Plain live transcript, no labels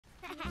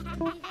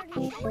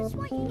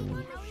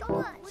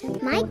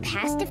My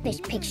pasta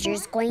fish picture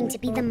is going to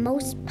be the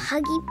most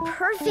puggy,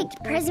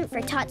 perfect present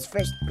for Tot's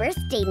first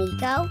birthday,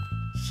 Nico.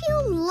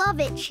 She'll love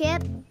it,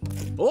 Chip.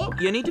 Oh,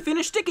 you need to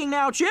finish sticking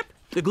now, Chip.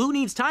 The glue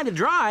needs time to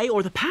dry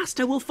or the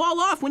pasta will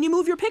fall off when you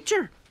move your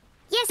picture.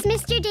 Yes,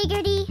 Mr.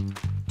 Diggerty.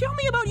 Tell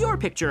me about your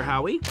picture,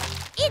 Howie.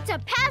 It's a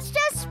pasta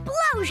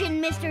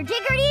explosion, Mr.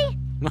 Diggerty.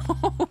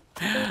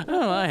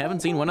 Oh, I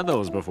haven't seen one of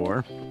those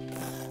before.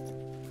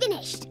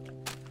 Finished.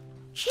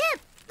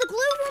 Chip, the glue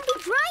won't be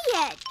dry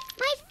yet.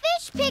 My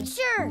fish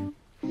picture.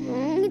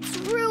 It's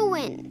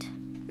ruined.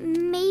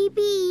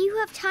 Maybe you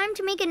have time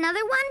to make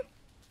another one?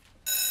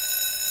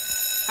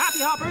 Happy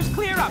Hoppers,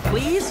 clear up,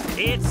 please.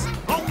 It's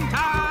home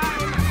time.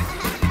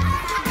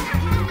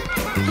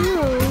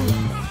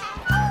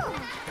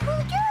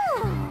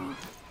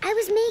 I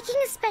was making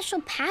a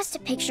special pasta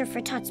picture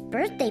for Tot's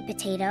birthday,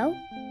 Potato,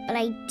 but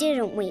I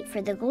didn't wait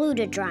for the glue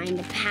to dry and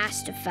the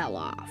pasta fell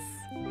off.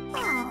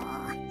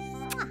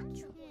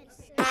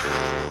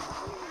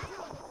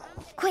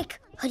 Quick,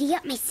 hoodie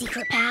up, my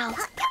secret pal.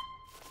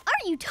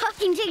 Are you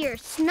talking to your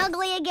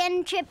snuggly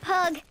again, Chip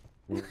Pug?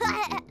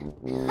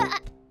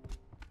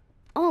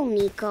 Oh,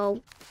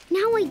 Nico,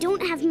 now I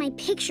don't have my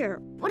picture.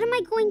 What am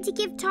I going to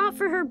give Tot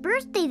for her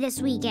birthday this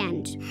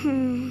weekend?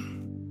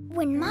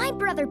 When my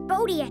brother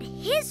Bodi had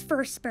his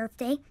first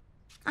birthday,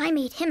 I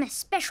made him a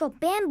special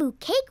bamboo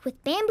cake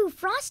with bamboo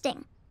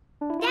frosting.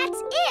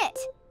 That's it!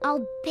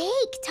 I'll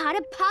bake Tot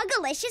a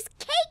Pugalicious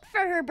cake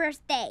for her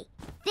birthday.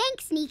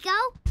 Thanks, Nico.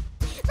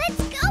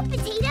 Let's go,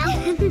 Potato!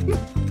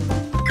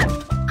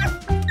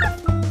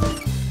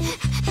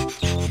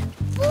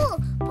 Bull!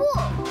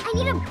 I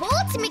need a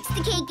bowl to mix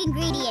the cake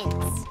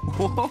ingredients.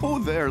 Whoa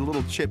there,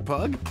 little Chip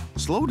Pug.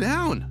 Slow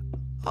down.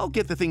 I'll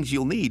get the things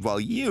you'll need while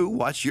you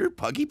wash your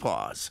puggy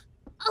paws.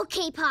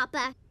 Okay,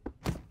 Poppa.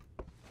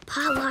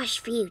 Paw wash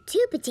for you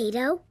too,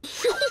 Potato.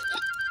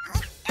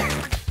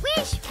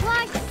 Wish,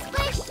 wash,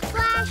 splish,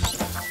 splash.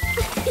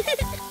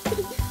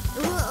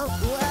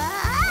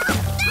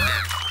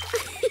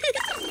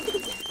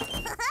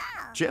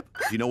 Chip,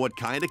 do you know what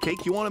kind of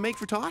cake you want to make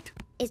for Tot?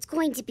 It's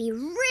going to be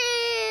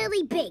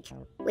really big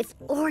with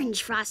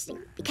orange frosting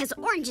because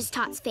orange is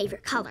Tot's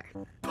favorite color.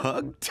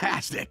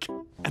 Pug-tastic.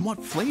 And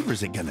what flavor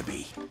is it gonna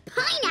be?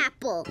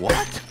 Pineapple.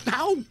 What?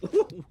 How?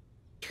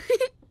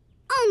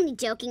 Only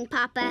joking,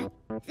 Poppa.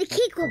 The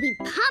cake will be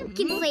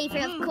pumpkin flavor,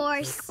 of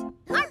course.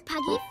 Our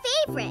puggy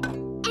favorite.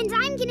 And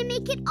I'm gonna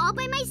make it all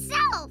by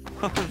myself.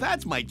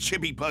 That's my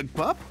chippy pug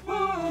pup.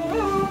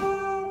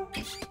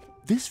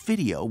 This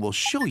video will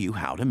show you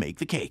how to make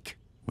the cake.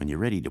 When you're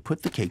ready to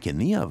put the cake in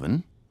the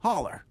oven,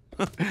 holler.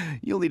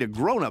 You'll need a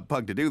grown-up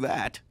pug to do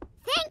that.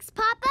 Thanks,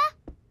 Poppa.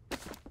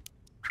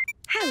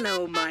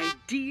 Hello, my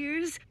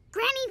dears.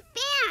 Granny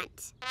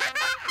Fant.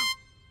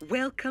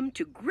 Welcome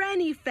to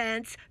Granny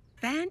Fant's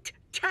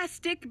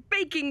Fantastic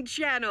Baking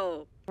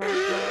Channel.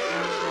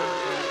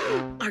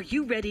 Are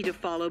you ready to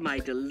follow my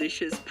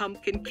delicious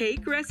pumpkin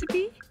cake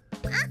recipe?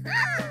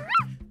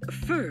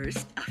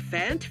 First, a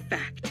Fant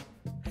fact.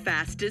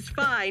 Fast is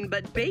fine,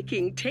 but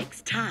baking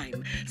takes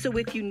time. So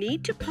if you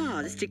need to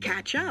pause to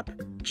catch up,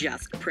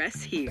 just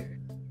press here.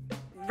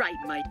 Right,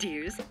 my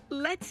dears,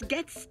 let's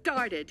get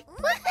started.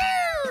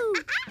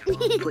 Woohoo!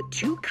 Put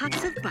 2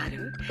 cups of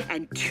butter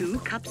and 2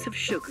 cups of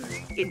sugar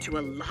into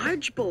a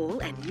large bowl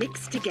and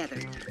mix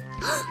together.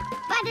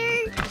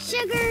 Butter,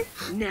 sugar.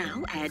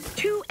 Now add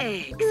 2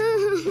 eggs.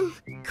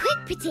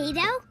 Quick,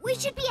 Potato. We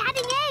should be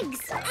adding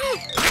eggs.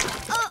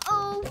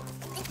 Uh-oh.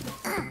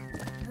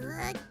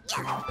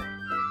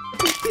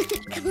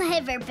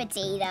 Clever,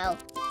 Potato.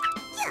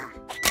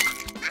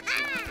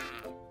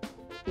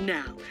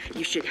 Now,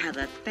 you should have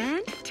a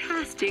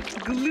fantastic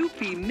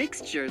gloopy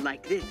mixture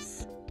like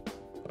this.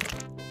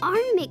 Our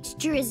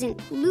mixture isn't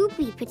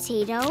gloopy,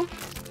 Potato.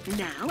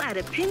 Now add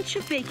a pinch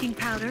of baking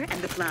powder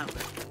and the flour.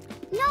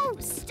 No,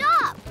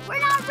 stop! We're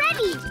not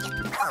ready!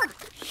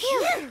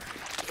 Phew.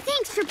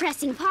 Thanks for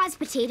pressing pause,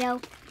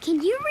 Potato.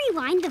 Can you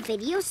rewind the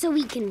video so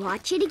we can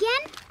watch it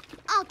again?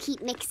 I'll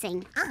keep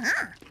mixing.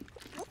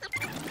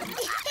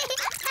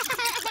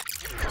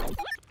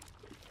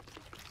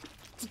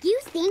 Do you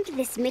think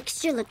this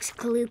mixture looks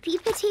gloopy,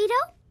 Potato?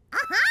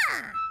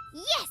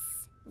 Yes!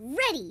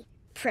 Ready!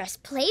 Press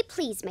play,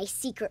 please, my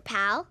secret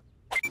pal.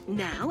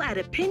 Now add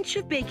a pinch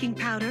of baking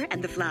powder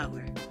and the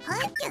flour.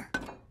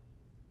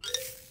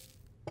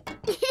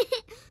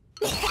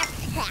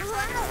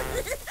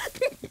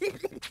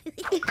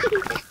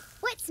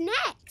 What's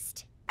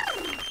next?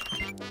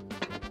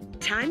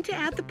 Time to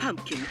add the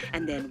pumpkin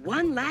and then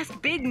one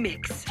last big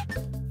mix.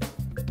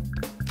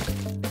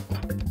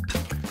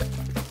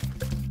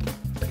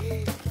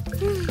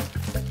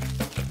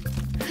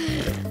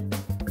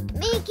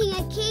 Making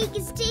a cake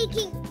is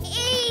taking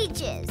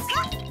ages.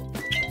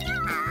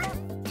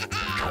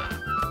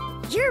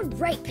 You're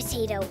right,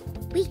 Potato.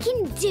 We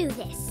can do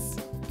this.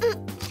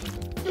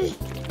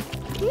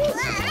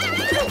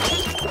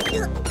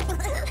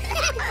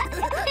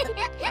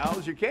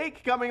 How's your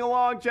cake coming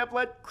along,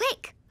 Chiplet?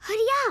 Quick, hurry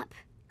up.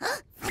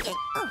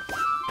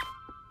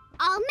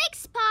 I'll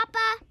mix,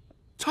 Poppa.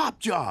 Top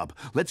job.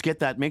 Let's get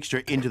that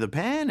mixture into the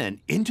pan and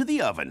into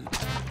the oven.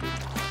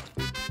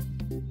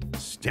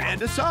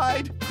 Stand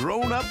aside.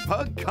 Grown-up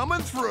pug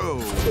coming through.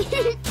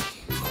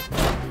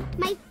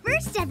 My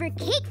first ever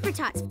cake for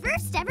Tot's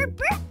first ever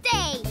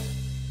birthday.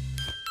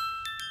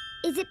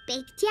 Is it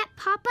baked yet,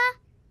 Poppa?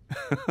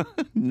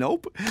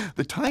 Nope.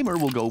 The timer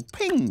will go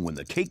ping when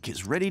the cake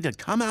is ready to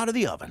come out of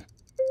the oven.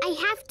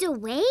 I have to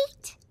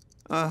wait?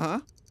 Uh-huh.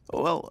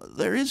 Well,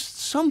 there is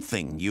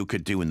something you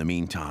could do in the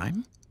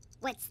meantime.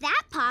 What's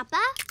that, Poppa?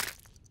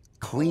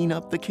 Clean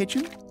up the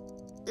kitchen?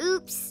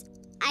 Oops.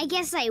 I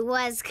guess I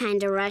was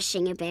kind of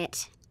rushing a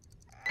bit.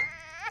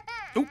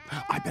 Oh,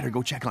 I better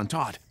go check on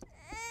Tot.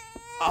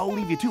 I'll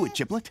leave you to it,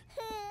 Chiplet.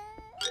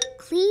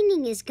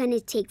 Cleaning is gonna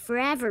take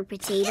forever,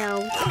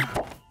 Potato.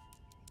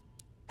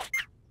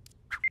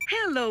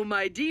 Hello,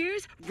 my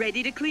dears.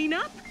 Ready to clean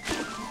up?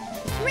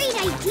 Great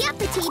idea,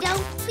 Potato.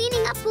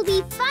 Cleaning up will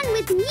be fun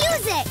with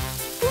music.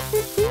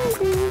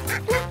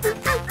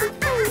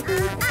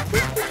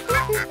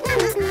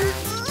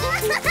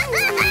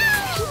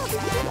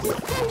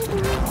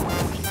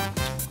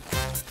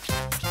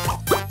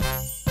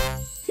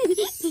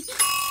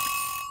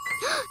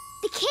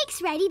 The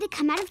cake's ready to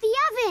come out of the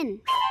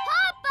oven.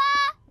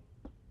 Poppa!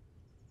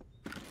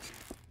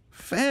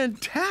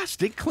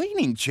 Fantastic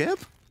cleaning, Chip.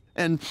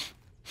 And,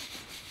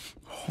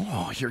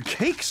 oh, your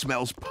cake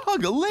smells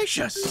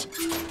pug-alicious.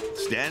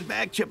 Stand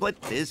back,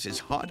 Chiplet. This is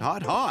hot,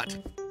 hot, hot.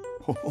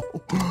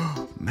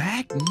 Oh,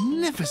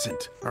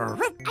 magnificent.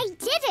 I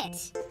did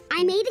it!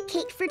 I made a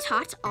cake for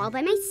Tot all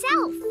by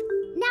myself.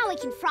 Now I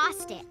can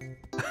frost it.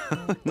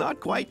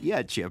 Not quite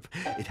yet, Chip.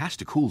 It has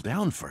to cool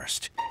down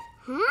first.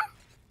 Huh?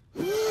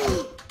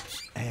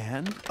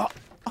 And,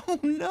 oh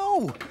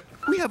no!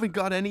 We haven't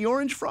got any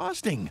orange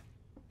frosting.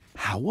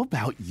 How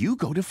about you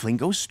go to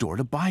Flingos Store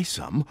to buy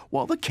some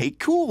while the cake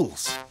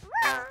cools?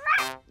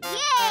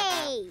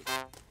 Yay!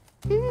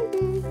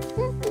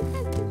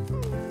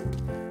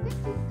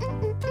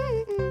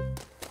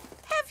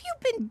 Have you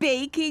been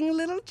baking,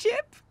 little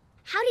Chip?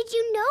 How did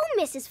you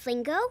know, Mrs.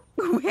 Flingo?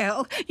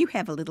 Well, you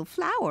have a little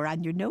flower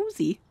on your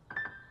nosy.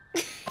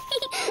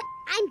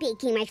 I'm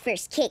baking my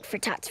first cake for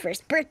Tot's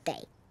first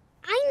birthday.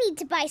 I need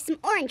to buy some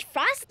orange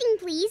frosting,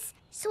 please,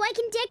 so I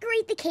can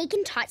decorate the cake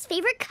in Tot's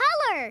favorite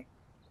color.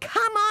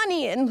 Come on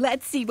in.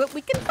 Let's see what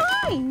we can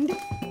find.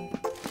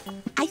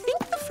 I think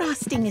the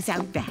frosting is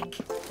out back.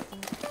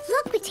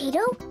 Look,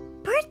 Potato,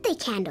 birthday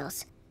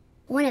candles.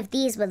 One of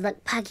these would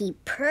look puggy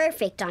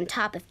perfect on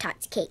top of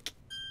Tot's cake.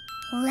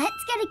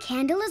 Let's get a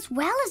candle as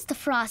well as the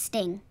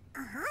frosting.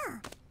 Uh-huh.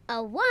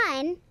 A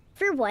one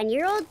for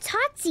one-year-old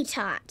Totsy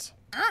Tot.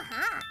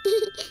 Uh-huh.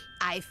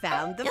 I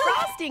found the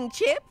frosting,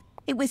 Chip.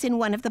 It was in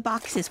one of the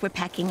boxes we're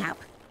packing up.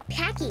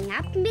 Packing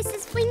up,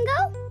 Mrs.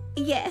 Flingo?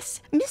 Yes,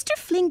 Mr.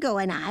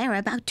 Flingo and I are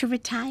about to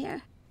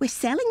retire. We're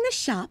selling the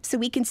shop so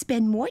we can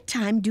spend more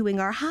time doing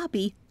our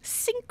hobby,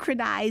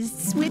 synchronized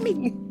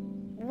swimming.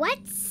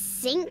 What's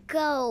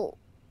synchro?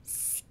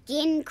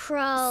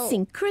 Skin-crow?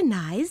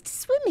 Synchronized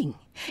swimming.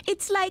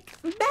 It's like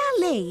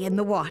ballet in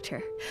the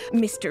water.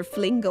 Mr.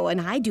 Flingo and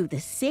I do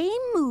the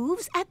same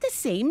moves at the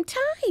same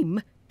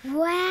time.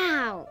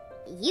 Wow.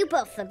 You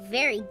both look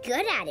very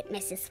good at it,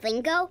 Mrs.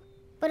 Flingo.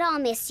 But I'll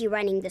miss you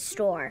running the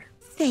store.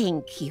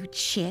 Thank you,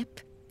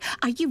 Chip.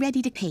 Are you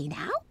ready to pay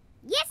now?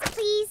 Yes,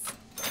 please.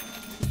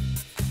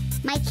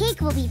 My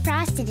cake will be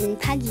frosted in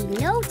puggy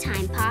no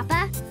time,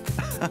 Poppa.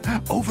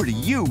 Over to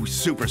you,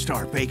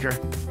 superstar baker.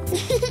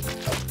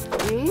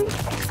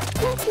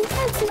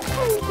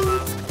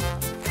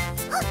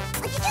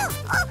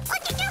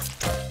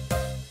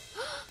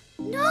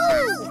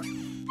 No!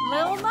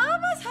 Little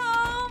Mama's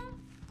home!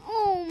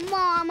 Oh,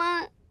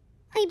 Mama.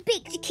 I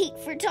baked a cake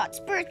for Tot's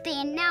birthday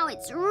and now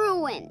it's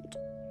ruined.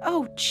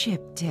 Oh,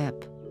 Chip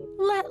Dip,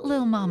 let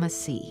Lil Mama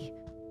see.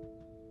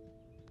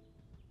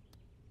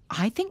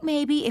 I think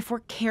maybe if we're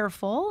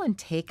careful and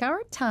take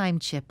our time,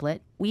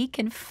 Chiplet, we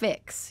can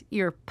fix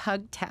your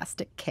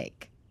pugtastic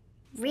cake.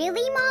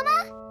 Really,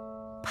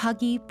 Mama?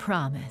 Puggy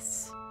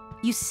promise.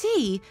 You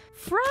see,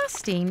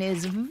 frosting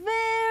is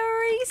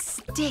very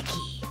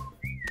sticky.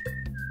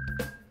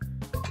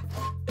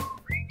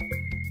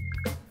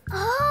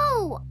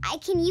 Oh, I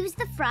can use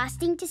the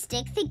frosting to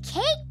stick the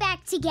cake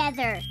back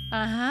together.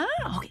 Uh-huh.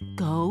 Okay,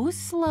 go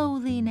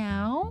slowly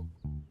now.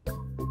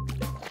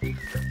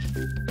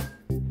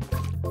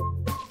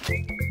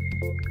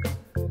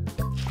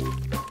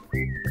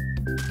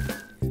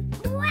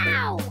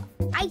 Wow!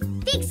 I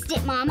fixed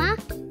it, Mama.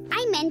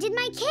 I mended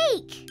my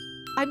cake.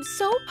 I'm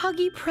so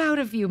puggy proud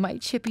of you, my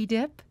Chippy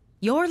Dip.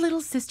 Your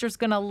little sister's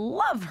gonna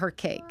love her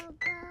cake.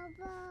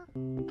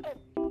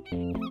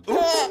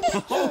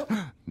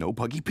 No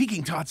puggy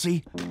peeking,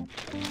 Totsy.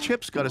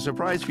 Chip's got a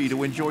surprise for you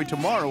to enjoy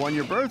tomorrow on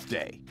your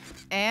birthday.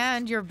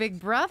 And your big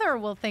brother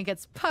will think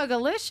it's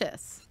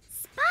pugalicious.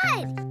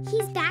 Spud!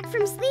 He's back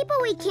from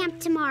sleepaway camp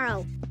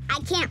tomorrow. I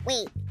can't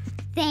wait.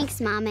 Thanks,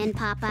 Mama and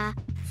Papa,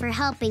 for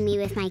helping me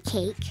with my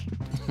cake.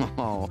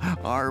 Oh,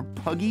 our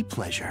puggy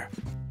pleasure.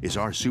 Is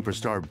our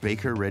superstar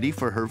baker ready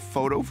for her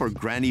photo for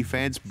Granny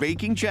Fant's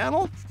baking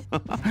channel?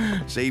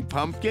 Say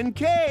pumpkin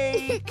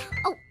cake!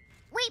 Oh,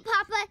 wait,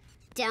 Poppa.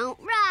 Don't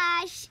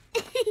rush.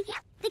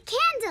 The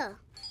candle.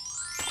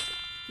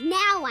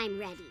 Now I'm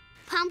ready.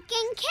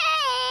 Pumpkin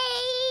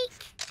cake!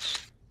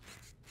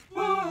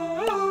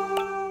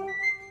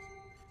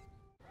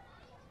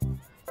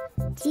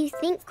 Do you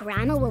think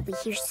Grandma will be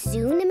here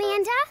soon,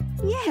 Amanda?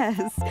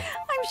 Yes,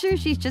 I'm sure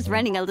she's just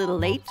running a little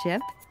late,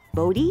 Chip.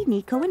 Bodi,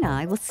 Nico, and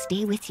I will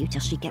stay with you till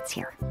she gets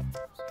here.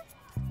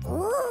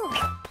 Ooh.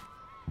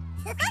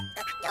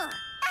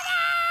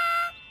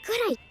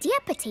 Good idea,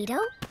 Potato.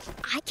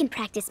 I can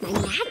practice my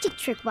magic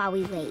trick while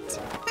we wait.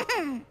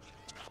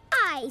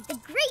 I, the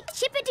great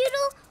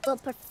Chippadoodle, will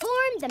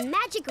perform the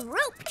magic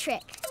rope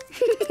trick.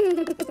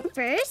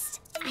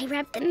 First, I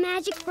wrap the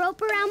magic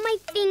rope around my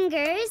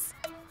fingers.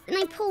 Then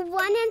I pull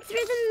one end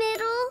through the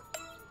middle.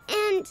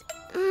 And,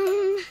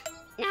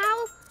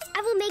 now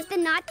I will make the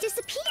knot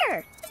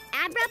disappear.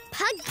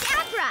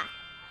 Abra-pug-dabra.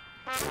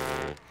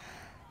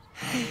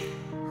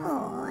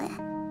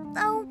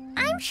 Oh,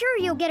 I'm sure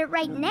you'll get it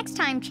right next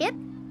time, Chip.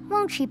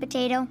 Won't she,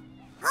 Potato?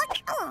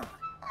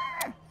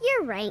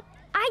 You're right.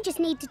 I just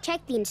need to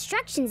check the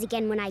instructions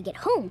again when I get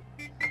home.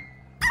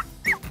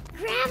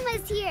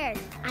 Grandma's here.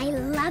 I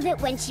love it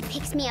when she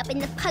picks me up in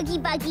the Puggy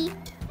Buggy.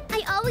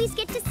 I always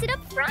get to sit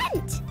up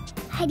front.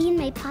 Hidey in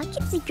my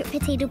pocket, secret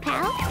potato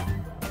pal.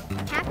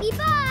 Happy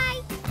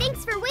bye.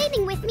 Thanks for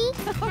waiting with me.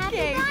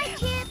 Okay. Happy bye,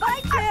 Chip.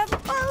 Bye,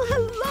 Chip. Oh,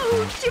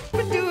 hello,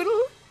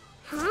 Chippadoodle.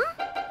 Huh?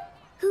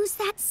 Who's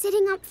that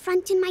sitting up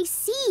front in my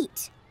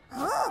seat?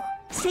 Oh.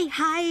 Say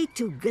hi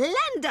to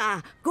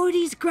Glenda,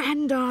 Gordy's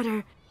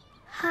granddaughter.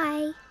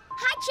 Hi.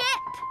 Hi,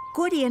 Chip.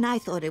 Gordy and I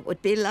thought it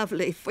would be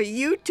lovely for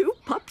you two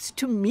pups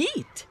to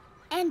meet.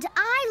 And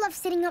I love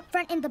sitting up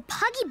front in the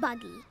Puggy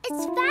Buggy.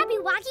 It's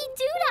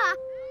Fabby-Wacky-Doodah.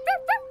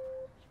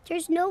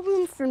 There's no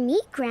room for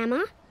me,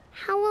 Grandma.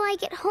 How will I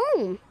get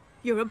home?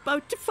 You're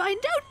about to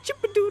find out,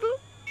 Chippadoodle.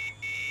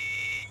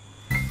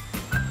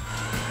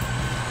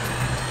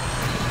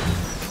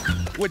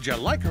 Would you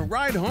like a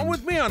ride home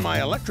with me on my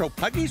electro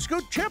puggy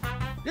scoot, Chip?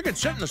 You can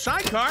sit in the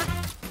sidecar.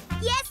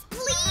 Yes,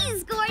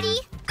 please, Gordy.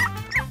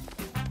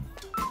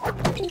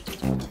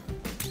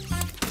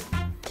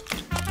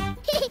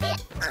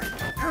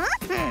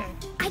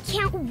 I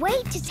can't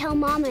wait to tell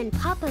Momma and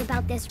Poppa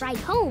about this ride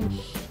home.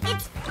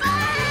 It's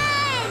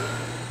fun!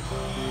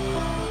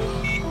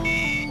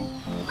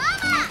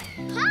 Momma!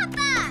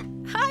 Poppa!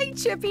 Hi,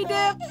 Chippy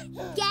Dip.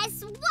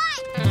 Guess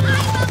what? I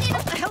wrote it.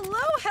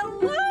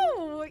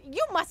 Hello.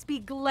 You must be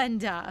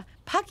Glenda.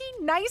 Puggy,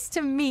 nice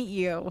to meet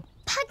you.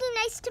 Puggy,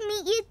 nice to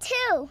meet you,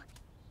 too.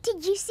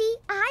 Did you see?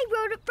 I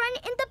rode up front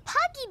in the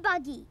Puggy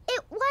Buggy.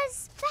 It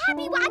was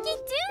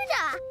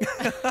Fabby-Wacky-Doodah.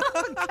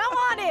 Come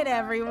on in,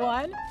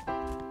 everyone.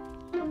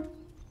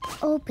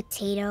 Oh,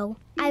 Potato.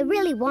 I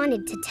really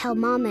wanted to tell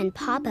Momma and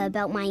Poppa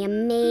about my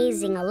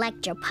amazing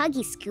electro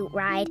puggy scoot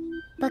ride,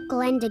 but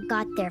Glenda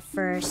got there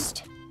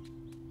first.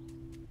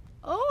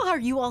 Oh, are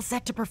you all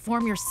set to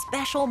perform your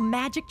special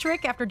magic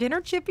trick after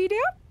dinner, Chippy Dip?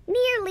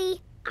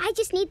 Nearly. I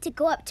just need to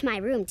go up to my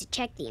room to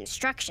check the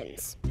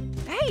instructions.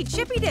 Hey,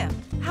 Chippy Dip,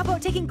 how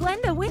about taking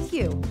Glenda with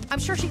you? I'm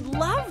sure she'd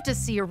love to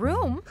see your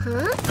room.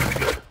 Huh?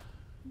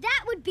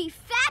 That would be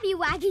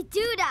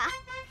Fabby-Wacky-Doodah.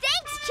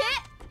 Thanks,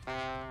 Chip.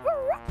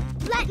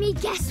 Let me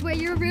guess where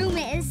your room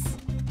is.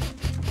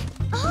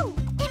 Oh,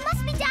 it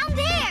must be down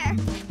there.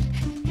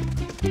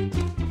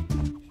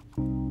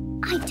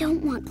 I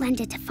don't want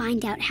Glenda to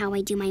find out how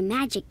I do my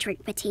magic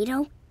trick,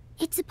 Potato.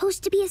 It's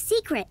supposed to be a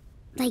secret,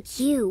 like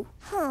you.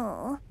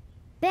 Oh.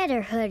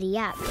 Better hurry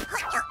up.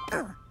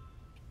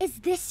 Is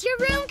this your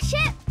room,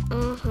 Chip?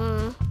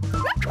 Uh-huh.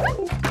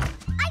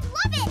 I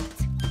love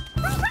it!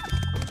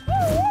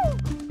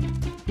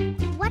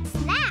 What's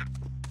that?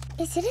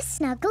 Is it a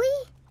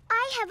snuggly?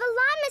 I have a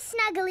llama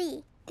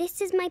snuggly.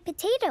 This is my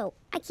Potato.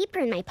 I keep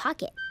her in my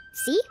pocket.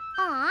 See?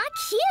 Aw,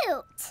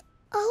 cute.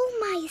 Oh,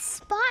 my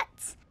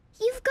Spots.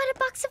 You've got a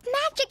box of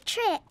magic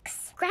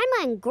tricks.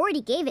 Grandma and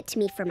Gordy gave it to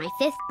me for my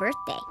 5th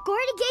birthday.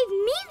 Gordy gave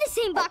me the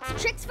same box of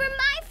tricks for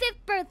my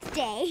 5th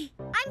birthday.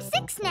 I'm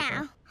 6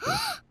 now.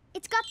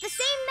 It's got the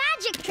same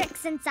magic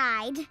tricks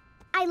inside.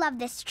 I love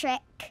this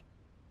trick.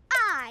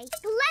 I,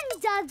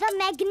 Glenda the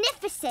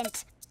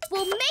Magnificent,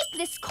 will make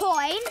this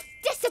coin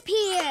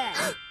disappear.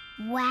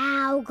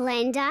 Wow,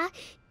 Glenda.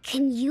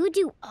 Can you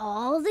do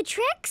all the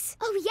tricks?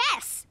 Oh,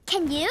 yes.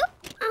 Can you?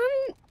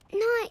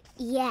 Not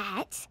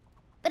yet.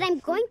 But I'm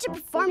going to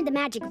perform the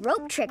magic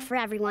rope trick for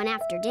everyone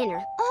after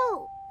dinner.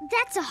 Oh,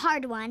 that's a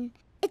hard one.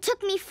 It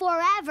took me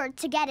forever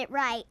to get it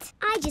right.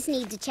 I just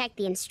need to check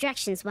the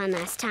instructions one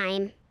last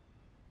time.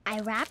 I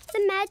wrap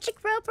the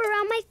magic rope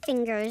around my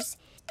fingers,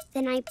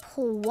 then I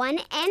pull one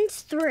end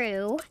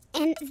through,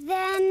 and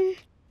then...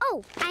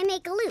 Oh, I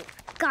make a loop.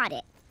 Got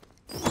it.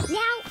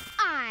 Now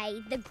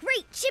I, the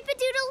great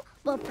Chippadoodle,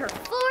 will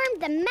perform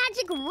the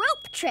magic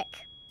rope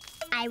trick.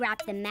 I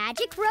wrap the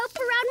magic rope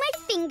around my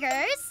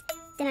fingers,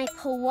 then I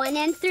pull one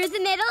end through the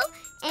middle,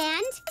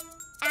 and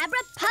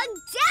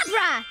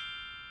abra-pug-dabra!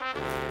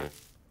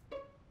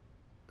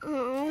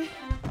 Oh,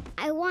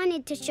 I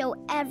wanted to show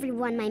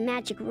everyone my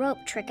magic rope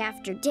trick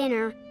after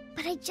dinner,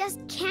 but I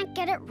just can't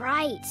get it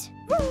right.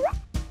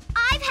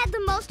 I've had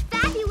the most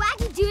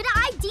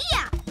fabby-waggy-doodah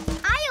idea!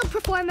 I'll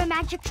perform a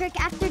magic trick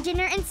after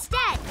dinner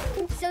instead,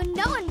 so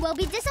no one will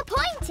be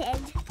disappointed.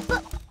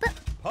 But...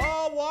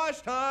 Paw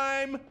wash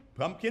time!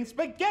 Pumpkin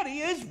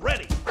spaghetti is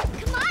ready!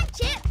 Come on,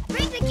 Chip!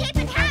 Bring the cape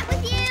and hat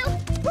with you!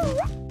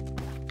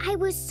 I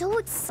was so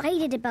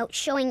excited about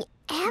showing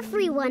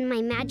everyone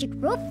my magic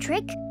rope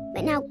trick,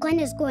 but now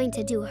Glenda's going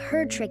to do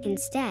her trick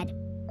instead.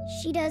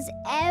 She does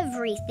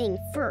everything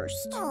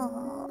first.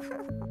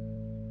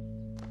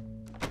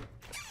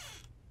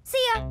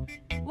 See ya.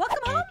 Welcome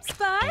home,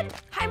 Spud.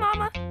 Hi,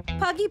 Mama.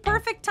 Puggy,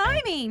 perfect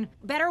timing.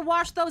 Better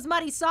wash those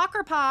muddy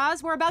soccer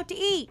paws. We're about to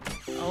eat.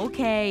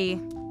 Okay.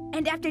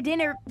 And after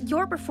dinner,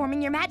 you're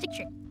performing your magic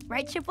trick,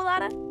 right,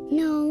 Chipolata?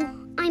 No,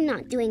 I'm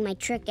not doing my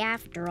trick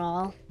after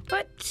all.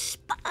 But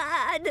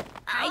Spud!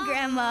 Hi,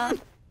 Grandma.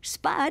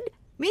 Spud,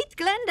 meet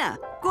Glenda,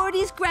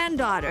 Gordy's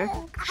granddaughter.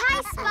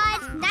 Hi,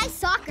 Spud. Nice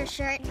soccer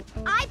shirt.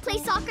 I play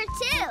soccer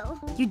too.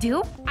 You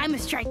do? I'm a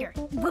striker.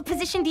 What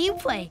position do you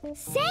play?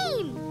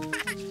 Same.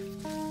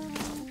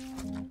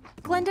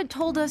 Glenda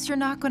told us you're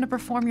not going to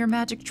perform your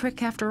magic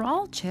trick after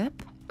all,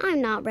 Chip.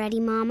 I'm not ready,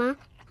 Mama.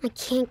 I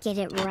can't get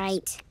it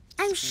right.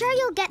 I'm sure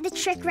you'll get the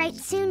trick right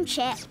soon,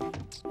 Chip.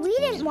 We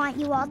didn't want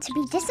you all to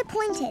be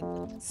disappointed,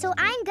 so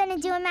I'm gonna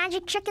do a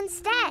magic trick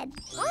instead.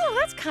 Oh,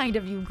 that's kind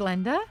of you,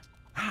 Glenda.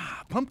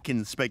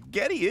 Pumpkin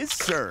spaghetti is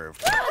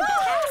served.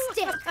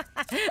 Fantastic!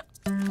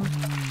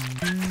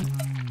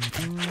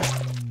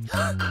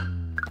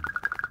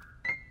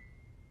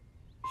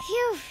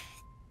 Phew.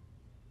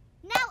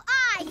 Now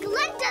I,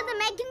 Glenda the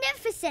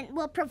Magnificent,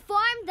 will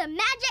perform the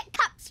magic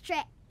cups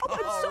trick. Oh,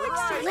 I'm so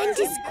excited.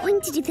 Glenda's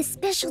going to do the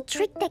special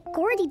trick that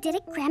Gordy did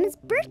at Grandma's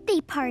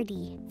birthday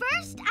party.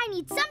 First, I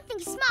need something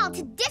small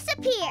to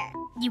disappear.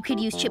 You could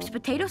use Chip's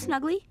potato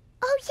snuggly.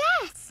 Oh,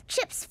 yes!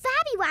 Chip's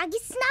Fabby-Waggy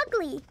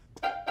Snuggly.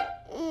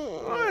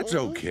 That's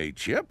okay,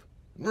 Chip.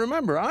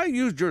 Remember, I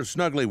used your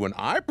snuggly when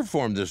I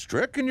performed this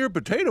trick, and your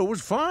potato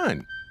was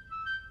fine.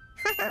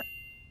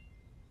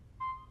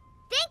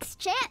 Thanks,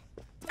 Chip.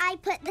 I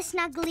put the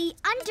Snuggly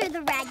under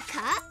the red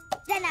cup,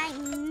 then I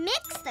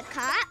mix the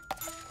cup.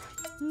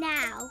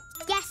 Now,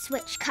 guess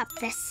which cup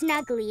the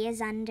Snuggly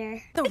is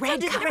under? The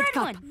red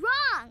cup.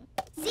 Wrong!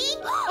 See?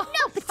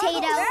 No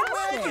potato.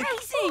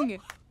 Amazing!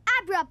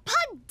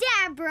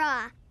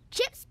 Abracadabra!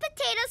 Chip's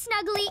potato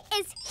Snuggly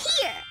is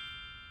here.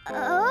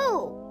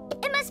 Oh,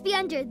 it must be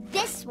under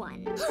this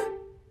one.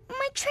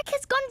 My trick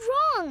has gone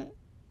wrong.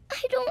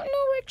 I don't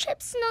know where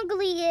Chip's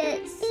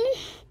Snuggly is.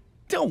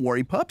 Don't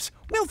worry, pups.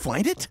 We'll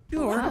find it.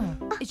 Sure.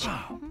 I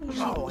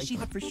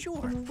thought for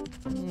sure.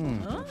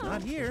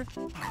 Not here.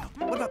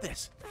 What about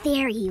this?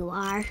 There you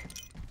are.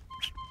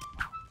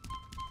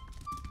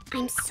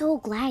 I'm so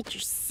glad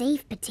you're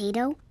safe,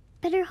 Potato.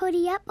 Better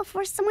hoodie up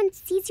before someone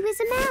sees you as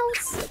a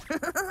mouse.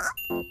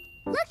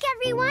 Look,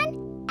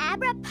 everyone!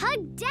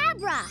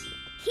 Abracadabra!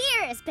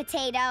 Here is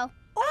Potato.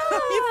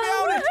 Oh, you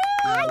found it!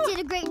 I did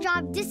a great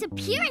job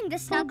disappearing the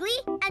Snuggly,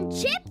 and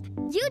Chip,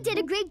 you did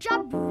a great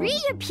job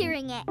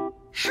reappearing it.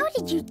 How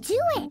did you do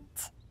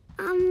it?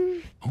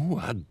 Oh,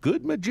 a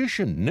good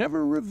magician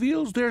never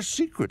reveals their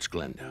secrets,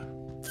 Glenda.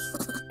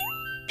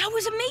 That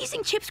was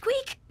amazing, Chip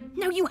Squeak.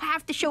 Now you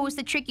have to show us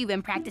the trick you've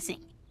been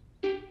practicing.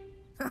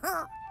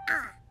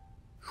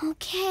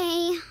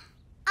 Okay.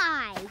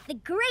 I, the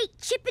great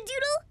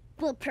Chippadoodle,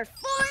 will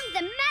perform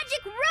the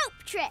magic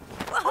rope trick.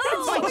 All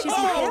right,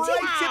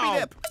 Chippy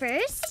Dip.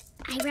 First,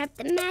 I wrap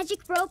the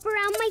magic rope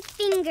around my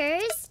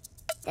fingers.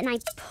 Then I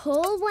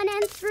pull one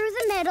end through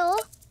the middle.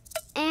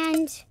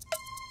 And,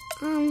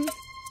 oh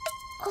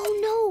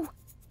no.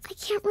 I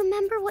can't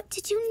remember what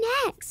to do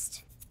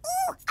next.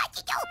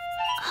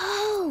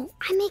 Oh,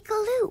 I make a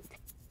loop.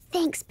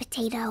 Thanks,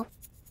 Potato.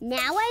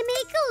 Now I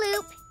make a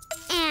loop,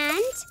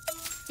 and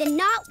the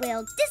knot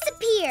will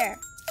disappear.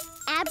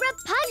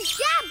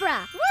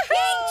 Abracadabra!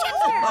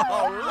 Woohoo!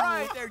 All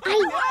right, there, I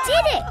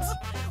did it!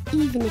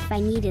 Even if I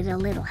needed a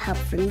little help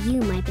from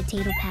you, my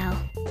potato pal.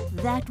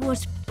 That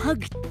was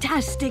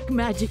pugtastic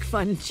magic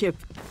fun, Chip.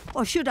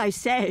 Or should I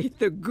say,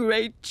 the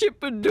great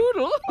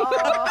Chippadoodle.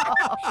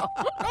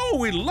 Oh,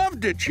 we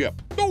loved it,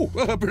 Chip. Oh,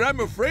 but I'm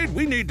afraid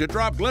we need to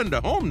drop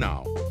Glenda home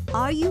now.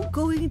 Are you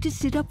going to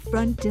sit up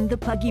front in the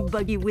puggy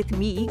buggy with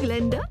me,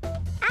 Glenda?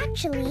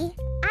 Actually,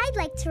 I'd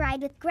like to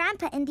ride with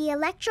Grandpa in the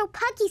Electro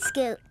Puggy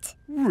Scoot.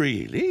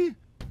 Really?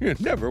 You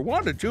never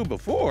wanted to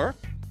before.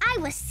 I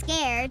was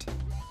scared,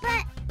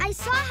 but I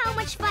saw how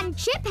much fun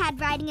Chip had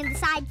riding in the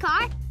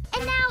sidecar,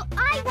 and now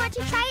I want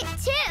to try it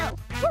too.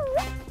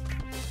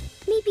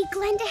 Maybe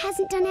Glenda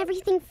hasn't done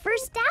everything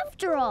first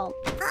after all.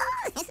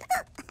 Bye.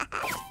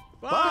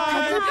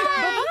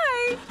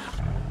 Bye-bye.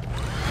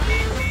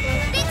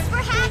 Thanks for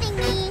having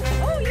me.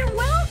 Oh, you're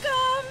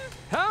welcome.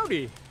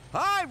 Howdy.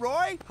 Hi,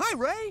 Roy. Hi,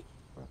 Ray.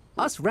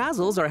 Us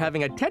Razzles are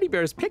having a teddy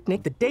bear's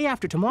picnic the day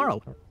after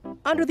tomorrow,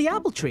 under the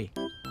apple tree.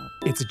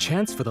 It's a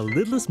chance for the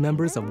littlest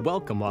members of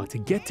Welcome Walk to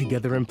get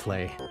together and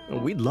play.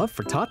 We'd love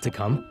for Tot to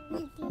come.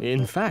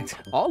 In fact,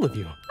 all of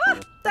you. Ah,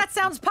 that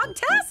sounds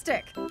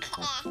pugtastic.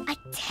 A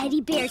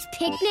teddy bear's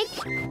picnic?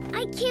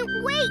 I can't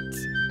wait!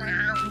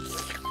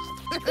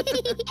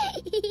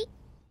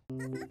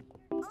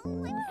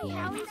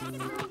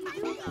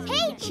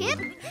 Hey, Chip!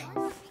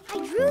 I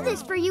drew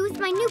this for you with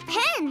my new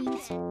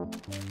pens.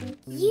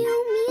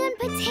 You, me, and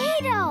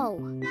Potato!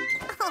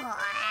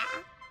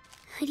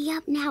 Hoodie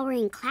up now, we're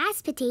in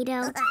class,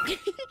 Potato.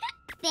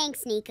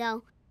 Thanks,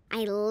 Nico.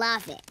 I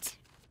love it.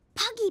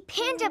 Puggy,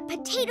 Panda,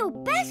 Potato,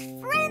 best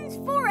friends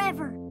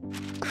forever.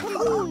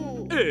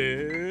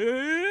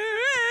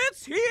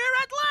 It's here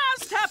at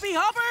last, Happy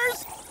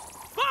Hoppers!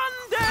 Fun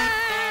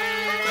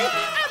day!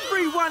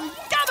 Everyone,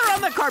 gather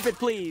on the carpet,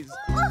 please.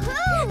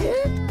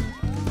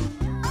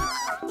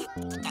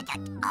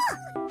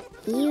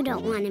 You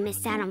don't want to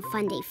miss out on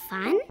Fun Day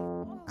fun?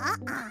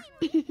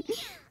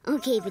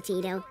 Okay,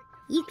 Potato.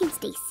 You can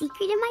stay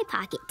secret in my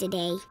pocket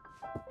today.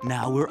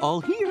 Now we're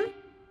all here.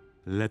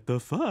 Let the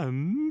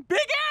fun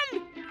begin!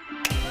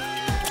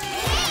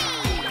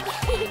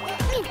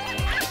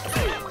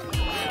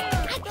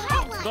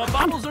 The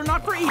bubbles are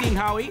not for eating,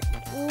 Howie.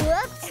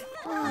 Whoops.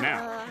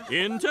 Now,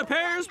 into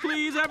pairs,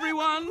 please,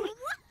 everyone.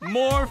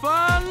 More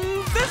fun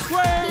this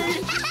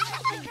way.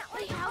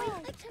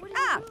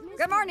 Ah,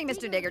 good morning,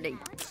 Mr. Diggerty.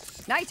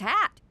 Nice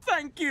hat.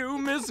 Thank you,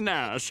 Miss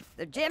Nash.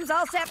 The gym's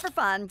all set for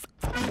fun.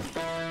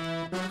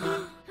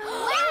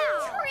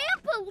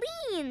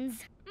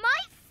 Trampolines!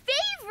 My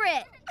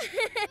favorite!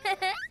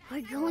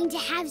 We're going to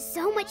have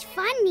so much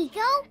fun, Nico.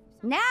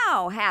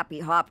 Now, Happy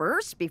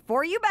Hoppers,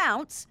 before you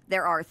bounce,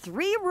 there are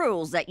 3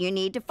 rules that you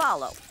need to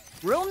follow.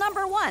 Rule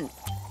number 1,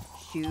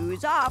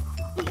 shoes off.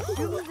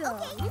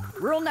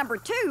 Rule number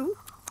 2,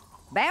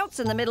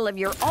 bounce in the middle of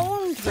your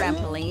own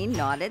trampoline,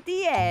 not at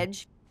the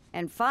edge.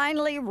 And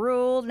finally,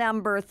 rule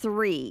number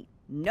 3,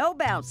 no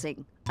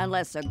bouncing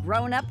unless a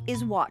grown-up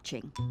is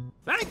watching.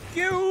 Thank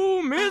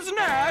you, Ms.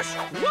 Nash.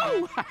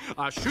 Woo!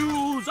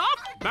 Shoes up,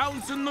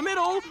 bounce in the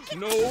middle.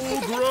 No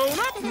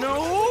grown-up,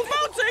 no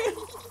bouncing.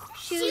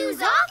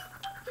 Shoes off,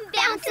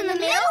 bounce in the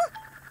middle.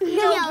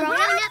 No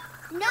grown-up,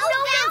 no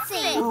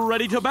bouncing.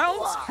 Ready to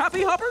bounce,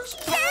 Happy Hoppers?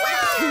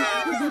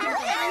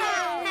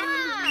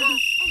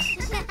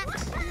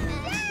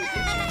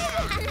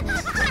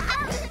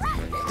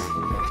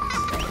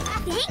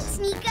 Thanks,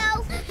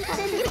 Nico.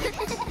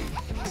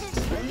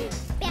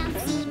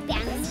 Bouncy,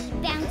 bouncy,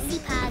 bouncy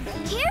pug.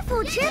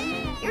 Careful, Chip.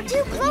 You're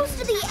too close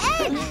to the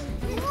edge.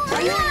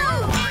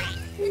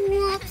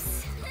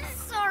 Whoops.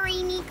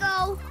 Sorry,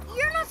 Nico.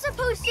 You're not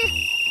supposed to...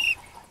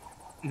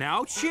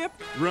 Now, Chip,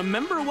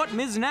 remember what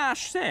Ms.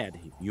 Nash said.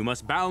 You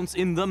must bounce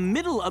in the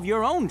middle of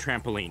your own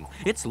trampoline.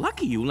 It's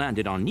lucky you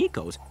landed on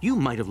Nico's. You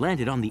might have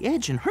landed on the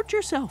edge and hurt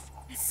yourself.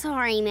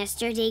 Sorry,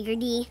 Mr.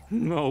 Diggerty.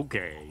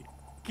 Okay.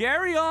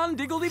 Carry on,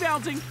 Diggledy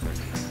bouncing.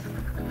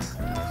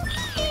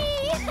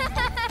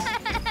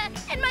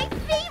 And my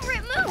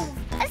favorite move,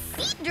 a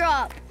seat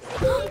drop.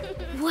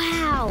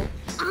 Wow.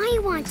 I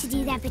want to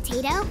do that,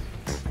 Potato.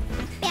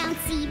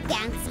 Bouncy,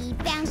 bouncy,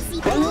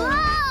 bouncy.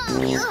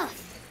 Whoa!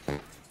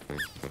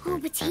 Oh,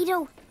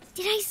 Potato,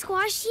 did I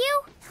squash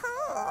you?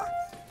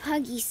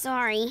 Puggy,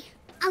 sorry.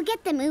 I'll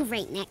get the move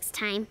right next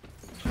time.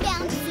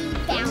 Bouncy,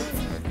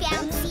 bouncy,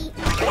 bouncy.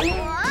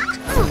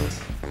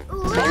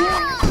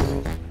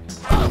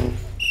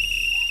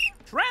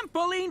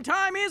 Trampoline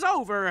time is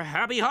over,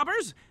 Happy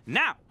Hoppers.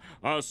 Now,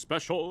 a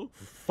special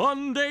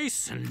Fun Day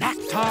snack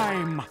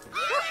time.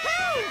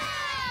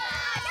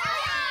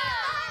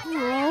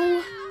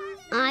 No,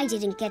 I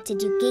didn't get to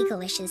do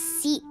Gigglish's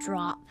seat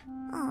drop.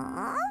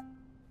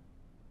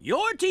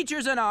 Your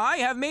teachers and I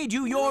have made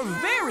you your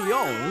very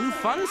own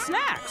fun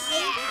snacks.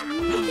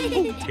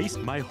 Oh, taste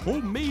my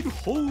homemade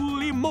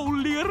holy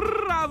moly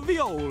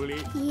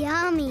ravioli.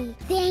 Yummy.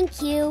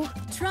 Thank you.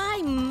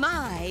 Try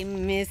my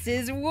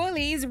Mrs.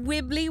 Woolly's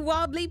Wibbly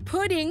Wobbly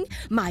Pudding,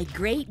 my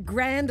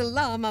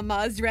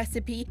great-grand-la-mama's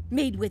recipe,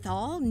 made with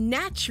all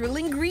natural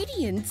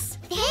ingredients.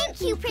 Thank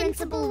you,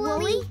 Principal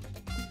Wooly.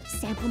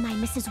 Sample my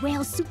Mrs.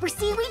 Whale's super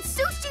seaweed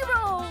sushi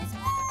rolls.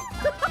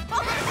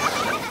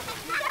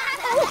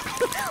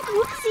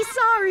 Whoopsie,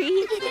 sorry.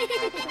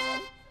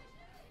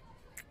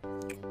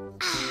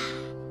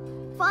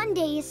 Fun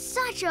Day is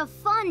such a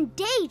fun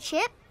day,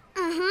 Chip.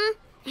 Uh-huh.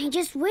 I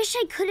just wish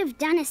I could have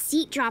done a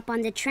seat drop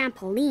on the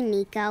trampoline,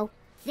 Nico.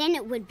 Then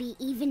it would be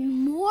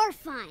even more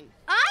fun.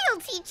 I'll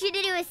teach you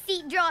to do a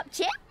seat drop,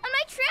 Chip, on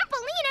my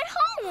trampoline at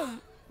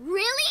home.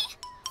 Really?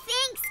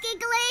 Thanks,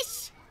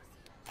 Gigglish.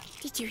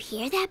 Did you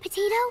hear that,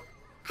 Potato?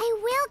 I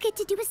will get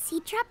to do a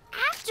seat drop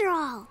after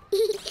all.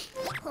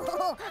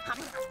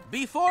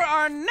 Before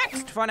our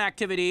next fun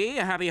activity,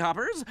 Happy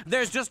Hoppers,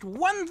 there's just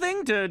one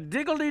thing to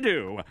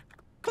diggledy-do.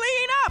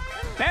 Clean up!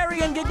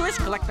 Barry and Gigglish,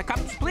 collect the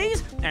cups,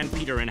 please. And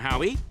Peter and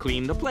Howie,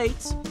 clean the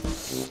plates.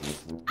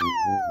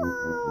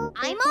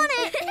 I'm on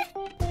it.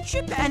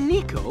 Chip and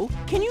Nico,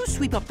 can you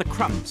sweep up the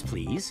crumbs,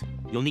 please?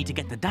 You'll need to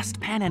get the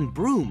dustpan and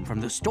broom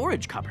from the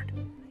storage cupboard.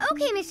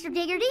 Okay, Mr.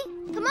 Diggerty.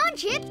 Come on,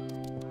 Chip.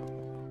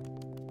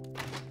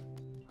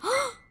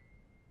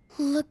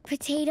 Look,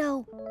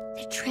 Potato.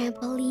 The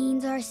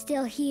trampolines are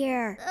still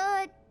here.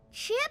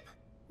 Chip,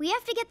 we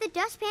have to get the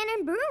dustpan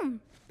and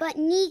broom. But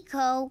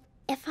Nico,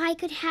 if I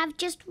could have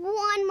just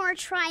one more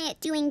try at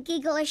doing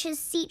Gigglish's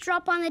seat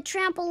drop on the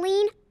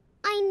trampoline,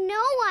 I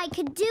know I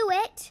could do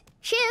it.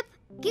 Chip,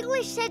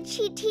 Gigglish said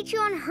she'd teach you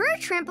on her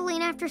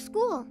trampoline after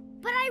school.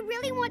 But I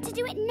really want to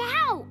do it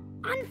now,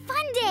 on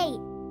Fun Day.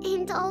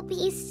 And I'll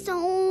be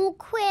so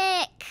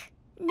quick.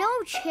 No,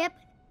 Chip.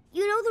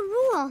 You know the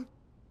rule.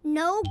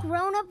 No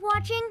grown-up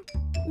watching,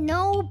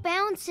 no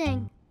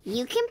bouncing.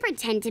 You can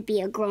pretend to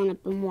be a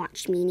grown-up and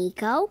watch me,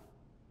 Nico.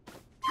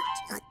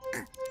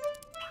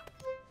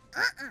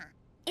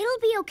 It'll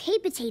be okay,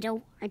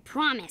 Potato. I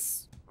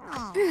promise.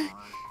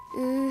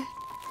 Bottom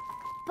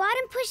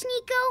push,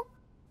 Nico.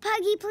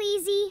 Puggy,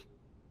 pleasey.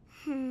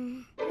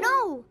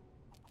 No.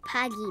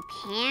 Puggy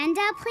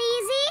Panda,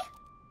 pleasey.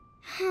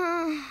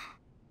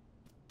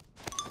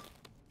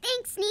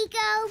 Thanks,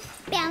 Nico.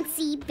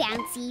 Bouncy,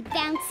 bouncy,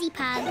 bouncy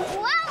pug.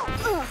 Wow!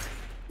 Ugh.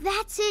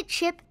 That's it,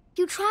 Chip.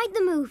 You tried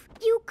the move.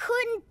 You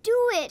couldn't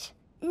do it.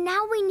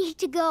 Now we need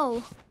to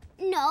go.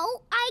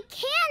 No, I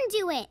can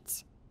do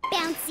it.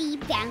 Bouncy,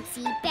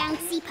 bouncy,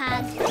 bouncy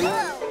pug.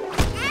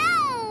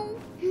 Ow!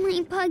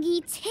 My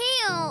puggy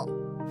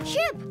tail.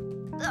 Chip,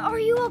 are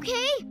you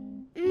okay?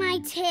 My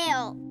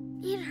tail.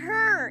 It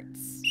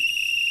hurts.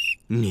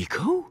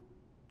 Nico?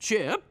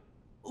 Chip?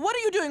 What are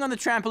you doing on the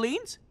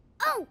trampolines?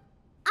 Oh,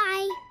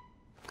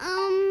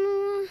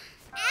 ow.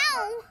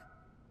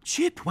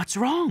 Chip, what's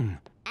wrong?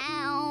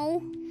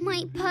 Ow,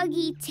 my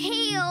puggy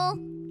tail.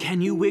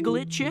 Can you wiggle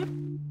it, Chip?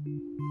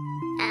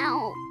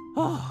 Ow.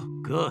 Oh,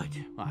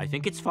 good. I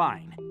think it's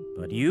fine.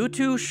 But you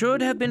two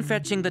should have been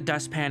fetching the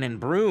dustpan and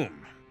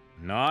broom,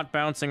 not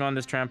bouncing on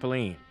this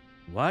trampoline.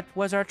 What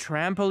was our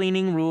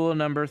trampolining rule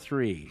number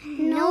 3?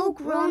 No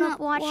grown-up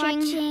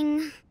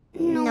watching.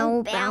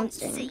 No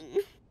bouncing.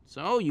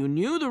 So you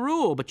knew the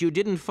rule, but you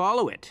didn't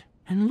follow it.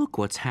 And look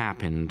what's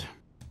happened.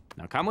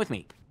 Now come with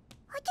me.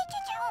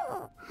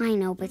 I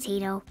know,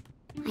 Potato.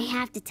 I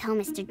have to tell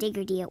Mr.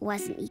 Diggerdy it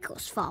wasn't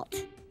Nico's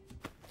fault.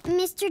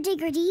 Mr.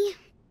 Diggerdy,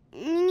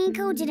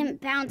 Nico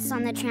didn't bounce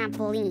on the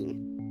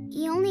trampoline.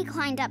 He only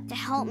climbed up to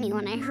help me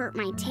when I hurt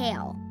my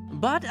tail.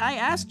 But I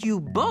asked you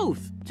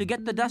both to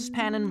get the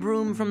dustpan and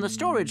broom from the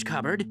storage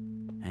cupboard,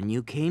 and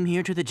you came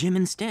here to the gym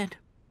instead.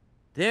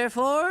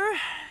 Therefore,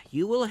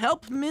 you will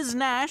help Ms.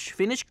 Nash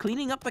finish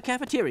cleaning up the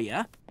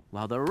cafeteria,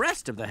 while the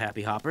rest of the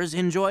Happy Hoppers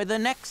enjoy the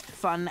next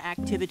fun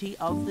activity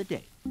of the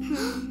day.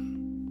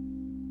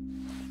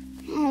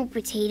 Oh,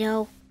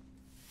 Potato.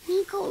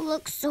 Nico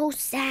looks so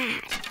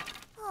sad.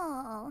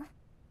 Oh.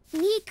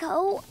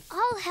 Nico,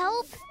 I'll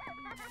help.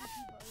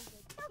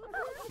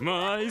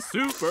 My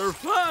super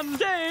fun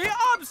day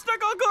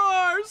obstacle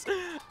course!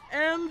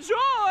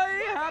 Enjoy,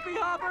 Happy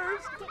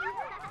Hoppers!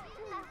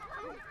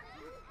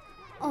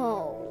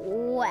 Oh,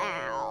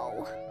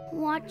 wow.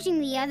 Watching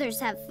the others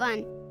have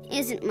fun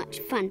isn't much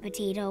fun,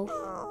 Potato.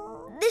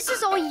 This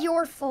is all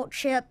your fault,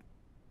 Chip.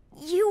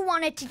 You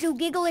wanted to do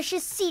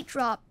Gigglish's seat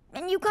drop,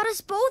 and you got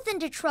us both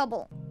into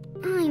trouble.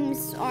 I'm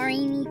sorry,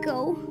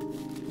 Nico.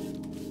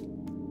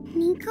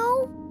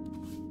 Nico?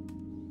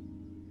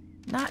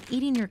 Not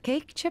eating your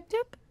cake, Chip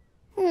Dip?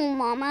 Oh,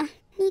 Mama.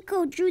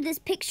 Nico drew this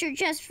picture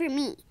just for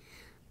me.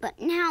 But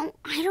now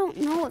I don't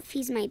know if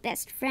he's my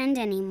best friend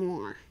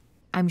anymore.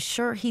 I'm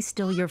sure he's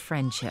still your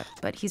friend, Chip,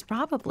 but he's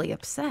probably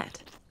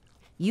upset.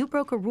 You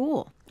broke a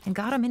rule and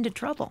got him into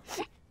trouble.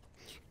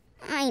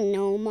 I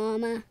know,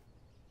 Mama.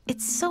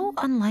 It's so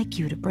unlike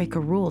you to break a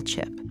rule,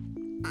 Chip.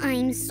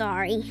 I'm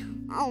sorry.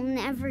 I'll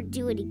never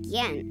do it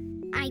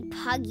again. I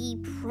puggy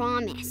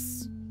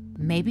promise.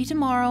 Maybe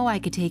tomorrow I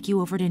could take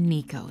you over to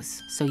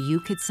Nico's so you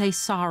could say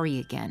sorry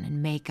again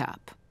and make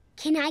up.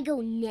 Can I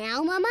go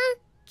now, Mama?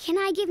 Can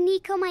I give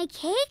Nico my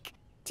cake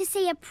to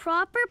say a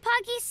proper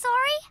puggy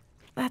sorry?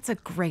 That's a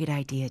great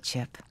idea,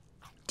 Chip.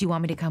 Do you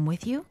want me to come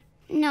with you?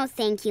 No,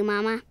 thank you,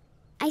 Mama.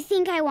 I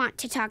think I want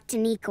to talk to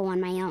Nico on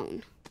my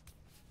own.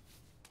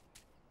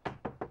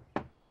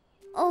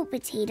 Oh,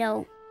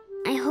 Potato.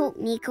 I hope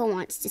Nico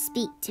wants to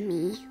speak to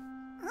me.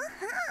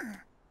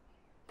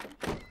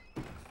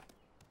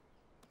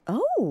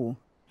 Oh,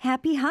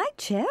 happy hi,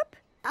 Chip.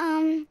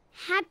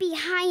 Happy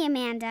hi,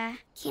 Amanda.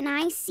 Can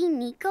I see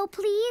Nico,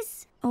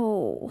 please?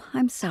 Oh,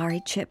 I'm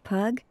sorry, Chip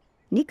Pug.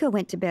 Nico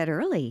went to bed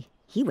early.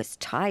 He was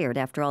tired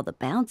after all the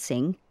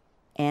bouncing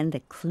and the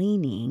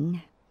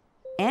cleaning.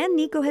 And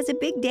Nico has a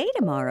big day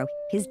tomorrow.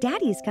 His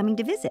daddy is coming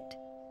to visit.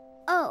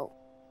 Oh,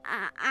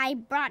 I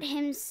brought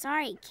him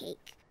sorry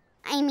cake.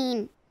 I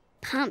mean,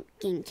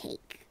 pumpkin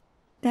cake.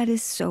 That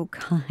is so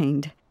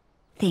kind.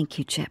 Thank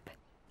you, Chip.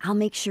 I'll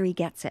make sure he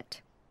gets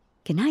it.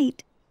 Good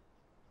night.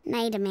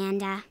 Night,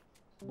 Amanda.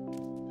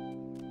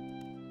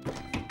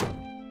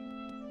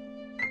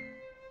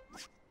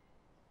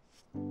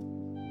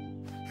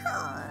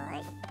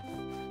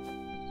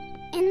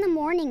 In the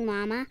morning,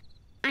 Mama,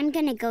 I'm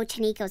gonna go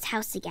to Nico's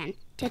house again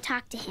to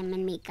talk to him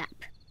and make up.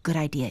 Good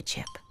idea,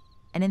 Chip.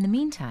 And in the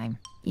meantime,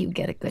 you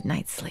get a good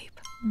night's sleep.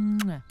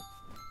 Mwah.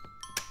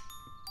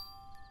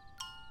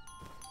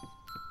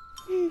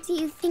 Do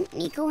you think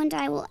Nico and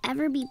I will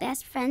ever be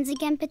best friends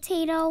again,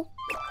 Potato?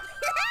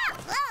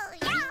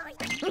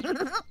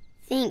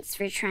 Thanks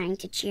for trying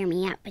to cheer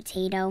me up,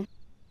 Potato.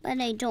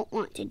 But I don't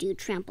want to do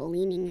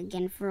trampolining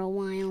again for a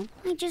while.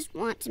 I just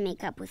want to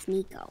make up with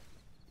Nico.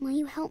 Will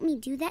you help me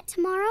do that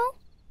tomorrow?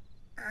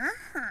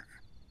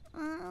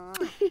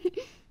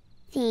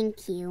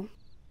 Thank you.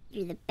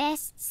 You're the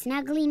best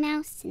snuggly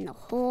mouse in the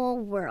whole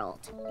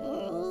world.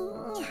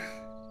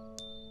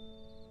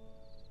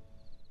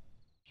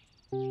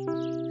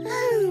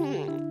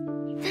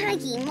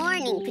 Puggy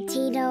morning,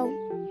 Potato.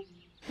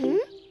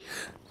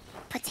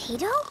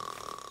 Potato?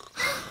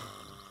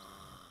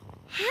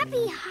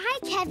 Happy, hi,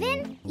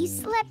 Kevin. You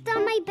slept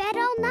on my bed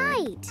all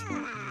night.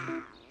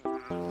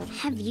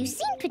 Have you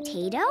seen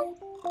Potato?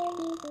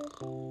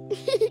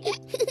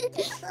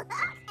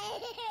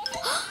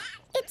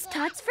 It's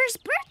Tot's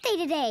first birthday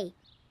today.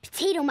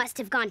 Potato must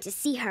have gone to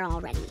see her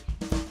already.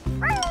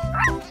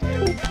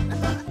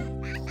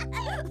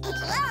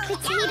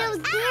 Potato,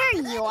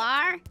 there you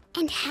are.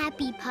 And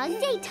happy Pug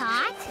Day,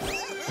 Tot.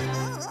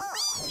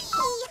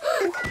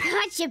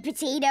 Gotcha,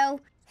 Potato.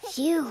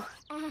 Phew.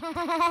 Is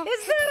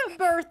that a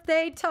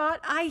birthday,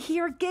 Tot? I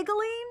hear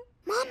giggling.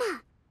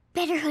 Momma,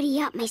 better hoodie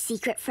up, my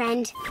secret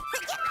friend.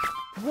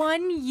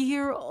 1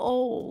 year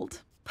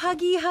old.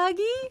 Puggy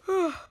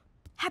Huggy?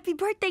 Happy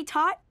birthday,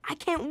 Tot. I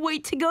can't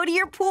wait to go to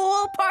your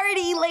pool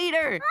party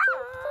later.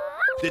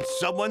 Did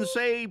someone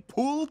say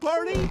pool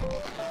party?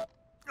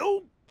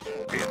 Oh.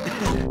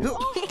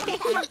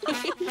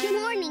 Good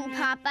morning,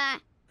 Poppa.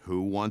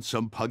 Who wants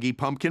some Puggy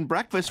Pumpkin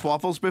breakfast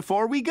waffles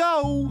before we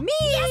go? Me!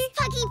 Yes,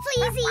 Puggy,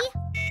 pleasey.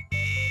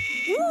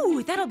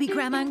 Ooh, that'll be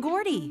Grandma and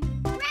Gordy.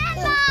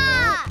 Grandma!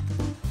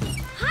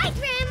 Hi,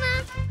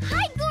 Grandma.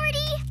 Hi,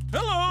 Gordy.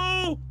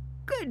 Hello!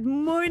 Good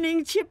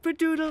morning,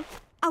 Chipperdoodle.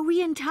 Are we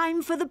in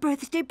time for the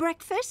birthday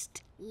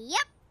breakfast?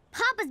 Yep.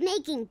 Papa's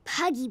making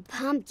Puggy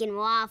Pumpkin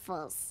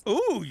waffles.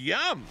 Ooh,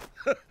 yum!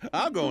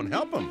 I'll go and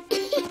help him.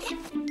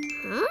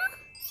 Huh?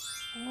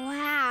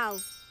 Wow.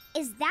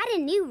 Is that a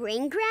new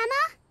ring,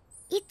 Grandma?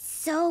 It's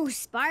so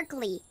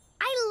sparkly.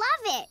 I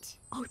love it.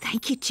 Oh,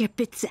 thank you, Chip.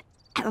 It's,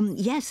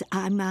 yes,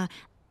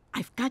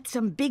 I've got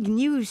some big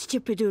news,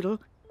 Chipperdoodle.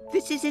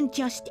 This isn't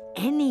just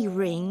any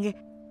ring.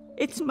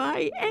 It's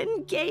my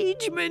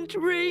engagement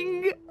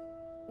ring.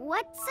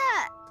 What's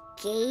a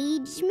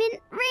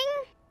engagement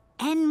ring?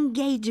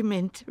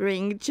 Engagement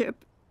ring,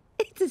 Chip.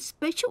 It's a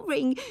special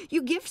ring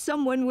you give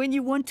someone when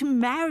you want to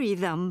marry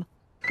them.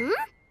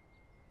 Huh?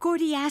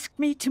 Gordy asked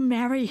me to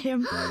marry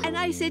him, and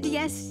I said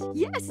yes,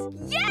 yes,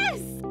 yes!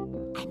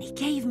 And he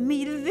gave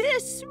me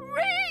this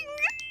ring!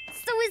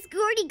 So is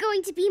Gordy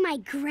going to be my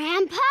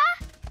grandpa?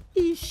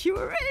 He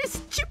sure is,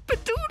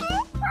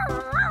 Chipperdoodle!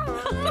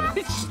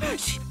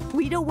 Shh,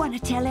 we don't want to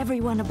tell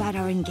everyone about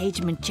our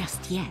engagement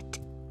just yet.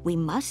 We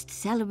must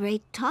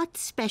celebrate Tot's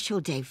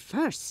special day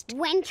first.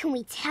 When can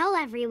we tell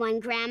everyone,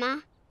 Grandma?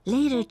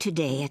 Later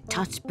today at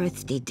Tot's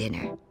birthday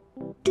dinner.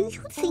 Do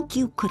you think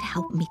you could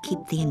help me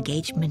keep the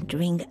engagement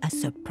ring a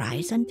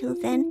surprise until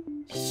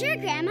then? Sure,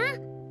 Grandma.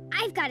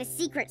 I've got a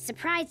secret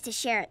surprise to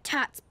share at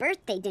Tot's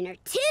birthday dinner,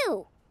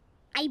 too.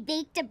 I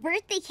baked a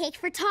birthday cake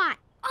for Tot,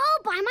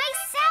 all by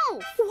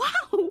myself.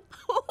 Wow!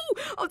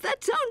 Oh,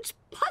 that sounds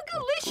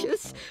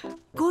pugalicious.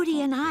 Gordy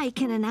and I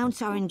can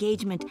announce our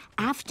engagement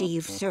after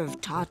you've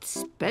served Tot's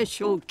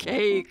special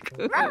cake.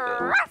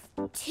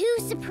 2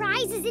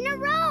 surprises in a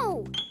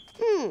row.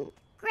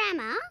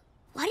 Grandma,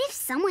 what if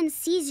someone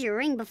sees your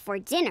ring before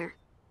dinner?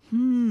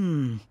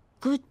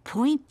 Good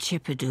point,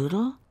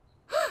 Chipperdoodle.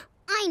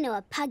 I know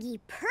a Puggy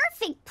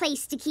perfect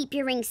place to keep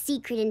your ring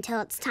secret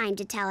until it's time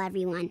to tell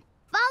everyone.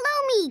 Follow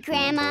me,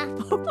 Grandma.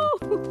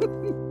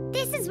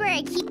 This is where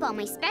I keep all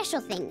my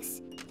special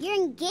things. Your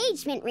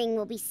engagement ring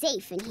will be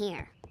safe in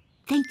here.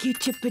 Thank you,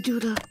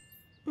 Chipperdoodle.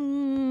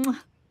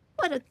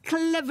 What a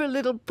clever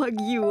little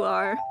pug you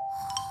are.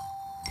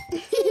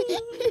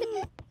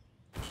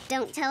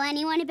 Don't tell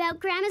anyone about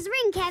Grandma's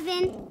ring,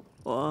 Kevin.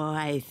 Oh,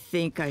 I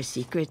think our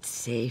secret's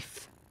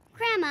safe.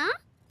 Grandma,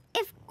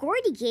 if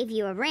Gordy gave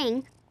you a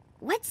ring,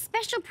 what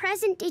special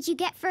present did you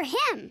get for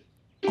him?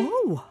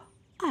 Oh,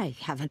 I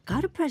haven't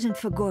got a present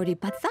for Gordy,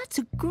 but that's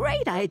a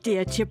great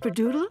idea,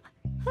 Chipperdoodle.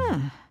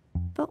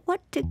 But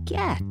what to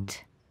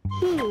get?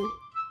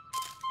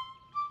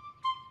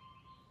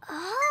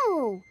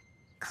 Oh,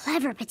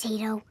 clever,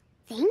 Potato.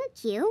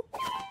 Thank you.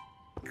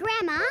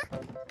 Grandma,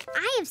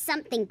 I have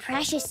something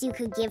precious you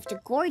could give to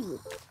Gordy.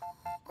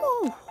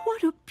 Oh,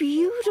 what a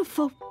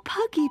beautiful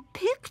Puggy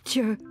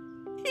picture.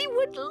 He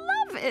would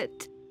love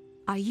it.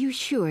 Are you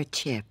sure,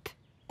 Chip?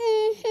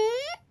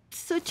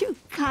 Such a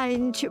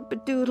kind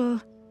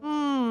Chipperdoodle.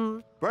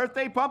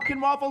 Birthday pumpkin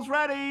waffles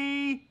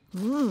ready!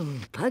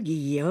 Puggy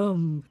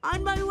yum.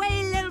 On my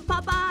way, little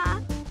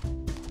Papa.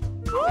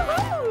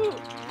 Woohoo!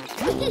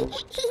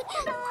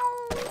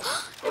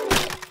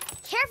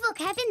 Careful,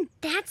 Kevin.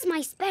 That's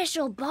my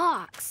special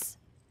box.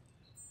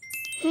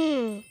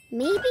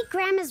 Maybe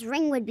Grandma's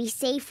ring would be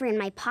safer in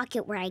my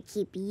pocket where I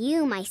keep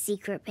you, my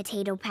secret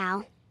potato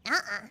pal.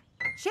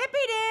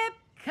 Chippy Dip,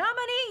 come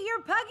and eat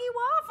your Puggy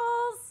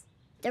waffles.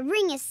 The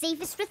ring is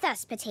safest with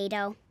us,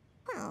 Potato.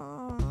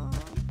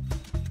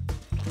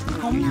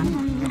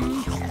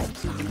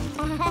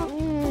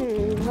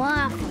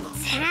 Wow,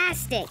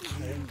 fantastic.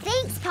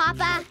 Thanks,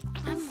 Poppa.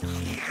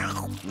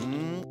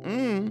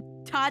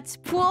 Tot's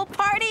pool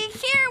party,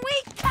 here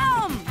we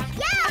come!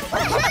 Yeah!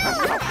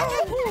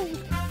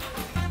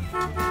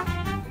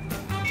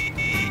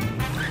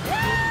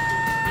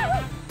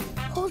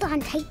 Hold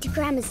on tight to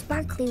Grandma's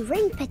sparkly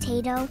ring,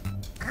 Potato.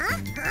 Oh,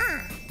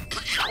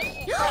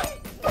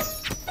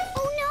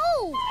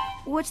 no!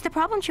 What's the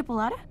problem,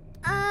 Chipolata?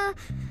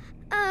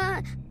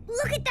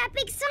 Look at that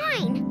big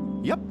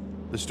sign. Yep,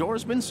 the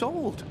store's been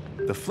sold.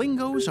 The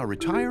Flingos are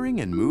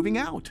retiring and moving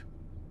out.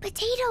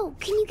 Potato,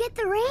 can you get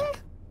the ring?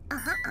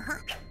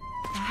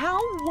 How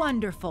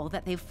wonderful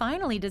that they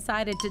finally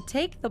decided to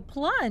take the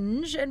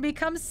plunge and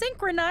become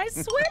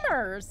synchronized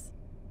swimmers.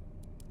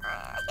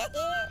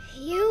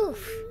 Phew.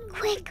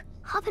 Quick,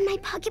 hop in my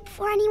pocket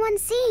before anyone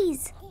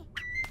sees.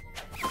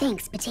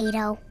 Thanks,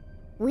 Potato.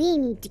 We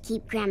need to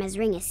keep Grandma's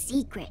ring a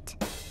secret.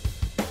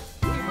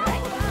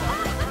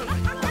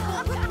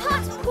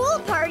 Tot's pool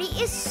party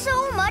is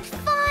so much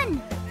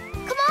fun.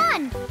 Come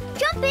on,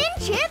 jump in,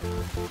 Chip.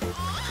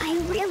 I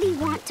really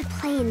want to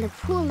play in the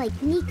pool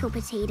like Nico,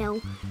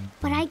 Potato,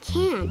 but I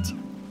can't.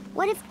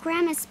 What if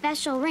Grandma's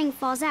special ring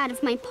falls out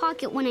of my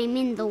pocket when I'm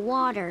in the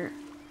water?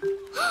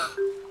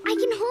 I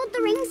can hold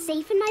the ring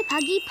safe in my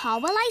puggy paw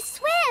while I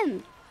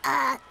swim.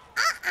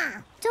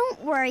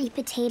 Don't worry,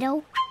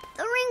 Potato.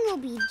 The ring will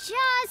be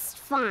just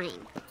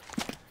fine.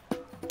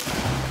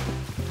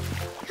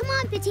 Come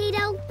on,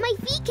 Potato. My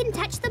feet can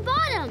touch the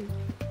bottom.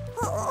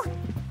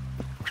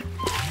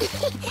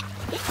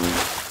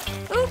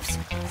 Oops,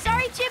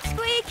 sorry, Chip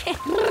Squeak.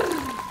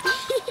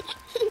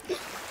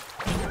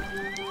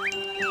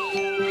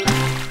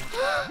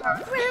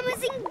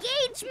 Grandma's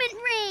engagement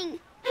ring.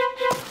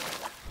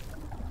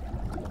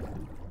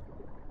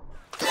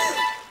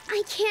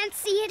 I can't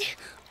see it.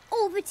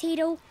 Oh,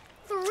 Potato,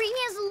 the ring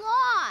is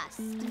lost.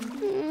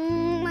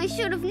 I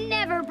should have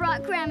never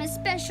brought Grandma's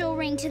special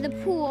ring to the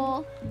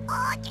pool.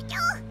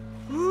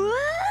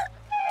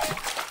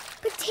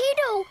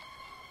 Potato!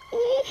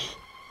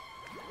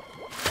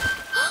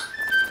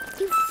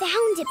 You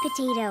found it,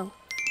 Potato.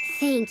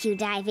 Thank you,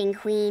 Diving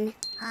Queen.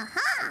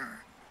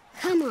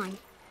 Come on,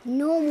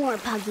 no more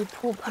Puggy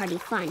pool party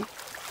fun.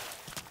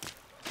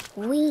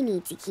 We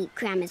need to keep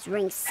Grandma's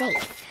ring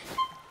safe.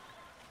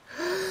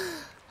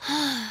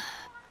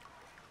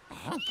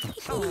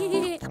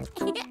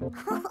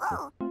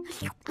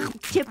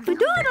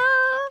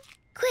 Chip-a-doodle!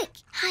 Quick,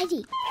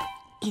 Heidi.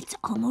 It's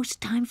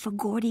almost time for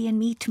Gordy and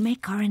me to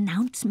make our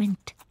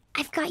announcement.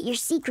 I've got your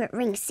secret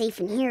ring safe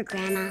in here,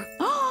 Grandma.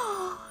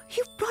 Oh,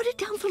 you brought it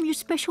down from your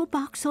special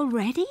box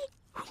already?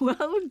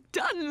 Well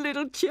done,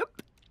 little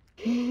Chip.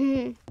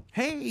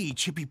 Hey,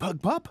 Chippy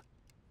Pug Pup.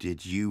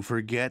 Did you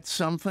forget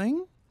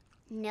something?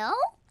 No?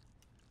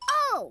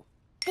 Oh,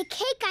 the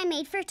cake I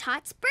made for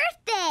Tot's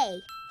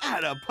birthday.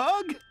 Atta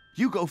Pug!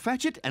 You go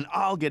fetch it, and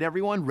I'll get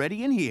everyone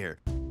ready in here.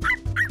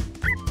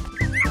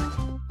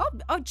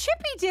 Oh,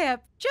 Chippy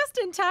Dip! Just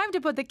in time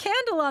to put the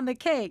candle on the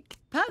cake.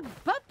 Pug,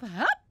 pup,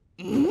 hup.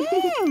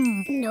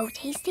 No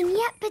tasting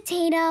yet,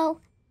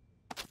 Potato.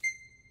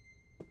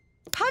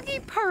 Puggy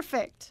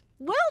perfect.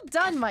 Well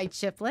done, my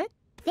chiplet.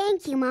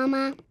 Thank you,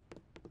 Mama.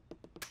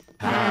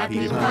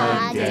 Happy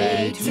Pug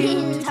Day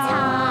to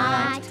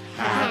Tot.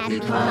 Happy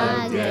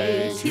Pug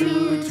Day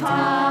to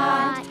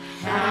Tot.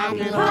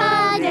 Happy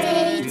Pug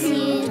Day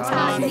to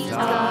Totty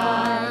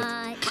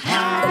Tot.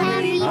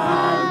 Happy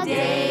Pug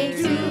Day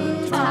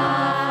to Tot.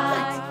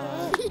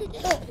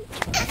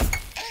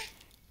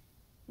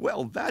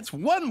 Well, that's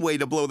one way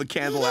to blow the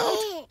candle out.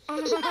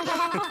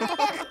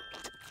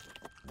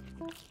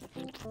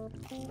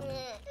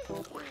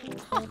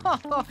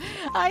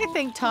 I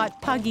think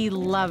Tot Puggy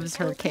loves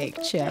her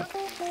cake, Chip.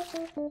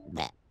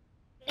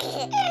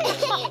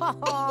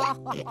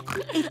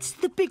 It's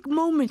the big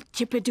moment,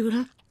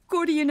 Chip-a-doodle.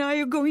 Gordy and I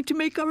are going to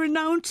make our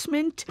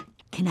announcement.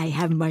 Can I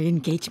have my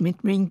engagement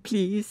ring,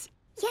 please?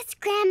 Yes,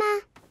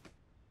 Grandma.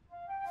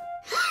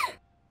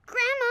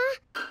 Grandma,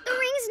 the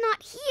ring's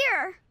not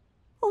here.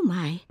 Oh,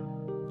 my.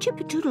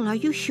 Chip-a-doodle, are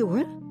you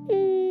sure?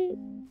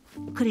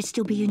 Could it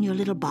still be in your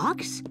little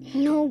box?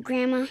 No,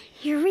 Grandma.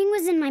 Your ring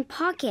was in my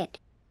pocket,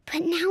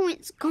 but now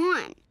it's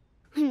gone.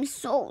 I'm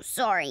so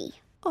sorry.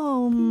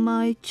 Oh,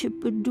 my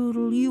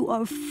Chip-a-doodle, you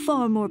are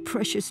far more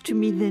precious to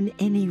me than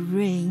any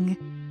ring.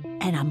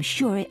 And I'm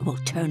sure it will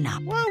turn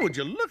up. Well, would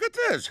you look at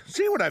this?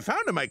 See what I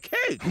found in my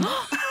cake.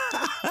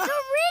 The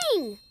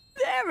ring!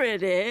 There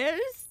it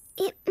is.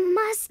 It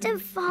must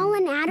have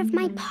fallen out of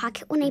my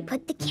pocket when I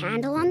put the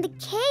candle on the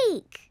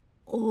cake.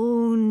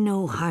 Oh,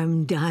 no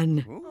harm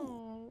done.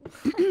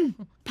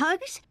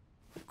 Pugs,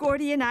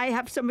 Gordy and I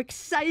have some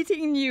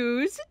exciting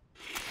news.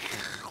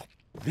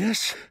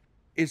 This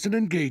is an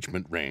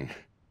engagement ring.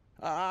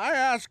 I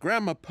asked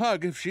Grandma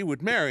Pug if she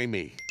would marry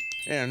me,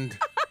 and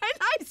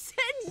I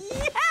said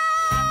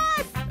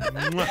yes!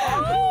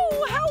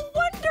 Oh, how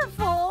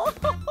wonderful!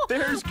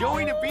 There's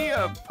going to be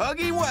a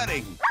Puggy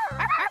wedding.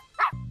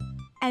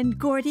 And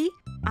Gordy,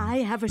 I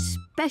have a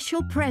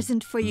special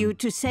present for you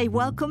to say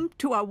welcome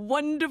to our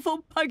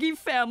wonderful Puggy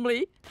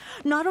family.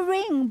 Not a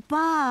ring,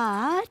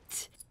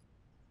 but...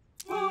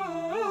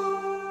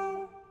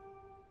 Aww.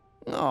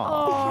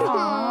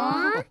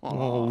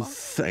 Oh,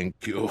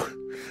 thank you.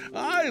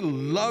 I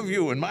love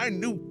you and my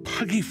new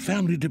Puggy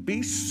family to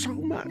be so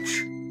much.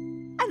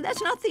 And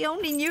that's not the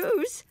only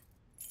news.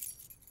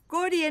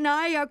 Gordy and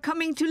I are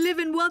coming to live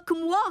in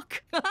Welcome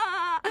Walk.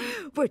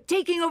 We're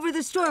taking over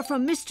the store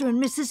from Mr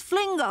and Mrs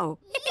Flingo.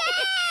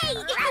 Yay!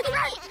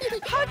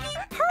 Puggy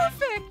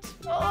perfect!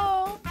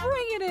 Oh,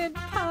 bring it in,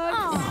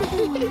 Pugs.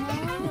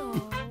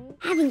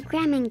 Having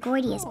Grandma and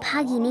Gordy as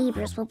Puggy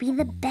neighbors will be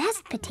the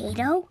best,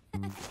 Potato.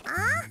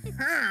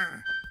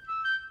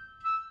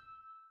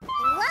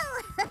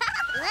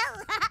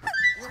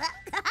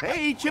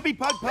 Hey, Chippy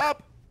Pug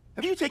Pup.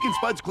 Have you taken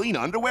Spud's clean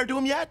underwear to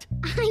him yet?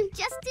 I'm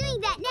just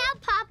doing that now,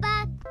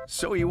 Poppa.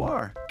 So you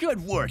are.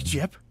 Good work,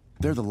 Chip.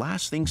 They're the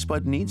last thing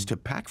Spud needs to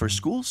pack for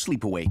school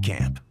sleepaway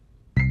camp.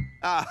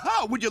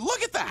 Aha! Would you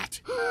look at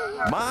that?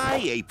 My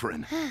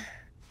apron.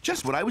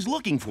 Just what I was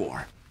looking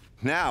for.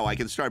 Now I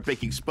can start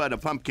baking Spud a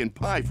pumpkin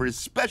pie for his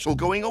special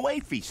going-away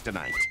feast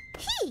tonight.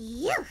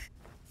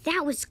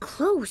 That was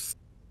close.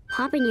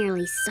 Poppa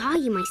nearly saw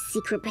you, my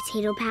secret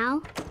potato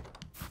pal.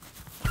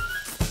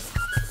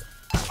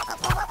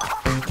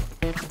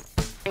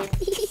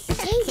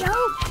 Potato?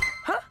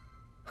 Huh?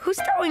 Who's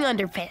throwing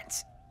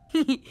underpants?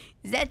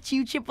 Is that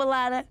you,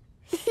 Chipolata?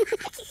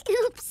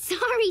 Oops,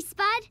 sorry,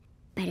 Spud.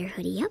 Better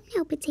hoodie up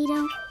now,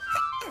 Potato.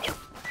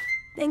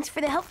 Thanks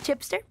for the help,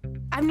 Chipster.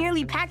 I'm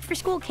nearly packed for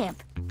school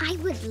camp. I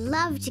would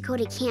love to go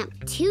to camp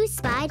too,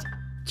 Spud.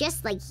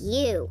 Just like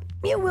you.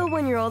 You will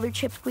when you're older,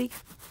 Chipsqueak.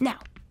 Now,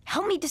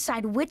 help me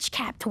decide which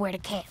cap to wear to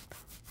camp.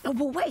 Oh,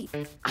 but wait,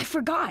 I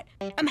forgot.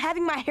 I'm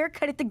having my hair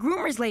cut at the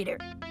groomers later.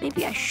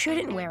 Maybe I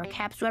shouldn't wear a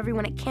cap so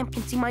everyone at camp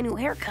can see my new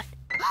haircut.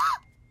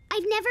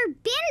 I've never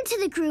been to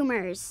the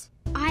groomers.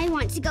 I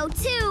want to go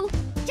too,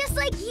 just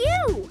like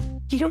you.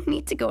 You don't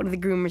need to go to the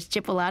groomers,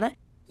 Chipolata.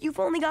 You've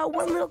only got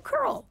one little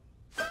curl.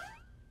 Well,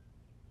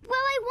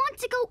 I want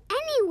to go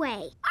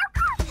anyway.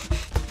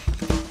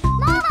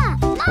 Momma!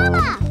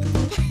 Momma!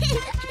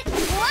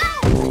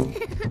 Whoa!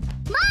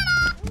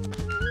 Momma!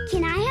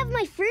 Can I have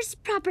my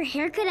first proper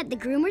haircut at the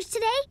groomers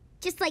today?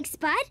 Just like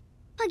Spud?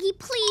 Puggy,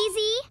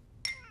 pleasey.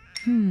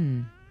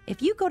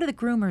 If you go to the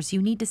groomers,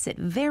 you need to sit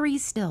very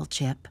still,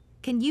 Chip.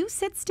 Can you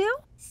sit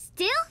still?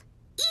 Still?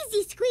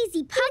 Easy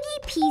squeezy,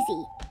 Puggy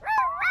peasy.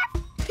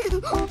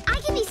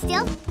 I can be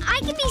still. I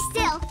can be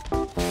still.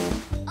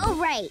 Oh,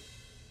 right.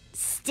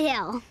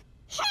 Still.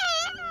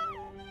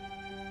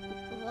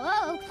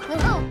 Whoa.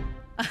 Whoa.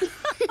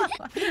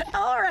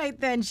 All right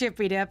then,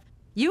 Chippy Dip.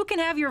 You can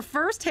have your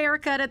first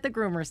haircut at the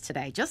groomers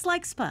today, just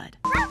like Spud.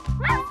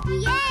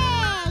 Yay!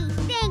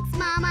 Thanks,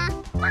 Mama.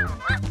 Whoa.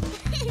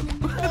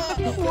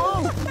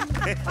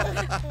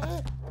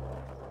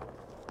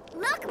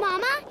 Look,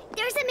 Mama.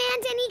 There's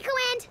Amanda, Nico,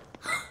 and...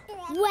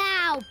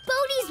 Wow,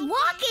 Bodi's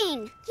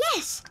walking.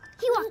 Yes,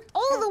 he walked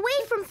all the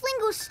way from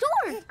Flingos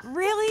Store.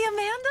 Really,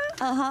 Amanda?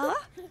 Uh-huh.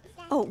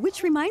 Oh,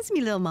 which reminds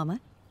me, Lil Mama.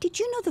 Did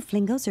you know the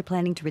Flingos are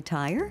planning to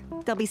retire?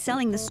 They'll be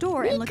selling the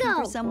store and looking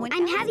for someone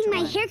I'm else having to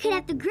my run. haircut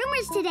at the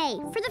groomers today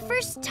for the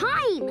first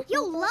time.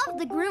 You'll love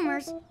the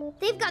groomers.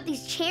 They've got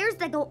these chairs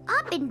that go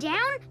up and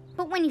down,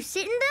 but when you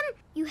sit in them,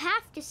 you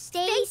have to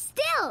stay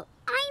still.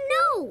 I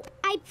know.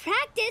 I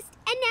practiced,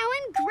 and now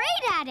I'm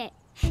great at it.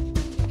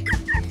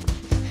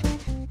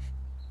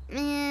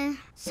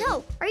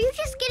 So, are you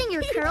just getting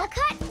your curl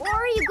cut, or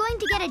are you going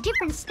to get a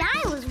different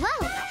style as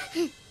well?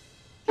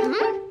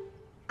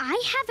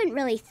 I haven't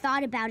really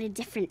thought about a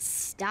different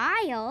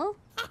style.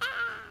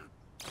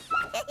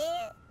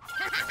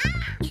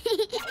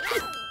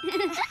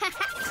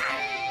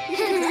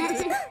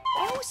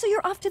 Oh, so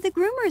you're off to the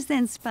groomers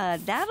then,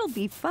 Spud. That'll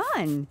be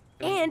fun.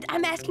 And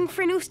I'm asking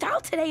for a new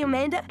style today,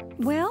 Amanda.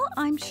 Well,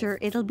 I'm sure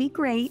it'll be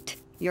great.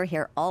 Your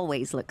hair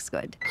always looks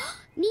good.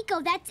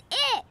 Nico, that's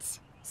it.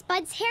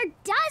 Spud's hair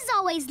does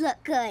always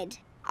look good.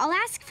 I'll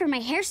ask for my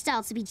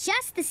hairstyle to be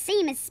just the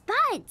same as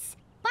Spud's.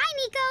 Bye,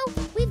 Nico.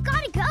 We've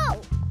got to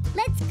go.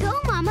 Let's go,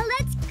 Mama.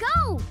 Let's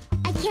go.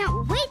 I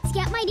can't wait to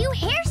get my new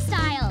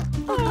hairstyle.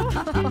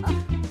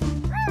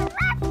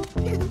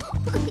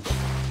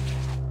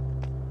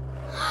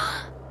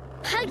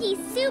 Puggy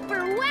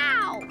super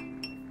wow.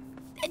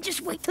 And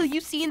just wait till you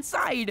see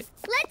inside.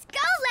 Let's go,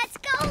 let's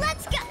go,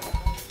 let's go.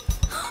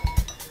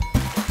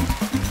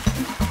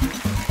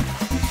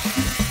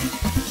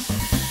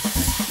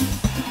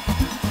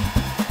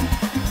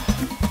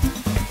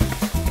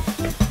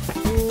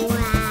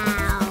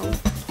 Wow.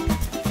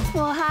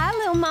 Well, hi,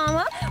 little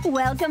mama.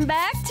 Welcome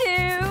back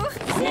to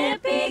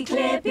Zippy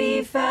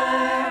Clippy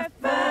Fur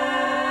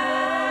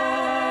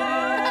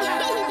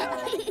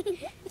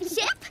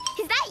Chip,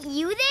 is that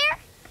you there?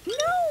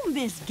 No,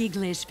 Miss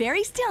Gigglish.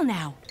 Very still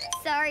now.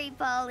 Sorry,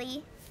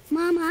 Polly.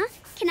 Mama,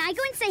 can I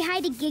go and say hi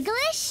to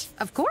Gigglish?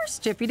 Of course,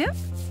 Chippy Dip.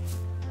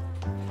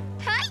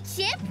 Hi,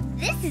 Chip.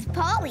 This is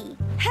Polly.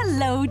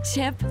 Hello,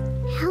 Chip.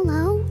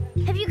 Hello.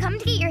 Have you come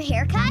to get your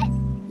hair cut?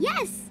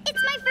 Yes,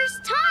 it's my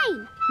first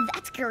time.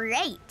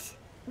 Great.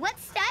 What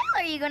style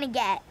are you gonna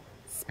get?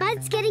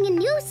 Spud's getting a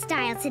new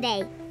style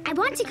today. I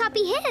want to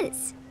copy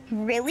his.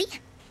 Really?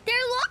 There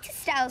are lots of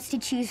styles to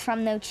choose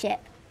from, though, Chip.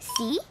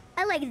 See?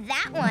 I like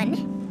that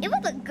one. It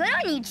would look good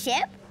on you,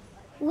 Chip.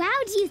 Wow,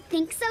 do you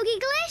think so,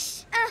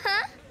 Gigglish?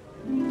 Uh-huh.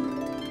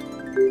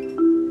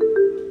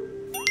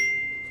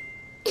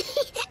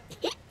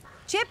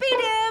 Chippy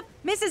Dip!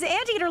 Mrs.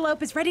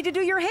 Anteaterlope is ready to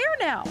do your hair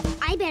now.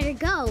 I better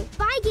go.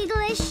 Bye,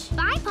 Gigglish.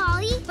 Bye,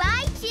 Polly.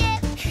 Bye,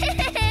 Chip.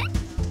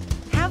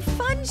 Have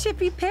fun,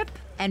 Chippy Pip.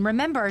 And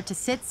remember to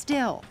sit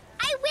still.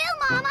 I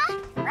will,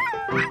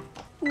 Mama.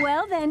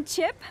 Well then,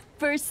 Chip,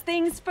 first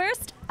things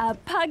first, a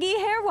puggy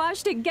hair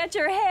wash to get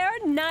your hair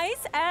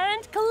nice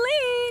and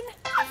clean.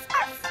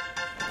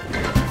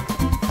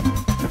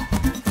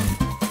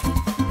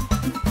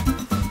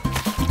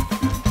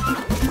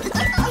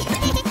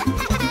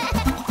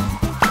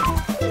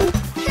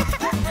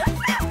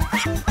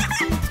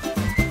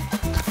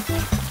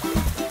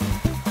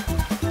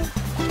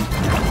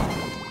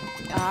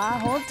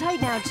 Hold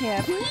tight now,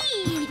 Chip.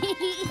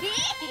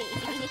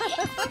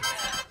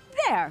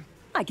 There.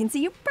 I can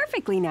see you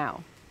perfectly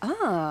now.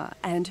 Ah,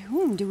 and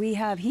whom do we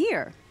have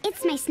here?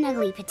 It's my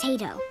snuggly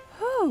Potato.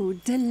 Oh,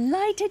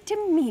 delighted to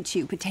meet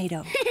you,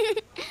 Potato.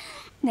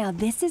 Now,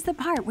 this is the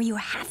part where you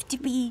have to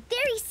be...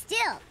 Very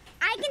still.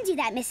 I can do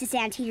that, Mrs.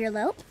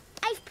 Anteaterlope.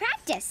 I've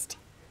practiced.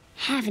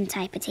 Haven't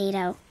I,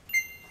 Potato?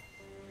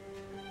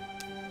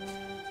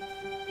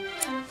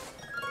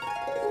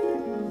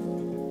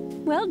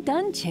 Well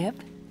done, Chip.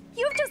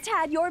 You've just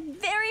had your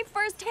very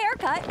first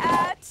haircut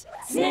at...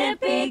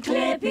 Snippy,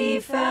 clippy,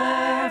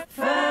 fur,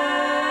 fur.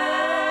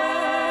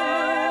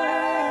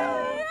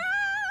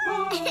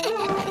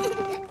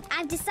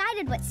 I've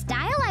decided what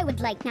style I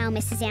would like now,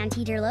 Mrs.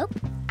 Anteaterlope.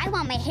 I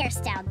want my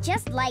hairstyle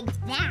just like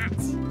that.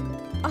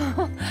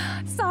 Oh,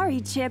 sorry,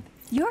 Chip.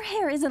 Your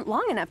hair isn't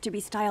long enough to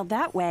be styled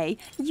that way.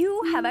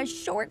 You have a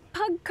short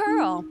pug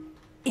curl.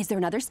 Is there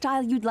another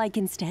style you'd like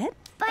instead?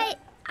 But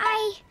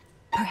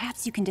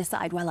Perhaps you can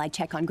decide while I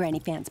check on Granny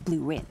Fant's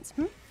blue rims.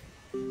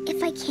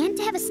 If I can't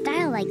have a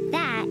style like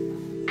that,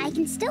 I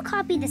can still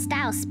copy the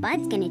style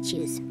Spud's gonna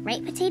choose.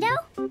 Right, Potato?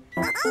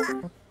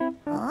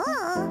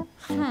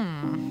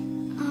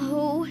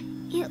 Oh,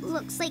 it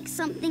looks like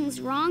something's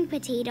wrong,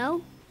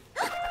 Potato.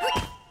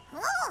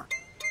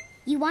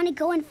 You want to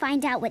go and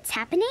find out what's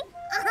happening?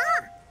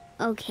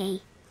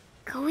 Okay,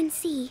 go and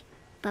see.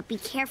 But be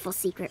careful,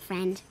 secret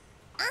friend.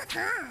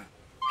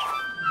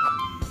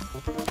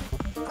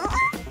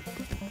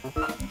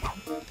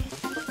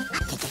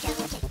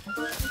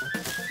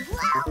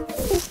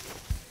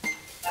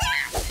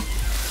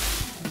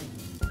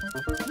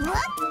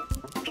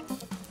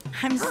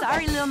 I'm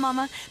sorry, little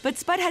mama, but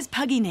Spud has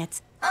puggy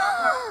knits.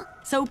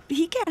 So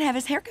he can't have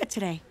his haircut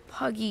today.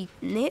 Puggy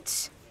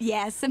knits?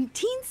 Yeah, some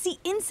teensy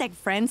insect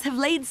friends have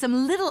laid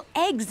some little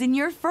eggs in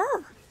your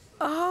fur.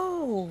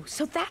 Oh,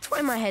 so that's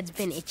why my head's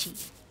been itchy.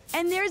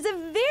 And there's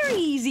a very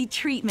easy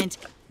treatment.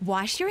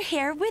 Wash your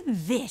hair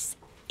with this.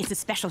 It's a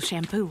special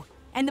shampoo.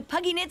 And the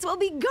puggy knits will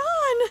be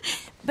gone.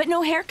 But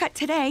no haircut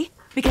today,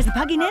 because the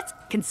puggy knits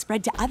can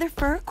spread to other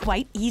fur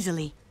quite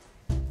easily.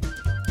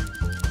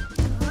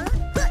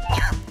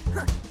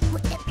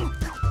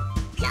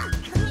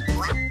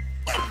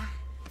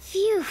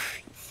 Phew,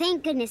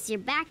 thank goodness you're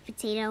back,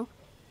 Potato.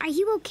 Are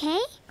you okay?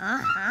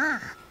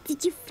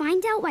 Did you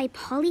find out why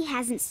Polly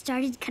hasn't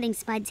started cutting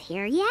Spud's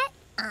hair yet?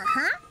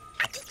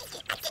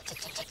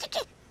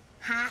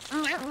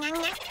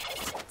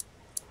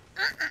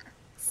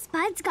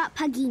 Spud's got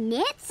puggy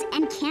knits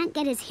and can't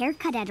get his hair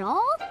cut at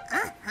all?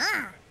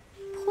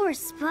 Poor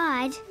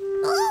Spud.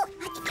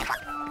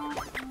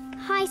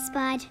 Hi,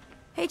 Spud.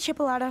 Hey,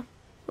 Chipolata.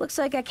 Looks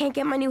like I can't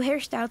get my new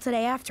hairstyle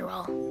today after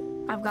all.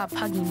 I've got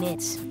puggy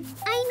knits.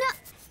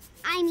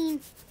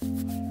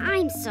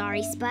 I'm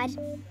sorry, Spud.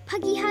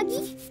 Puggy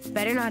Huggy?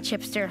 Better not,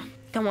 Chipster.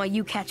 Don't want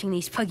you catching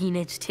these puggy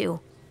knits, too.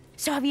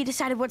 So have you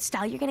decided what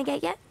style you're gonna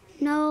get yet?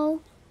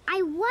 No,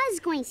 I was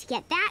going to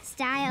get that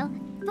style,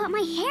 but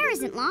my hair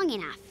isn't long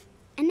enough.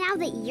 And now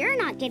that you're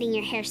not getting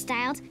your hair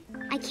styled,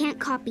 I can't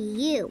copy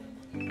you.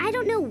 I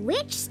don't know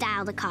which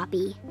style to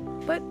copy.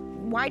 But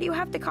why do you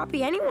have to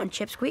copy anyone,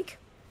 Chipsqueak?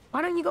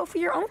 Why don't you go for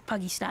your own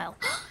puggy style?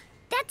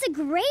 That's a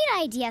great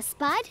idea,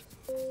 Spud.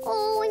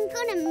 Oh, I'm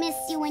gonna miss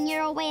you when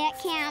you're away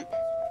at camp.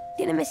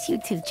 Gonna miss you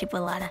too,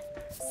 Chipolata.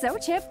 So,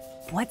 Chip,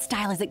 what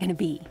style is it gonna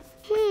be?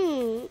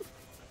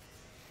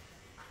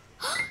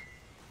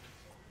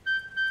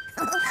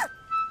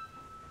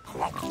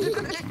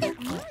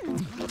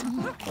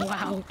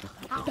 Wow,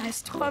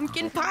 best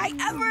pumpkin pie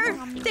ever!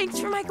 Thanks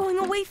for my going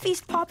away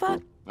feast,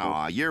 Papa.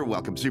 Aw, you're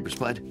welcome, Super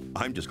Spud.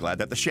 I'm just glad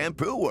that the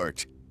shampoo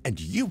worked. And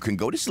you can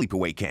go to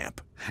sleepaway camp.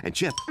 And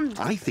Chip,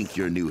 I think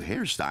your new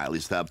hairstyle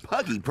is the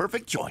puggy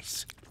perfect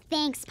choice.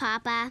 Thanks,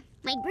 Papa.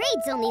 My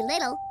braid's only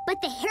little,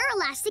 but the hair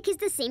elastic is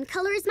the same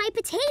color as my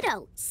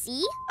potato.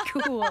 See?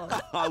 Cool.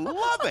 I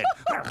love it.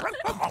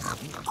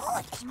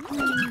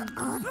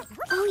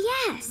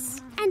 Oh, yes.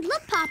 And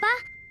look, Papa.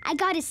 I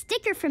got a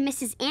sticker from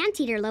Mrs.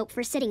 Anteaterlope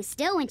for sitting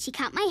still when she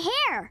cut my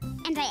hair.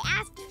 And I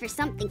asked for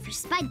something for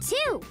Spud,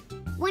 too.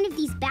 One of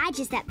these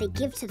badges that they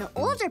give to the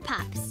older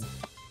pups.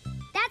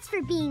 That's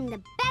for being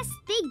the best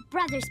big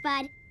brother,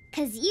 Spud.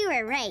 'Cause you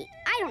were right.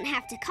 I don't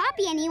have to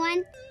copy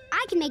anyone.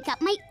 I can make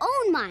up my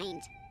own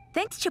mind.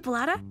 Thanks,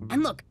 Chipolata.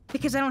 And look,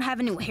 because I don't have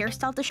a new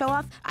hairstyle to show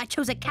off, I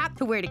chose a cap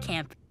to wear to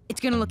camp. It's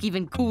gonna look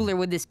even cooler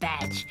with this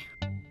badge.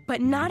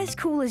 But not as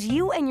cool as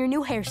you and your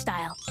new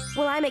hairstyle.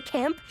 While I'm at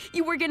camp,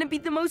 you are gonna be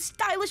the most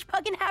stylish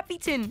pug in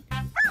Happyton.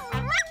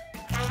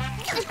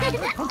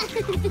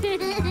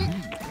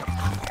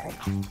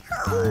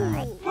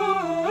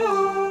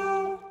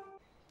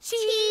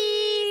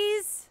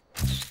 Cheese!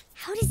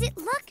 How does it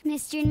look,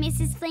 Mr. and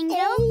Mrs. Flingo?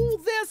 Oh,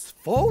 this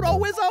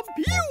photo is a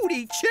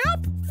beauty,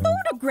 Chip!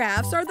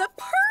 Photographs are the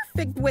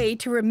perfect way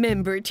to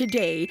remember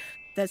today.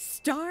 The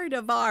start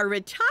of our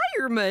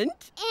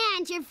retirement.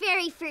 And your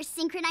very first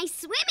synchronized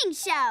swimming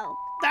show.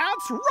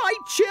 That's right,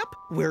 Chip.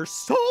 We're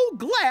so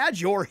glad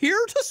you're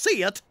here to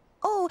see it.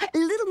 Oh,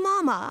 little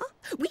Mama,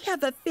 we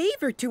have a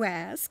favor to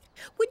ask.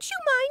 Would you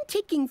mind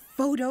taking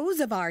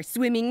photos of our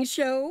swimming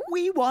show?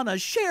 We want to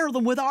share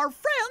them with our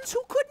friends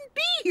who couldn't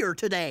be here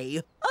today.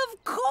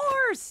 Of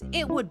course!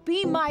 It would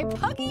be my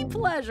puggy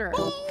pleasure.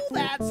 Oh,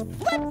 that's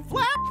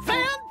flip-flap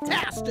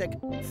fantastic!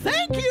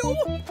 Thank you!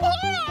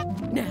 Ah!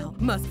 Now,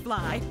 must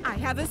fly. I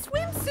have a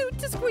swimsuit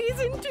to squeeze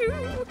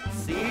into.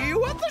 See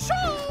you at the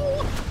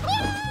show!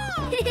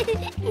 Ah!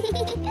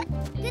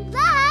 Good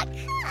luck!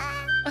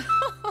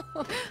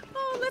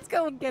 Oh, let's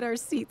go and get our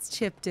seats,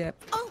 Chip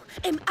Dip. Oh,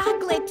 am I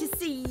glad to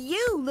see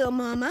you, little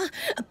Mama.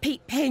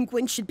 Pete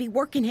Penguin should be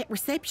working at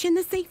reception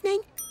this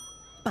evening.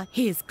 But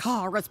his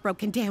car is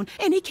broken down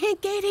and he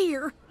can't get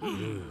here.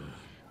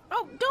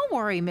 Oh, don't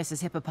worry,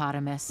 Mrs.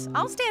 Hippopotamus.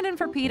 I'll stand in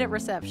for Pete at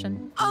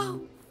reception.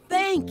 Oh,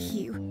 thank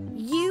you.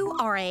 You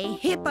are a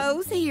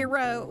hippo's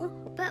hero.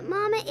 But,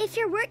 Mama, if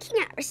you're working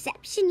at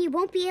reception, you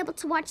won't be able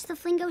to watch the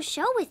Flingo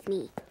show with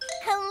me.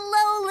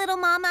 Hello, little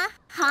Mama.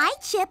 Hi,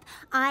 Chip.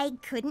 I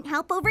couldn't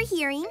help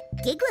overhearing.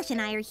 Giggles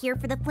and I are here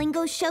for the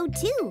Flingo show,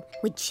 too.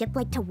 Would Chip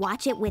like to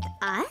watch it with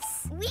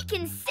us? We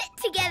can sit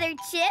together,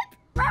 Chip.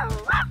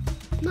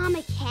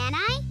 Mama, can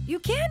I? You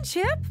can,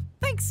 Chip.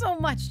 Thanks so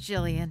much,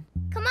 Jillian.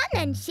 Come on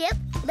then, Chip.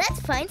 Let's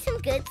find some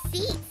good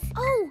seats.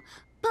 Oh,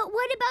 but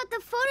what about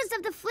the photos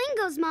of the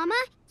Flingos, Mama?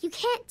 You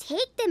can't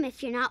take them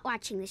if you're not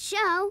watching the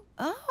show.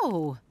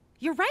 Oh,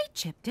 you're right,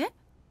 Chip Dip.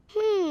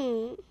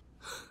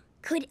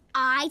 Could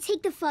I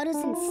take the photos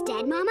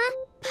instead, Mama?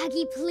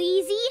 Puggy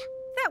pleasey?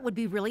 That would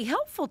be really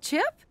helpful,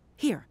 Chip.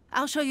 Here,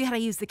 I'll show you how to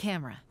use the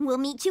camera. We'll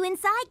meet you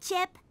inside,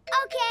 Chip.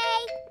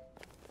 Okay.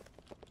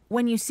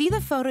 When you see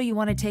the photo you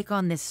want to take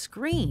on this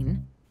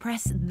screen,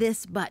 press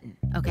this button,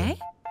 okay?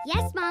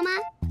 Yes, Mama.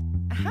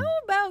 How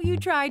about you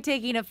try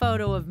taking a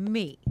photo of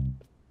me?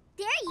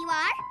 There you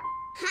are.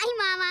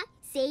 Hi, Mama.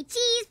 Say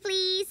cheese,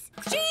 please.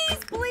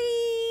 Cheese,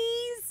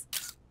 please!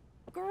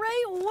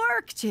 Great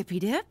work, Chippy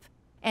Dip.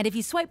 And if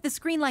you swipe the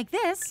screen like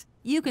this,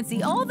 you can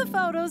see all the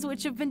photos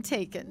which have been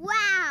taken.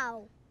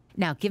 Wow!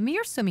 Now give me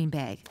your swimming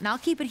bag, and I'll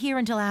keep it here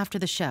until after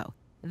the show.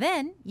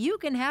 Then you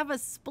can have a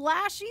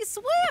splashy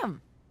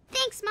swim.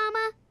 Thanks,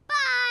 Mama.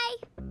 Bye!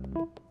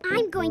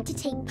 I'm going to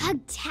take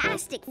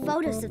pug-tastic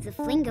photos of the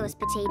Flingos,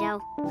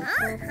 Potato.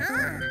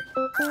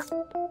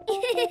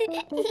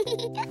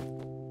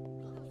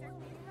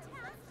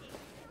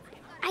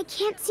 I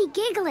can't see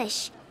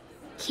Gigglish.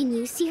 Can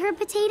you see her,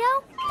 Potato?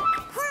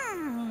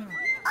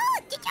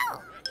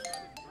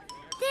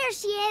 There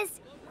she is.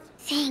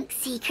 Thanks,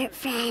 secret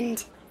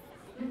friend.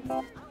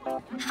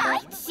 Hi,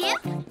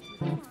 Chip.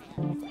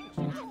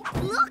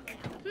 Look,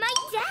 my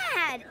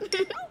dad.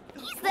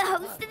 He's the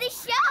host of the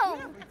show.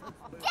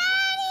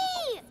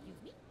 Daddy!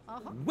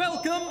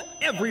 Welcome,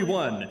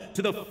 everyone,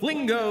 to the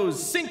Flingos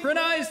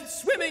Synchronized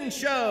Swimming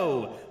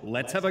Show.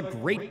 Let's have a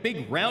great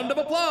big round of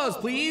applause,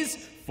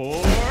 please,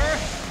 for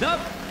the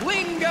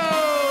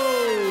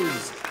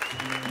Flingos!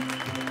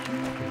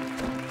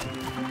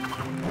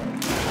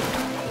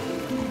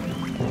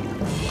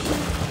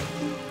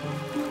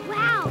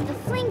 Wow, the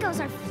Flingos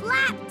are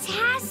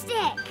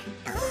flap-tastic.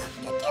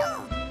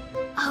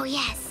 Oh,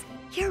 yes.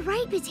 You're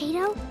right,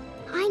 Potato.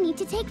 I need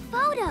to take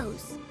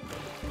photos.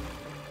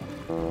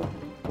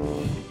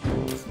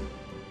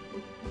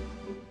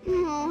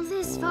 Oh,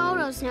 this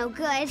photo's no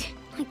good.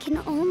 I can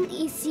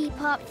only see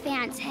Pop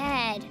Fant's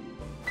head.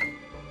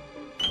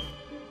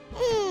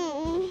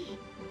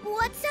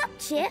 What's up,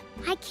 Chip?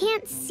 I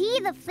can't see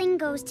the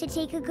Flingos to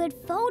take a good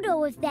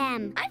photo of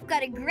them. I've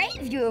got a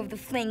great view of the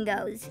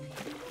Flingos.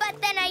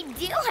 But then I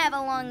do have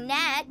a long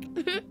neck.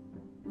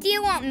 Do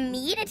you want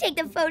me to take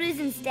the photos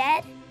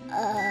instead?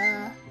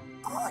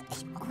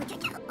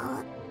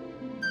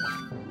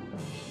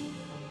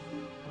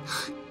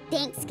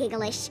 Thanks,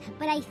 Gigglish,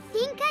 but I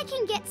think I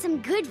can get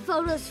some good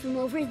photos from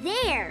over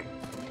there.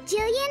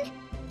 Jillian,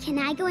 can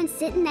I go and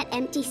sit in that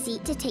empty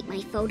seat to take my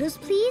photos,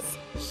 please?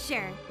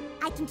 Sure.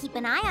 I can keep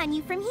an eye on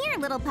you from here,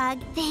 little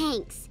pug.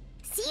 Thanks.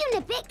 See you in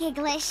a bit,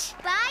 Gigglish.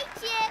 Bye,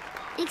 Chip.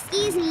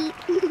 Excuse me.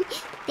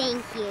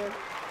 Thank you.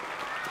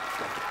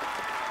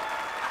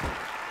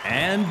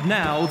 And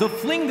now the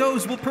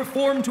Flingos will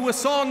perform to a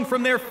song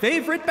from their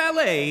favorite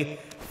ballet,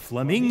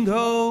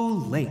 Flamingo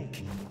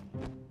Lake.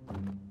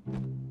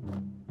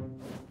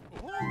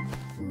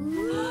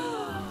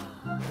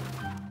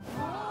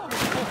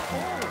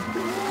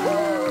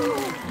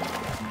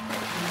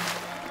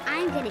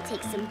 I'm gonna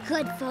take some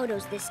good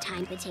photos this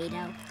time,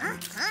 Potato.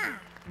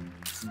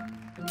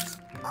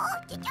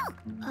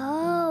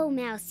 Oh,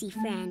 mousy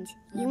friend.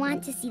 You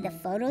want to see the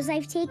photos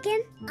I've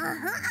taken?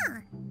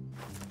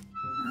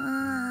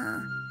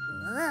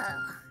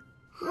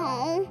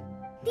 Oh,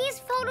 these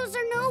photos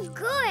are no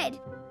good.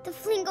 The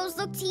Flingos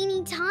look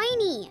teeny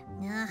tiny.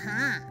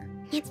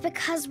 It's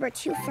because we're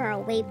too far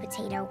away,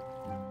 Potato.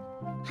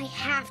 I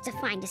have to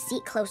find a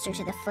seat closer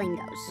to the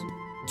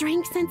Flingos.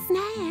 Drinks and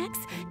snacks.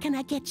 Can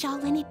I get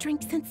y'all any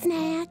drinks and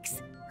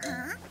snacks?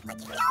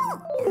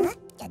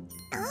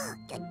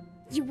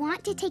 You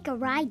want to take a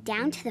ride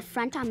down to the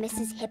front on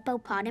Mrs.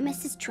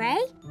 Hippopotamus's tray?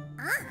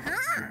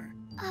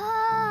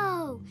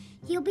 Oh,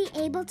 you'll be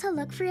able to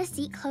look for a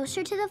seat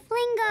closer to the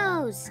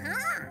Flingos.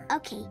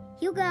 Okay,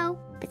 you go,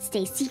 but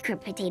stay secret,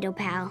 Potato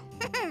Pal.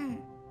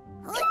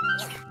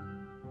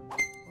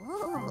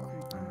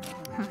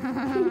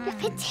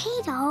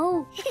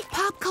 Potato.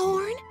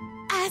 Popcorn?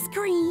 Ice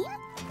cream?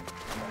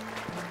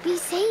 Be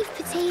safe,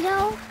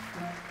 Potato.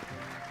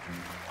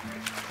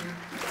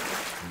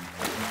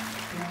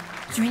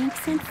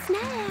 Drinks and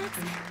snacks.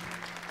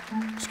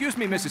 Excuse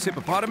me, Mrs.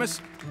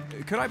 Hippopotamus.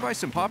 Could I buy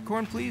some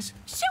popcorn, please?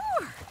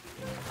 Sure.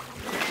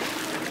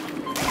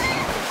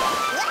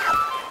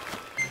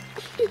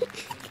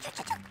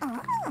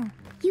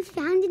 You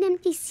found an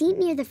empty seat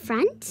near the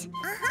front?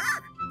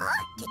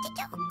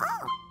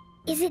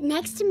 Is it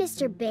next to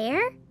Mr.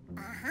 Bear?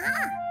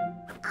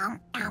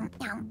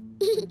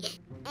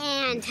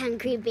 And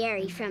Hungry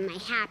Berry from my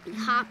Happy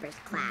Hoppers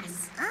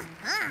class.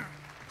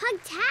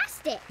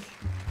 Pugtastic!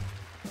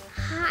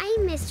 Hi,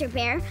 Mr.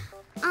 Bear.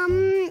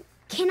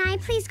 Can I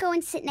please go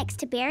and sit next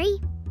to Barry?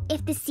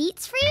 If the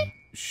seat's free?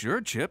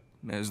 Sure, Chip.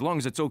 As long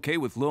as it's okay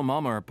with Lil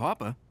Mama or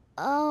Poppa.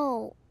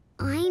 Oh,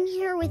 I'm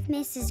here with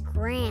Mrs.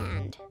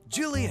 Grand.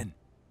 Jillian,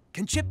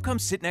 can Chip come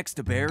sit next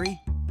to Barry?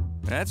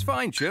 That's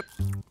fine, Chip.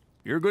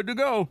 You're good to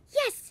go.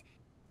 Yes!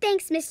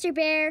 Thanks, Mr.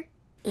 Bear.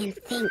 And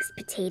thanks,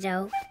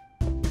 Potato.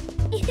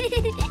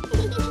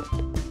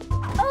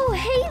 Oh,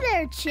 hey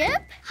there,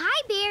 Chip.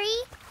 Hi,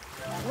 Barry.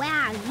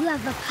 Wow, you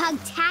have a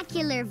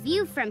pugtacular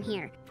view from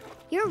here.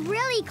 You're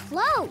really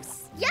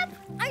close. Yep,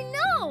 I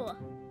know.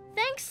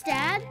 Thanks,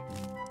 Dad.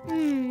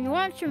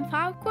 Want some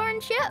popcorn,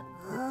 Chip?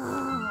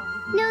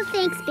 No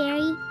thanks,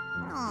 Barry.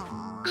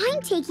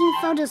 I'm taking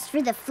photos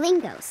for the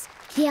Flingos.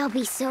 They'll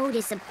be so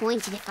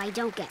disappointed if I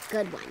don't get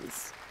good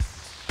ones.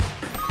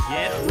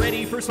 Get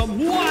ready for some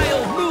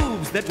wild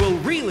moves that will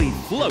really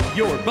float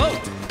your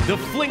boat. The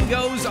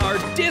Flingos are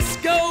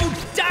Disco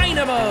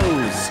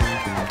Dynamos.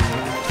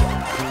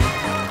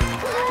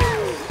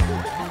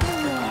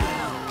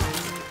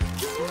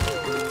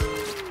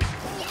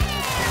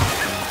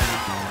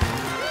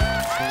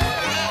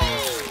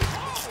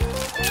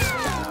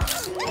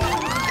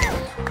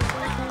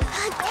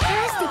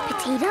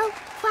 Potato,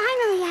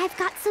 finally I've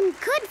got some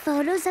good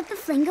photos of the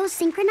Flingos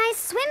synchronized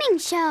swimming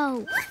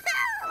show.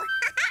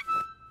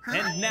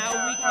 And now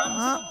we come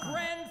to the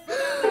grand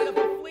finale of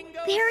the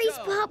Flingo Barry's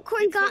show.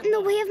 popcorn got in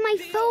the way of my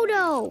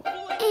photo.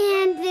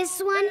 And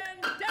this one.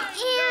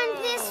 And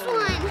this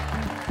one.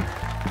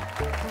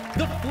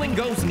 The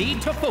Flingos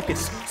need to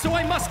focus, so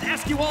I must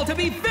ask you all to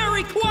be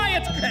very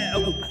quiet.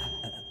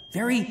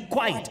 Very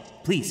quiet,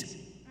 please.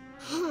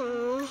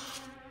 The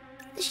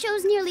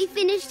show's nearly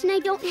finished and I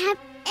don't have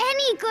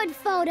any good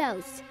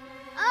photos.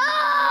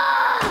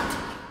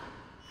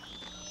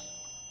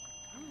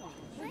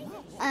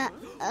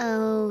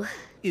 Uh-oh.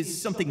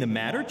 Is something the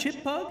matter,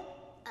 Chip Pug?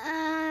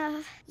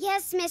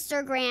 Yes,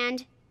 Mr.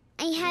 Grand.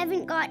 I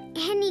haven't got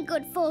any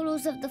good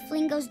photos of the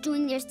Flingos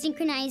doing their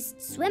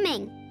synchronized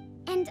swimming.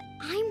 And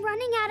I'm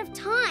running out of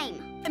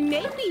time.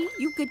 Maybe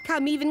you could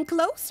come even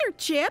closer,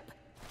 Chip.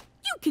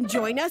 You can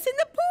join us in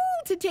the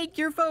pool to take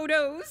your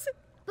photos.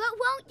 But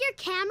won't your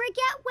camera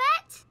get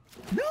wet?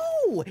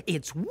 No,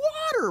 it's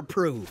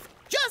waterproof,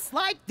 just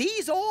like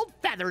these old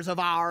feathers of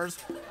ours.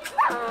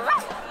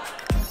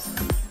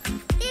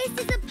 This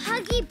is a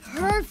Puggy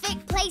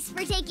perfect place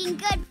for taking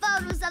good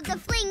photos of the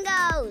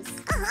Flingos.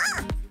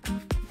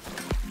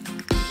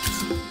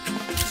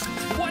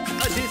 What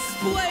a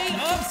display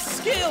of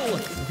skill!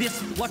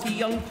 This plucky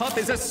young pup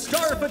is a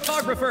star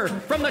photographer,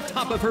 from the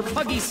top of her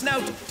puggy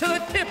snout to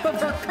the tip of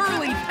her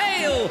curly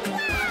tail.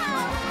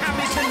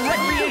 Happyton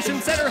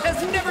Recreation Center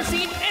has never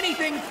seen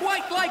anything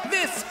quite like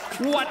this.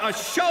 What a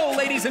show,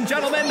 ladies and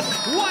gentlemen!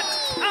 What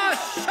a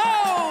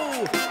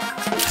show!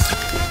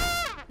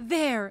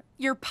 There,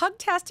 your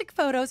pugtastic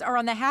photos are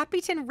on the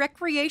Happyton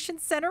Recreation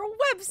Center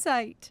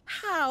website.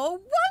 How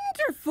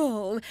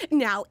wonderful!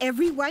 Now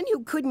everyone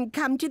who couldn't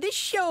come to the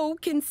show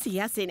can see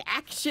us in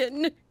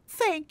action.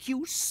 Thank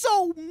you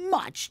so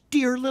much,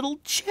 dear little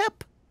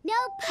Chip. No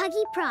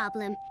Puggy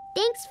problem.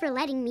 Thanks for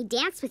letting me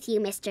dance with you,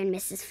 Mr. and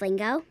Mrs.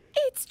 Flingo.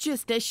 It's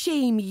just a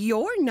shame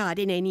you're not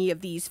in any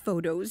of these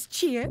photos,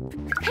 Chip.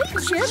 Hey,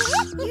 Chip,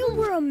 you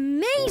were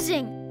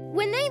amazing.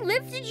 When they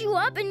lifted you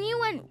up and you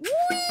went,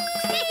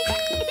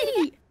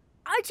 whee!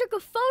 I took a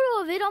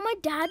photo of it on my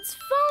dad's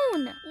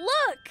phone.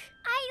 Look.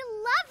 I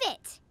love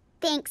it.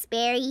 Thanks,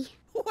 Barry.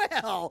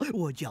 Well,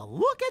 would you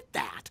look at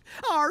that?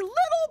 Our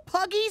little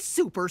puggy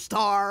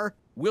superstar.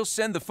 We'll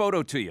send the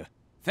photo to you.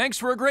 Thanks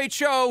for a great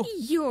show.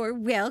 You're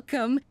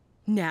welcome.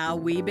 Now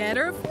we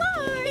better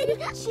fly.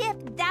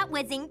 Chip, that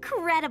was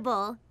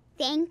incredible.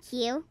 Thank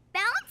you.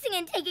 Balancing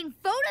and taking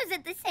photos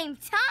at the same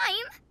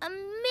time.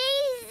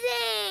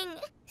 Amazing.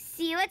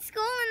 See you at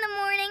school in the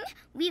morning.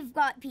 We've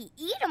got PE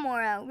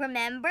tomorrow,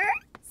 remember?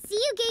 See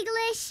you,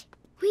 Giggleish.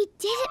 We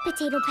did it,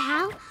 Potato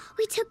Pal.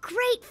 We took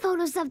great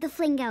photos of the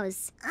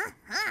Flingos.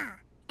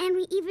 And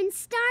we even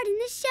starred in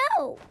the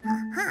show.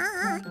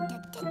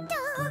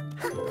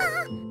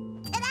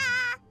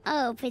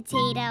 Oh,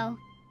 Potato.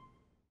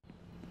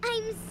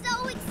 I'm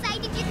so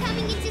excited you're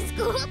coming into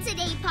school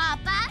today,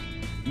 Papa.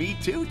 Me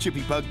too,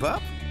 Chippy Pug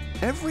Pup.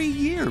 Every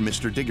year,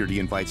 Mr. Diggerty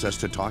invites us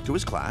to talk to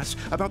his class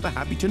about the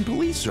Happyton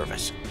Police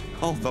Service.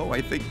 Although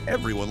I think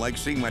everyone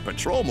likes seeing my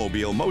patrol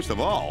mobile most of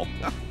all.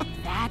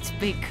 That's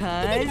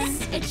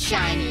because it's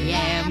shiny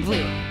and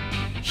blue.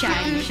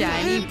 Shiny,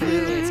 shiny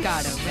blue. It's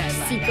got a red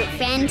light. Secret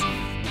friend,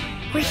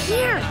 we're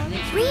here.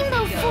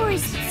 Rainbow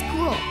Forest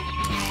School.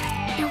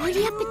 Now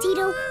hurry up,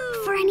 Potato,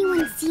 before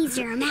anyone sees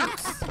you're a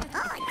mouse.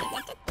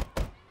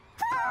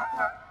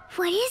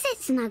 What is it,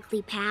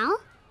 Snuggly Pal?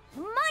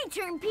 My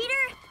turn,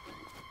 Peter.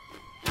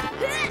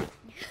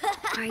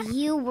 Are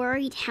you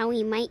worried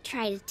Howie might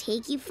try to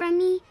take you from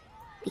me?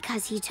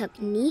 Because he took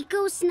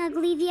Nico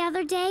Snuggly the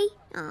other day?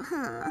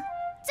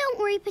 Don't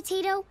worry,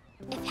 Potato.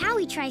 If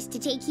Howie tries to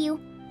take you,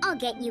 I'll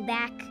get you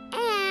back.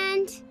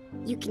 And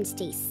you can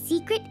stay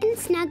secret and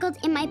snuggled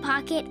in my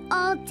pocket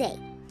all day,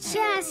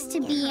 just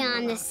to be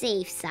on the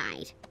safe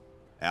side.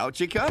 Out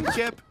you come,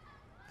 Chip.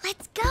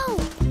 Let's go.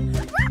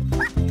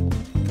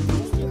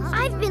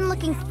 I've been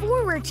looking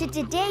forward to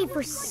today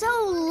for so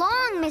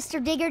long,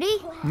 Mr.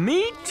 Diggerty.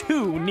 Me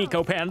too,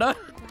 Nico Panda.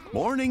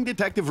 Morning,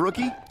 Detective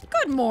Rookie.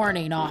 Good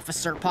morning,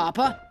 Officer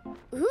Poppa.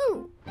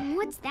 Ooh,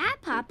 what's that,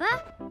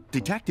 Papa?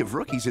 Detective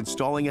Rookie's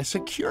installing a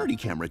security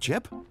camera,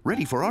 Chip,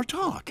 ready for our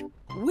talk.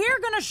 We're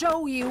gonna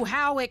show you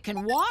how it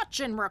can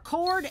watch and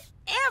record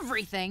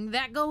everything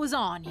that goes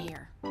on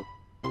here.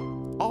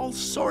 All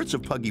sorts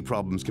of puggy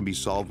problems can be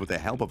solved with the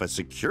help of a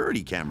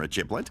security camera,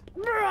 Chiplet.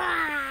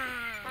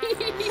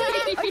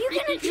 Are you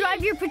gonna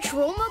drive your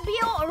patrol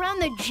mobile around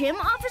the gym,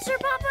 Officer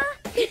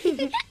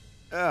Papa?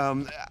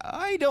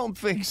 I don't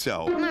think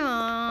so.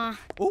 Aww.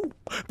 Oh,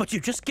 but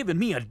you've just given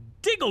me a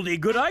diggledy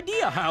good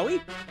idea,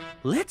 Howie.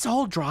 Let's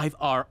all drive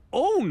our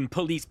own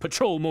police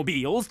patrol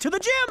mobiles to the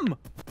gym.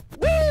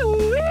 Woo,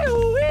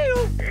 woo,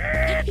 woo.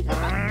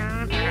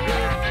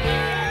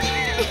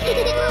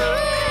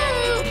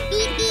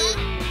 Beep, beep.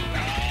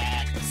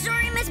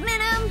 Sorry, Miss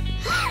Minham.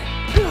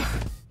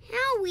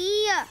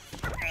 Howie.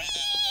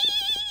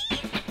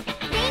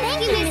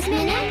 Thank you, Miss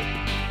Minham.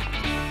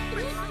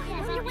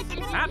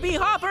 Happy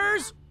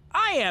Hoppers!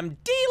 I am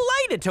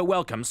delighted to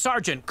welcome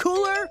Sergeant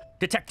Cooler,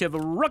 Detective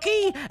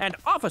Rookie, and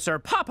Officer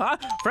Poppa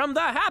from the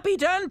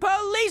Happyton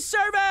Police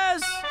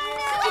Service!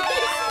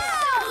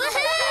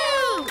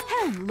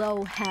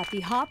 Hello, Happy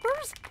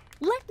Hoppers.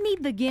 Let me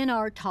begin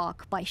our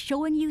talk by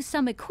showing you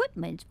some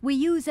equipment we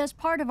use as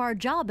part of our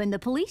job in the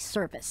police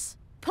service.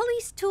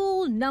 Police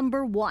tool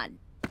number 1.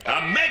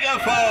 A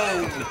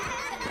megaphone!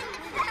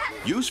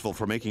 Useful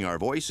for making our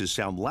voices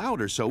sound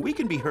louder so we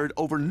can be heard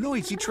over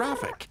noisy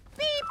traffic.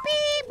 Beep,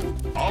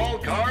 beep. All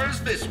cars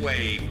this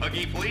way,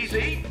 Puggy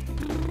Pleasy.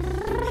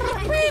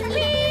 Beep,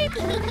 beep.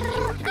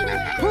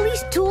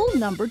 Police tool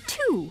number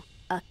 2.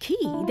 A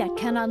key that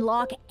can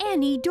unlock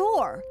any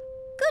door.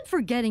 Good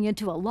for getting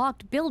into a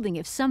locked building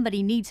if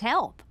somebody needs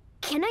help.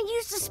 Can I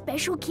use the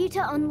special key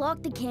to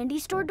unlock the candy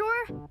store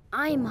door?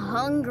 I'm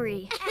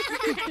hungry.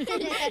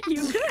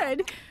 You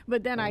could,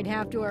 but then I'd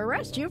have to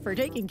arrest you for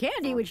taking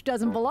candy which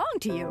doesn't belong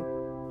to you.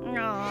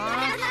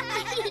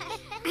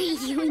 Are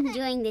you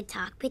enjoying the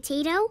talk,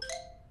 Potato?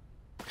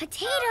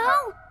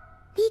 Potato?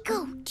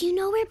 Nico, do you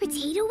know where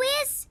Potato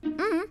is?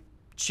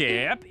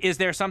 Chip, is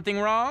there something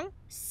wrong?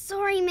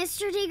 Sorry,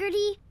 Mr.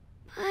 Diggerty,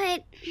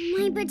 but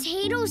my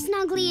potato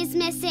snuggly is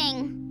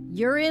missing.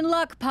 You're in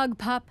luck, Pug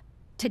Pup.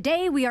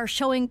 Today we are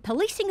showing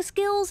policing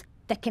skills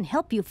that can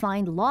help you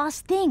find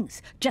lost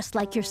things, just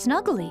like your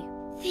snuggly.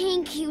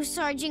 Thank you,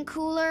 Sergeant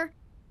Cooler.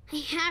 I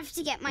have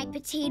to get my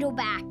potato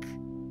back.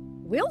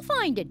 We'll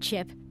find it,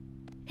 Chip.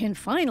 And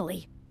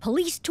finally,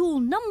 police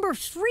tool number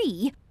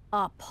 3,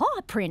 a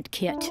paw print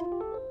kit.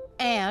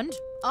 And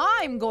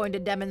I'm going to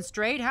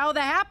demonstrate how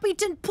the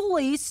Happyton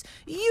Police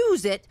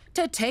use it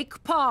to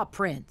take paw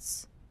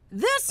prints.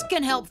 This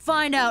can help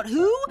find out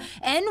who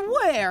and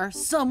where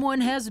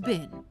someone has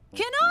been.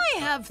 Can I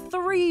have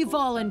 3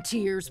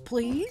 volunteers,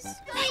 please?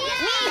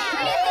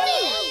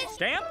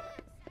 Stamp,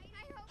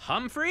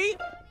 Humphrey,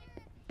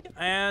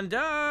 and,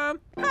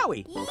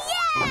 Howie.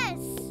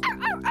 Yes!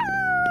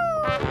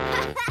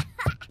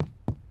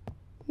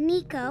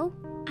 Nico,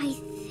 I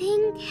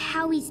think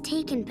Howie's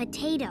taken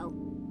Potato.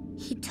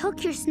 He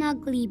took your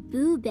Snuggly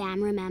Boo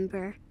Bam,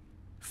 remember?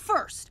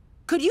 First,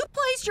 could you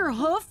place your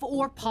hoof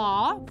or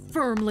paw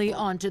firmly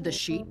onto the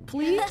sheet,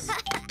 please?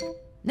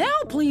 Now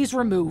please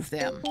remove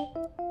them.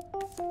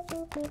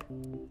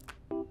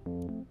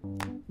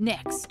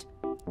 Next,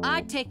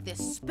 I take this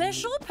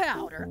special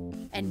powder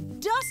and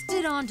dust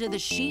it onto the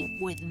sheet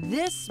with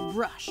this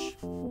brush.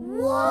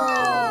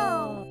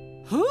 Whoa!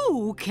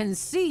 Who can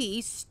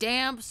see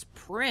Stamp's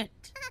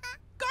print?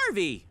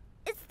 Garvey!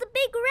 It's the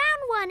big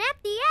round one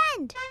at the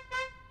end.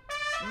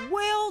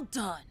 Well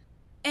done.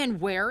 And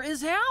where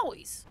is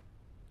Howie's?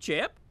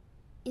 Chip?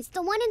 It's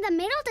the one in the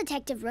middle,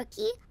 Detective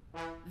Rookie.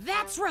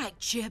 That's right,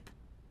 Chip.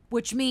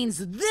 Which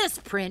means this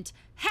print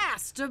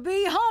has to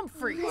be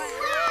Humphrey's.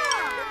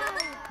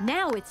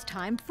 Now it's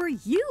time for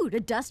you to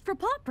dust for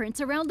paw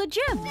prints around the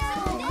gym.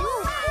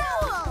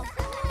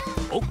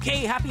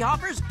 Okay, Happy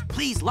Hoppers,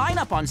 please line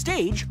up on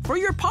stage for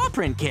your paw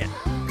print kit.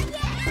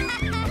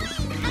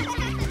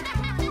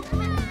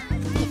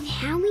 If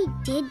Howie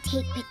did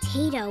take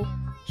Potato,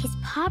 his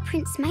paw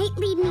prints might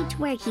lead me to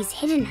where he's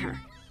hidden her.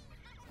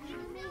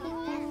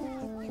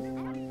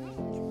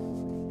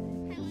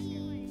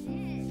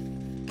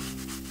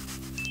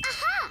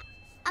 Aha!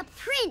 A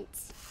print!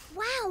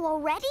 Wow,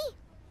 already?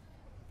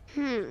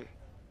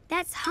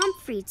 That's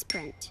Humphrey's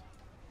print.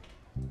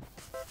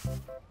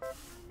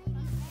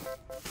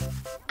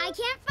 I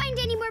can't find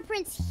any more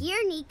prints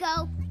here,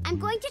 Nico. I'm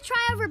going to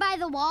try over by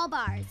the wall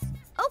bars.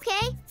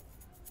 Okay.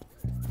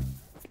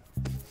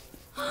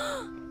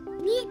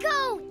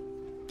 Nico!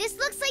 This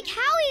looks like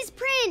Howie's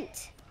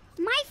print!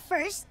 My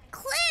first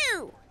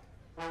clue!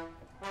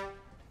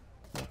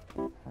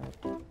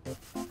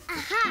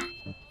 Aha!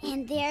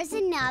 And there's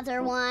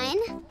another one.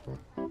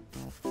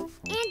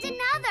 And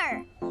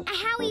another! A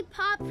Howie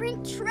paw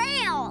print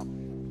trail!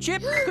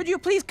 Chip, could you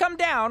please come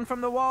down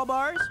from the wall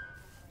bars?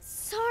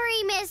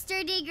 Sorry,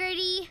 Mr.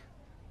 Diggerty.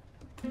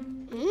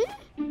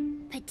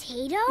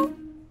 Potato?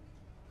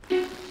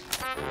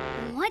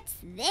 What's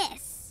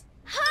this?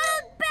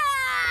 Hugbat!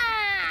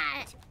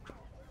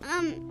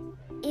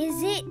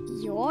 Is it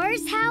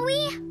yours,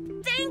 Howie?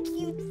 Thank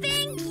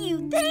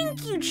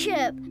you,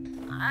 Chip.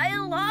 I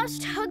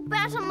lost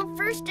Hugbat on the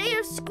first day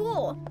of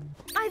school.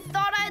 I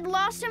thought I'd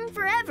lost him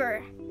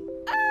forever.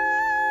 Oh,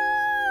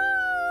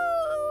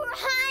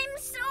 I'm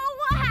so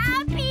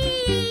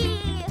happy!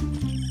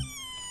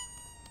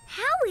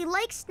 Howie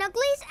likes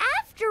Snugglies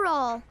after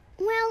all.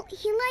 Well,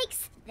 he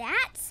likes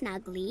that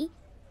Snuggly.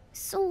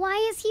 So why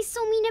is he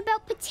so mean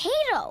about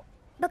Potato?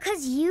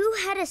 Because you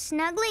had a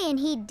Snuggly and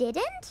he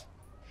didn't?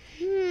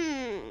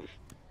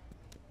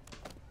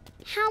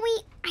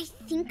 Howie, I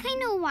think I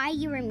know why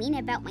you were mean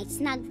about my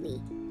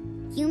Snuggly.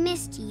 You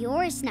missed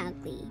your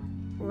Snuggly,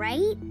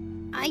 right?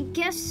 I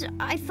guess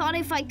I thought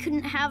if I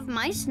couldn't have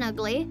my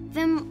Snuggly,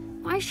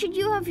 then why should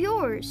you have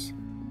yours?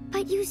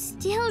 But you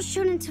still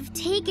shouldn't have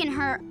taken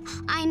her.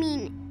 I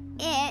mean,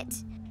 it.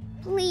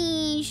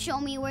 Please show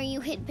me where you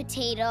hid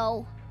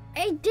Potato.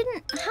 I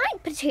didn't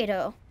hide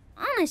Potato.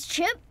 Honest,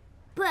 Chip.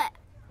 But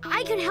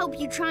I could help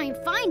you try and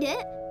find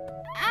it.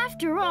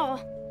 After all,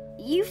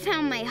 you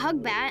found my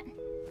Hugbat.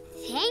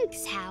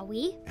 Thanks,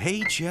 Howie.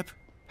 Hey, Chip.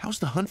 How's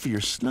the hunt for your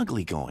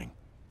Snuggly going?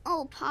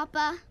 Oh,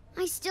 Poppa,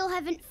 I still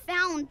haven't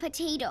found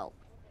Potato.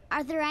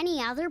 Are there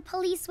any other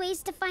police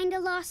ways to find a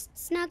lost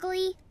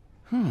Snuggly?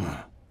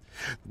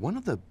 One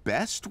of the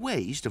best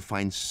ways to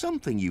find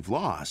something you've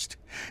lost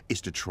is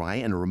to try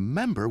and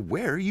remember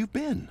where you've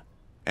been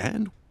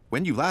and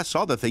when you last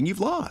saw the thing you've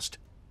lost.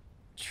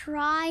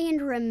 Try and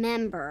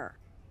remember.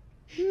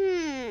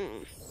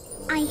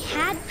 I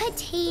had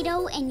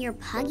Potato in your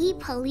Puggy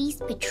Police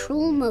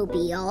Patrol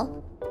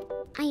Mobile.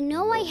 I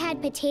know I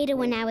had Potato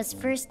when I was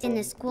first in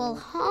the school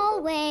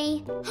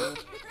hallway,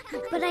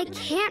 but I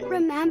can't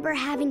remember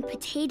having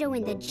Potato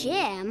in the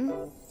gym.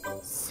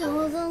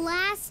 So the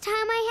last time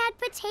I had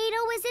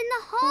Potato was in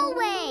the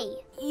hallway.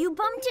 You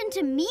bumped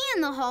into me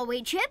in the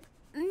hallway, Chip.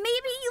 Maybe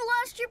you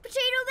lost your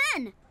Potato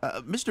then.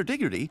 Mr.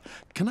 Diggerty,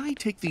 can I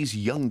take these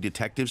young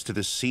detectives to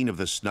the scene of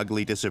the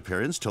Snuggly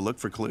disappearance to look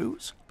for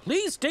clues?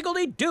 Please,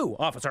 Diggledy, do,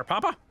 Officer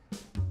Poppa.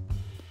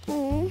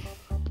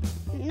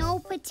 No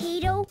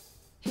Potato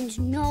and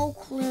no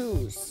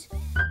clues.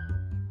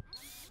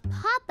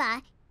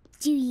 Poppa,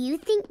 do you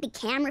think the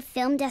camera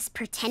filmed us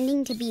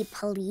pretending to be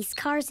police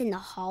cars in the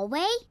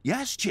hallway?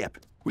 Yes, Chip.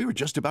 We were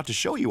just about to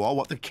show you all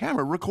what the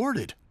camera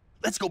recorded.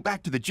 Let's go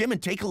back to the gym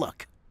and take a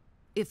look.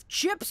 If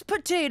Chip's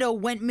Potato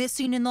went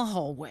missing in the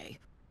hallway,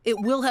 it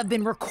will have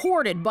been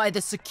recorded by the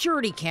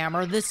security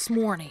camera this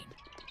morning.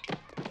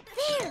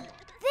 There!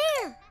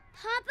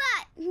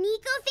 Poppa,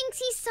 Nico thinks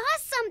he saw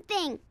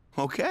something.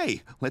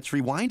 Okay, let's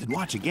rewind and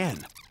watch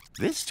again.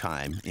 This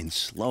time in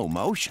slow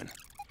motion.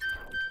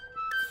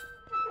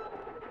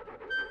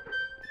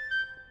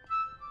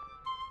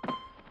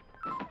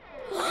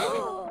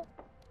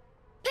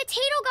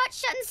 Potato got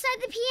shut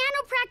inside the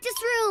piano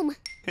practice room.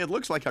 It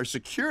looks like our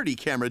security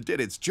camera did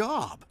its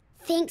job.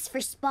 Thanks for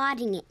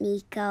spotting it,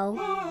 Nico.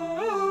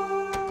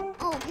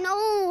 Oh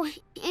no,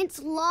 it's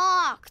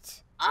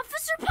locked.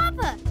 Officer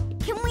Poppa,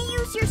 can we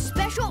use your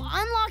special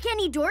unlock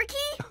any door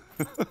key?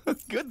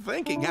 Good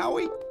thinking,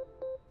 Howie.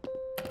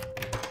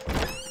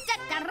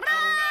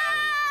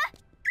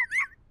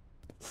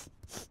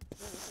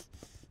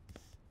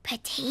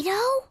 Potato?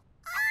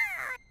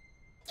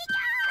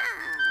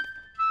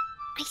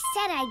 I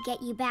said I'd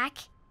get you back.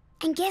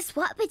 And guess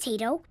what,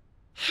 Potato?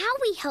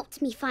 Howie helped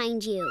me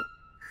find you.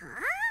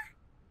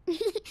 Huh?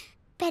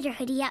 Better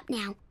hoodie up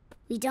now.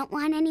 We don't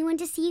want anyone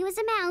to see you as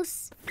a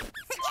mouse.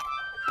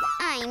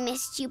 I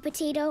missed you,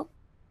 Potato.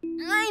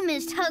 I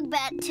missed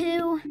Hugbat,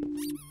 too.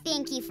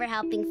 Thank you for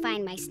helping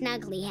find my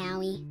Snuggly,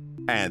 Howie.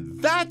 And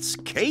that's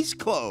case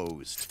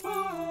closed.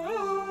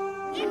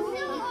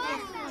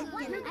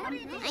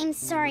 I'm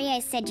sorry I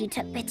said you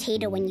took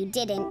Potato when you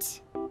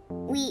didn't.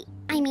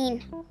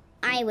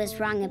 I was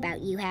wrong about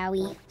you,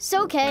 Howie. It's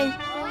okay.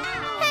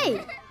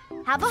 Hey,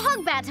 have a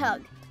Hugbat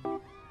hug.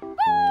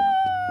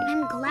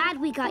 I'm glad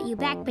we got you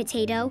back,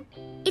 Potato.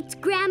 It's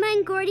Grandma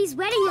and Gordy's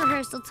wedding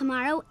rehearsal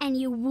tomorrow, and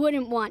you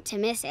wouldn't want to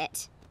miss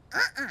it.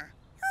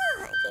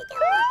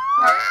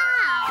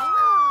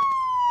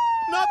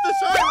 Not the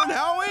siren,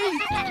 Howie!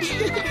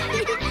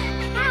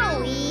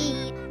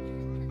 Howie!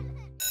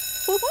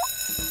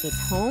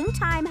 It's home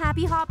time,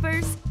 Happy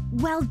Hoppers.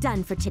 Well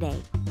done for today.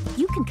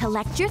 You can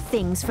collect your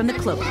things from the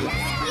cloakroom.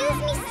 Excuse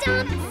me,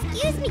 Stomp.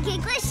 Excuse me,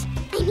 Giglish.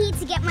 I need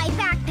to get my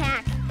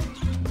backpack.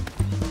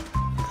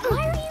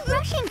 Why are you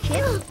rushing,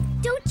 Chip?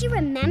 Don't you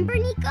remember,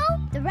 Nico?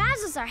 The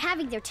Razzles are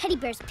having their teddy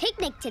bear's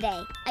picnic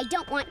today. I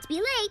don't want to be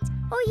late.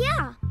 Oh,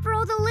 yeah, for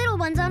all the little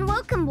ones on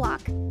Welcome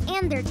Block.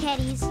 And their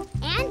teddies.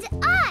 And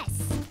us!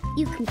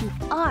 You can be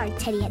our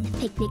teddy at the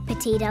picnic,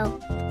 Potato.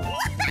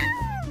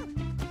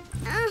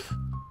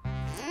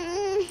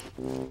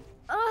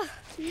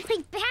 My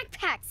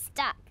backpack's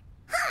stuck.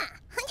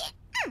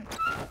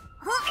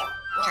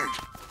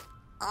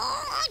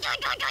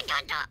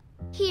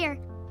 Here,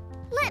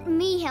 let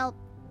me help.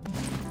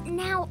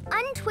 Now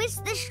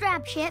untwist the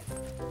strap, Chip.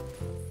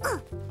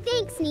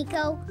 Thanks,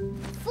 Nico.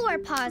 4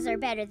 paws are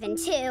better than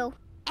 2.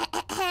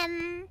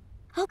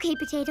 Okay,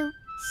 Potato.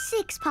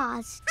 6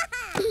 paws.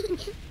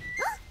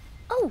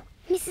 Oh,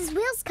 Mrs.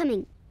 Whale's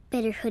coming.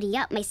 Better hoodie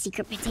up, my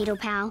secret potato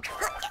pal.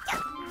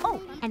 Oh,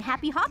 and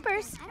Happy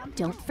Hoppers,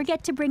 don't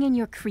forget to bring in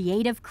your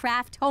creative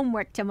craft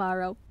homework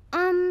tomorrow.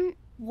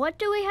 What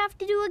do we have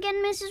to do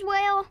again, Mrs.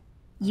 Whale?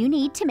 You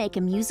need to make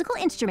a musical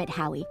instrument,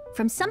 Howie,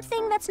 from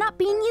something that's not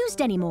being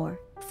used anymore.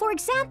 For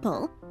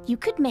example, you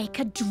could make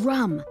a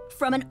drum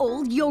from an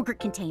old yogurt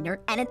container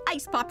and an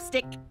ice pop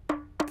stick.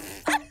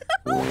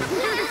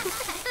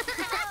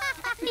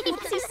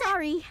 Oopsie,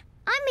 sorry.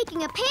 I'm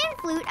making a pan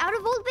flute out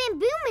of old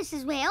bamboo,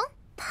 Mrs. Whale.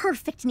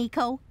 Perfect,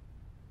 Nico.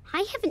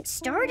 I haven't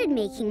started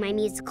making my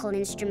musical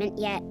instrument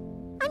yet.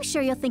 I'm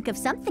sure you'll think of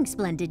something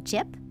splendid,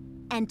 Chip.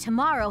 And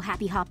tomorrow,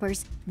 Happy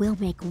Hoppers, we'll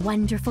make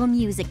wonderful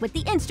music with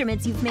the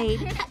instruments you've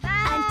made.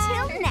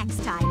 Until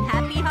next time,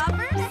 Happy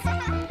Hoppers.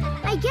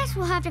 I guess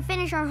we'll have to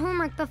finish our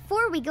homework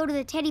before we go to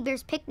the teddy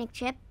bear's picnic,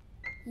 Chip.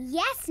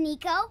 Yes,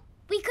 Nico.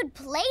 We could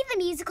play the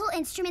musical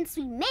instruments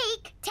we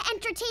make to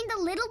entertain the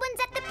little ones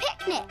at the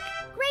picnic.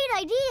 Great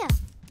idea.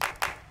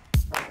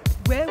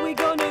 Where we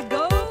gonna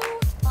go?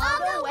 All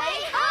the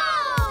way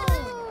home!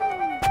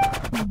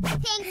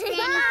 Thanks, Granny.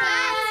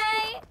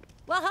 Bye!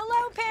 Well,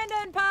 hello, Panda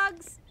and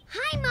Pugs.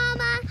 Hi,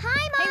 Mama.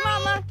 Hi, Mommy. Hey,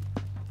 Mama.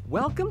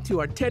 Welcome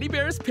to our teddy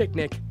bear's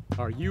picnic.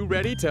 Are you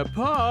ready to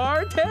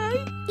party?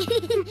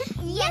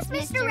 Yes,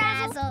 Mr.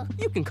 Razzle.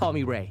 You can call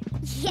me Ray.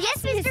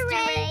 Yes, Mr.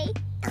 Ray.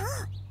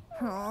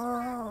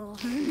 Oh.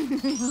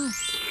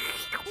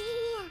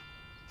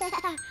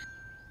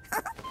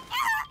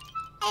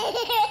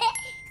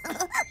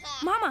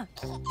 Mama,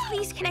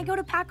 please, can I go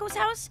to Paco's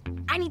house?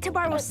 I need to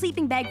borrow a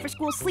sleeping bag for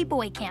school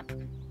sleepaway camp.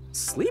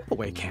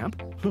 Sleepaway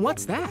camp?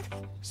 What's that?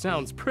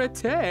 Sounds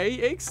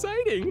pretty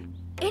exciting.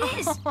 It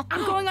is.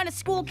 I'm going on a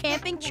school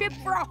camping trip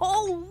for a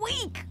whole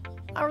week.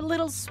 Our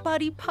little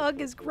spuddy pug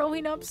is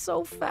growing up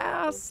so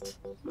fast.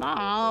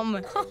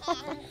 Mom.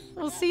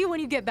 We'll see you when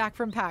you get back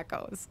from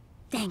Paco's.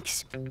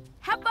 Thanks.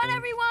 Have fun,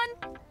 everyone.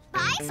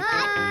 Bye, Spud.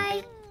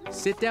 Bye.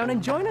 Sit down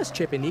and join us,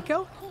 Chip and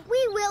Nico.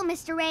 We will,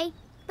 Mr. Ray.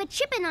 But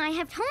Chip and I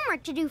have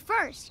homework to do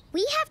first.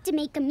 We have to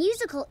make a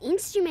musical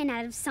instrument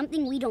out of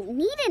something we don't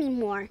need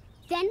anymore.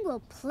 Then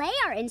we'll play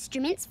our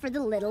instruments for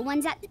the little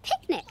ones at the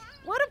picnic.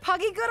 What a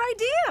puggy good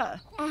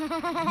idea.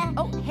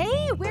 Oh,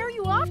 hey, where are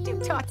you off to,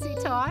 Totsy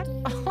Tot?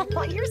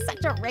 Oh, you're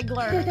such a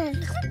wriggler.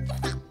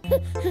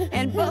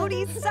 And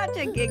Bodi's such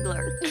a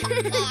giggler.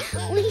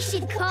 We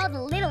should call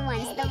the little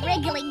ones the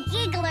Wriggly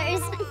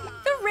Gigglers.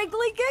 The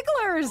Wriggly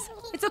Gigglers.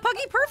 It's a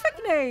puggy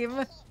perfect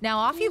name. Now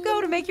off you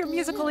go to make your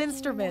musical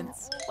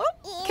instruments. Oh,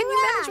 can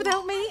you manage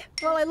without me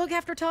while I look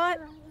after Tot?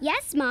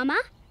 Yes, Mama.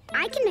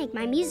 I can make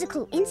my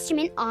musical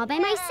instrument all by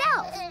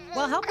myself.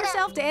 Well, help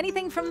yourself to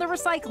anything from the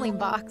recycling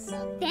box.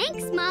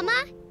 Thanks,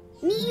 Mama.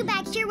 Meet you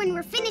back here when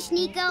we're finished,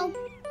 Nico.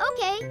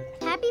 Okay.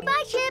 Happy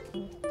bye, Chip.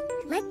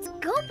 Let's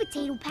go,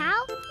 Potato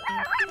Pal.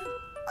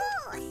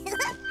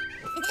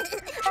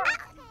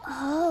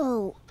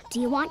 Oh, do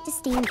you want to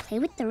stay and play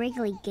with the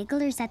Wriggly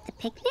Gigglers at the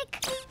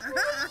picnic?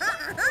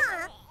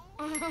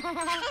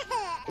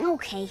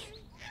 Okay,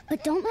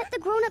 but don't let the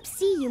grown-ups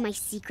see you, my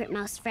secret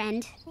mouse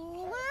friend.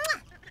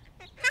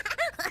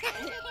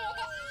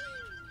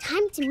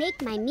 Time to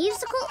make my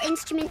musical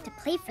instrument to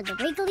play for the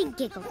Wriggly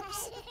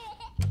Gigglers.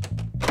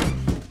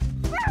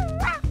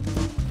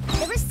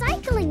 The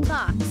recycling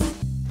box.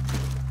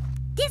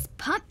 This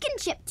pumpkin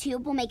chip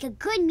tube will make a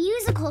good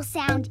musical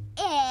sound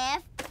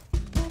if...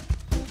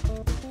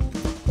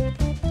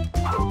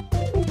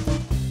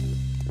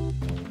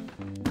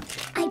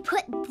 I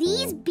put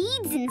these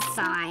beads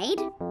inside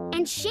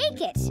and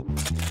shake it.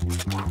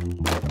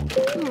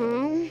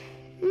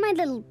 My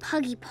little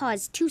puggy paw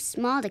is too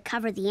small to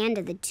cover the end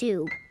of the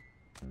tube.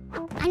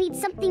 I need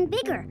something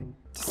bigger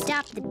to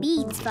stop the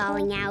beads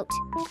falling out.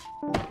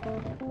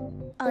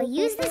 I'll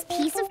use this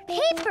piece of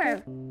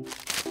paper.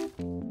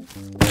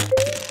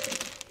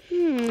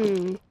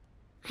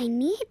 I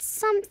need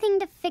something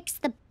to fix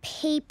the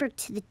paper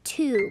to the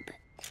tube.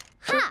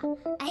 Ha!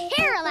 A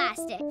hair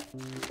elastic.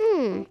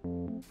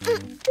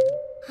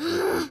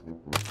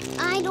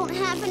 I don't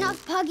have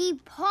enough puggy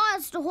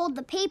paws to hold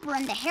the paper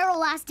and the hair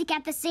elastic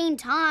at the same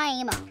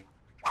time.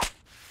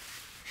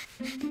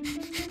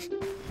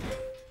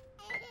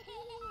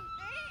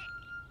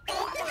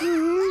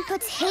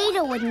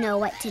 Potato would know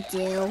what to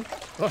do.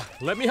 Oh,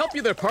 let me help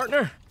you there,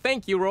 partner.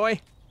 Thank you,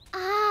 Roy.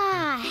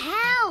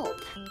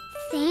 Help!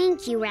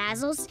 Thank you,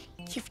 Razzles.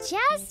 You've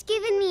just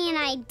given me an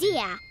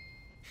idea.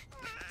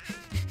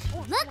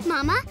 Look,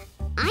 Mama.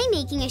 I'm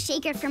making a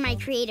shaker for my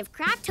creative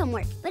craft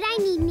homework, but I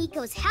need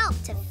Nico's help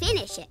to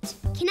finish it.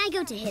 Can I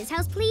go to his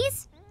house,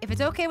 please? If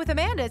it's okay with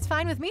Amanda, it's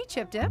fine with me,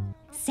 Chip Dip.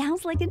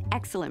 Sounds like an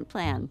excellent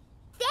plan.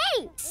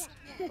 Thanks!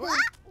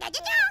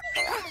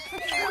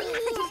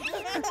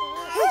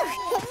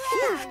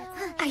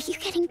 Are you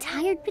getting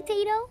tired,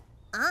 Potato?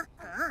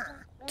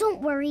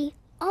 Don't worry.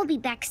 I'll be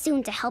back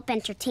soon to help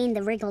entertain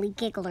the Wriggly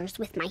Gigglers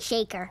with my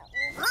shaker.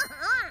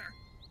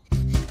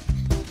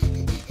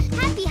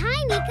 Happy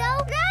hi,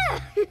 Nico!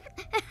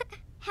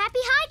 Happy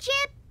hi,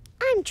 Chip!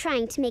 I'm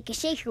trying to make a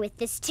shaker with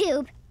this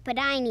tube, but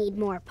I need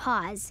more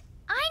paws.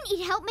 I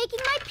need help making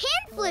my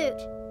pan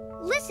flute.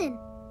 Listen,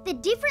 the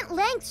different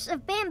lengths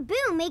of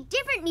bamboo make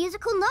different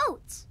musical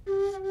notes.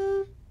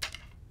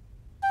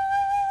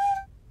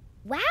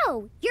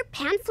 Wow, your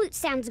pan flute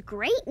sounds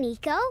great,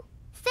 Nico.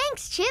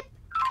 Thanks, Chip.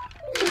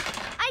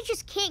 I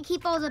just can't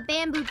keep all the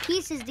bamboo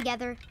pieces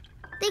together.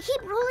 They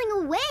keep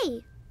rolling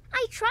away.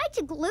 I tried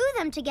to glue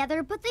them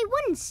together, but they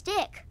wouldn't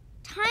stick.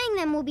 Tying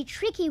them will be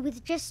tricky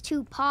with just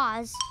 2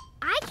 paws.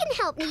 I can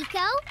help, Nico.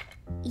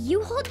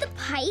 You hold the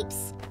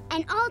pipes,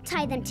 and I'll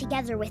tie them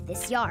together with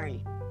this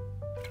yarn.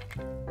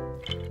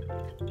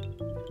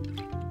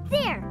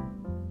 There!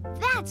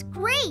 That's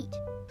great!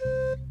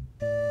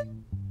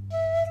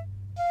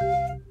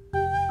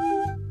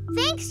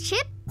 Thanks,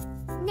 Chip.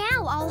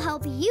 Now I'll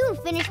help you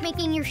finish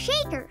making your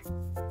shaker.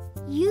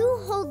 You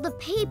hold the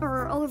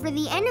paper over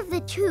the end of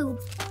the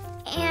tube,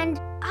 and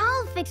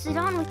I'll fix it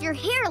on with your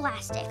hair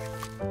elastic.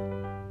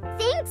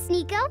 Thanks,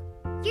 Nico.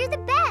 You're the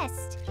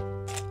best.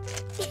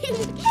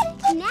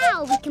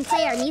 Now we can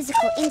play our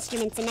musical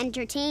instruments and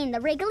entertain the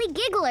Wriggly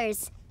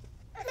Gigglers.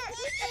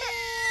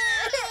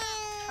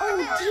 Oh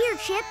dear,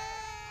 Chip.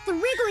 The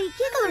Wriggly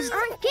Gigglers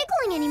aren't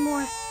giggling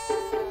anymore.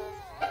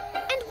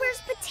 And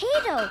where's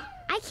Potato?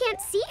 I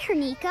can't see her,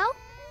 Nico.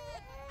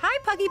 Hi,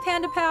 Puggy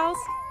Panda Pals.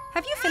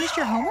 Have you finished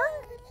your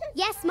homework?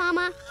 Yes,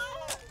 Mama.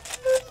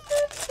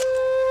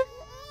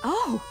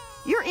 Oh,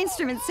 your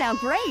instruments sound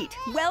great.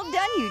 Well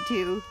done, you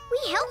two.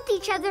 We helped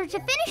each other to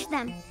finish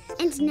them.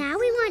 And now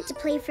we want to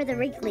play for the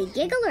Wriggly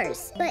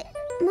Gigglers. But,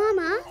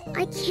 Mama,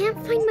 I can't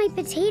find my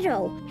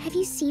Potato. Have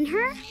you seen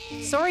her?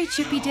 Sorry,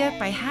 Chippy Dip,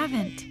 I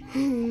haven't.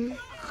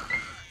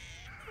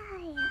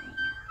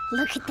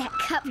 Look at that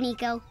cup,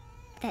 Nico.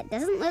 That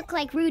doesn't look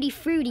like Rudy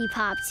Fruity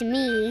Pop to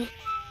me.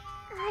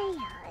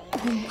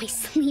 Oh, my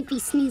sleepy,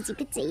 snoozy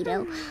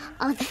Potato.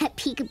 All that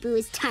peekaboo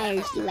has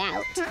tired you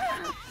out.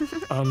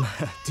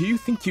 Do you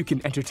think you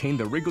can entertain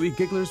the Wriggly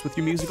Gigglers with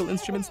your musical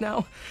instruments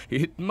now?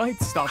 It might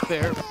stop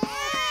there.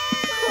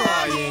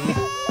 Crying.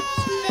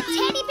 The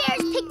Teddy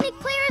Bears Picnic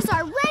Players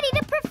are ready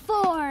to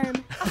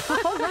perform.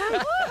 All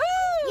right.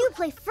 You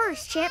play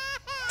first, Chip.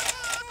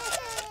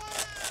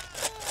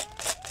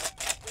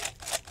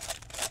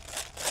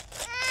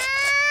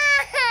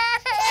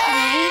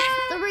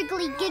 The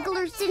Wriggly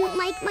Gigglers didn't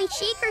like my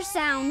shaker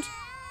sound.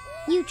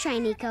 You try,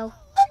 Nico.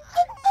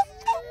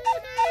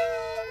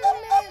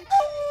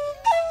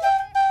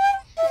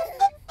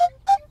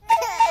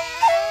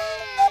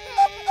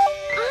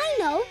 I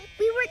know.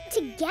 We work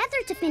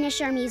together to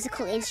finish our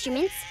musical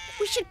instruments.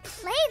 We should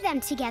play them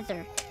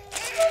together.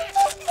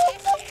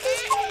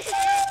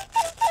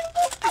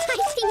 I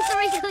think the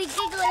Wriggly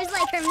Gigglers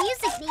like our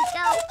music,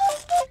 Nico.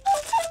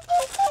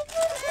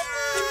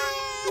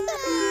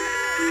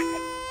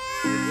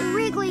 The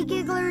Wriggly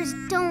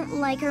Gigglers don't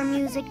like our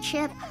music,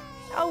 Chip.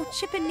 Oh,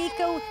 Chip and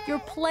Nico, your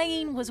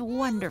playing was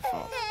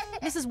wonderful.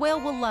 Mrs. Whale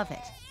will love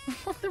it.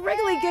 The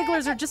Wriggly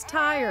Gigglers are just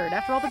tired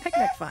after all the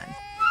picnic fun.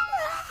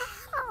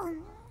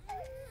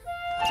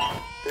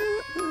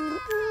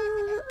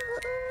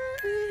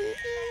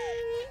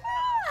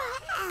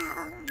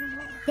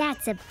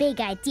 That's a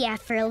big idea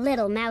for a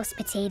little mouse,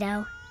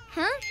 Potato.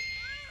 Huh?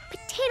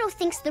 Potato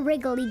thinks the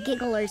Wriggly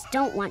Gigglers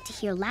don't want to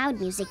hear loud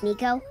music,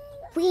 Nico.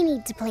 We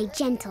need to play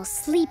gentle,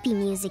 sleepy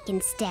music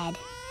instead.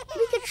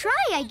 We could try,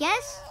 I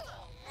guess.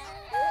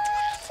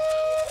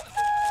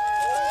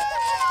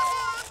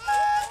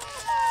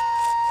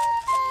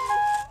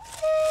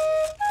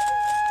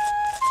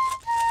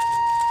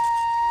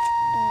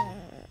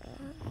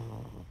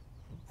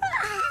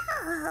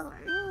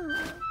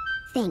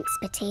 Thanks,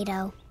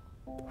 Potato.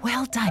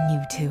 Well done,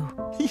 you two.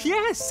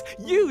 Yes,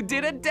 you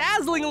did it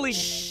dazzlingly.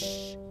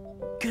 Shh.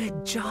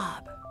 Good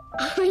job.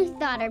 I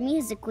thought our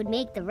music would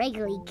make the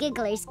Wriggly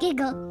Gigglers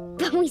giggle,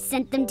 but we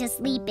sent them to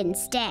sleep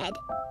instead.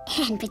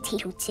 And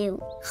Potato,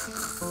 too.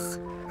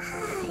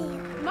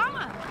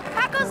 Mama,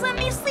 Paco sent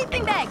me a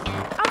sleeping bag.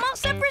 I'm all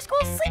set for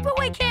school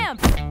sleepaway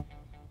camp.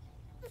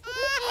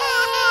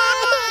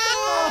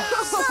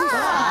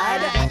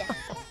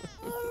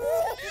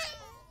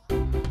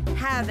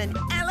 Have an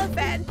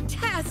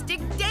elephantastic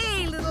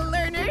day, little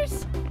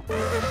learners.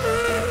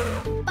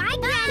 Bye,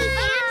 Granny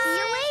Fant. See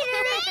you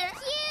later. Thank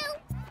you.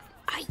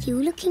 Are you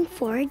looking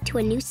forward to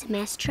a new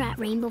semester at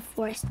Rainbow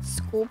Forest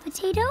School,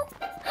 Potato?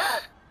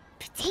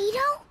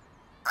 Potato?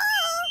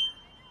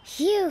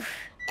 Phew.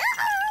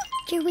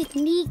 You're with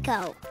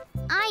Nico.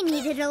 I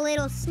needed a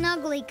little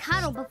snuggly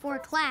cuddle before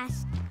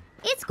class.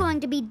 It's going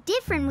to be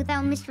different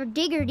without Mr.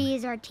 Diggerty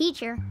as our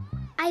teacher.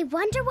 I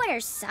wonder what our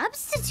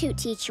substitute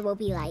teacher will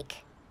be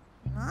like.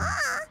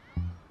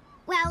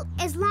 Well,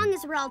 as long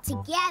as we're all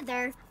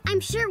together, I'm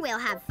sure we'll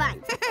have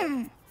fun.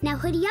 Now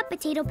hoodie up,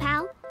 Potato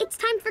Pal. It's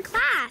time for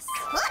class.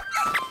 Huh?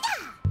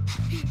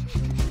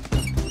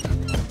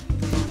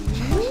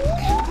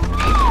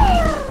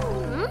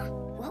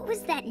 What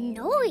was that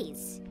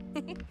noise?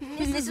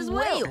 Mrs.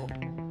 Whale.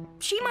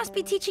 She must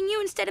be teaching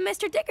you instead of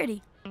Mr.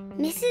 Diggerty.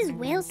 Mrs.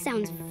 Whale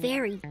sounds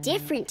very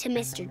different to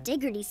Mr.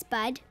 Diggerty,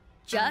 Spud.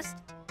 Just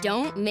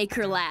don't make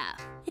her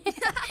laugh.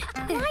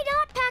 Why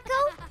not, Paco?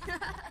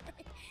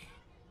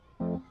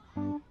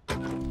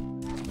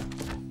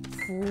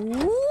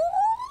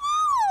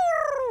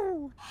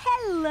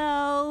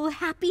 Hello,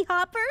 Happy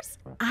Hoppers.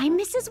 I'm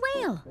Mrs.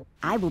 Whale.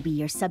 I will be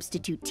your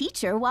substitute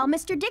teacher while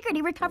Mr.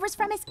 Diggerty recovers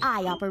from his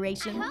eye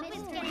operation.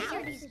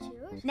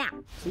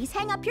 Now, please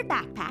hang up your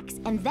backpacks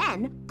and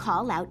then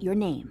call out your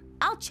name.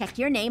 I'll check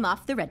your name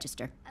off the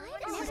register.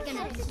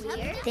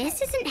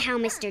 This isn't how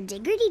Mr.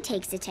 Diggerty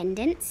takes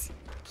attendance.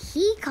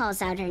 He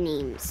calls out our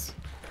names.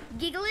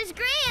 Giggler's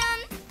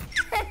Graham.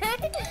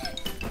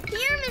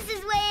 Here,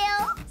 Mrs.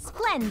 Whale.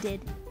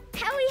 Splendid.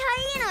 Howie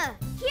Hyena.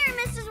 Here,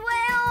 Mrs.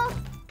 Whale.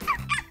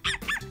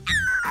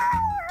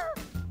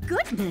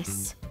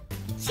 Goodness.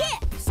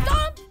 Chip,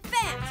 Stomp,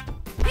 Fant.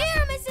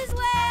 Here, Mrs.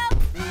 Whale.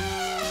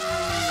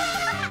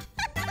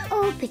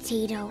 Oh,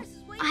 Potato.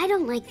 I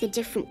don't like the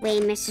different way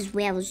Mrs.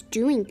 Whale is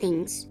doing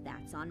things.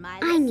 That's on my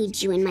I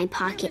need you in my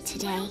pocket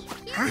today.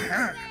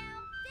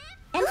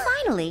 And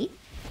finally,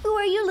 who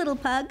are you, little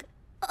pug?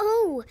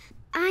 Oh,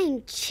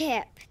 I'm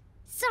Chip.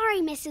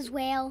 Sorry, Mrs.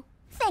 Whale.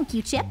 Thank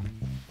you, Chip.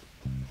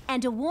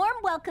 And a warm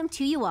welcome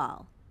to you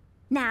all.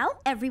 Now,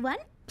 everyone,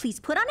 please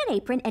put on an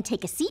apron and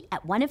take a seat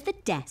at one of the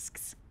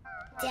desks.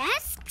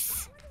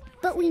 Desks?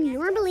 But we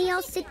normally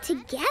all sit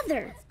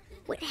together.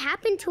 What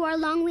happened to our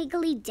long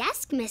wiggly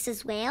desk,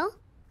 Mrs. Whale?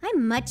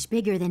 I'm much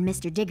bigger than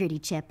Mr. Diggerty,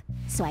 Chip,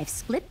 so I've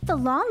split the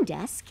long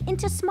desk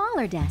into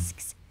smaller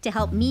desks to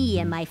help me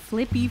and my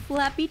flippy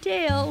flappy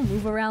tail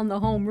move around the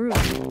homeroom.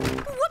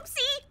 Whoopsie!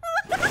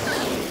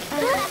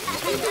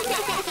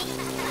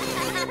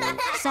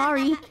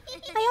 Sorry,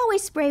 I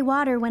always spray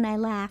water when I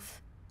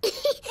laugh.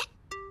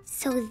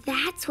 So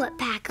that's what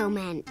Paco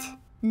meant.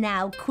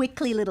 Now,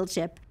 quickly, little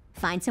Chip,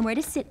 find somewhere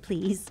to sit,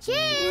 please.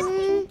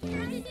 Chip!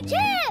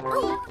 Chip!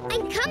 Oh,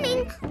 I'm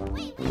coming.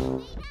 Wait,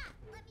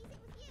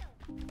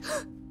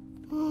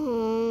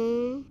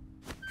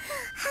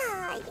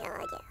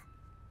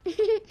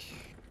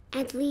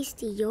 At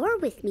least you're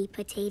with me,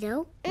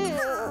 Potato.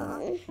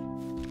 Hi,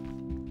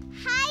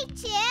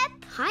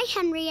 Chip. Hi,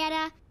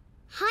 Henrietta.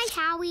 Hi,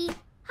 Howie.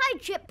 Hi,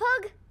 Chip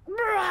Pug.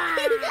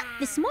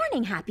 This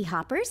morning, Happy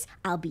Hoppers,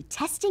 I'll be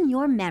testing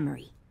your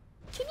memory.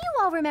 Can you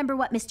all remember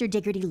what Mr.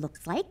 Diggerty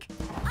looks like?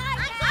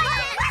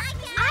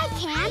 I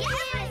can.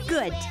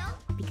 Good,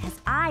 because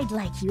I'd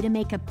like you to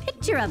make a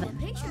picture of him.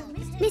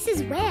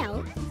 Mrs.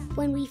 Whale,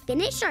 when we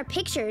finish our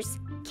pictures,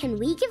 can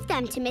we give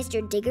them to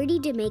Mr. Diggerty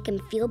to make him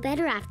feel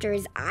better after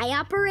his eye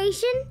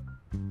operation?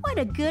 What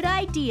a good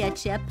idea,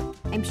 Chip.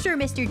 I'm sure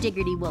Mr.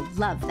 Diggerty will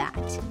love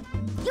that.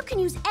 You can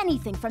use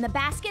anything from the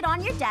basket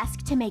on your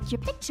desk to make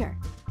your picture.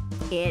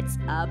 It's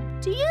up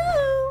to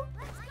you.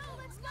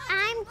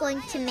 I'm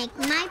going to make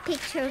my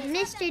picture of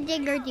Mr.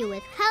 Diggerty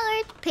with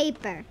colored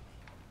paper.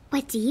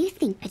 What do you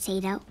think,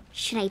 Potato?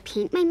 Should I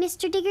paint my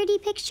Mr. Diggerty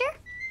picture?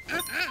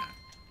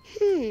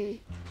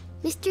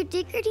 Mr.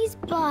 Diggerty's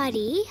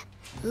body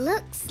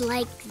looks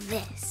like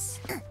this.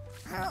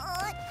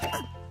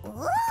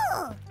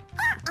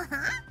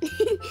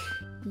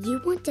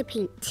 You want to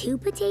paint too,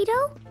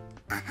 Potato?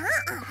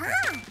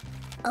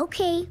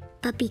 Okay,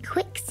 but be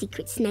quick,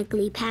 Secret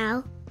Snuggly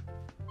Pal.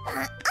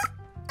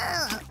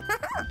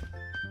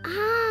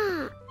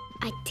 Ah,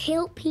 a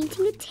tail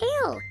painting a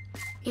tail.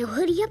 Now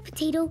hoodie up,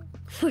 Potato,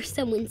 before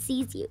someone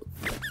sees you.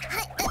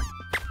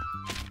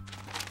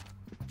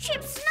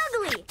 Chip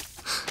Snuggly!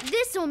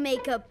 This'll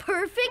make a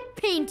perfect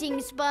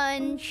painting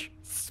sponge.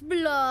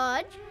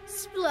 Splodge,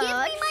 splodge. Give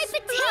me my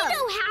potato,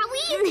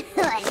 Howie!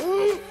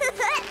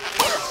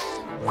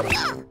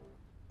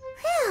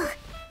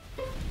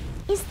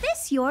 Is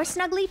this your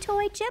snuggly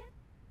toy, Chip?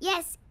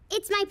 Yes,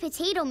 it's my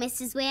potato,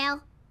 Mrs.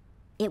 Whale.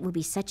 It would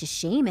be such a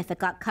shame if it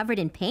got covered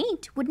in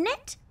paint, wouldn't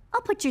it?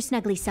 I'll put your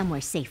snuggly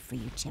somewhere safe for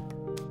you, Chip.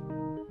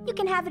 You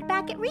can have it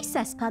back at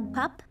recess, Pug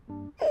Pup.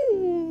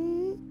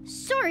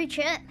 Sorry,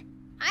 Chip.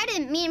 I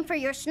didn't mean for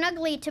your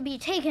snuggly to be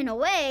taken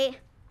away.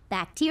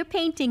 Back to your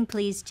painting,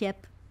 please,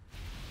 Chip.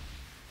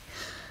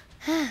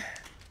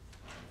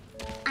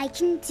 I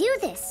can do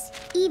this,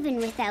 even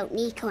without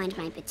Nico and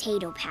my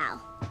potato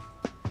pal.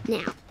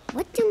 Now,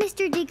 what do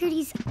Mr.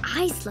 Diggerty's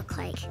eyes look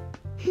like?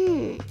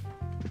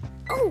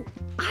 Oh,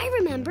 I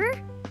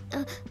remember.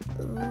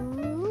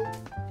 Ooh.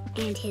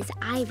 And his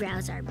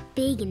eyebrows are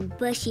big and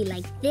bushy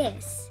like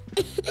this.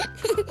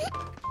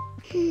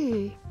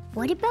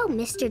 What about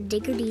Mr.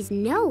 Diggerty's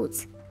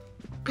nose?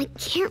 I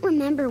can't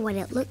remember what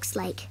it looks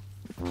like.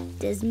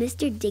 Does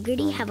Mr.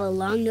 Diggerty have a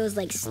long nose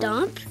like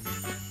Stomp?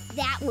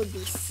 That would be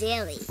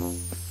silly.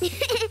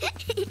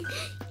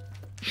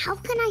 How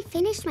can I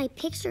finish my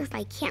picture if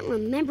I can't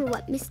remember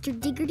what Mr.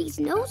 Diggerty's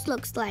nose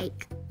looks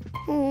like?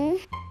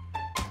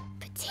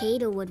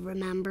 Potato would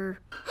remember.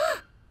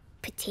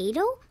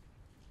 Potato?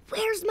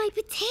 Where's my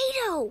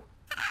potato?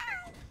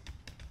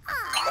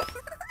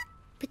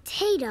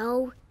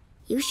 Potato,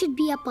 you should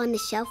be up on the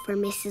shelf where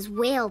Mrs.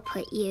 Whale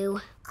put you.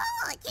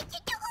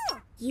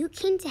 You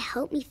came to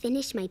help me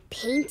finish my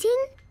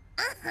painting?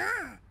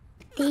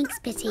 Thanks,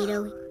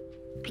 Potato.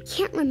 I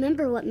can't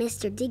remember what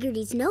Mr.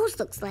 Diggerty's nose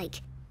looks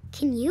like.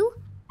 Can you?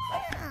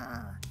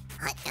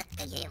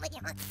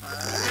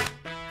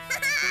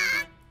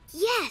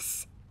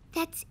 Yes,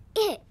 that's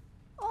it.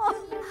 Oh,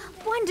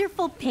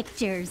 wonderful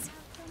pictures.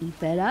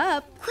 Keep it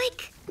up.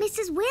 Quick,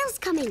 Mrs. Whale's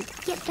coming.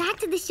 Get back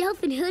to the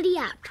shelf and hoodie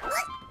up.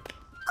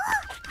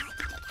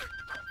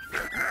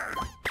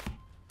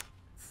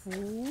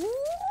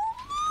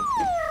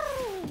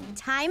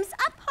 Time's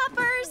up,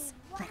 Hoppers.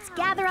 Let's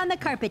gather on the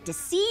carpet to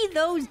see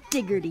those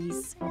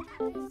Diggerties.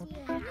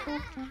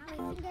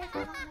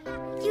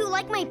 Do you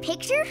like my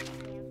picture?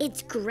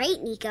 It's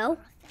great, Nico.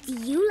 Do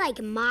you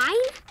like mine?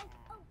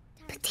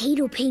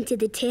 Potato painted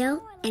the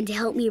tail and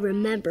helped me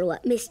remember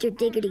what Mr.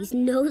 Diggerty's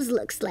nose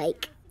looks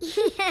like.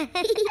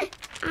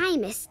 I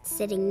missed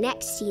sitting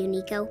next to you,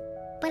 Nico,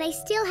 but I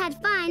still had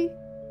fun.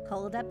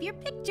 Hold up your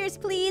pictures,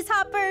 please,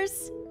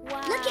 Hoppers.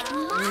 Wow. Look at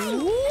mine.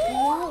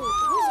 Whoa,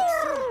 those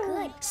are so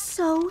good.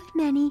 So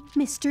many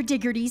Mr.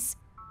 Diggerties.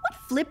 What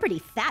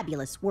flipperty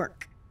fabulous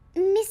work.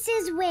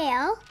 Mrs.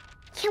 Whale,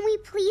 can we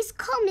please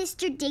call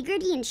Mr.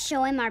 Diggerty and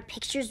show him our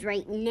pictures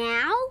right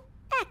now?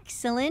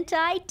 Excellent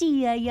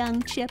idea,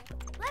 young Chip.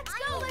 Let's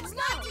go, let's go.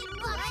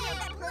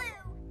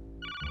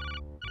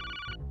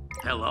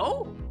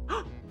 Hello?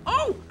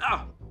 Oh,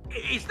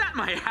 is that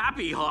my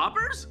Happy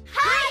Hoppers?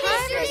 Hi,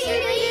 Mr.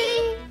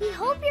 Diggerty. We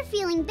hope you're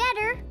feeling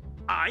better.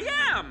 I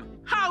am!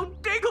 How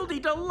diggledy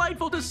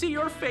delightful to see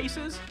your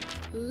faces!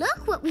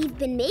 Look what we've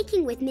been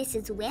making with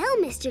Mrs. Whale,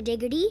 Mr.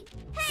 Diggerty.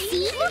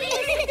 See?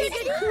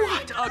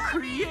 What a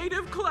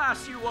creative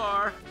class you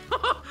are!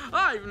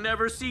 I've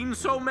never seen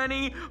so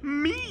many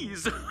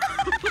me's!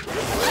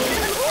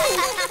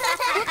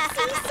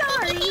 Oopsie,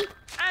 sorry.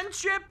 And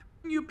Chip,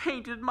 you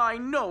painted my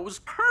nose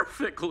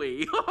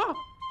perfectly!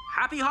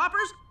 Happy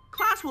Hoppers,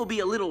 class will be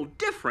a little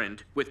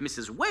different with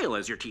Mrs. Whale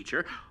as your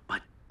teacher,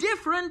 but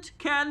different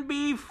can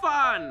be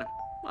fun.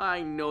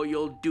 I know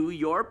you'll do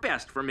your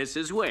best for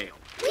Mrs. Whale.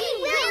 We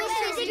will,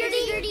 Mr.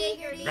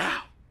 Diggerty.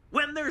 Now,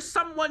 when there's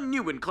someone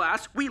new in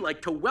class, we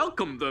like to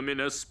welcome them in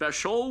a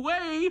special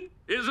way.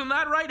 Isn't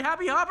that right,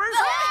 Happy Hoppers?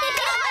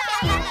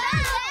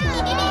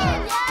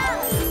 Hello,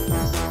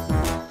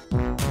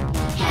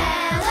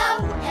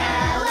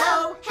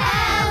 hello,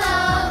 hello.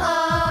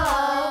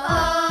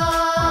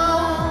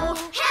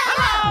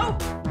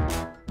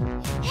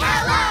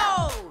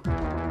 Hello.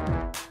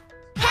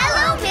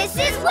 Hello,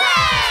 Mrs.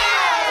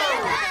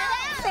 Whale.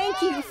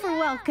 Thank you for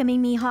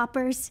welcoming me,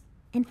 Hoppers.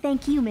 And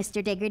thank you,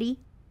 Mr. Diggerty.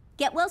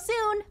 Get well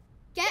soon.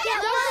 Get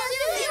well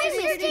soon,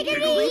 Mr.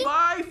 Diggerty.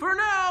 Goodbye for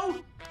now.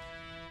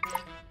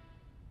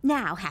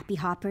 Now, Happy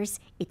Hoppers,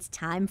 it's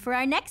time for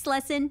our next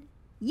lesson,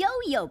 Yo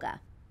Yoga.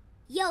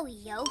 Yo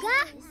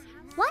Yoga?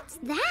 What's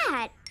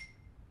that?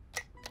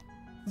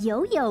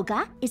 Yo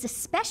Yoga is a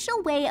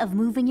special way of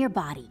moving your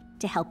body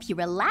to help you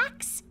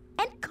relax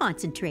and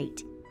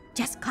concentrate.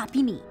 Just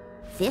copy me.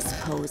 This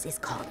pose is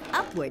called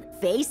Upward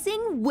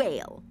Facing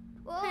Whale.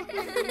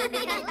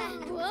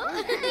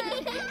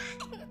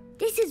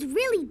 This is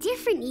really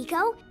different,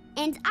 Nico,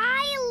 and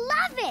I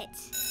love it.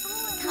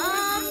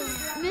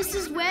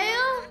 Mrs.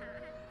 Whale?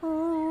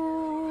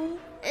 Oh.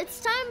 It's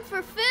time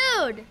for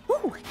food.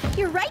 Ooh,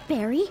 you're right,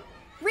 Barry.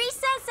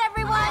 Recess,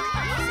 everyone!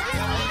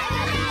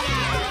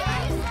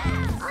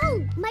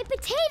 my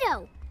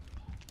potato.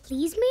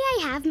 Please, may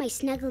I have my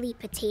snuggly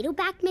potato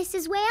back,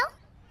 Mrs. Whale?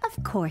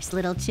 Of course,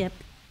 little Chip.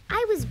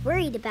 I was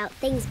worried about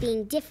things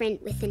being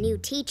different with the new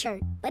teacher,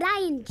 but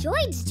I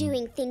enjoyed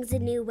doing things a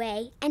new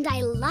way, and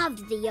I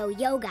loved the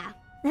yo-yoga.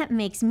 That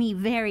makes me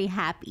very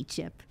happy,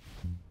 Chip.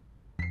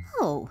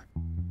 Oh,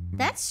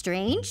 that's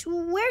strange.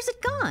 Where's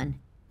it gone?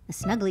 A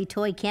snuggly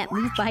toy can't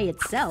move by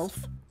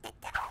itself.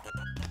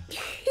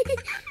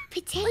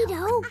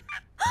 Potato!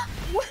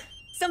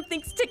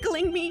 Something's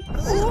tickling me.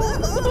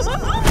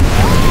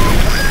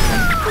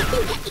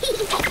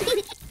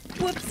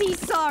 Whoopsie,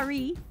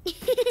 sorry.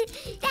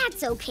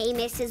 That's okay,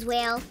 Mrs.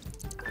 Whale.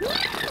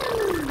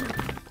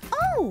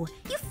 Oh,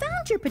 you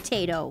found your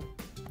potato.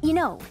 You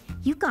know,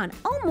 you've gone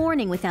all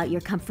morning without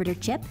your comforter,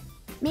 Chip.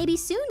 Maybe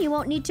soon you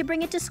won't need to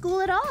bring it to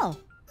school at all.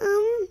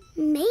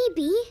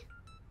 Maybe.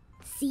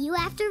 See you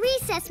after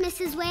recess,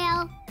 Mrs.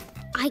 Whale.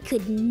 I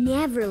could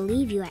never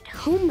leave you at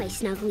home, my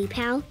snuggly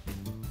pal.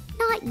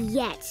 Not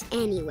yet,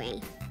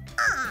 anyway.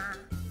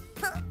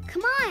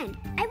 Come on.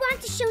 I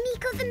want to show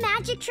Nico the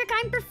magic trick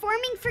I'm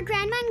performing for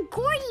Grandma and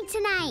Gordy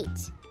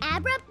tonight.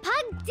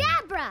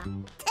 Abra-pug-dabra.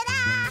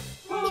 Ta-da!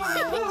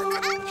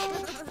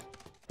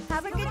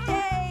 Have a good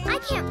day. I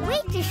can't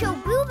wait to show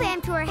Boo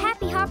Bam to our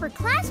Happy Hopper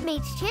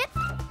classmates, Chip.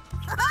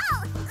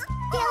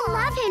 They'll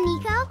love him,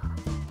 Nico.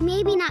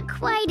 Maybe not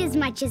quite as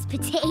much as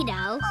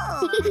Potato.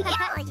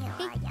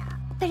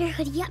 Better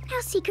hoodie up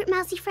now, secret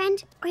mousy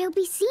friend, or you'll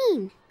be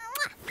seen.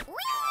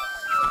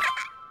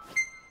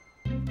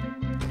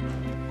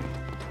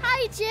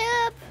 Hi,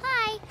 Chip.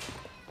 Hi.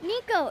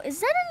 Nico, is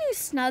that a new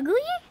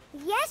Snuggly?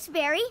 Yes,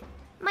 Barry.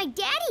 My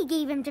daddy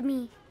gave him to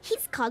me.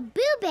 He's called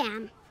Boo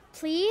Bam.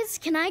 Please,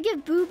 can I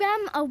give Boo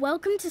Bam a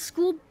welcome to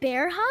school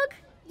bear hug?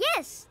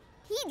 Yes,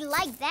 he'd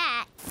like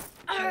that.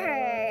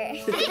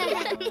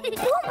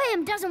 Boo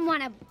Bam doesn't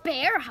want a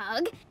bear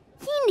hug.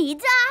 He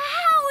needs a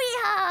Howie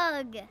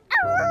hug.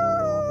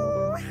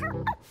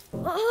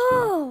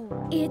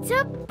 Oh, it's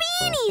a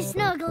beanie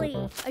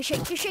Snuggly. A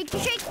shake, a shake, a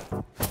shake.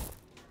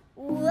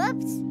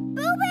 Whoops.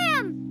 Boo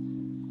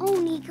Bam! Oh,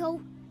 Nico,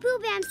 Boo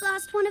Bam's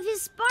lost one of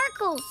his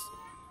sparkles.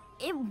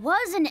 It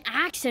was an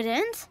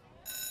accident.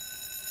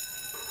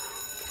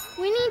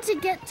 We need to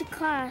get to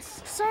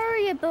class.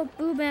 Sorry about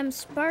Boo Bam's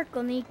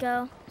sparkle,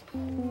 Nico.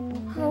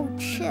 Oh,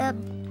 Chip.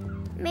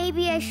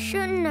 Maybe I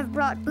shouldn't have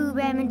brought Boo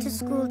Bam into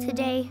school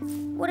today.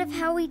 What if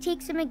Howie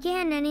takes him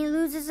again and he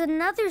loses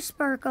another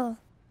sparkle?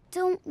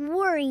 Don't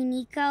worry,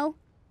 Nico.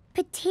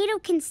 Potato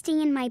can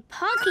stay in my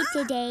pocket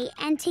today,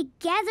 and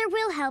together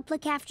we'll help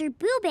look after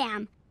Boo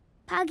Bam.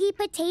 Puggy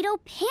Potato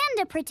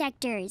Panda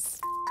Protectors.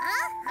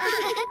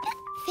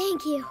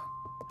 Thank you.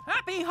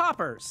 Happy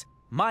Hoppers!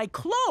 My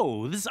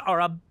clothes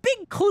are a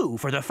big clue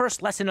for the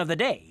first lesson of the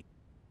day.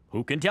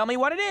 Who can tell me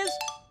what it is?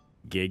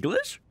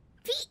 Gigglish?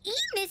 P.E.,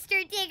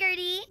 Mr.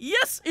 Diggerty.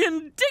 Yes,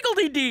 in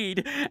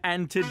Diggledy-deed!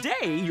 And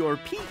today, your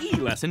P.E.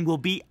 lesson will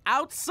be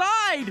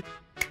outside.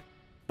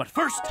 But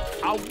first,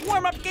 a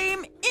warm-up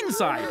game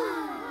inside.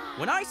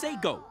 When I say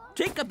go,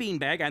 take a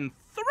beanbag and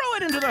throw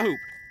it into the hoop.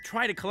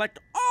 Try to collect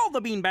all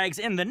the beanbags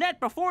in the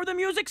net before the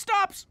music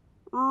stops.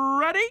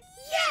 Ready?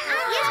 Yeah!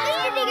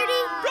 Yes, Mr.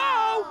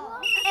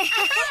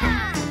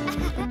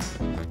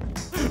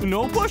 Go!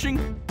 No pushing.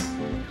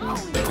 Oh,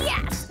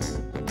 yes!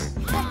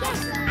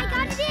 Yes, I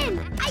got it in!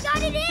 I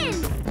got it in!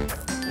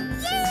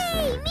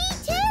 Yay! Me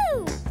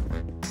too!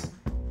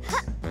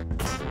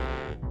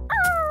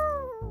 Oh,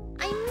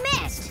 I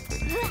missed!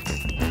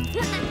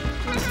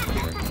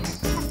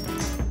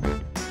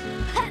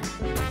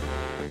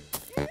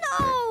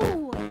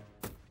 No!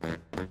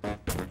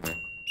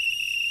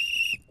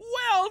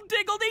 Well,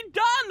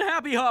 Diggledy-done,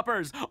 Happy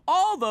Hoppers!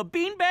 All the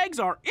beanbags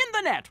are in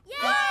the net. Yay!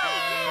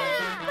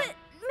 But,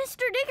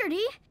 Mr.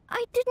 Diggerty,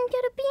 I didn't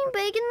get a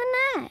beanbag in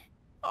the net.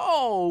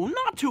 Oh,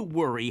 not to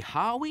worry,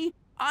 Howie.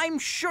 I'm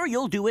sure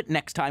you'll do it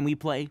next time we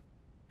play.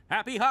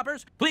 Happy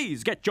Hoppers,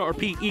 please get your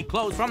P.E.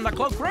 clothes from the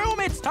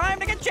cloakroom. It's time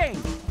to get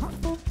changed.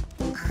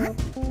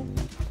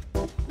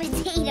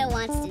 Potato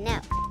wants to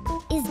know,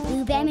 is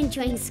Boo Bam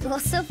enjoying school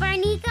so far,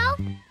 Nico?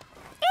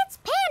 It's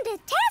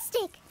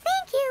Panda-tastic!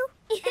 Thank you!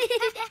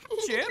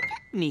 Chip,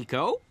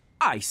 Nico,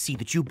 I see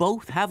that you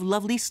both have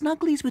lovely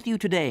snugglies with you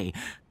today.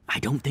 I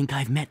don't think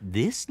I've met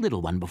this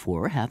little one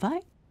before, have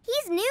I?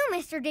 He's new,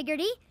 Mr.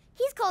 Diggerty.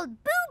 He's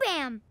called Boo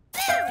Bam.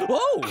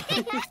 Oh!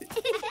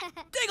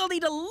 Diggledy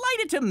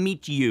delighted to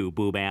meet you,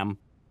 Boo Bam.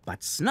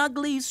 But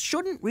snugglies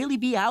shouldn't really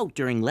be out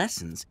during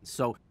lessons,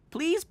 so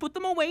please put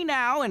them away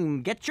now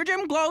and get your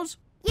gym clothes.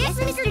 Yes,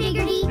 Mr.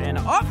 Diggerty. And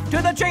off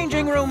to the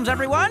changing rooms,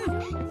 everyone.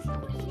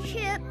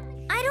 Chip,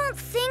 I don't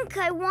think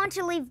I want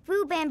to leave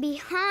Boo Bam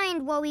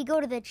behind while we go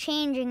to the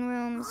changing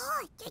rooms.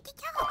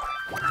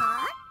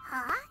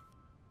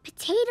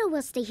 Potato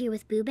will stay here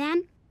with Boo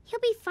Bam. He'll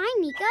be fine,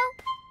 Nico.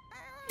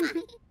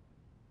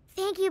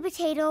 Thank you,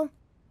 Potato.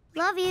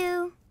 Love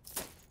you.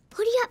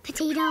 Hoodie up,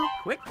 Potato.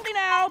 Quickly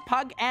now,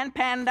 Pug and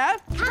Panda.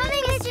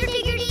 Coming, Mr.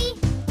 Diggerty.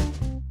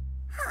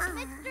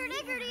 Mr.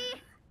 Diggerty,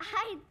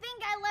 I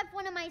think I left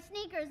one of my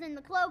sneakers in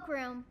the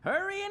cloakroom.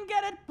 Hurry and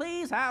get it,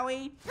 please,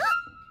 Howie.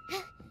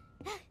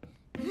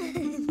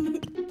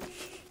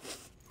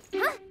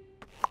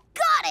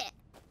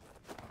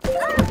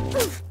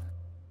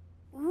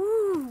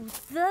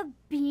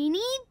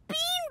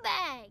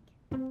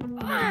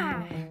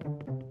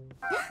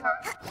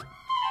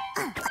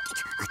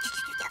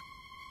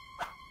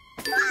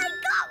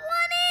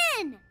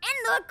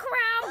 The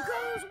crowd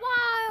goes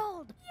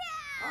wild!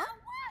 Yeah! Huh?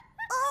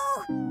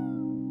 Oh!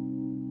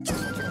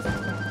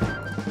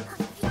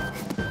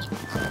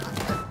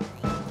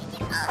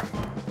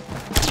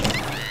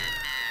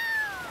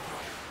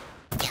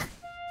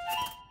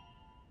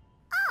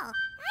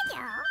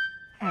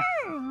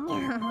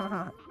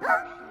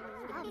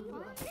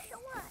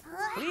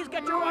 Please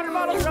get your water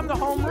bottles from the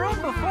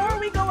homeroom before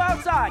we go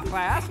outside,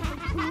 class.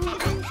 Look,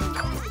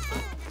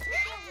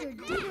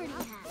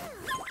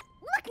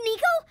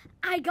 Nico!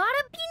 I got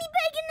a beanie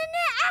bag in the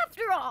net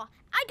after all!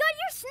 I got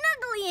your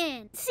snuggly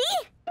in! See?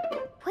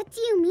 What do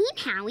you mean,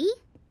 Howie?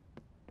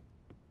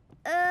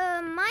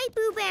 My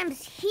Boo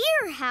Bam's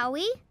here,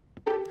 Howie.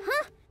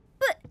 Huh?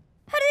 But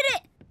how did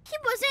it? He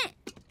wasn't...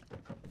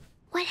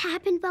 What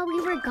happened while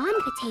we were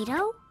gone,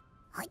 Potato?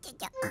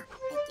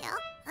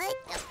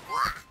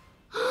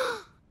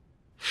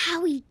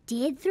 Howie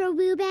did throw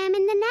Boo Bam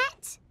in the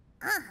net?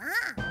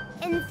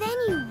 And then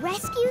you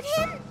rescued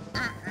him?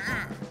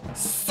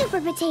 Super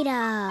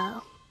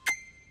Potato!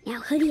 Now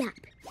hoodie up.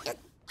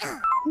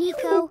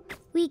 Nico,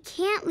 we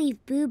can't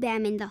leave Boo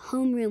Bam in the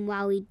homeroom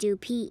while we do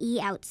PE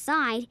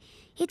outside.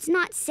 It's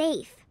not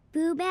safe.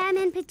 Boo Bam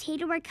and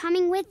Potato are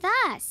coming with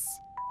us.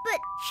 But,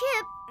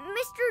 Chip,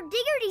 Mr.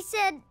 Diggerty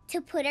said...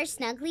 To put our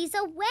snugglies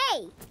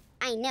away.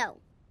 I know.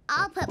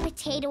 I'll put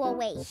Potato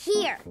away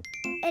here.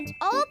 And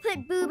I'll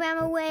put Boo Bam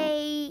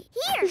away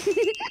here.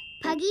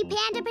 Puggy,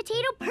 Panda,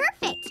 Potato,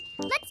 perfect.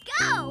 Let's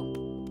go.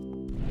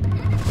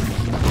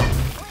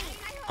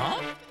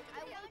 Huh?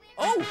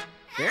 Oh,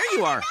 there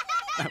you are.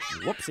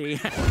 Whoopsie.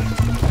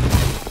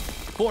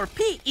 For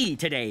PE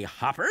today,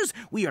 Hoppers,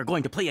 we are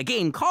going to play a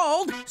game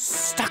called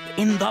Stuck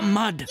in the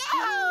Mud.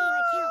 Oh,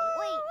 I can't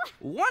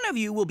wait. One of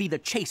you will be the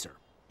chaser.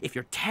 If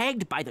you're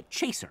tagged by the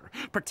chaser,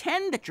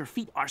 pretend that your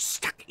feet are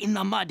stuck in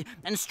the mud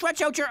and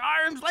stretch out your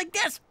arms like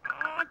this.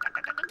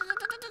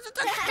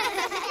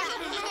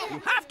 You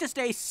have to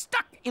stay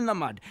stuck in the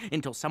mud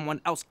until someone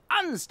else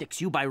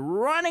unsticks you by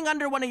running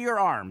under one of your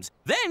arms.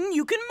 Then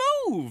you can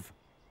move.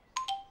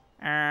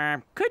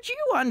 Could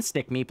you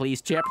unstick me,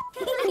 please, Chip?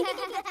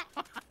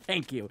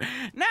 Thank you.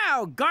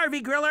 Now,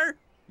 Garvey Griller,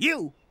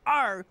 you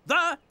are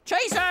the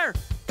chaser.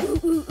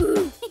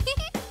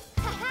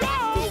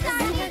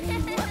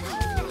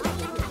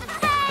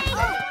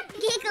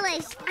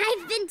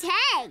 I've been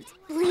tagged.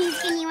 Please,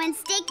 can you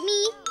unstick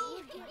me?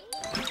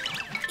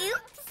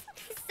 Oops.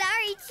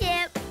 Sorry,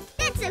 Chip.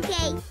 That's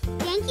okay.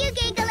 Thank you,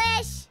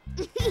 Giggleish.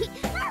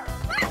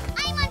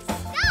 I'm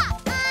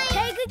unstuck.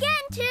 Tag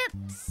again, Chip.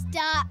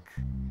 Stuck.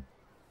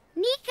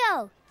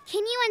 Nico,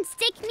 can you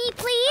unstick me,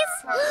 please?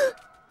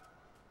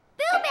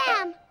 Boo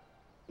Bam!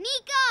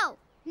 Nico!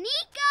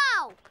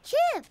 Nico!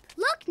 Chip!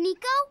 Look,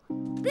 Nico!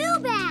 Boo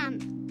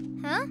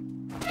Bam! Huh?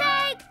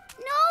 Tag!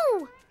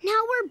 No!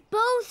 Now we're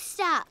both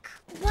stuck.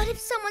 What if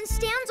someone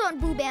stands on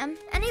Boo Bam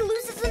and he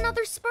loses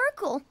another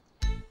sparkle?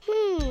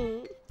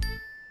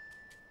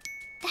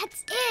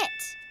 That's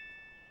it.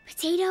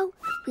 Potato,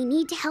 we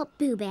need to help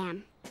Boo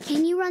Bam.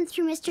 Can you run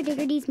through Mr.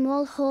 Diggerty's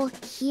mole hole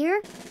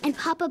here and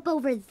pop up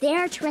over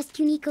there to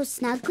rescue Nico's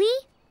snuggly?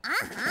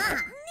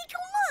 Nico,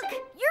 look!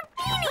 Your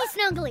beanie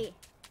snuggly!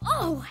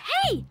 Oh,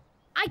 hey!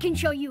 I can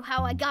show you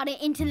how I got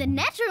it into the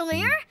net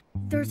earlier.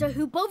 There's a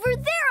hoop over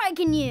there I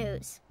can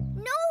use.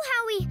 No,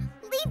 Howie!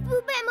 Leave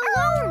Boo Bam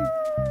alone!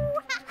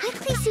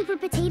 Quickly, Super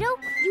Potato!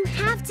 You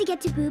have to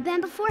get to Boo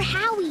Bam before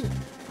Howie!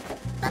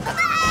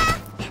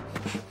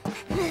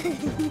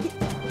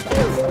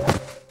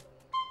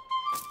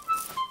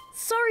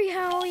 Sorry,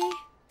 Howie.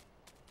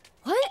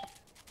 What?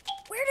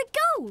 Where'd it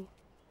go?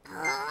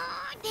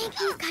 Thank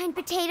you, kind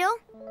potato.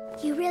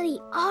 You really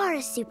are a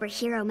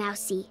superhero,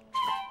 Mousy.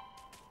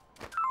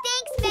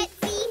 Thanks,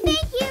 Betsy.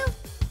 Thank you.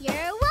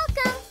 You're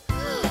welcome.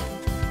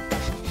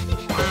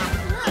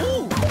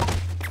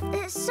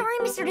 Sorry,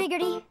 Mr.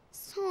 Diggerty.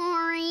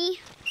 Sorry.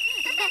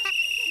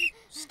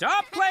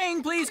 Stop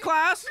playing, please,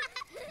 class.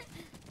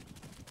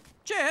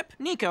 Chip,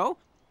 Nico,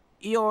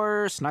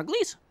 your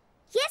snugglies?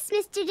 Yes,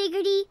 Mr.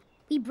 Diggerty.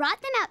 We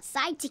brought them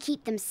outside to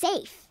keep them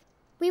safe.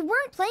 We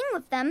weren't playing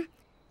with them.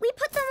 We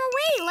put them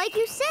away, like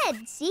you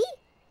said, see?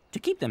 To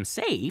keep them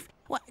safe?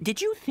 What,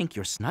 did you think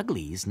your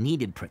snugglies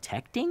needed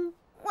protecting?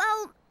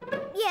 Well,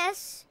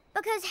 yes,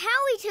 because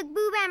Howie took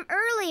Boo Bam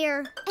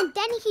earlier. And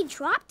then he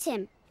dropped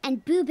him,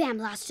 and Boo Bam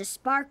lost a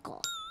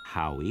sparkle.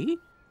 Howie,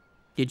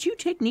 did you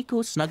take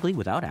Nico's snuggly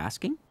without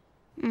asking?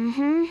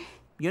 Mm-hmm.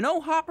 You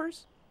know,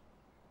 Hoppers,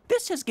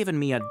 this has given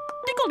me a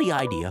diggledy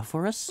idea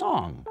for a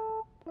song.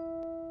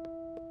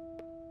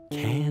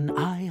 Can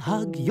I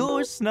hug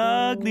your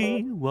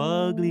snuggly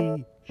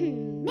wuggly?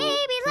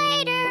 Maybe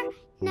later,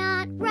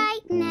 not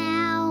right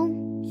now.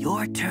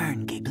 Your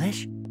turn,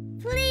 Gigglish.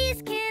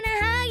 Please, can I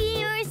hug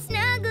your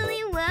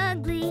snuggly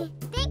wuggly?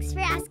 Thanks for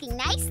asking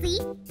nicely.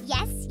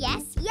 Yes,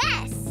 yes,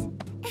 yes.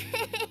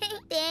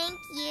 Thank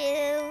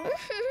you.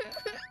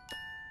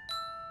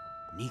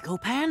 Nico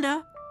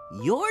Panda,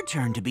 your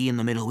turn to be in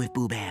the middle with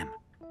Boo Bam.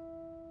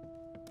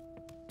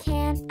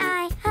 Can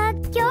I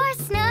hug your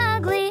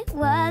snuggly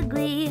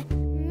wuggly?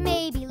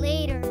 Maybe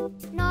later,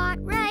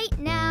 not right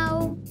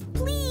now.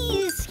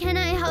 Please, can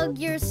I hug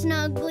your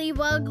snuggly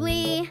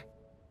wuggly.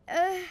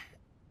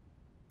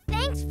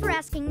 Thanks for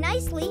asking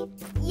nicely.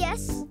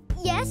 Yes,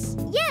 yes,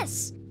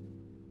 yes.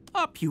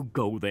 Up you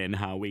go then,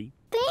 Howie.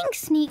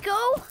 Thanks, Nico.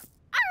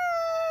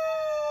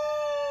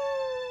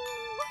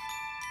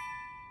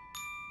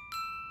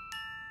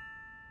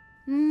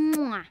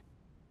 Mwah.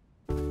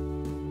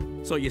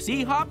 So you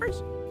see,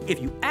 Hoppers?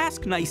 If you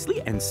ask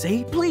nicely and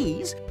say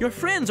please, your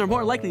friends are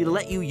more likely to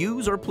let you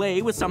use or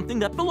play with something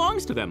that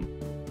belongs to them.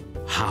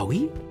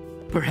 Howie,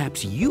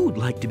 perhaps you'd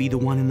like to be the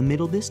one in the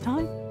middle this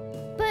time?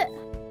 But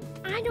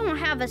I don't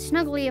have a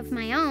snuggly of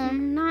my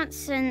own, not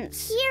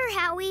since... Here,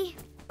 Howie.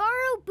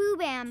 Borrow Boo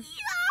Bam.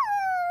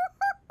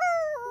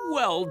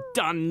 Well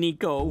done,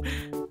 Nico.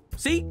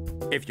 See,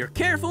 if you're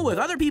careful with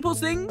other people's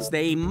things,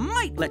 they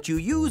might let you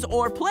use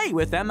or play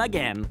with them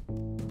again.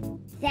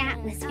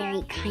 That was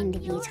very kind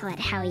of you to let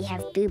Howie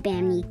have Boo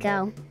Bam,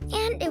 Nico.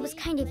 And it was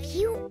kind of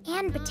you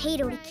and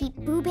Potato to keep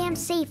Boo Bam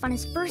safe on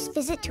his first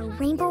visit to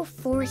Rainbow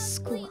Forest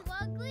School.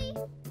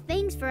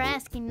 Thanks for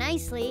asking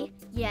nicely.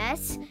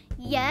 Yes,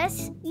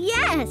 yes,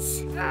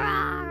 yes!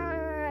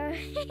 They're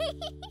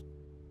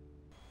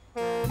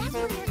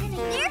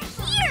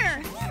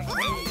here!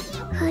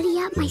 Hoodie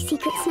up, my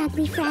secret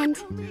snuggly friend.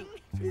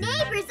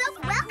 Neighbors of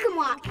Welcome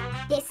Walk.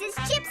 This is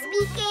Chip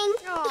speaking.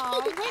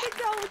 Aw, way to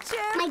go,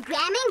 Chip. My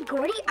grandma and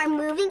Gordy are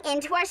moving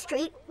into our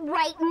street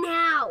right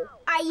now.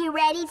 Are you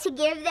ready to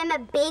give them a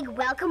big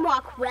Welcome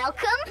Walk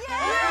welcome?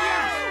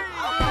 Yeah!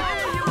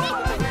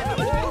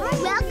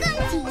 Welcome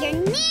to your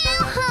new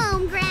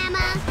home,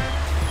 Grandma.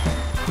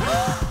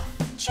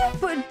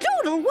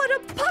 Chip-a-doodle, what a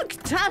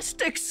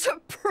pugtastic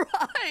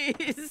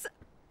surprise!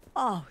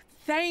 Oh,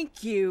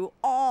 thank you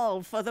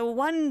all for the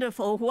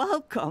wonderful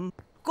welcome.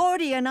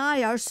 Gordy and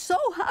I are so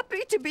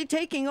happy to be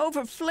taking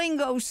over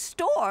Flingos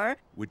Store.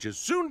 Which is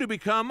soon to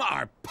become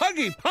our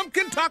Puggy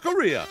Pumpkin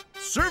Taqueria,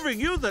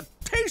 serving you the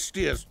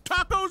tastiest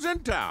tacos in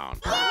town.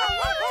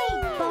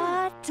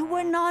 But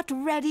we're not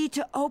ready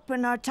to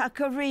open our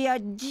taqueria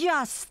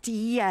just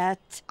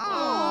yet.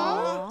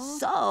 Aww.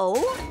 So,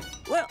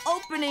 we're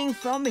opening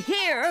from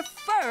here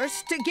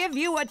first to give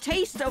you a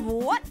taste of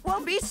what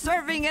we'll be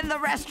serving in the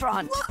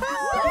restaurant.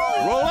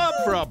 Roll up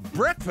for a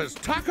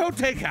breakfast taco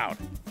takeout.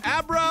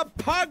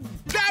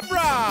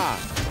 Abra-pug-dabra!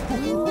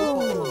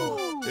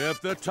 If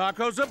the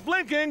tacos are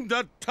blinking,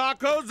 the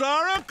tacos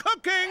are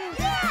a-cooking!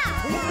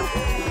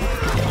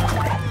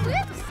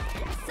 Whoops!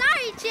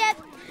 Sorry, Chip.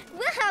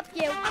 We'll help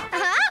you.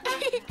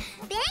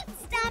 Thanks,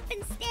 Stop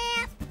and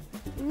Stamp.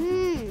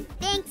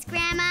 Thanks,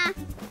 Grandma.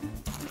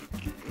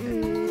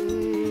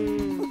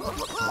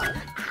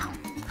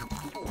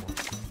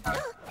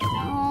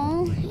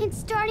 Oh, it's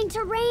starting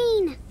to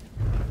rain.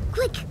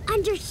 Quick,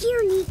 under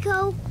here,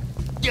 Nico.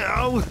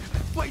 Yo,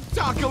 my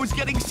taco's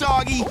getting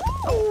soggy.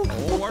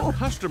 Oh, our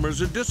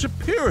customers are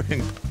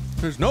disappearing.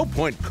 There's no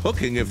point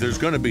cooking if there's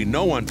going to be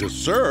no one to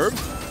serve.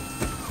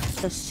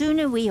 The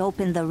sooner we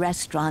open the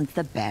restaurant,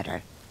 the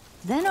better.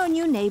 Then our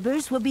new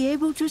neighbors will be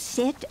able to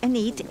sit and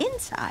eat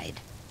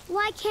inside.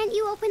 Why can't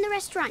you open the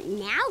restaurant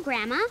now,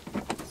 Grandma?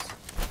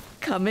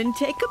 Come and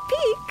take a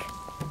peek.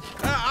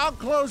 I'll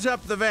close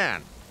up the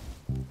van.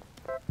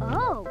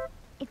 Oh,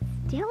 it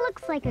still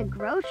looks like a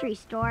grocery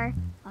store.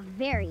 A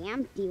very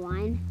empty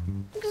one.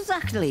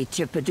 Exactly,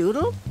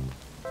 Chip-a-doodle.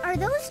 Are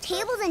those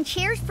tables and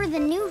chairs for the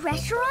new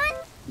restaurant?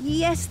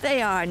 Yes,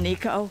 they are,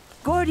 Nico.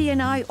 Gordy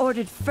and I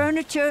ordered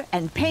furniture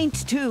and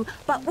paint, too,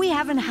 but we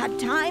haven't had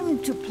time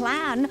to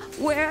plan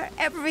where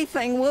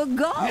everything will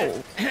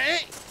go.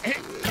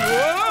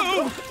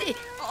 Whoa!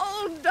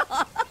 Hold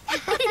on.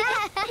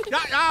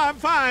 I'm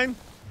fine.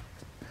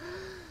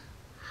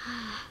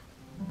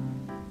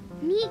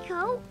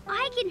 Nico,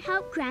 I can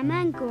help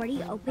Grandma and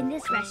Gordy open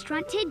this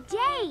restaurant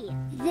today.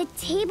 The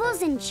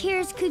tables and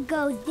chairs could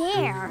go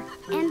there,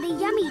 and the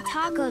yummy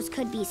tacos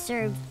could be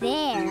served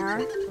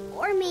there.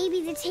 Or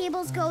maybe the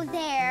tables go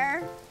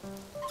there.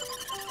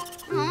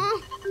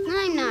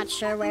 I'm not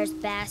sure where's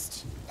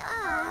best.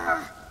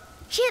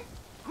 Chip,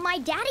 my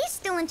daddy's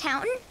still in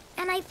town,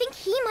 and I think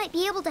he might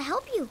be able to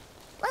help you.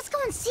 Let's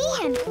go and see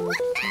him.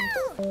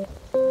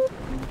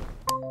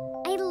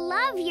 I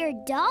love your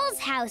doll's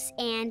house,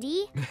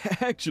 Andy.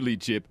 Actually,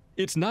 Chip,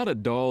 it's not a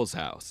doll's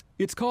house.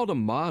 It's called a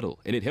model,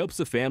 and it helps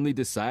the family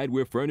decide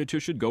where furniture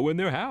should go in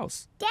their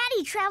house.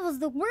 Daddy travels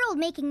the world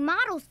making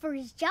models for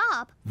his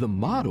job. The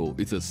model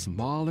is a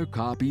smaller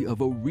copy of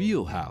a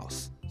real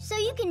house. So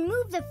you can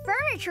move the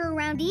furniture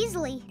around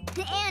easily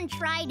and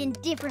try it in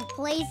different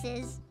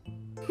places.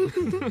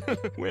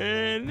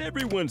 When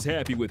everyone's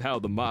happy with how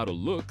the model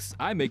looks,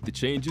 I make the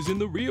changes in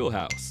the real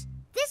house.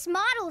 This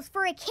model is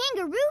for a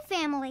kangaroo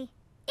family.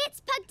 It's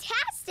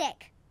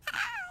pugtastic.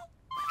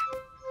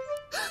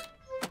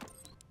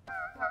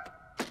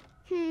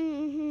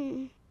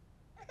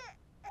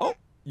 Oh,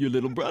 your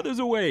little brother's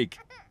awake.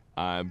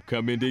 I'm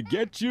coming to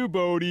get you,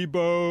 Bodi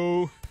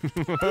Bo.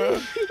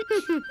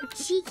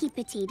 Cheeky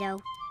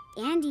potato.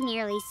 Andy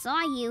nearly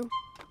saw you.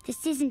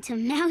 This isn't a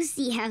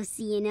mousy house,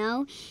 you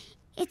know.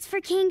 It's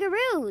for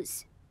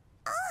kangaroos.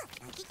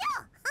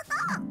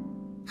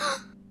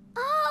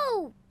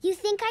 Oh, you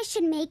think think I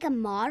should make a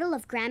model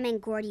of Grandma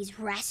and Gordy's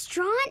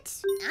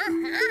restaurant?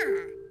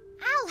 Uh-huh.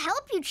 I'll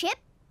help you, Chip,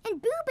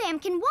 and Boo Bam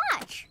can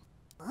watch.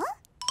 Huh?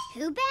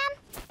 Who Bam?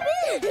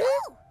 Boo!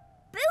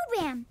 Boo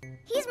Bam.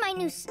 He's my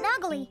new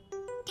snuggly.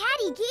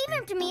 Daddy gave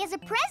him to me as a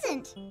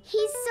present.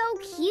 He's so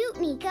cute,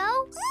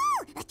 Nico.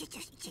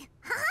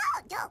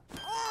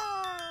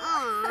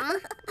 Aww.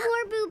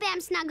 More Boo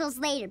Bam snuggles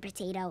later,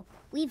 Potato.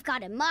 We've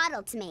got a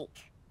model to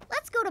make.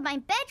 Let's go to my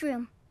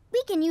bedroom.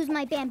 We can use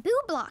my bamboo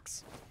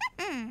blocks.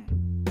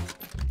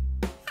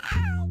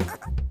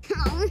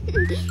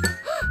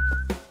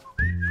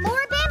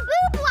 More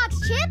bamboo blocks,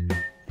 Chip!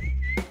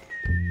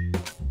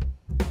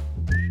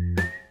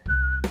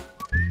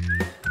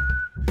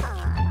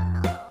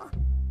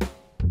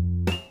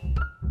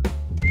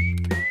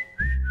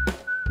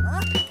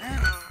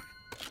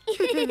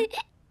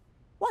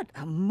 What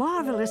a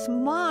marvelous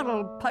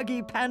model,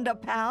 Puggy Panda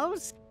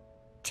pals.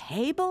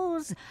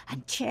 Tables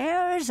and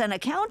chairs and a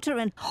counter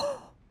and...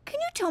 Can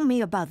you tell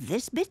me about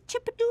this bit,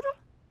 Chippadoodle?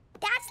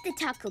 That's the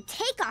taco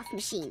takeoff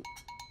machine.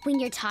 When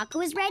your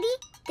taco is ready,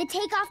 the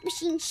takeoff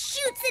machine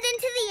shoots it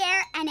into the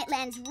air and it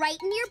lands right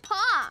in your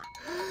paw.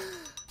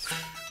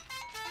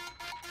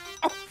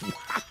 Oh,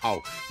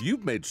 wow!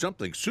 You've made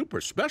something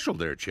super special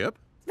there, Chip.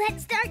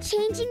 Let's start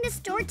changing the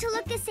store to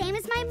look the same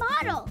as my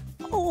model.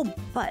 Oh,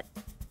 but,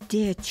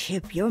 dear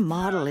Chip, your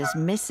model is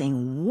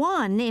missing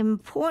one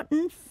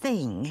important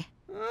thing.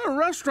 A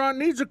restaurant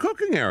needs a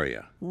cooking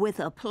area. With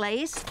a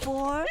place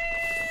for...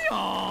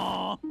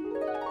 our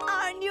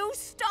new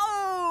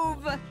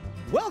stove!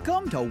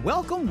 Welcome to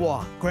Welcome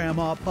Walk,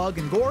 Grandma Pug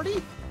and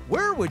Gordy.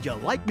 Where would you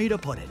like me to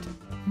put it?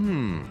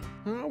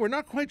 Well, we're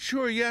not quite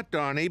sure yet,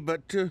 Donnie,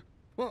 but,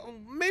 well,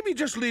 maybe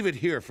just leave it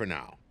here for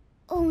now.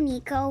 Oh,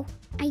 Nico,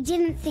 I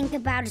didn't think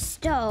about a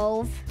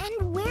stove.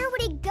 And where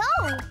would it go?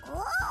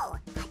 Oh.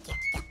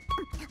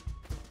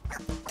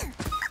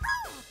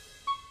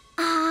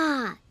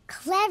 Ah,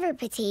 clever,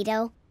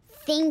 Potato.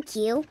 Thank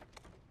you.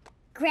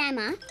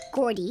 Grandma,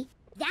 Gordy,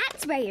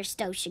 that's where your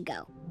stove should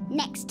go.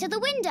 Next to the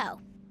window.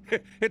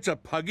 It's a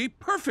Puggy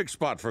perfect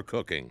spot for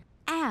cooking.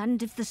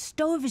 And if the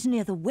stove is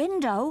near the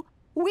window,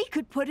 we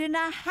could put in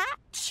a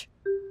hatch.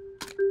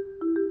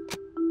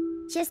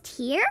 Just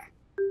here?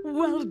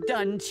 Well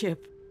done,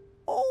 Chip.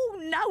 Oh,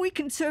 now we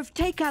can serve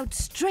takeout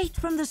straight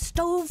from the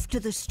stove to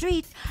the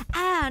street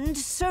and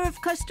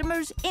serve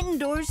customers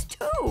indoors,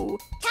 too.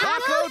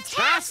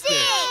 Taco-tastic!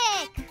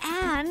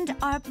 And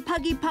our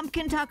Puggy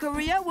Pumpkin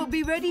Taqueria will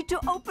be ready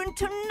to open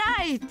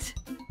tonight.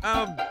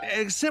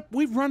 Except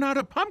we've run out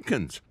of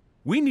pumpkins.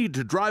 We need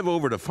to drive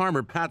over to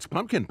Farmer Pat's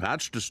pumpkin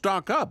patch to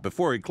stock up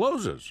before he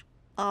closes.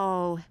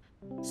 Oh,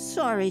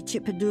 sorry,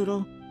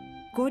 Chippadoodle.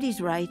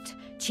 Gordy's right.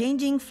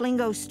 Changing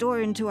Flingos Store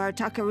into our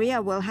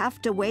taqueria will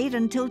have to wait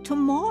until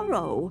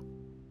tomorrow.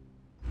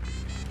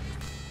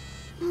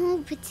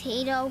 Oh,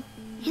 Potato.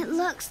 It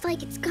looks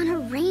like it's gonna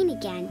rain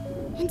again.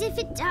 And if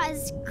it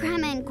does,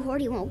 Grandma and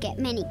Gordy won't get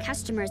many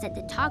customers at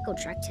the taco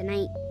truck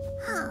tonight.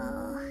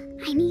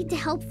 I need to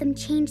help them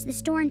change the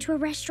store into a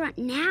restaurant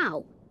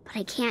now. But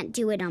I can't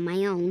do it on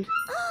my own.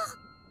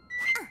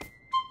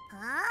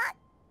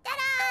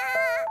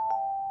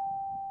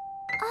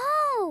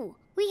 Oh,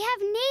 we have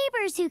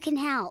neighbors who can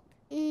help.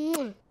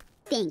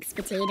 Thanks,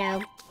 Potato.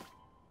 Welcome,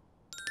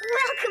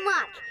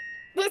 Walk.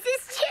 This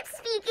is Chip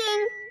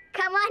speaking.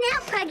 Come on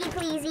out, Puggy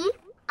Pleasy.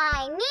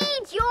 I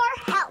need your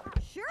help.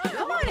 Sure.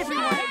 Come on,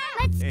 everyone.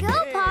 Let's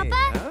go,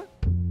 Poppa.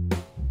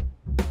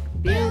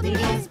 Building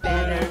is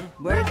better,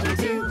 working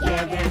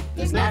together.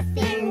 There's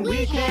nothing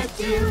we can't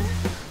do.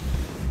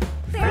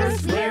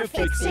 First we're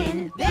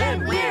fixing,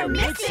 then we're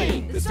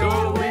mixing. The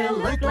store will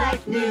look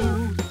like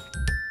new.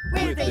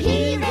 With a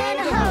heel and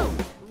a hoe,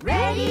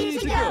 ready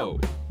to go.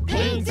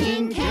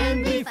 Painting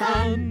can be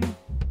fun.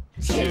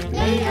 Chip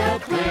made a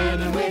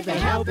plan, and with a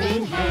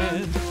helping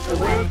hand, the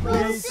work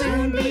will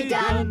soon be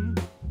done.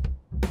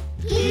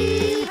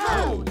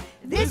 Hee-ho,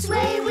 this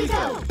way we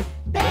go.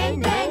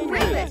 Bang, bang,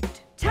 rivet.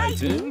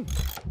 Tighten.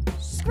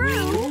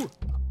 Screw.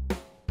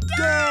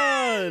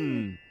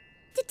 Done!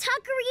 The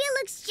taqueria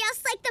looks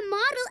just like the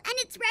model, and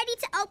it's ready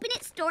to open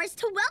its doors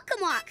to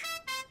Welcome Walk.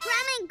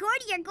 Grandma and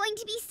Gordy are going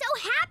to be so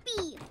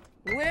happy.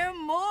 We're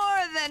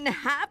more than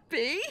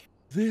happy.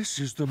 This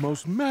is the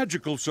most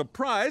magical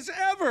surprise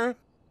ever.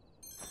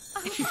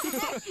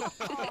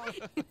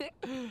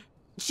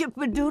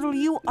 Chippadoodle,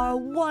 you are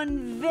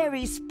one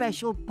very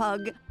special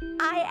pug.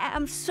 I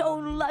am so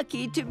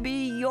lucky to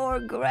be your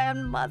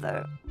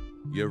grandmother.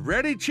 You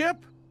ready,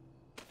 Chip?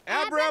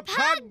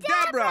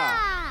 Abracadabra!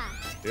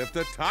 If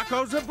the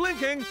tacos are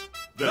blinking,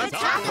 the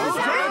tacos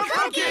are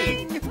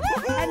cooking!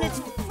 And it's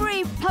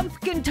free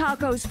pumpkin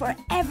tacos for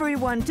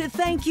everyone to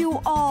thank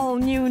you all,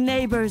 new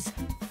neighbors,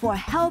 for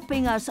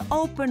helping us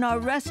open our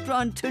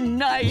restaurant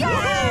tonight.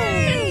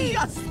 Yay!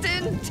 Just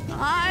in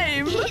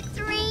time. It's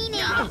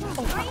raining.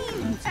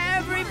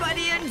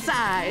 Everybody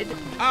inside.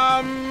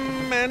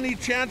 Any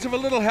chance of a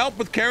little help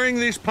with carrying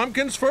these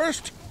pumpkins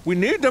first? We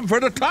need them for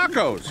the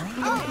tacos.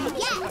 Oh,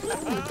 yes.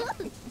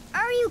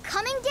 Are you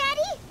coming,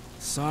 Daddy?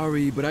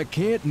 Sorry, but I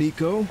can't,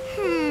 Nico.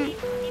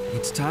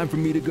 It's time for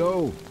me to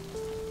go.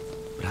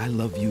 But I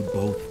love you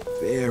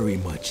both very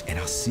much, and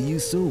I'll see you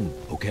soon,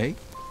 okay?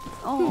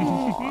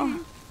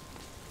 Aww.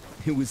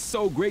 It was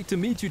so great to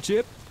meet you,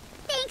 Chip.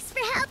 Thanks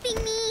for helping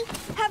me.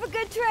 Have a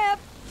good trip.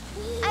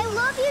 I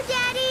love you,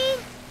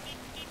 Daddy.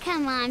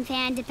 Come on,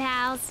 Panda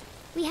Pals.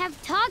 We have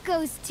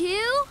tacos,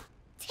 too.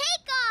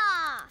 Take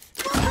off!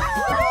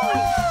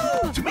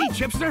 To me,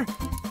 Chipster.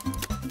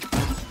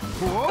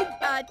 Whoa.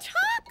 A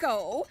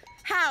taco?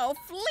 How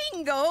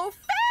Flingo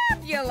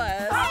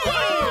fabulous!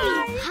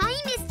 Hi,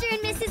 Mr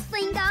and Mrs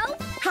Flingo.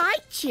 Hi,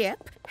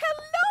 Chip.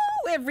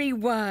 Hello,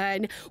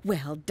 everyone.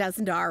 Well,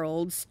 doesn't our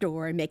old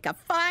store make a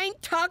fine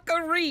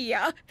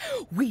taqueria?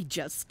 We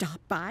just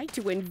stopped by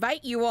to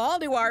invite you all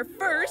to our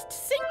first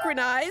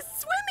synchronized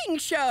swimming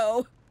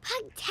show.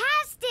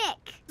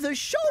 Fantastic! The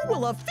show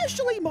will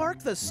officially mark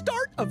the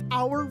start of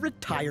our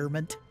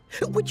retirement.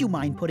 Would you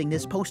mind putting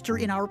this poster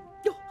in our...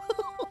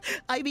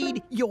 I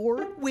mean,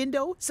 your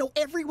window so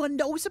everyone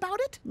knows about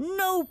it?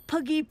 No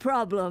puggy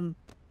problem.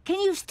 Can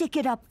you stick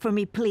it up for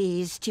me,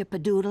 please,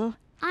 Chip-a-Doodle?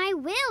 I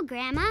will,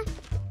 Grandma.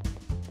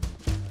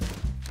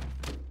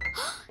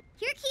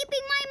 You're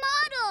keeping my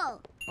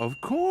model.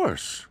 Of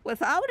course.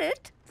 Without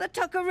it, the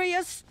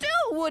taqueria still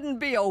wouldn't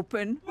be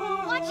open.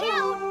 Watch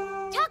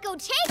out! Taco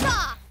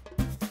takeoff!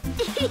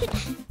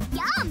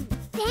 Yum!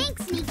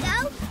 Thanks,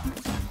 Nico.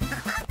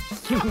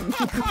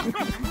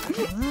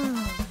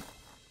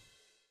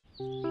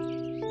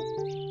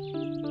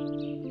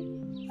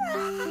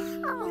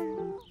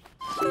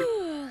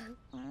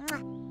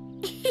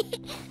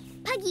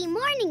 Puggy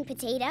morning,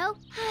 Potato.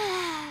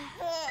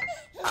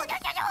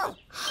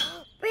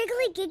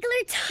 Wriggly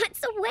Giggler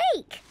Tot's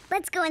awake.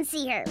 Let's go and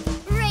see her.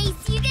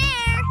 Race you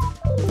there!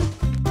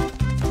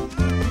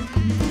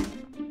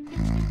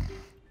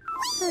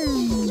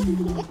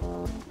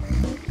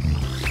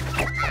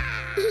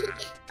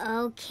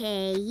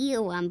 Okay,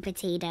 you won,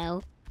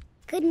 Potato.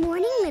 Good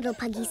morning, little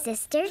Puggy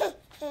sister.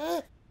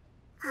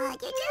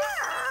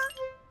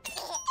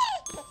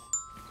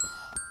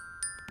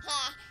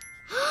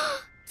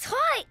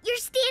 Tot, you're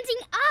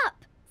standing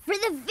up for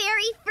the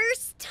very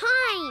first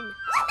time.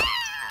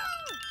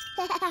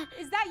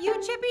 Is that you,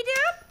 Chippy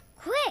Dip?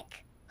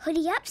 Quick,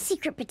 hoodie up,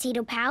 Secret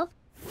Potato Pal.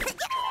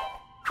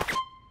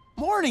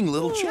 Morning,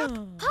 little Chip.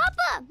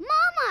 Poppa,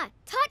 Momma,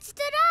 Tot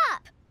stood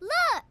up.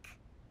 Look.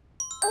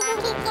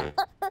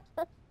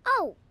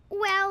 Oh,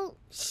 well,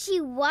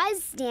 she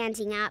was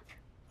standing up.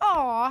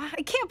 Aw,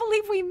 I can't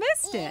believe we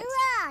missed it.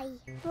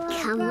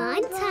 Come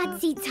on,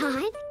 Totsy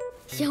Tot.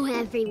 Show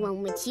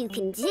everyone what you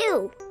can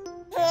do.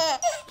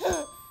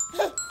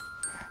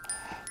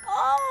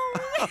 Oh,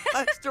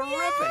 that's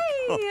terrific.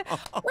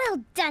 Well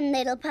done,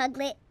 little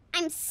Puglet.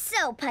 I'm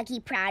so Puggy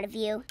proud of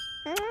you.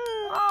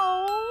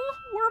 Oh,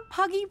 we're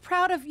Puggy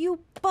proud of you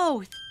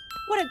both.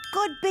 What a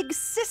good big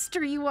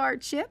sister you are,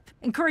 Chip.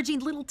 Encouraging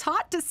little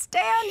Tot to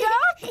stand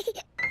up.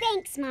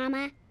 Thanks,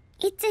 Mama.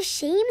 It's a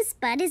shame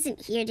Spud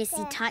isn't here to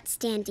see Tot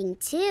standing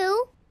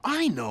too.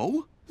 I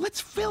know. Let's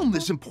film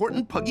this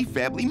important Puggy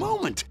family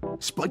moment.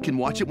 Spud can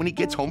watch it when he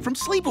gets home from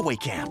sleepaway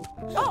camp.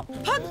 Oh,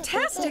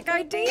 fantastic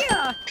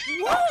idea.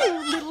 Whoa,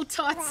 little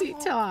Totsy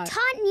Tot.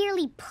 Tot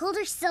nearly pulled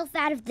herself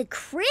out of the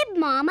crib,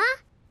 Mama.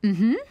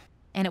 Mm-hmm.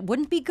 And it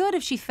wouldn't be good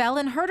if she fell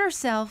and hurt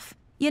herself.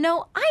 You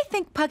know, I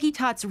think Puggy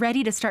Tot's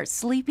ready to start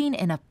sleeping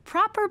in a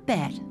proper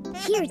bed.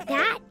 Hear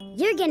that?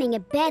 You're getting a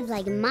bed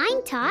like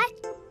mine, Tot.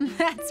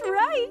 That's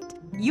right.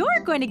 You're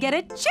going to get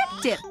a Chip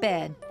Dip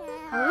bed.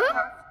 Huh?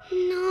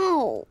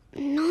 No,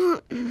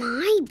 not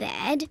my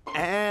bed.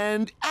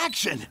 And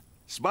action!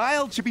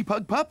 Smile, Chippy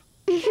Pug Pup.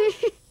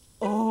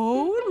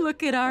 Oh,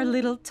 look at our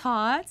little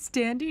Tot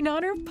standing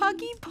on her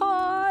puggy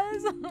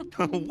paws.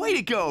 Way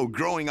to go,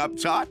 growing up,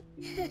 Tot.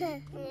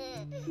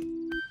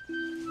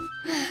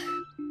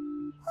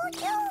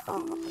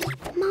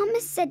 Mama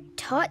said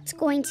Tot's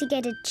going to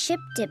get a Chip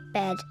Dip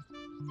bed.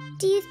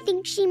 Do you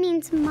think she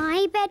means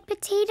my bed,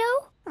 Potato?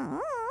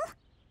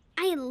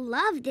 I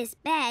love this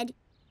bed,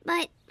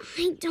 but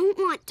I don't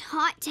want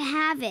Tot to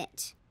have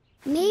it.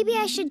 Maybe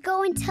I should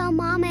go and tell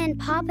Mama and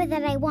Papa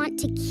that I want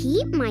to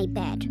keep my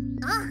bed.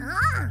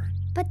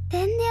 But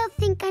then they'll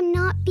think I'm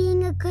not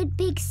being a good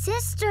big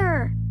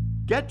sister.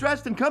 Get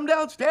dressed and come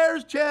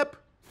downstairs, Chip.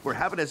 We're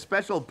having a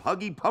special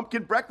Puggy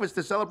pumpkin breakfast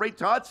to celebrate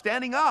Tot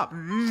standing up.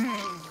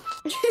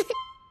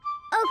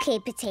 Okay,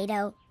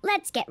 Potato,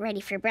 let's get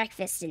ready for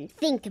breakfast and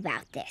think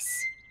about this.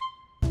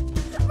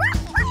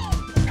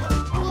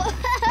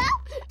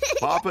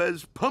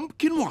 Papa's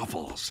Pumpkin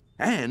Waffles.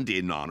 And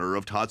in honor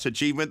of Tot's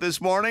achievement this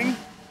morning...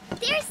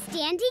 They're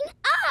standing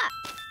up.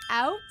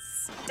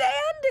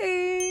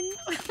 Outstanding.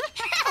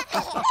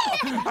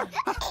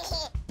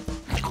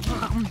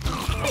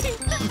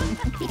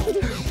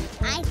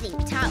 I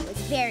think Tot was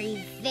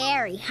very,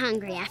 very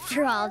hungry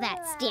after all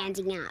that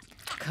standing up.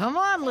 Come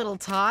on, little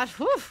Tot.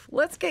 Whew,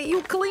 let's get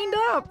you cleaned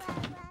up.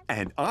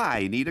 And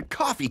I need a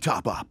coffee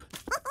top-up.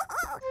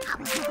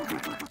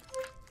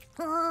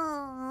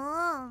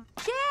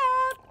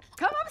 Chip,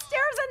 come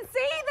upstairs and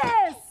see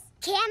this.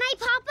 Can I,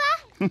 Papa?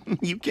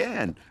 You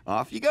can.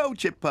 Off you go,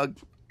 Chip Pug.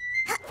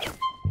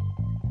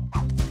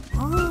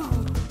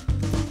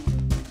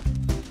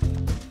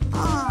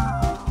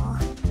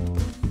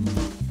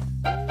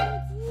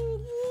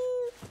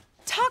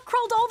 Tot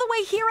crawled all the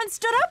way here and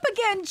stood up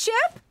again,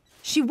 Chip.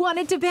 She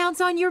wanted to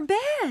bounce on your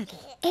bed.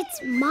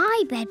 It's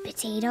my bed,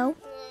 Potato.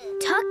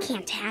 Tot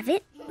can't have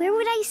it. Where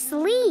would I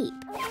sleep?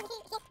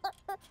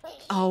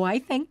 Oh, I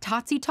think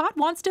Totsy Tot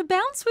wants to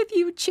bounce with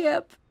you,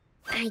 Chip.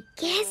 I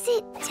guess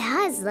it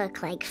does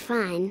look like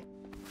fun.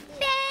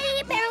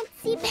 Betty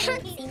bouncy,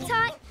 bouncy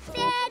Tot.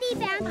 Betty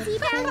bouncy,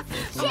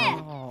 bouncy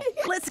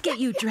Chip. Let's get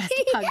you dressed,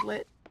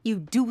 Puglet. You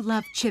do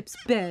love Chip's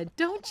bed,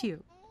 don't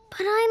you?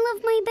 But I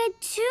love my bed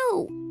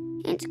too.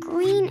 It's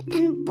green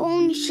and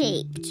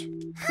bone-shaped.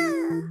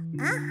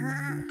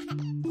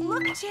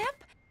 Look,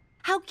 Chip.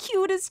 How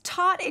cute is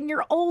Tot in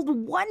your old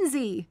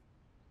onesie?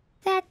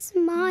 That's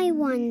my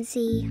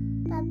onesie.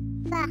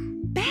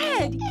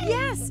 Bed!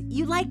 Yes,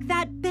 you like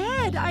that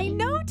bed. I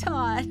know,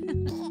 Tot.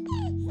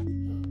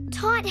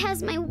 Tot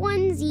has my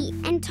onesie,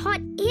 and Tot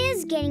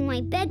is getting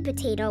my bed,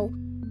 Potato.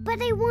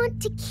 But I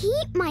want to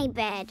keep my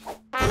bed.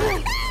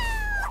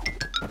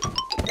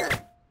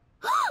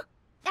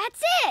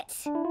 That's it!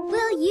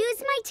 We'll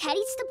use my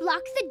teddies to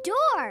block the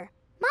door.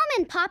 Mom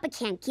and Papa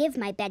can't give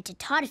my bed to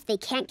Tot if they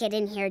can't get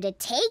in here to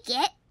take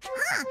it.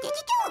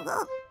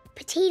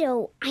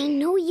 Potato, I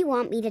know you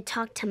want me to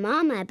talk to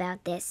Mama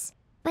about this,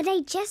 but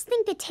I just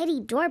think the teddy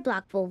door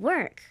block will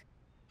work.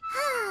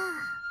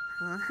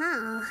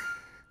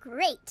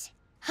 Great.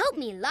 Help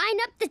me line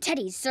up the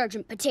teddies,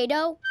 Sergeant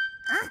Potato.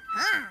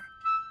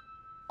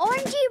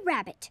 Orangey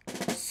Rabbit,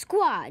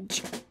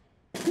 Squadge,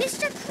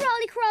 Mr.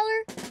 Crawly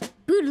Crawler,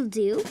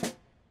 Boodle-Doo,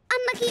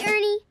 Unlucky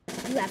Ernie,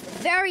 you have a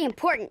very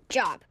important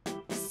job.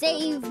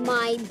 Save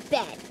my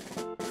bed.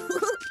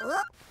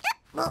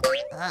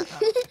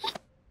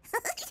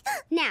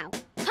 Now,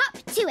 hop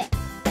to it.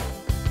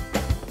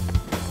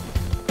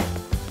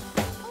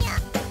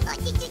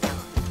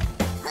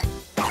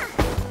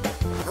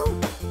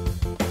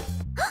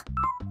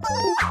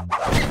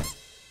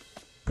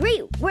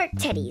 Great work,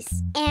 Teddies.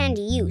 And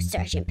you,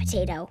 Sergeant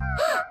Potato.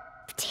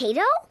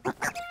 Potato?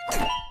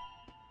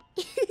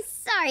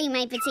 Sorry,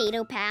 my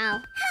potato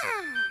pal.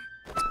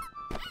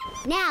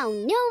 Now,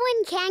 no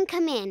one can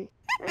come in.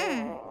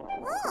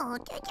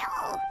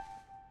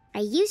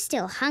 Are you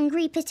still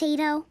hungry,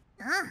 Potato?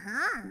 I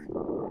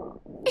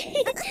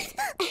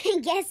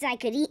guess I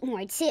could eat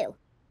more, too.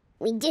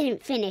 We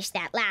didn't finish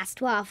that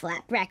last waffle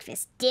at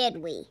breakfast, did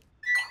we?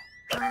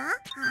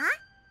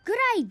 Good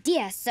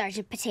idea,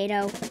 Sergeant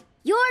Potato.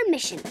 Your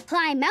mission,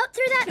 climb out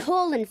through that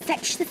hole and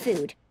fetch the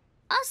food.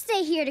 I'll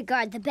stay here to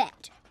guard the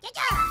bed.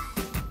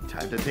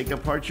 Time to take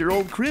apart your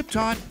old crib,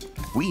 Tot.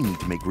 We need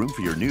to make room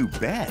for your new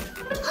bed.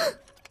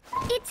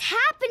 It's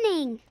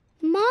happening!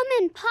 Mom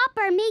and Pop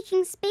are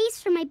making space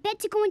for my bed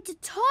to go into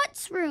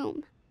Tot's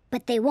room.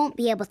 But they won't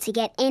be able to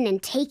get in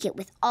and take it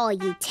with all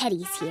you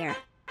teddies here.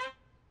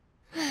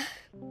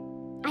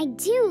 I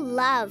do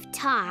love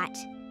Tot,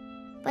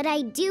 but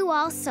I do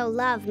also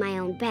love my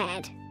own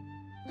bed.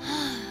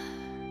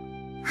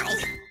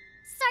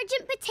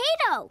 Sergeant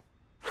Potato!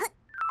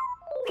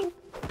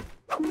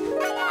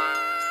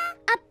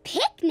 A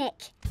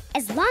picnic!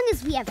 As long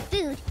as we have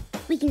food,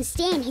 we can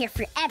stay in here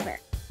forever.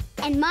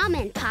 And Mama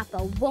and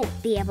Papa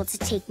won't be able to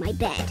take my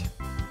bed.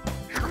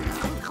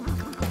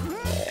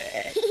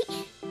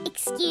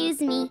 Excuse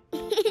me.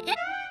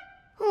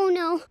 Oh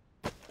no.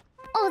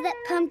 All that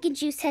pumpkin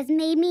juice has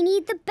made me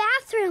need the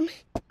bathroom.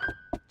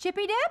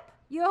 Chippy Dip,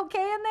 you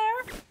okay in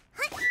there?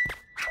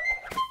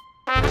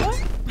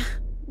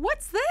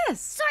 What's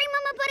this? Sorry,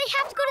 Mama, but I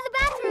have to go to the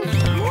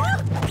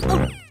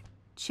bathroom.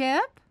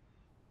 Chip?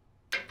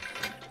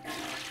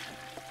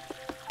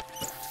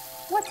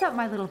 What's up,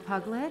 my little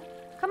puglet?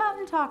 Come out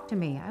and talk to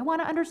me. I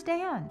want to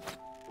understand.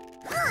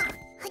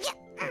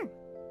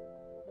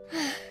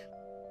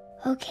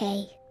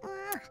 Okay.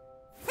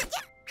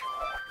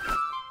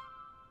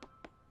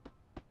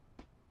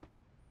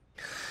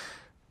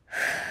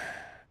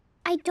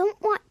 I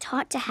don't want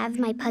Tot to have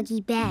my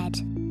puggy bed.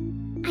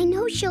 I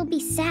know she'll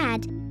be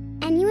sad,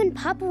 and you and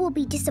Papa will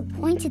be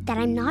disappointed that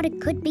I'm not a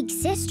good big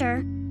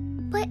sister,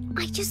 but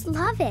I just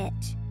love it.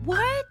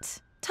 What?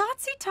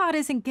 Totsy Tot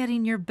isn't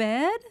getting your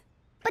bed?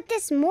 But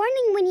this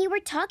morning when you were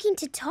talking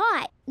to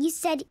Tot, you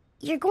said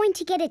you're going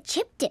to get a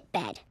Chip Dip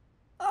bed.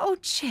 Oh,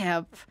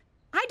 Chip.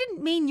 I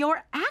didn't mean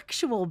your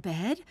actual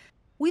bed.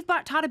 We've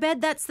bought Tot a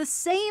bed that's the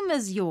same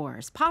as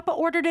yours. Papa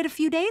ordered it a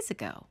few days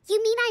ago.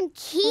 You mean I'm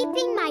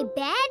keeping my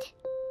bed?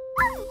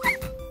 Oh,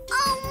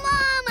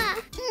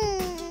 Mama!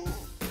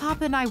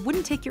 Papa and I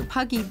wouldn't take your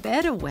puggy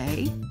bed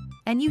away.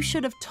 And you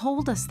should have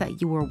told us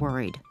that you were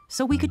worried,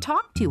 so we could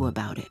talk to you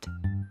about it.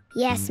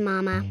 Yes,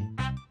 Mama.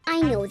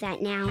 I know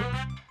that now.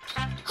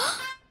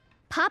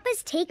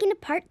 Papa's taken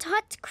apart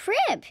Tot's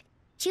crib.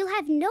 She'll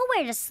have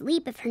nowhere to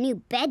sleep if her new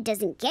bed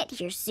doesn't get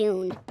here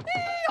soon.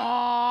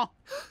 Aw!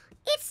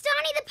 It's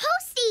Donnie the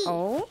Postie!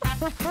 Oh?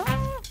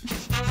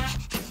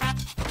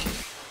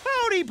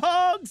 Howdy,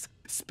 Pugs!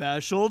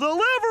 Special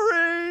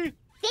delivery!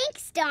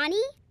 Thanks, Donnie.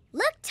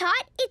 Look,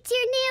 Tot, it's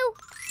your new...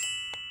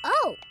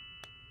 Oh,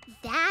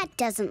 That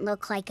doesn't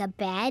look like a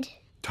bed.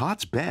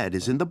 Tot's bed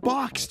is in the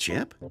box,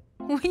 Chip.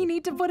 We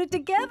need to put it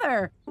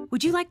together.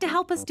 Would you like to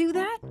help us do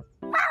that?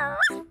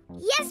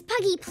 Yes,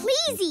 Puggy,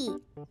 pleasey.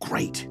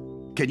 Great.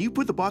 Can you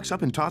put the box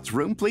up in Tot's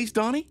room, please,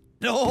 Donnie?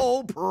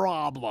 No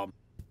problem.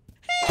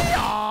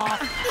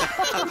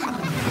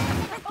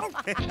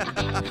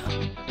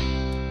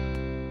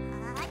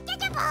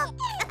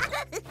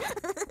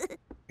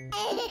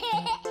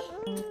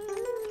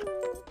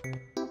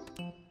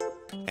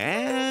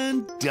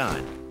 And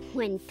done.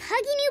 One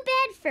puggy new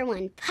bed for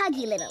one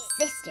puggy little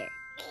sister.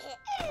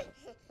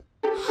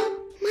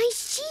 My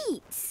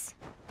sheets.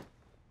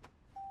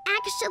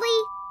 Actually,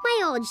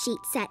 my old sheet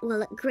set will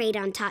look great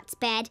on Tot's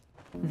bed.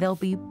 They'll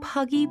be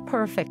puggy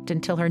perfect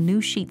until her new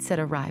sheet set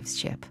arrives,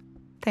 Chip.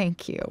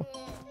 Thank you.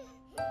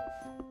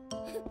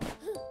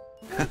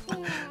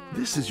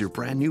 This is your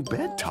brand new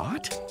bed,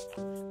 Tot.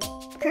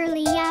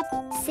 Curly up,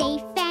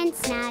 safe and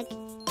snug.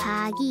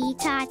 Puggy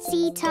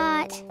Totsy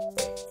Tot.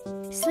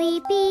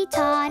 Sleepy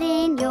Tot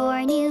in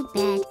your new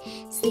bed.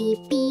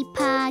 Sleepy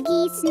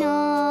Puggy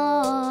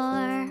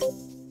snore.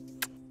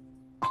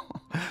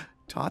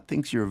 Tot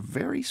thinks you're a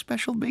very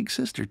special big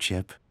sister,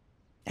 Chip.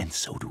 And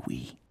so do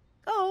we.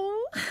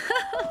 Oh.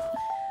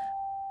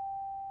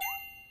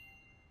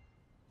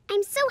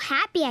 I'm so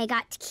happy I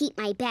got to keep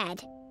my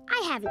bed.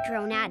 I haven't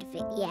grown out of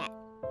it yet.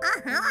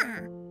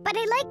 But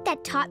I like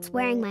that Tot's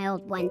wearing my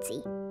old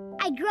onesie.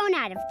 I'd grown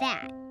out of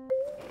that.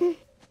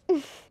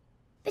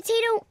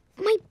 Potato,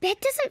 my bed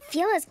doesn't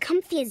feel as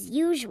comfy as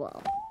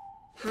usual.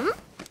 Huh?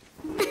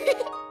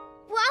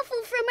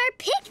 Waffle from our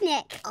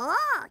picnic.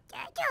 Oh,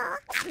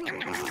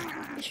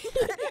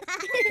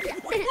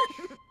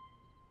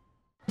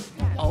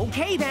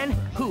 Okay then,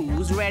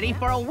 who's ready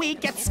for a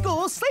week at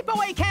school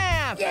sleepaway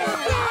camp? Yeah!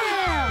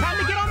 Time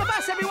to get on the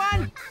bus,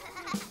 everyone!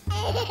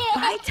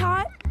 Bye,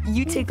 Tot.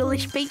 You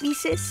ticklish baby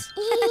sis.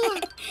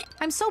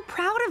 I'm so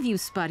proud of you,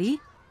 Spuddy.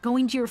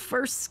 Going to your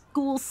first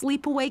school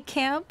sleepaway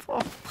camp.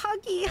 Oh,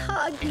 Puggy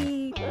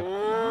Huggy.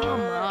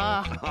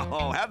 Mama.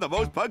 Oh, have the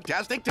most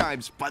pugtastic time,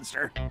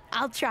 Spudster.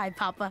 I'll try,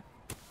 Poppa.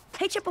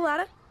 Hey,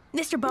 Chipolata.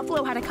 Mr.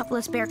 Buffalo had a couple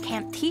of spare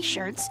camp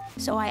t-shirts,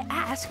 so I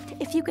asked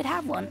if you could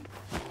have one.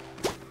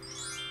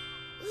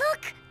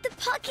 Look, the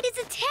pocket is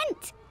a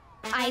tent.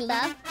 I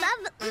love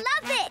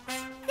it.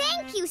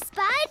 Thank you,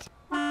 Spud.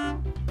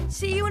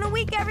 See you in a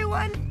week,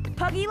 everyone.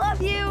 Puggy,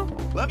 love you.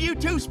 Love you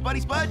too,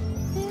 Spuddy Spud.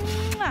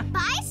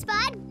 Bye,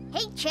 Spud.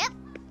 Hey, Chip.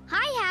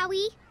 Hi,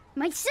 Howie.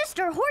 My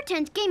sister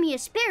Hortense gave me a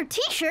spare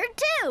t-shirt,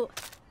 too.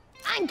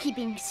 I'm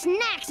keeping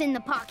snacks in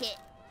the pocket.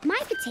 My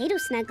potato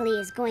snuggly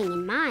is going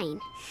in mine.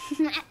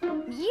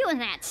 You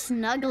and that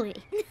snuggly.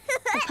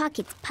 The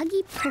pocket's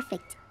puggy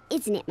perfect,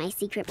 isn't it, my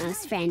secret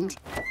mouse friend?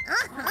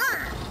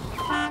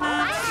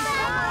 Bye,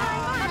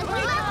 Spud.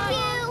 We love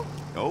you.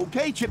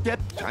 Okay, Chip Dip,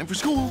 time for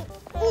school.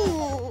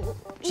 Ooh.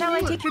 Shall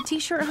I take your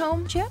t-shirt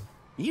home, Chip?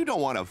 You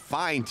don't want a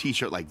fine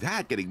t-shirt like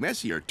that getting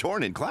messy or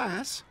torn in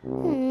class.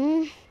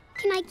 Can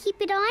I keep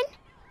it on?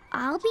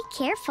 I'll be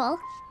careful.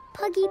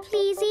 Puggy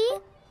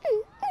pleasey.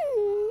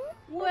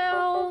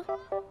 Well...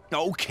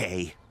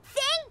 Okay.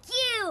 Thank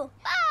you!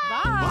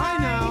 Bye! Bye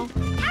now.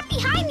 Happy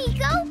hi,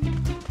 Nico!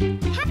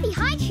 Happy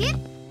hi, Chip!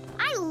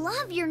 I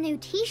love your new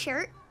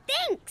t-shirt.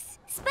 Thanks!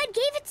 Spud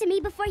gave it to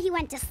me before he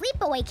went to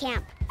sleepaway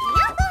camp.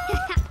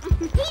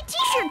 Hey,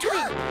 t-shirt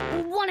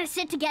twin! Want to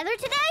sit together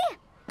today?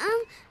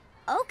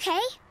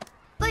 Okay.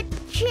 But,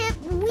 Chip,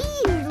 we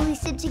usually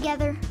sit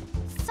together.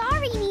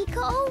 Sorry,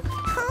 Nico.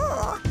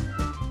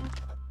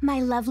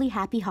 My lovely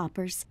Happy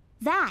Hoppers,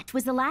 that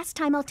was the last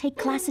time I'll take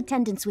class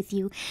attendance with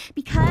you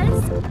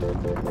because...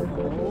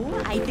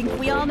 Oh, I think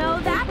we all know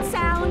that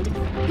sound.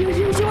 Your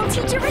usual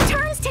teacher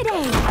returns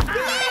today.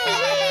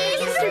 Yay!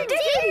 Mr.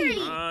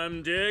 Diggity!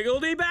 I'm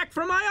Diggledy back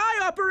from my eye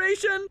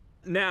operation.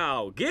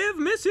 Now, give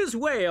Mrs.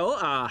 Whale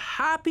a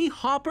Happy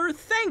Hopper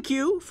thank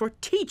you for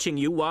teaching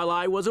you while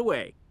I was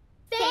away.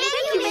 Thank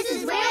you,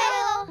 Mrs.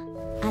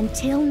 Whale.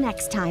 Until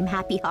next time,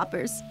 Happy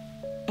Hoppers.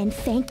 And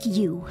thank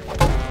you.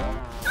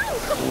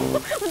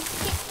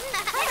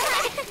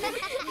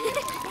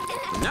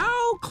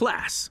 Now,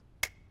 class.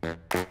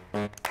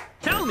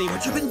 Tell me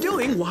what you've been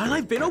doing while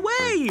I've been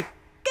away.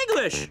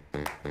 Gigglish,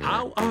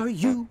 how are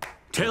you?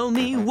 Tell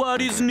me what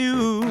is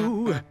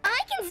new. I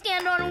can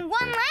stand on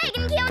one leg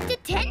and count to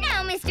 10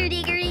 now, Mr.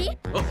 Diggory.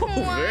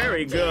 Oh,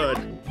 very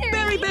good.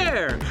 Berry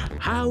Bear,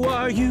 how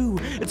are you?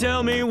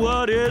 Tell me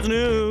what is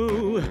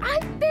new.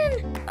 I've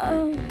been,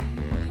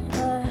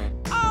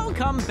 I'll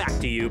come back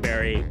to you,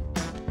 Berry.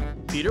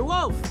 Peter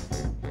Wolf,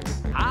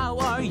 how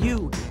are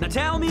you? Now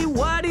tell me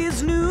what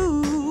is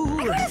new.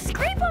 I got a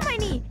scrape on my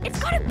knee. It's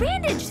got a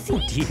bandage, see?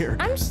 Oh, dear.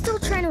 I'm still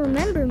trying to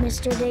remember,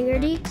 Mr.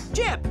 Diggory.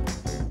 Chip,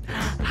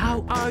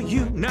 how are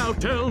you? Now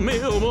tell me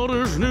what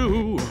is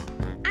new.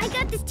 I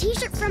got this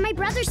t-shirt from my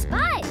brother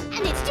Spud,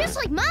 and it's just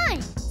like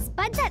mine.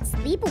 Spud's at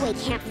sleepaway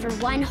camp for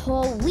one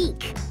whole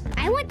week.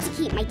 I want to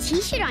keep my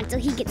t-shirt on till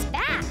he gets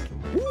back.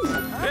 Ooh,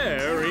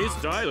 very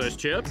stylish,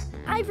 Chip.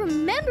 I've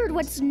remembered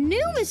what's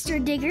new, Mr.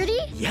 Diggory.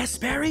 Yes,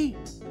 Barry?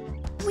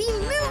 We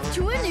moved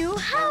to a new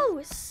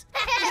house.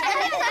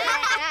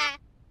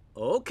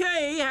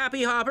 Okay,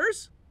 Happy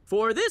Hoppers.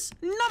 For this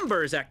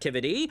numbers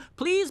activity,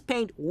 please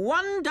paint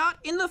 1 dot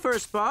in the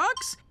first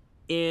box,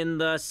 in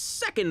the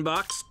second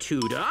box 2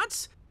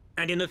 dots,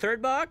 and in the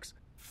third box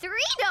 3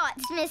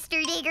 dots,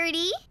 Mr.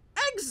 Diggerty.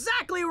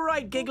 Exactly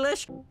right,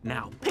 Giglish.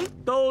 Now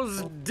paint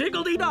those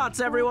diggledy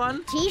dots,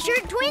 everyone.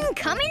 T-shirt twin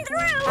coming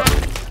through.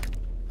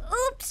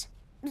 Oops.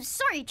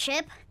 Sorry,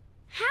 Chip.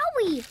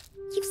 Howie,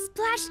 you've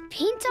splashed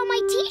paint on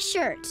my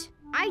t-shirt.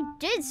 I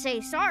did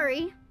say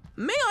sorry.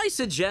 May I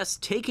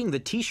suggest taking the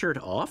t-shirt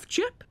off,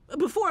 Chip,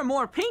 before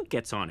more paint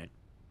gets on it?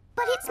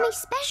 But it's my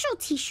special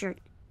t-shirt.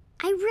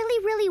 I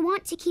really, really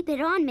want to keep it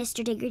on,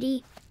 Mr.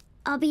 Diggerty.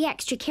 I'll be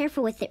extra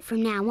careful with it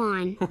from now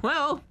on.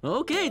 Well,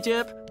 okay,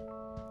 Chip.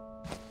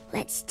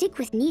 Let's stick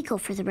with Nico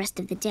for the rest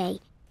of the day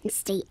and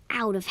stay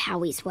out of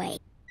Howie's way.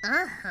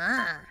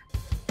 Uh-huh.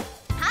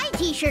 Hi,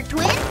 T-shirt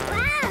twin.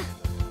 Ah.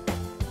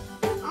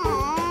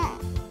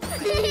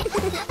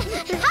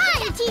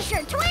 Hi,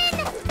 T-shirt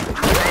twin.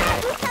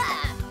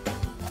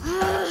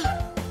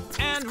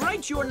 And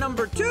write your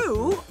number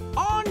 2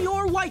 on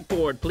your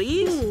whiteboard,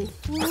 please.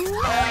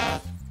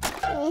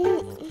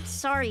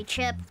 Sorry,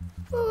 Chip.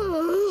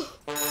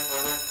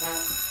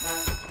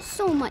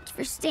 So much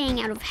for staying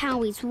out of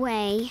Howie's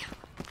way.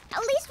 At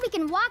least we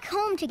can walk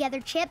home together,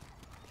 Chip.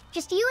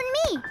 Just you and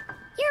me.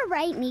 You're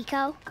right,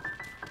 Nico.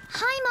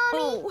 Hi,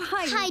 Mommy. Oh,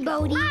 hi. Hi,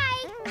 Bodi.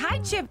 Hi. Hi,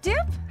 Chip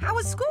Dip. How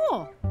was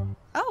school?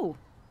 Oh,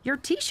 your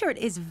t-shirt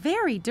is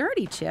very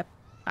dirty, Chip.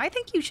 I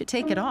think you should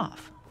take it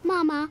off.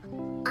 Mama,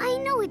 I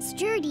know it's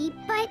dirty,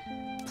 but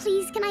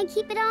please can I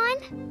keep it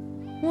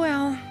on?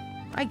 Well,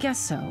 I guess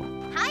so.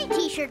 Hi,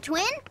 T-shirt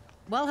twin.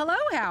 Well, hello,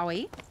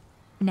 Howie.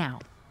 Now,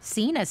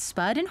 seeing as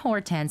Spud and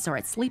Hortense are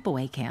at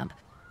sleepaway camp,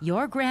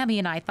 your Grammy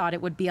and I thought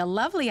it would be a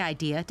lovely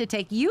idea to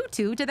take you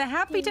two to the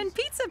Happyton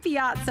Pizza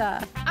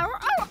Piazza. I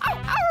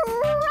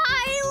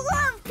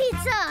love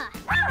pizza.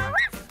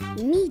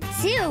 Me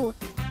too.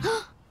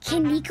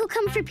 Can Nico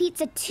come for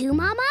pizza too,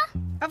 Mama?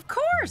 Of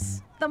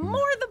course. The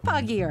more the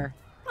puggier.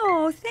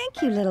 Oh,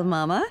 thank you, little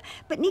mama.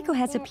 But Nico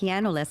has a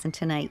piano lesson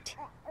tonight.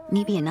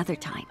 Maybe another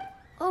time.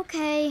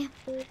 Okay.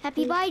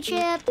 Happy bye,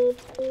 Chip.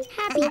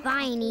 Happy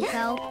bye,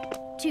 Nico.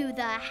 To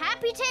the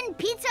Happyton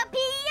Pizza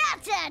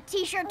Piazza,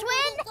 T-shirt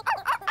twin.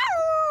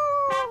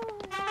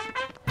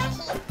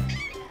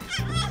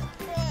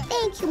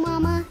 Thank you,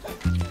 Mama.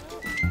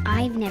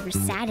 I've never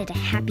sat at a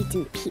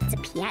Happyton Pizza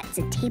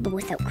Piazza table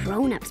without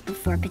grown-ups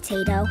before,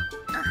 Potato.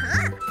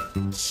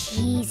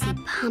 Cheesy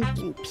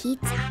pumpkin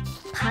pizza.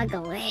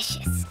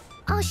 Pugalicious.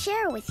 I'll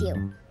share it with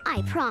you.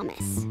 I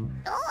promise.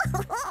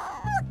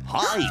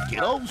 Hi,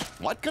 kiddos.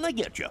 What can I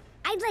get you?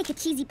 I'd like a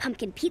cheesy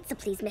pumpkin pizza,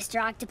 please,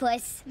 Mr.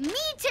 Octopus. Me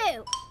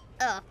too.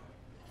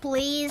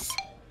 Please.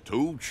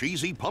 2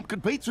 cheesy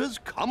pumpkin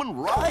pizzas coming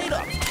right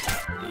up.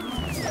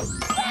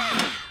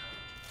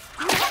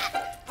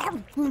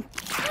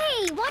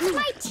 Hey, watch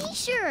my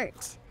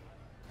t-shirt.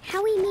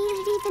 Howie made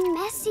it even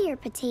messier,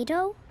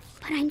 Potato.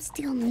 But I'm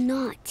still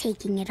not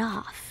taking it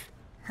off.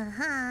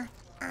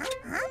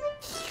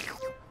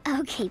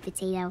 Okay,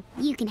 Potato,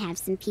 you can have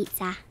some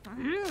pizza.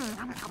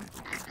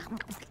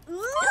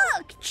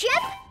 Look, Chip!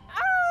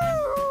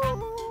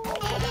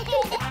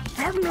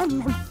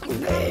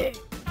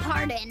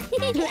 Pardon.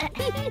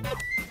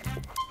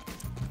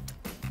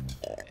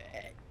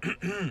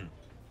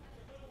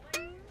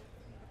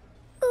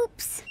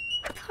 Oops.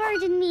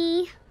 Pardon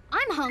me.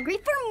 I'm hungry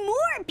for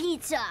more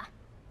pizza.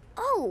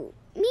 Oh,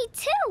 me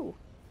too.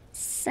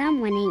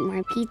 Someone ate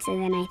more pizza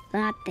than I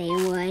thought they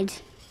would.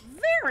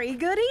 Very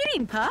good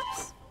eating,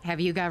 pups. Have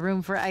you got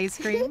room for ice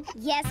cream?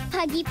 Yes,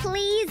 Puggy,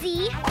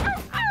 pleasey.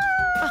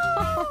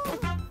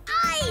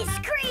 Ice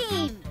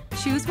cream!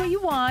 Choose what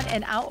you want,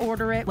 and I'll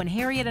order it when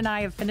Harriet and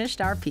I have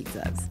finished our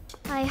pizzas.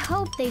 I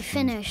hope they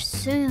finish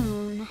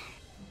soon.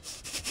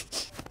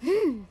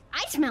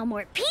 I smell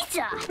more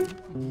pizza.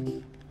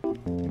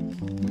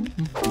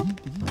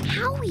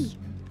 Howie,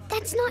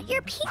 that's not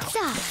your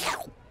pizza.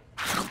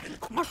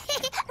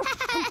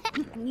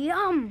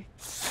 Yum.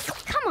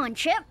 Come on,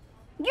 Chip.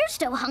 You're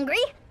still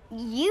hungry.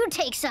 You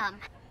take some.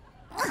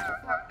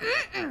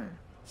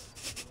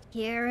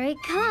 Here it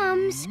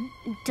comes.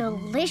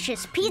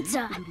 Delicious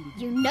pizza.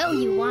 You know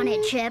you want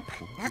it, Chip.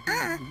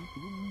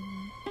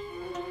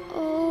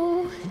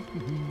 Oh.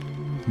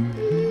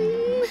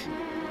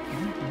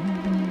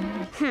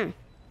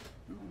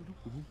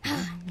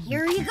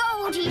 Here you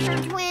go,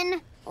 T-shirt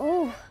twin.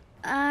 Oh,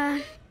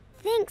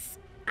 thanks.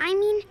 I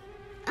mean,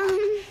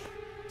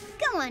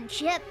 Go on,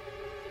 Chip.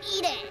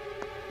 Eat it.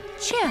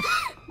 Chip,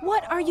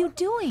 what are you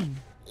doing?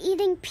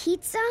 Eating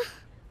pizza?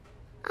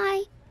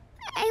 I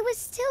was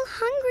still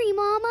hungry,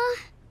 Mama.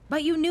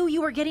 But you knew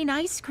you were getting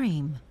ice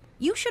cream.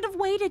 You should have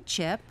waited,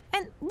 Chip.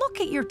 And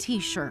look at your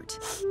t-shirt.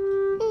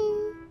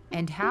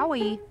 And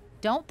Howie,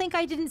 don't think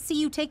I didn't see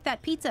you take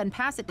that pizza and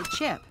pass it to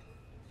Chip.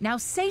 Now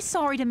say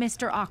sorry to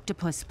Mr.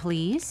 Octopus,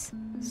 please.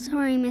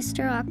 Sorry,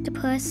 Mr.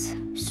 Octopus.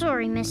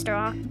 Sorry, Mr.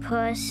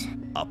 Octopus.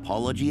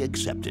 Apology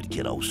accepted,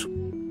 kiddos.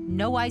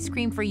 No ice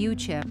cream for you,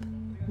 Chip.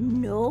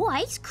 No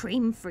ice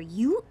cream for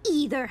you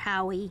either,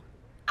 Howie.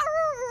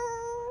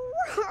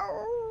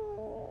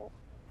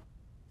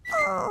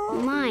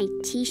 My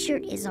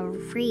t-shirt is a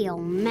real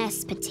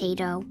mess,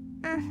 Potato.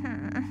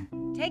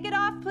 Take it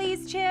off,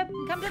 please, Chip.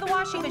 Come to the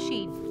washing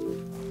machine.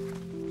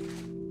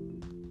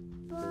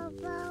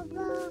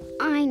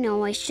 I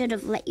know I should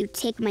have let you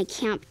take my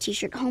camp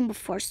t-shirt home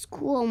before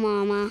school,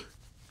 Mama.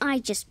 I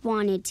just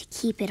wanted to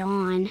keep it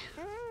on.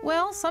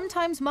 Well,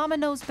 sometimes Mama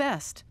knows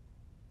best.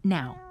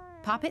 Now,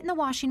 pop it in the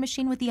washing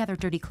machine with the other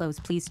dirty clothes,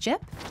 please,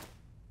 Chip.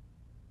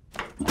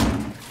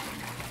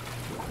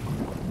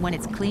 When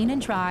it's clean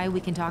and dry,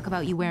 we can talk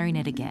about you wearing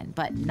it again,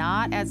 but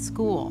not at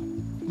school.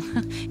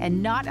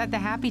 And not at the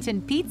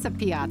Happyton Pizza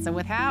Piazza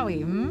with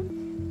Howie,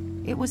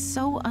 It was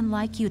so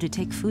unlike you to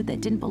take food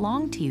that didn't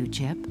belong to you,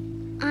 Chip.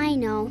 I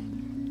know.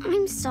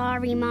 I'm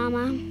sorry,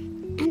 Mama.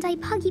 And I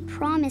Puggy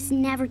promise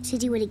never to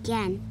do it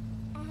again.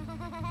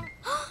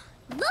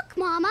 Look,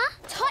 Mama!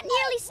 Tot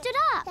nearly stood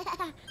up.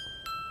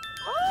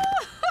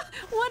 Oh,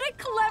 what a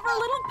clever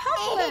little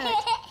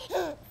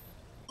puglet!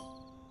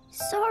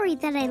 Sorry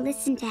that I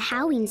listened to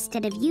Howie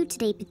instead of you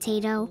today,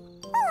 Potato.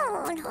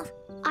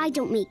 I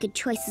don't make good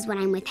choices when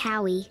I'm with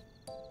Howie.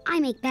 I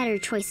make better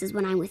choices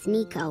when I'm with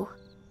Nico.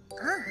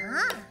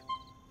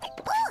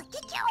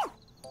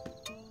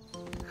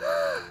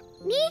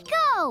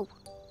 Nico!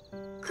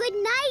 Good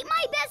night,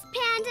 my best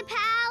panda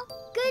pal.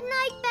 Good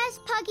night,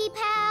 best Puggy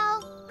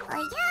pal.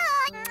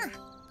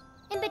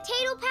 And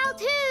Potato pal,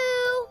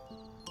 too.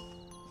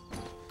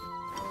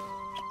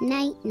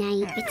 Night,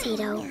 night,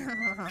 Potato.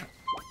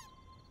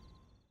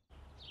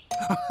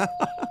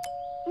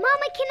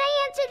 Mama, can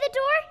I answer the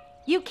door?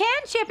 You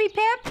can, Chippy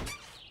Pip.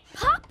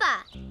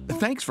 Poppa!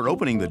 Thanks for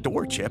opening the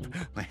door, Chip.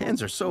 My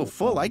hands are so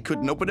full I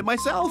couldn't open it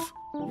myself.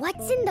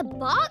 What's in the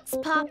box,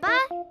 Poppa?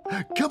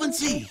 Come and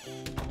see.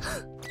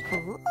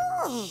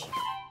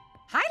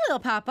 Hi, little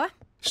Papa.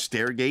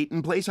 Stairgate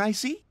in place, I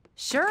see?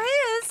 Sure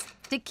is.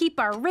 To keep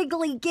our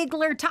wriggly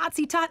giggler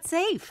Totsy Tot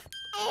safe.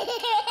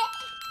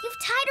 You've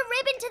tied a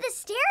ribbon to the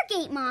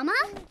stairgate, Mama.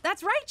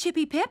 That's right,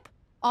 Chippy Pip.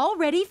 All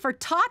ready for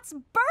Tot's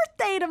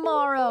birthday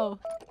tomorrow.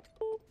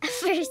 A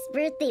first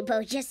birthday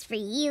bow just for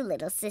you,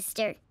 little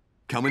sister.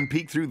 Come and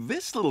peek through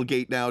this little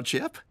gate now,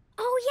 Chip.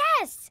 Oh,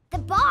 yes, the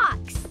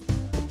box.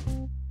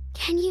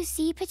 Can you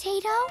see,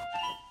 Potato?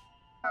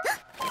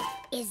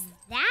 Is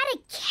that a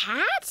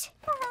cat?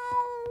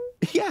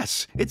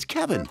 Yes, it's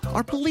Kevin,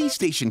 our police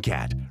station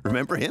cat.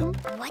 Remember him?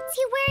 What's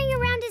he wearing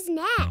around his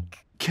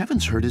neck?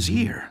 Kevin's hurt his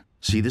ear.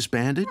 See this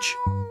bandage?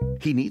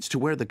 He needs to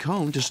wear the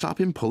cone to stop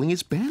him pulling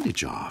his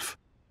bandage off.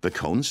 The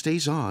cone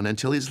stays on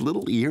until his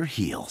little ear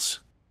heals.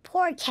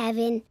 Poor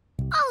Kevin.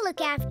 I'll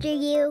look after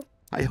you.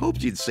 I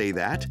hoped you'd say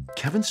that.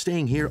 Kevin's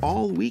staying here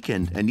all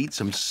weekend and needs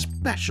some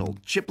special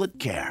chiplet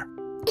care.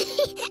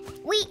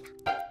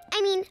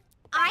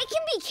 I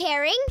can be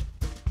caring.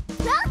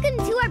 Welcome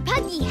to our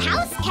Puggy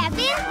house,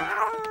 Kevin.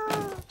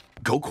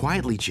 Go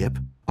quietly, Chip.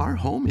 Our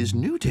home is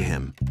new to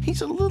him.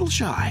 He's a little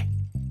shy.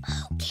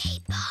 Okay,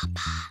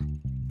 Poppa.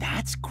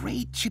 That's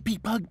great, Chippy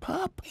Pug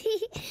Pup.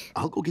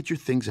 I'll go get your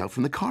things out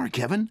from the car,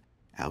 Kevin.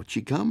 Out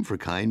you come for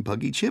kind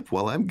Puggy Chip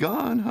while I'm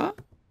gone, huh?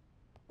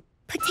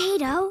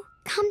 Potato,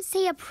 come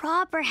say a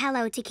proper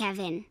hello to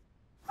Kevin.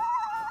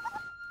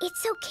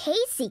 It's okay,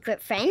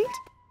 secret friend.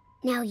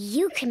 Now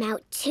you come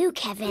out too,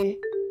 Kevin.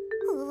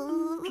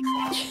 Oh,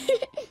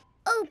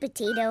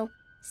 Potato,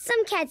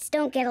 some cats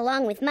don't get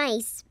along with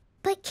mice,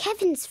 but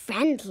Kevin's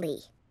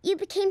friendly. You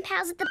became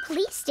pals at the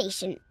police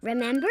station,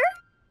 remember?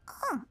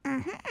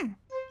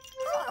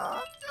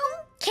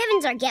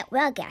 Kevin's our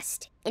get-well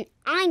guest, and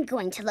I'm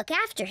going to look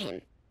after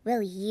him.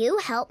 Will you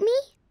help me?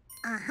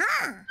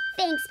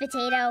 Thanks,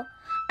 Potato.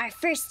 Our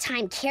first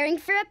time caring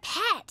for a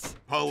pet.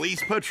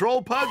 Police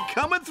patrol pug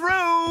coming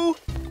through!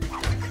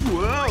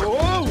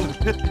 Whoa!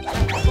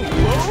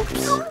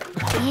 Whoops!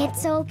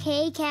 It's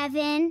okay,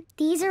 Kevin.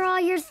 These are all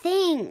your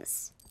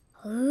things.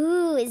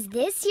 Ooh, is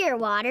this your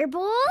water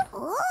bowl?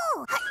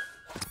 Ooh.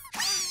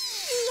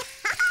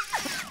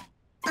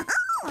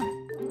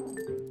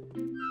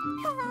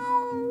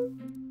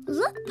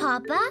 Look,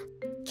 Poppa.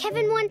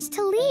 Kevin wants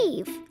to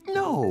leave.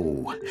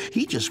 No,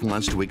 he just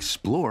wants to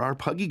explore our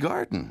Puggy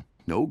garden.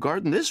 No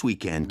garden this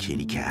weekend,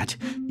 kitty cat.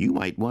 You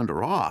might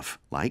wander off,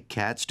 like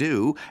cats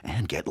do,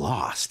 and get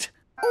lost.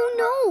 Oh,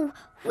 no.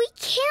 We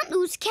can't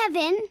lose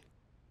Kevin.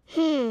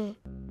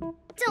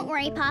 Don't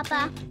worry,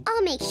 Poppa.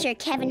 I'll make sure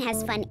Kevin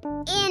has fun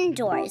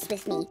indoors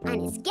with me on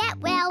his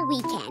get-well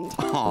weekend.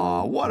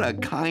 Aw, what a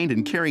kind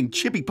and caring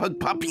Chippy Pug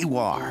Pup you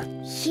are.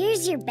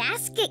 Here's your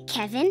basket,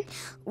 Kevin,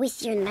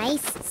 with your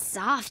nice,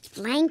 soft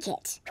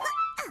blanket.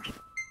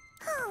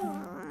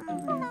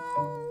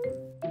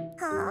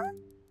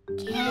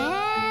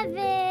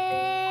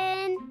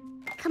 Kevin!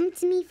 Come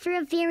to me for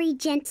a very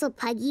gentle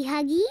puggy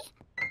huggy.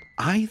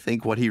 I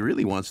think what he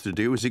really wants to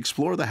do is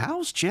explore the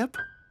house, Chip.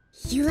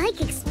 You like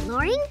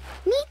exploring?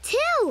 Me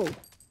too.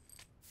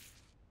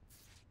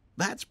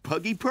 That's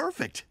Puggy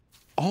perfect.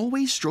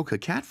 Always stroke a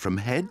cat from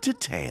head to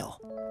tail.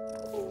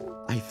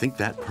 I think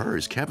that purr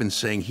is Kevin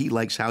saying he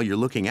likes how you're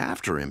looking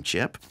after him,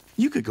 Chip.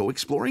 You could go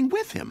exploring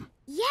with him.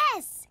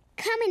 Yes!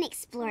 Come and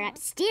explore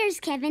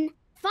upstairs, Kevin.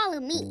 Follow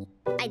me.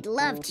 I'd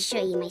love to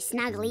show you my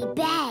snuggly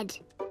bed.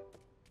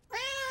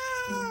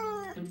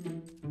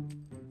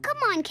 Come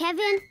on,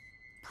 Kevin.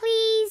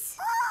 Please.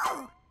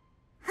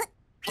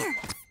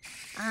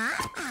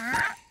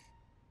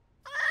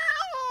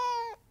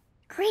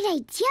 Great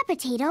idea,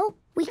 Potato.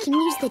 We can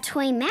use the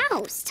toy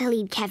mouse to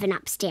lead Kevin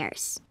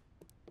upstairs.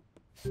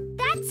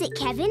 That's it,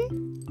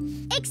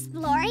 Kevin.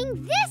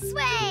 Exploring this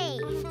way.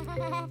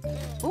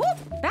 Ooh,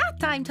 bath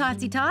time,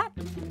 Totsy Tot.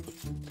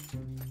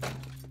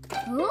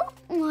 Oh,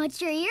 what's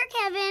your ear,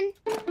 Kevin?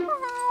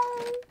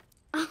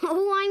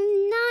 Oh,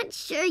 I'm not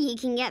sure you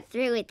can get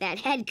through with that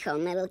head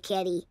comb, little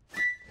kitty.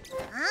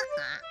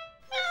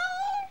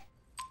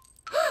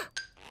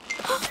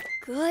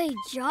 Good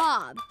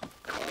job.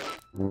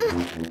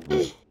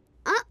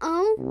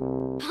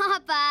 Uh-oh.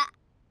 Poppa,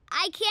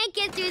 I can't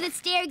get through the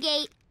stair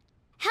gate.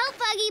 Help,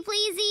 Buggy,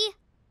 pleasey.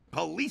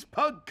 Police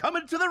Pug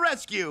coming to the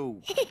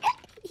rescue.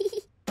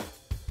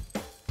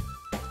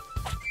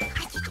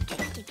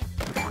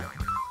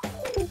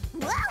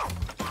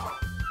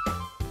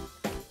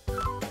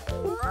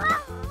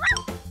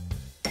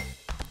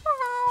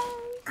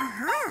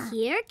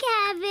 Here,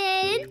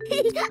 Kevin.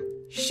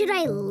 Should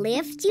I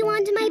lift you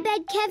onto my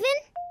bed, Kevin?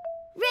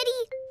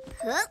 Ready?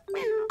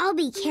 I'll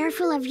be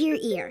careful of your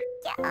ear.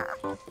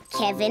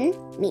 Kevin,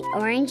 meet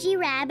Orangey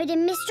Rabbit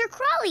and Mr.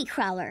 Crawly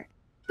Crawler,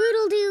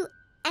 Boodle-Doo,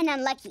 and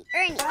Unlucky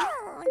Ernie.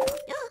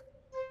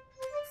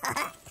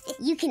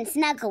 You can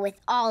snuggle with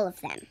all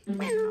of them.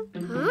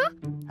 Huh?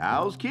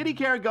 How's kitty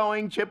care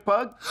going, Chip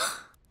Pug?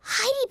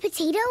 Hidey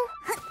Potato.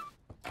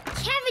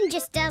 Kevin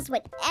just does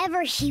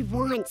whatever he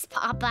wants,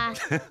 Poppa.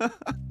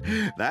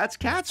 That's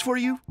cats for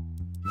you.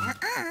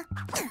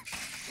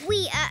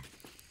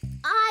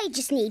 I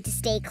just need to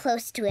stay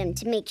close to him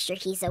to make sure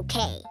he's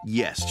okay.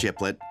 Yes,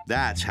 Chiplet.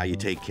 That's how you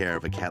take care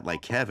of a cat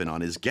like Kevin on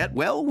his Get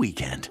Well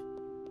weekend.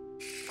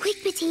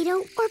 Quick, Potato,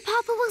 or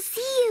Poppa will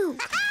see you.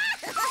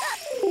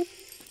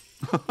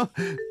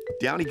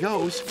 Down he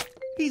goes.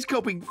 He's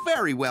coping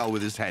very well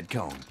with his head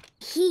comb.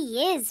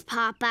 He is,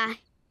 Poppa.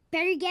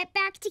 Better get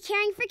back to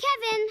caring for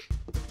Kevin.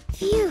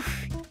 Phew.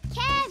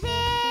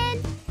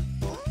 Kevin!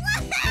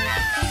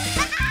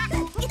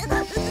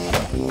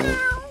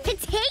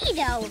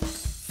 Potato!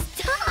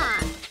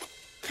 Stop!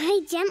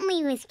 Play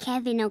gently with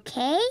Kevin,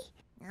 okay?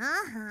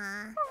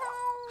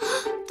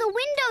 The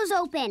window's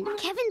open.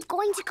 Kevin's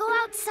going to go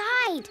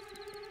outside.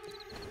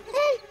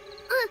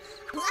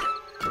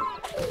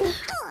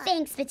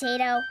 Thanks,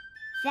 Potato.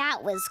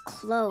 That was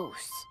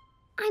close.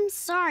 I'm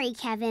sorry,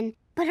 Kevin,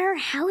 but our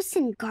house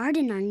and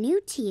garden are new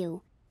to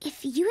you.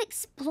 If you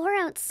explore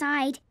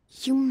outside,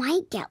 you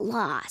might get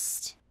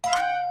lost.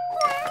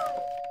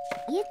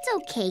 It's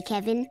okay,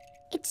 Kevin.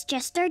 It's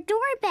just our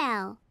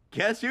doorbell.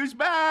 Guess who's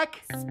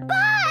back?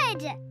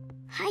 Spud!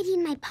 Hiding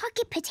in my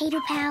pocket, Potato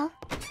Pal.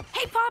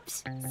 Hey,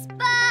 Pops.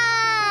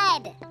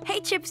 Spud! Hey,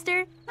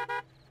 Chipster.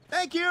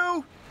 Thank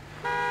you.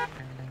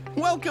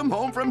 Welcome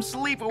home from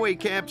sleepaway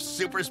camp,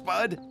 Super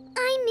Spud.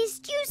 I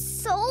missed you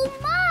so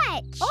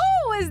much.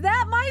 Oh, is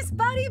that my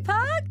Spuddy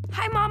Pug?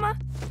 Hi, Mama.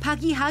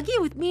 Puggy Huggy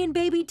with me and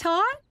baby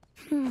Tot?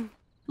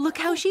 Look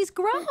how she's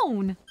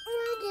grown.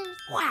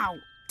 Wow,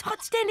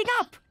 Tot's standing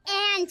up.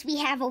 And we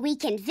have a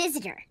weekend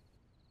visitor.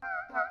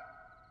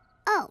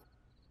 Oh,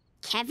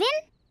 Kevin?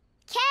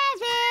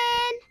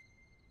 Kevin!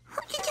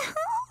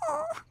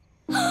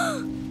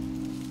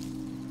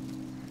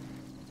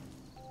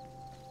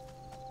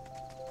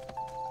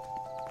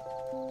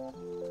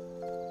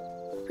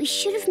 We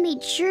should have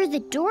made sure the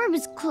door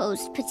was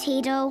closed,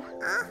 Potato.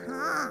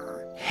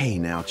 Hey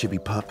now, Chippy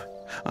Pup.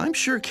 I'm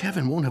sure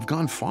Kevin won't have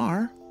gone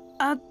far.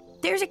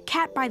 There's a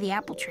cat by the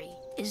apple tree.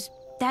 Is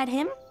that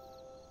him?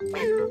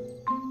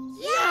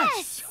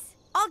 Yes!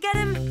 I'll get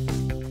him.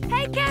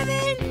 Hey,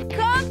 Kevin!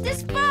 Come to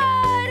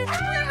Spud!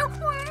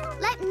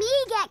 Let me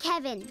get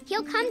Kevin.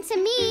 He'll come to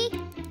me.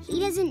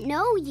 He doesn't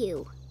know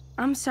you.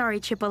 I'm sorry,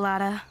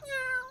 Chipolata.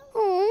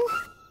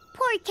 Oh,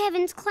 poor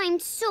Kevin's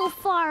climbed so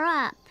far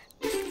up.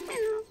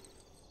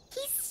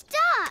 He's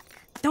stuck.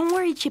 Don't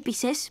worry, Chippy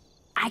sis.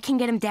 I can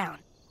get him down.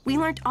 We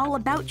learned all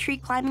about tree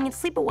climbing at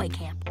sleepaway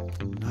camp.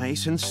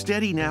 Nice and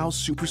steady now,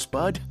 Super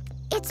Spud.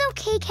 It's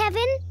okay,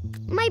 Kevin.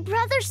 My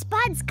brother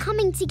Spud's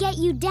coming to get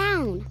you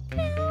down.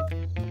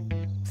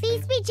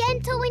 Please be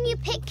gentle when you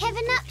pick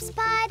Kevin up,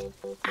 Spud.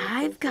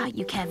 I've got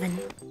you, Kevin.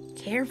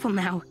 Careful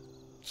now.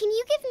 Can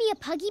you give me a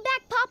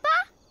puggyback,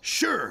 Poppa?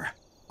 Sure.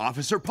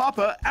 Officer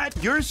Poppa at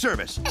your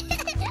service.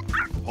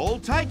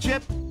 Hold tight,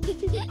 Chip.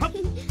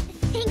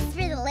 Thanks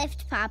for the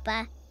lift,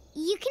 Poppa.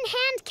 You can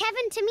hand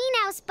Kevin to me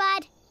now,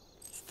 Spud.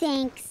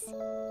 Thanks.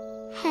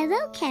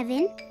 Hello,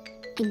 Kevin.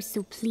 I'm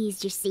so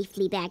pleased you're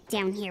safely back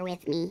down here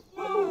with me.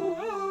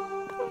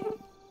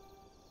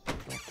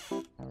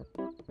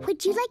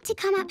 Would you like to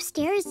come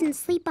upstairs and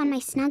sleep on my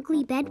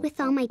snuggly bed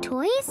with all my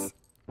toys?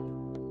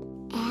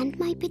 And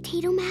my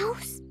potato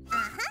mouse?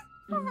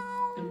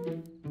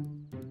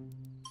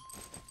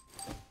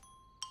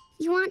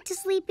 You want to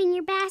sleep in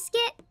your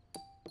basket?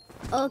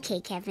 Okay,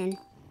 Kevin.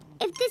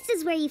 If this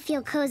is where you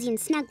feel cozy and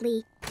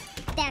snuggly,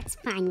 that's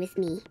fine with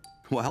me.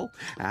 Well,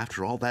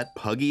 after all that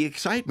puggy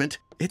excitement,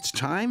 it's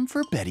time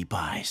for Betty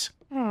Pies.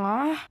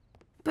 Aw,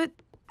 but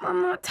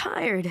I'm not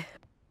tired.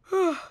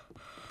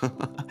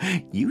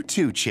 You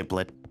too,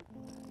 Chiplet.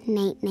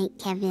 Night, night,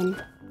 Kevin.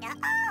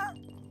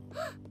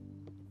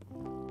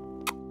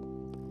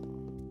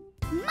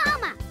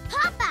 Momma!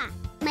 Poppa!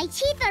 My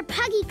teeth are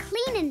puggy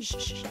clean and...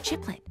 Shh,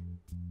 Chiplet.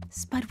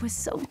 Spud was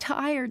so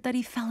tired that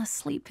he fell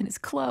asleep in his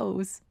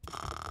clothes.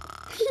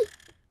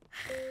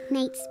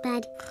 Night,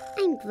 Spud.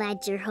 I'm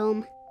glad you're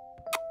home.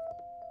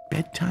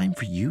 Bedtime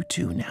for you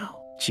too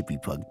now, Chippy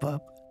Pug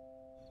Pup.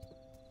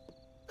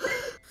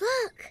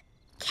 Look!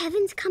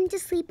 Kevin's come to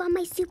sleep on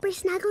my super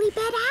snuggly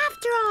bed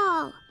after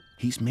all.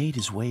 He's made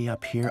his way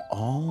up here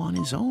all on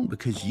his own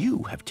because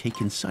you have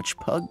taken such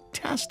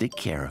pug-tastic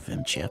care of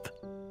him, Chip.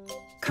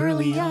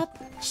 Curly up,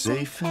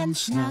 safe and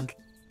snug,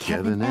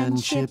 Kevin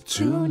and Chip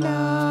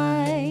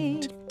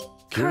tonight.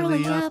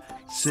 Curly up,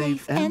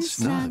 safe and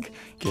snug,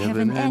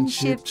 Kevin and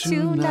Chip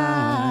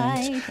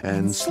tonight.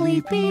 And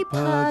sleepy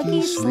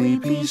puggy,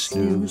 sleepy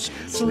snooze,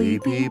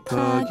 sleepy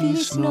puggy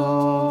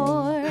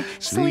snore.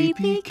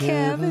 Sleepy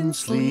Kevin,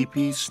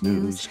 sleepy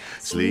snooze,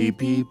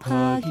 sleepy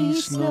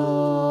puggy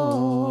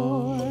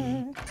snore.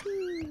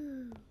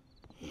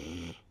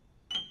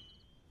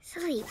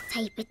 Sleep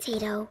tight,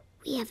 Potato.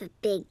 We have a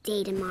big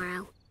day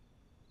tomorrow.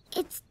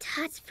 It's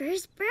Tut's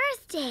first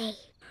birthday.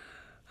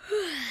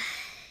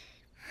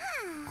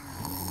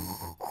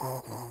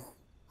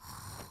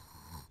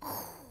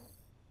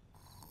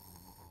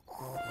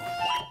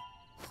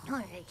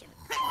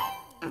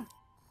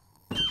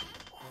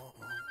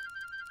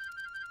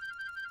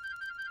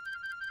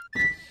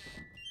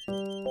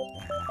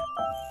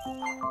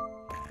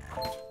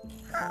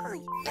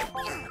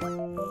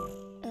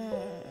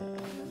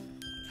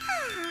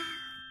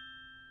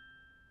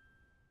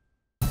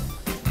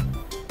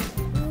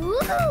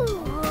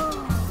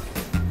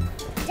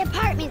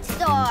 Department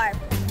store,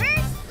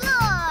 first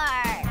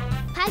floor.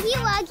 Huggy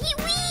Wuggy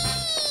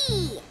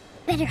Wee!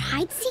 Better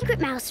hide, secret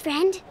mouse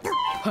friend.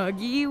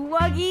 Huggy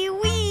Wuggy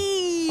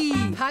Wee!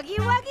 Huggy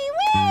Wuggy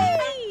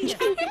Wee!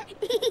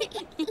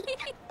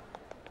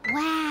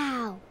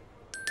 Wow.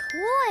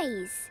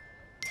 Toys.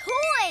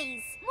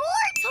 Toys!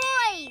 More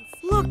toys!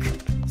 Look!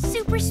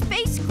 Super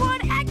Space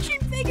Squad action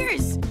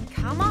figures!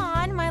 Come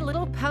on, my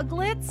little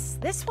puglets.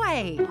 This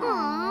way.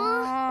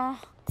 Aww.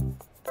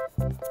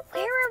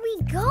 Where are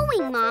we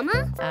going,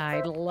 Mama?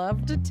 I'd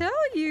love to tell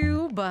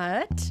you,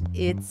 but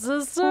it's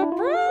a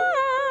surprise.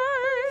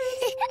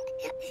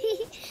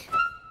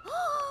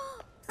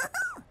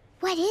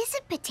 What is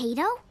it,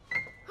 Potato?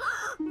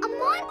 A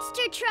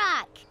monster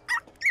truck!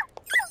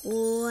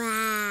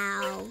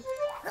 Wow.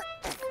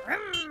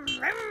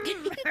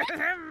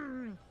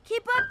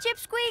 Keep up,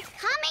 Chipsqueak.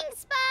 Coming,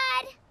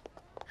 Spud.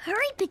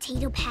 Hurry,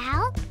 Potato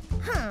Pal.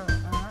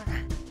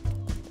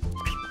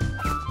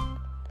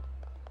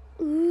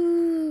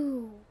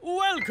 Ooh.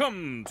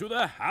 Welcome to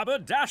the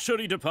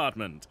haberdashery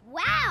department.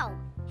 Wow.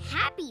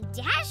 Happy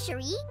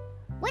Dashery?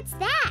 What's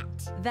that?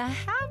 The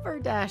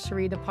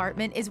haberdashery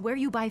department is where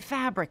you buy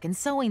fabric and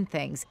sewing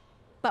things.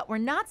 But we're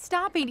not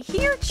stopping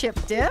here, Chip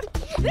Dip.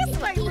 This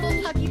way,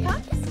 little Puggy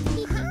Pups.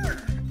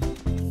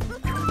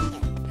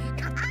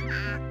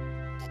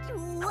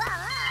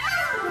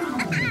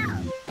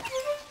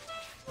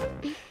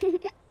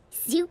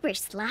 Super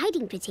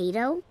sliding,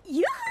 Potato.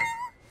 Yoo-hoo!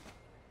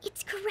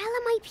 It's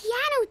Corella, my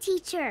piano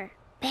teacher.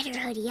 Better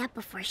hoodie up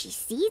before she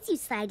sees you,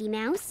 Slidey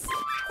Mouse.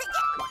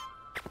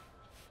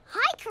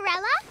 Hi,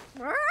 Corella.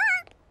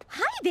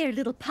 Hi there,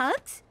 little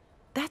pugs.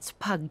 That's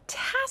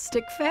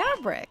pugtastic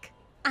fabric.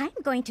 I'm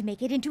going to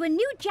make it into a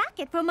new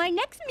jacket for my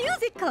next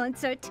music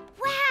concert.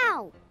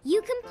 Wow!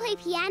 You can play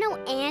piano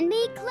and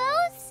make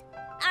clothes?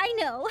 I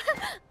know.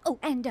 Oh,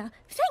 and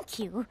thank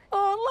you.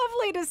 Oh,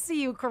 lovely to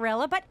see you,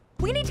 Corella, but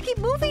we need to keep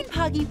moving,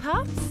 Puggy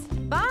Pups.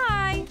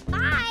 Bye.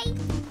 Bye.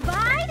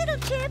 Bye, little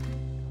Chip.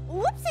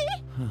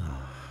 Whoopsie.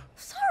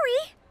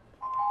 Sorry.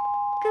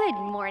 Good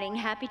morning,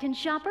 Happyton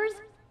shoppers.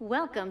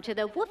 Welcome to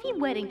the Woofy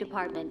Wedding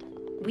Department.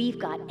 We've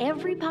got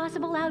every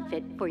possible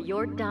outfit for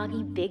your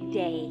doggy big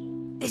day.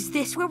 Is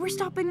this where we're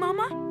stopping,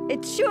 Mama?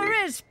 It sure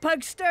is,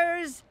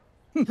 Pugsters.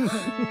 Grandma!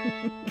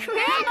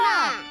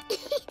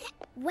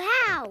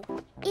 Wow!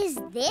 Is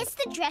this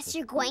the dress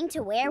you're going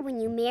to wear when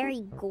you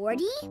marry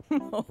Gordy?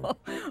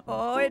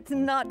 Oh, it's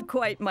not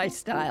quite my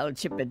style,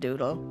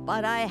 Chippadoodle,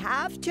 but I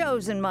have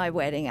chosen my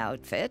wedding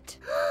outfit.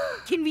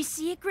 Can we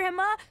see it,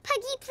 Grandma?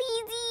 Puggy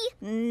pleasy!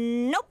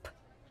 Nope.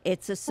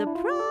 It's a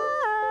surprise.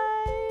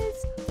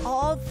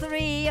 All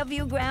three of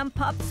you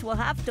grandpups will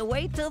have to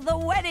wait till the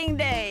wedding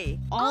day.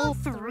 All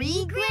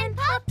three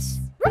grandpups?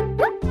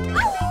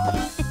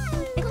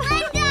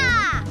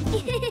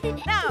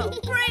 Now,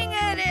 bring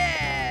it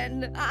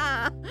in!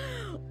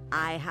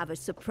 I have a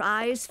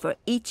surprise for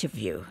each of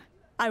you.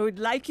 I would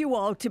like you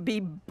all to be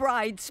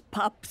bride's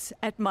pups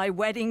at my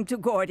wedding to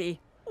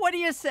Gordy. What do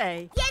you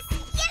say? Yes,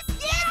 yes,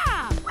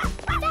 yeah!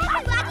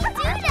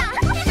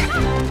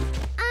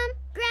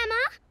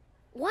 Grandma,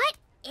 what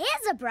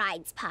is a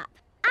bride's pup?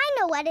 I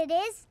know what it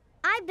is.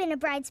 I've been a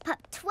bride's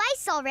pup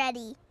twice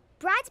already.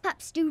 bride's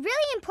pups do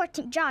really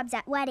important jobs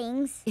at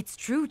weddings. It's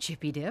true,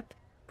 Chippy Dip.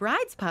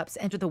 Bride's pups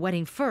enter the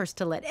wedding first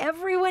to let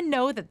everyone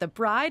know that the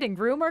bride and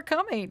groom are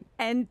coming.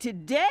 And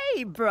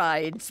today,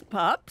 bride's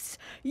pups,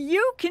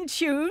 you can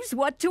choose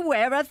what to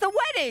wear at the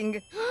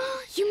wedding.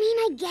 You mean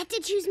I get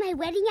to choose my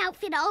wedding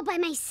outfit all by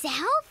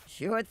myself?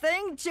 Sure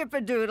thing,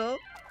 Chippadoodle.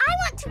 I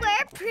want to wear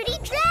a pretty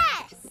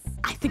dress.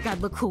 I think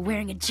I'd look cool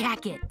wearing a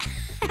jacket.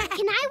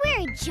 Can I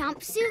wear a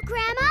jumpsuit,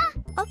 Grandma?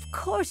 Of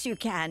course you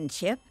can,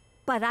 Chip.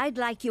 But I'd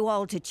like you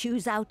all to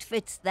choose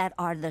outfits that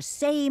are the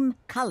same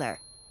color.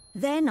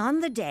 Then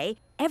on the day,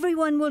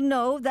 everyone will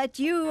know that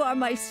you are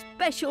my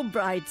special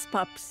bride's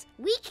pups.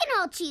 We can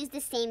all choose the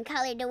same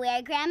color to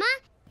wear, Grandma.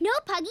 No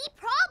puggy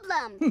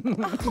problem.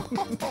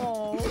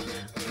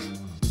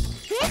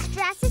 This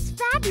dress is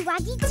Fabby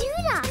Waggy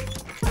Doodah.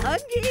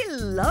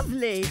 Huggy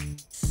lovely.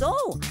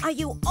 So, are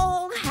you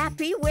all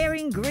happy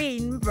wearing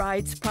green,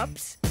 bride's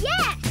pups?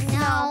 Yes.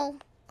 No.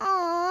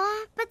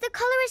 Aw, but the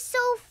color is so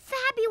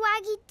Fabby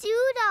Waggy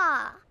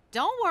Doodah.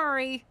 Don't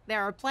worry,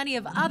 there are plenty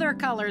of other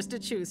colors to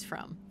choose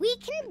from. We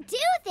can do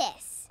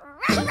this.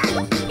 We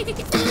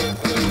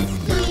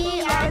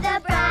are the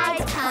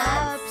bride's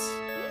pups.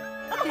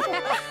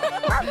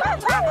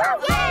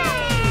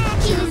 Yay!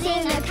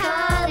 Choosing a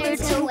color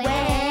to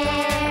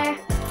wear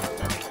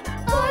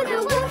for the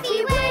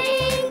Woofy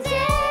wedding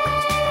day.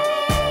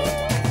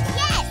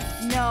 Yes!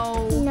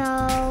 No.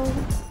 No.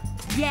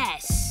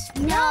 Yes.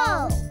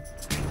 No.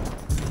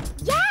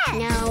 Yes!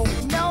 No.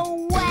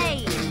 No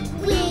way.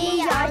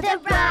 We are the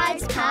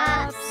bride's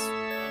pups.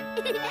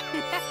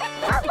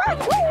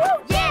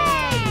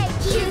 Yay!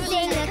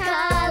 Choosing a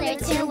color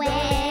to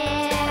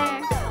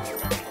wear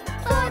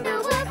for the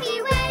Woofy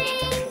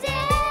wedding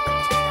day.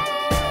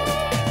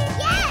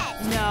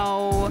 Yes!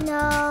 No.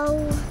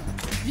 No.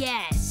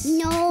 Yes.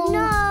 No.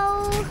 No.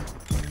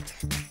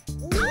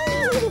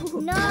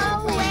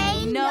 No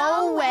way.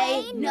 No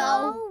way.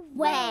 No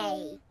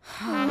way.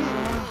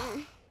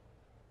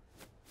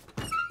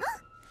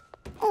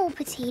 Oh,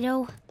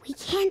 Potato, we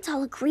can't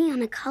all agree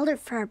on a color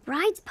for our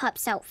bride's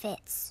pups'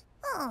 outfits.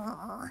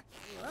 Aww.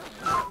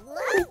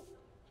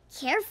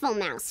 Careful,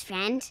 mouse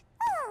friend.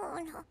 Oh,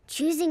 no.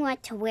 Choosing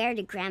what to wear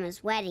to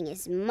Grandma's wedding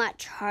is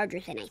much harder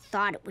than I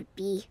thought it would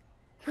be.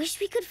 Wish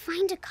we could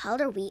find a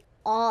color we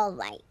all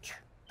like.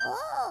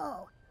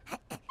 Oh.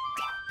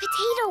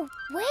 Potato,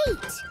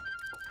 wait!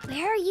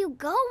 Where are you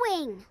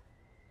going?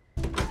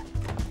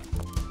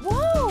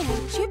 Whoa,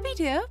 Chippy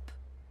Dip.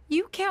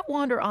 You can't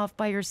wander off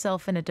by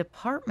yourself in a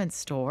department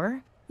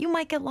store. You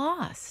might get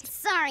lost.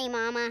 Sorry,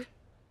 Mama.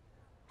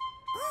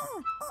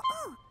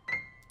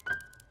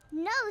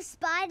 No,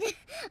 Spud.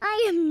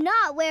 I am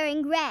not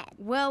wearing red.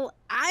 Well,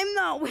 I'm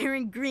not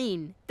wearing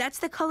green. That's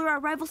the color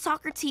our rival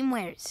soccer team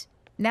wears.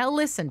 Now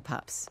listen,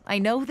 pups. I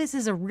know this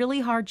is a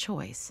really hard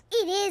choice.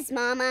 It is,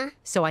 Mama.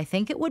 So I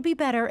think it would be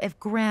better if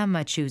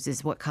Grandma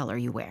chooses what color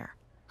you wear.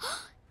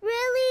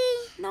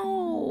 Really?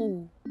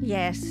 No.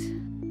 Yes.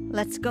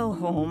 Let's go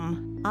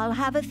home. I'll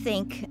have a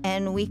think,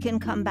 and we can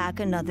come back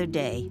another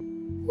day.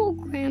 Oh,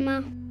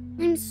 Grandma.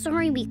 I'm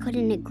sorry we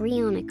couldn't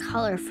agree on a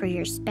color for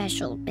your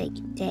special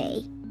big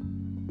day.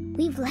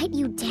 We've let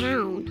you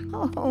down.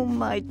 Oh,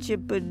 my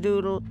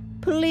Chippadoodle.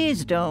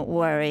 Please don't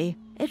worry.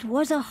 It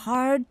was a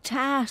hard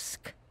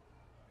task.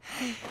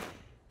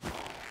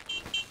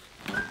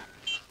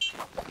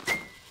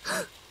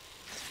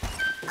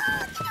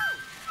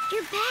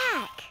 You're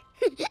back.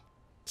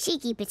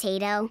 Cheeky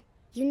Potato.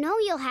 You know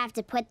you'll have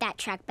to put that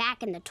truck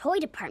back in the toy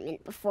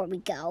department before we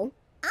go.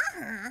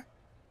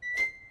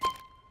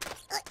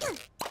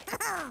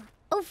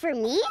 Oh, for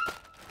me?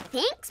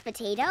 Thanks,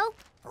 Potato.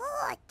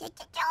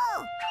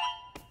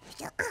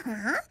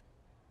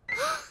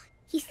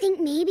 You think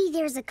maybe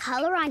there's a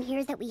color on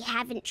here that we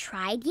haven't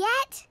tried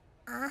yet?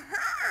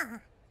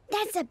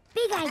 That's a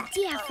big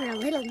idea for a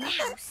little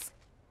mouse.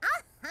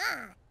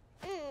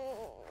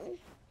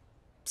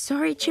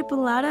 Sorry,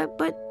 Chipolata,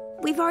 but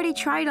we've already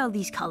tried all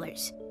these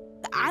colors.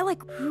 I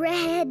like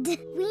red.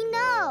 We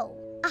know.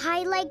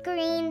 I like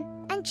green,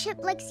 and Chip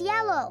likes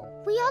yellow.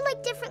 We all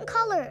like different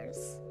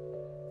colors.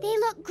 They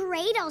look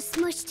great all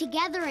smushed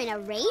together in a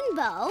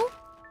rainbow.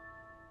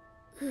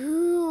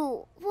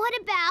 Ooh, what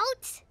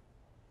about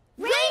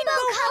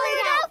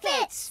rainbow-colored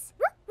outfits?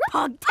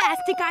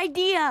 Pugtastic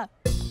idea.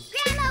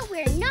 Grandma,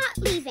 we're not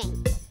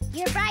leaving.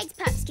 Your bride's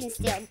pups can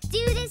still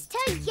do this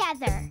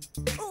together.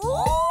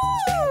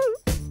 Ooh!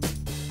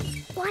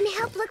 Want to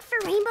help look for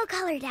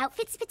rainbow-colored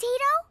outfits,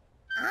 Potato?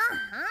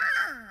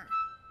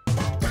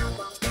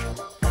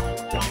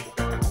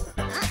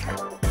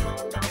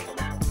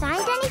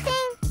 Find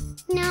anything?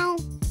 No.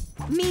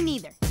 Me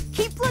neither.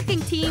 Keep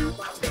looking, team.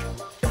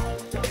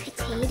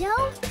 Potato?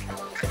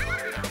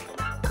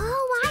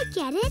 Oh, I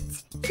get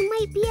it. You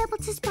might be able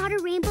to spot a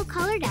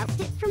rainbow-colored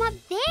outfit from up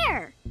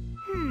there.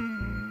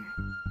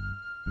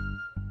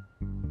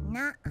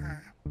 Nuh-uh.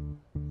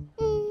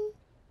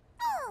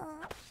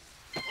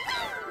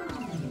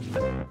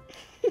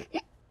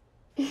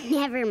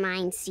 Never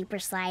mind, Super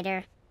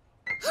Slider.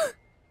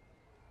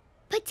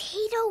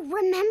 Potato,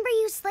 remember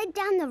you slid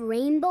down the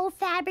rainbow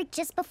fabric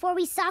just before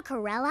we saw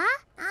Corella?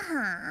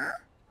 Uh-huh.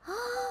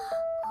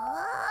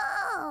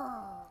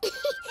 Oh.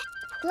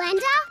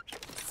 Glenda?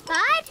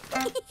 Spud?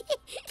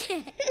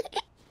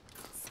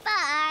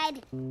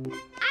 Spud,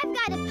 I've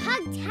got a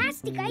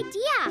pug-tastic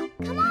idea.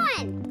 Come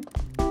on.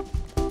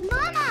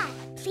 Mama,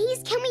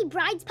 please can we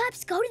bride's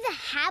pups go to the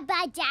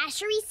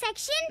haberdashery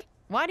section?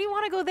 Why do you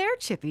want to go there,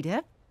 Chippy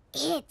Dip?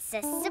 It's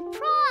a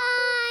surprise.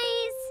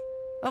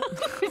 Oh,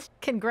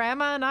 can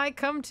Grandma and I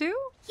come too?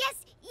 Yes,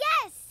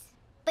 yes.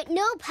 But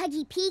no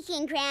puggy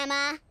peeking,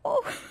 Grandma.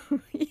 Oh,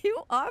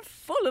 you are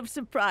full of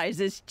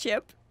surprises,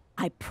 Chip.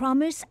 I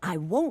promise I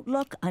won't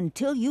look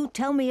until you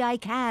tell me I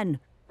can.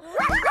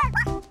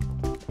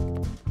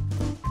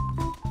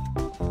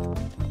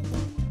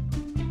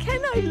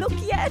 Can I look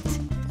yet?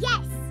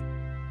 Yes.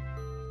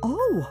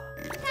 Oh.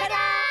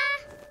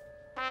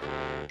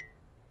 Ta-da!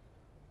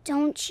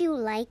 Don't you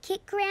like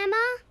it, Grandma?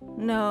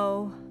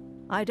 No,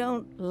 I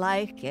don't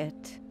like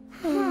it.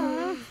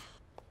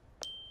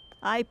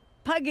 I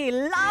puggy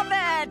love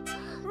it!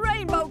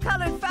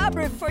 Rainbow-colored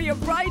fabric for your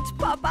bride's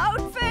pup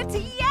outfit,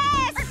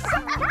 yes!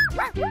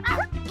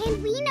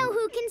 And we know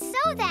who can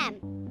sew them.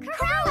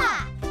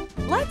 Corella!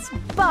 Let's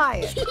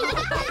buy it.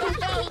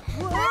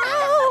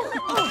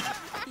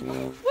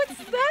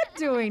 What's that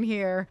doing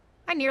here?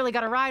 I nearly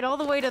got a ride all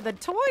the way to the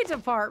toy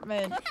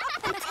department.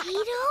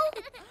 Potato?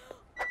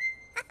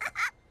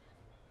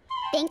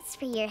 Thanks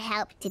for your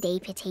help today,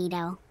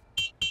 Potato.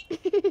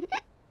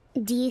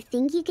 Do you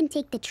think you can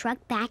take the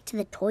truck back to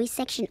the toy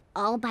section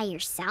all by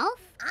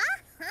yourself?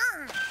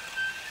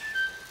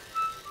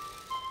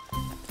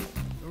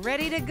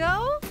 Ready to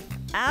go?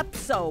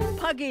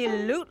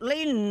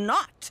 Abso-puggy-lutely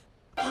not!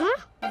 Huh?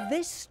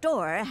 This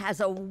store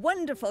has a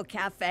wonderful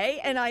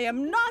cafe, and I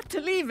am not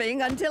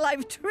leaving until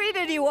I've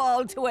treated you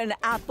all to an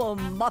apple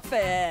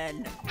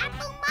muffin.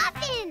 Apple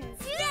muffins!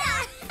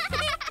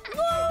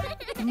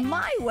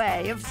 My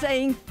way of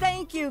saying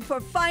thank you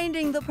for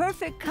finding the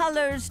perfect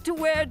colors to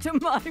wear to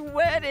my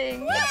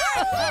wedding.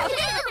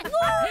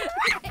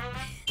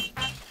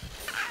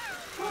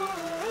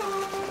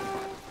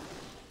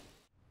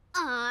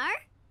 Are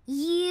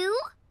you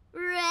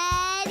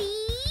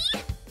ready?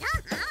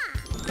 Ta-da!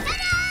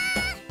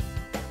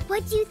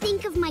 What do you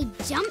think of my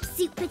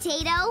jumpsuit,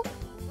 Potato?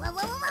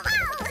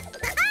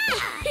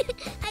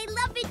 I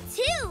love it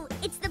too!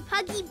 It's the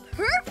puggy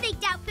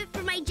perfect outfit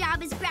for my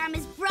job as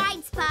Grandma's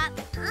bride's pup.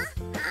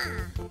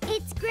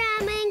 It's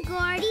Grandma and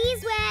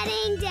Gordy's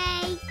wedding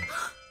day.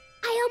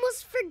 I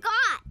almost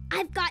forgot.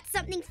 I've got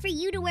something for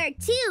you to wear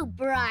too,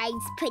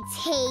 bride's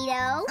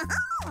Potato.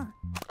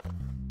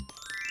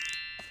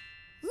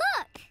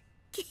 Look!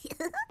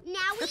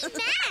 Now we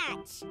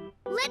match!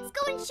 Let's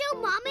go and show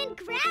Mama and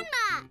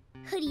Grandma!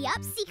 Hoodie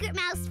up, secret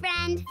mouse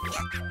friend.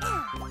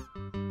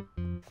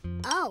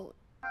 Oh,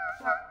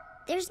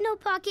 there's no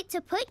pocket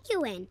to put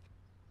you in.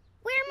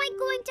 Where am I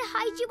going to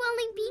hide you while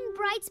I'm being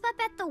bride's pup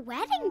at the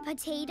wedding,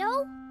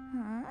 Potato?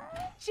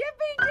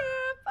 Chippy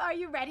Dip, are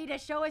you ready to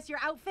show us your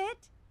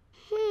outfit?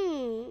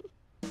 We'll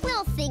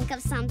think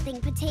of something,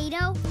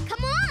 Potato.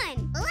 Come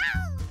on!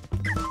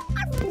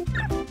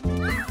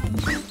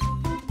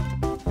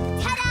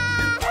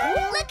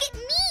 Ta-da! Look at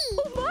me!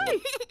 Oh,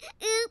 my!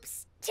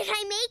 Oops, did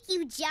I make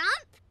you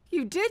jump?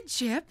 You did,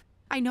 Chip.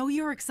 I know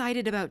you're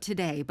excited about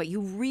today, but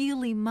you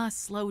really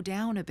must slow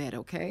down a bit,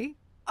 okay?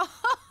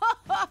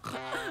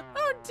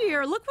 Oh,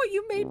 dear, look what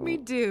you made me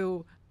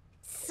do.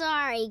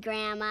 Sorry,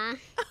 Grandma.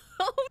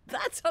 Oh,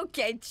 that's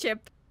okay,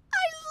 Chip.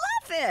 I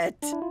love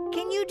it.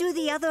 Can you do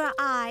the other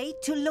eye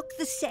to look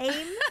the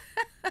same?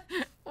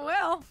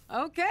 Well,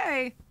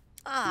 okay.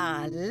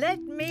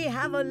 Let me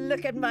have a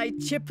look at my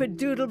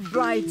Chippadoodle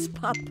bride's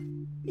pup.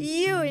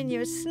 You and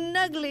your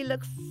snuggly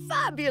look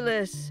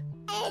fabulous.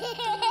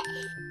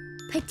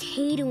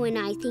 Potato and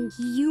I think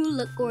you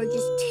look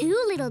gorgeous too,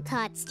 little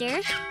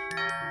Totster.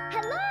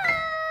 Hello!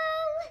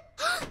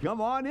 Come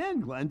on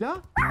in,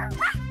 Glenda.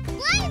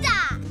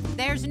 Glenda!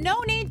 There's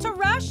no need to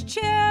rush,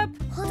 Chip.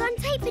 Hold on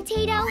tight,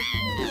 Potato.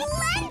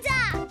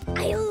 Glenda!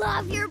 I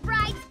love your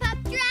bride's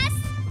pup dress.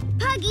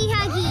 Puggy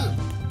Huggy.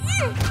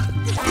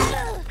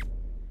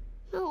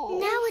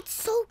 Now it's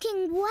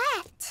soaking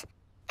wet.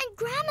 And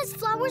Grandma's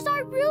flowers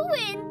are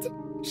ruined.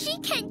 She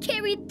can't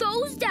carry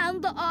those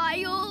down the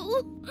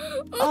aisle.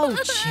 Oh,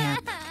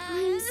 Chip.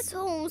 I'm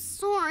so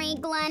sorry,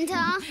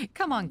 Glenda.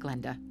 Come on,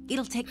 Glenda.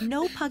 It'll take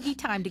no puggy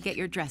time to get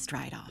your dress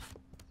dried off.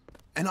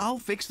 And I'll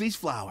fix these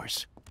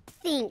flowers.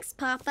 Thanks,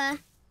 Papa.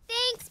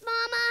 Thanks,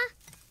 Mama.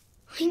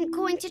 I'm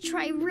going to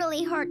try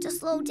really hard to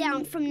slow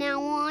down from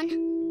now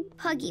on.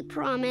 Puggy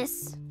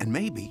promise. And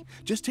maybe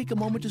just take a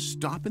moment to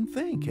stop and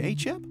think, eh,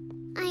 Chip?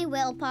 I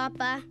will,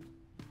 Papa.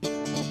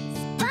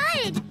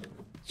 Spud!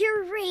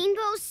 Your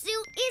rainbow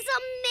suit is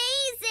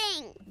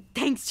amazing!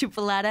 Thanks,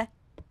 Chipolata.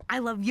 I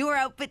love your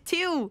outfit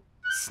too.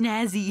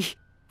 Snazzy.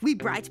 We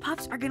bride's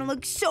pups are gonna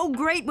look so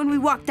great when we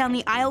walk down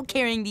the aisle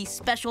carrying these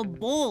special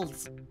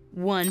bowls.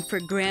 One for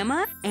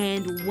Grandma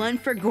and one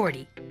for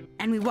Gordy.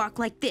 And we walk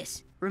like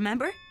this,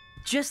 remember?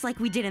 Just like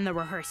we did in the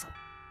rehearsal.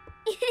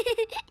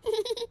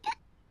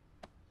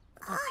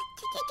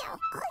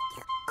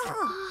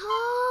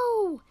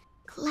 Oh,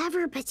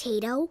 clever,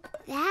 Potato.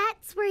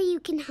 That's where you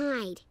can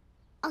hide.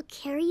 I'll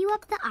carry you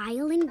up the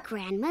aisle in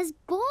Grandma's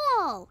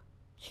bowl.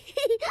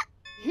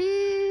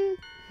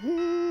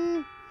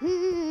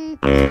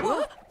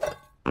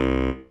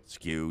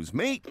 Excuse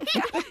me.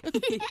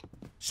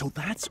 So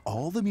that's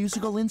all the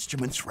musical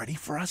instruments ready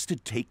for us to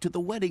take to the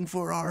wedding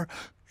for our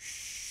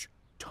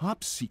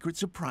top secret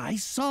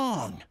surprise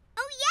song.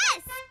 Oh,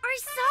 yes! Our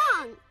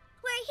song!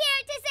 We're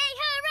here to say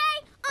hooray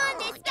on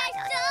this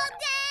special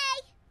day!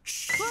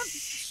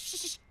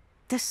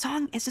 The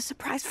song is a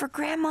surprise for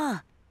Grandma.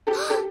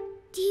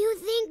 Do you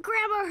think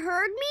Grandma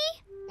heard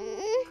me?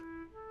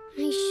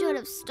 I should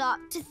have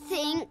stopped to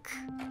think.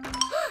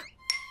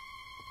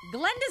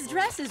 Glenda's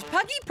dress is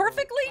puggy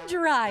perfectly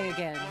dry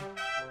again.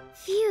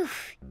 Phew.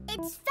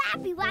 It's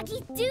Fappy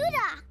Wacky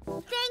Doodah!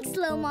 Thanks,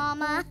 Lo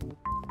Mama.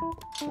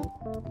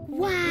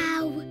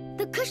 Wow!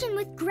 The cushion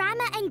with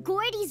Grandma and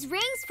Gordy's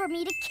rings for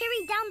me to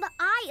carry down the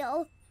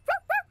aisle.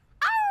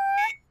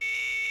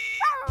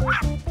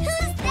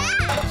 Who's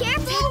that?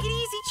 Careful! Take it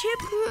easy,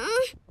 Chip.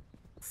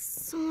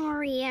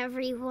 Sorry,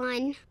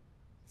 everyone.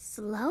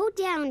 Slow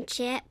down,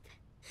 Chip.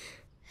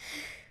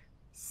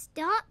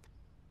 Stop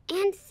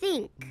and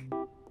think.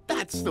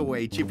 That's the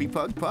way, Chippy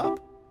Pug Pup.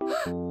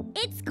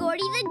 It's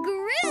Gordy the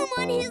Groom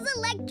on his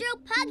electro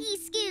puggy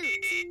scoot.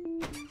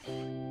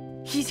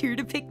 He's here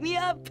to pick me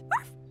up.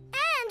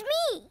 And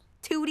me.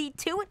 Tootie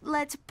toot,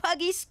 let's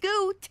puggy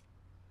scoot.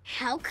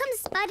 How come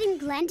Spud and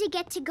Glenda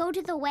get to go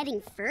to the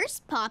wedding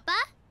first, Poppa?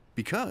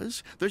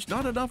 Because there's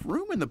not enough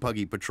room in the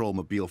Puggy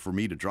Patrolmobile for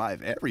me to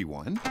drive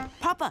everyone.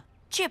 Poppa,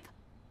 Chip,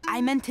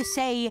 I meant to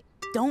say,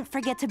 don't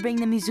forget to bring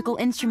the musical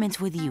instruments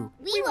with you.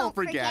 We won't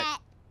forget.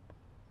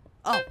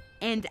 Oh,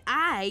 and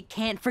I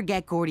can't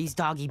forget Gordy's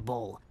doggy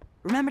bowl.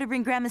 Remember to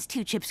bring Grandma's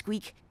too, Chip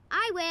Squeak.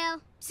 I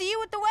will. See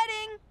you at the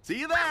wedding. See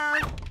you there.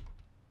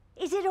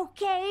 Is it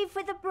okay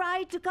for the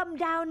bride to come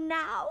down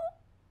now?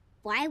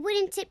 Why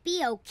wouldn't it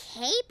be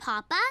okay,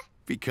 Poppa?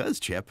 Because,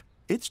 Chip,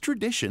 it's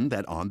tradition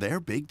that on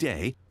their big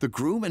day, the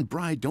groom and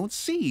bride don't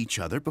see each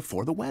other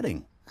before the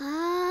wedding.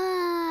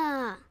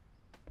 Ah.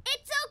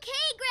 It's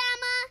okay,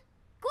 Grandma.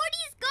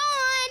 Gordy's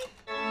gone.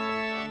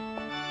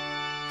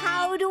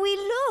 How do we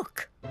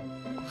look?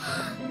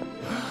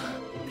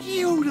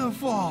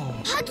 Beautiful!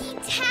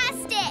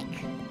 Puggy-tastic!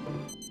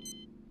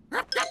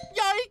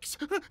 Yikes!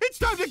 It's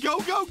time to go,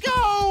 go,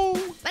 go!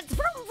 Let's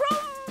vroom,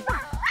 vroom!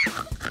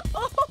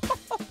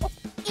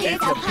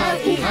 It's a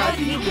Puggy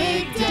Huggy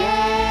big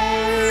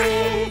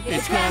day!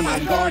 It's Grandma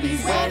and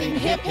Gordy's wedding,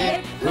 hip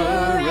hip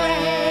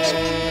hooray!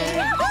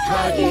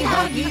 Puggy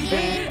Huggy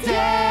big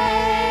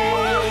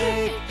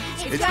day!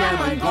 It's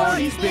Grandma and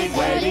Gordy's big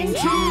wedding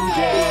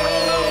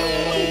today!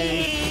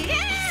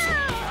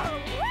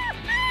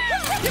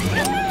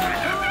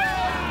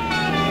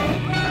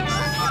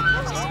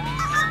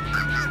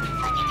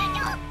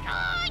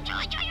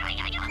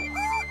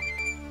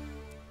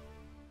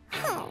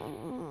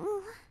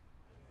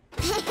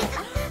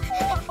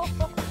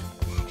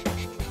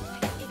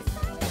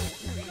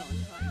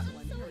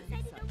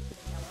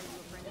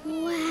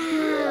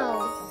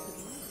 Wow.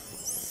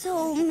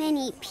 So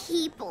many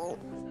people.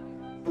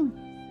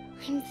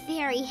 I'm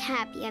very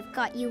happy I've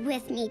got you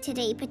with me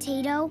today,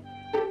 Potato.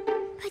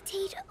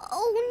 Potato.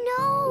 Oh,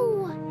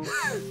 no.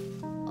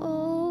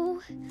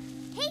 Oh.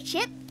 Hey,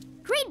 Chip.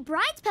 Great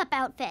bride's pup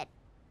outfit.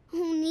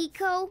 Oh,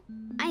 Nico.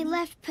 I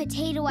left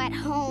Potato at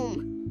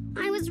home.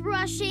 I was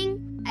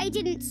rushing. I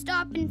didn't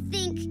stop and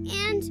think,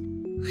 and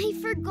I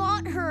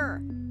forgot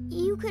her.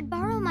 You could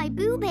borrow my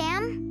Boo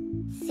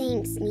Bam.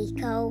 Thanks,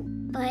 Nico,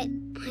 but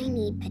I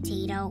need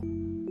Potato.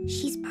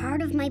 She's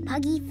part of my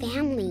Puggy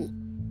family.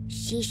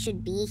 She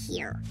should be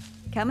here.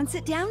 Come and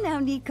sit down now,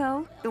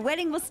 Nico. The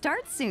wedding will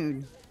start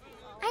soon.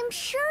 I'm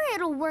sure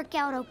it'll work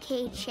out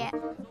okay, Chip. We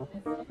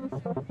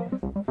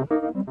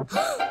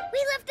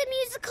left the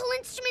musical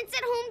instruments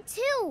at home,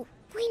 too.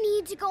 We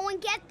need to go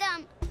and get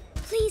them.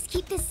 Please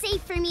keep this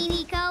safe for me,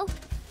 Nico.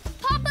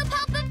 Poppa,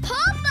 Poppa,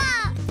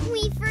 Poppa!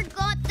 We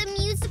forgot the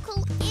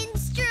musical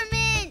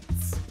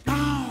instruments.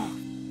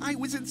 I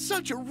was in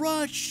such a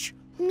rush.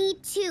 Me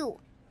too.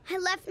 I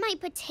left my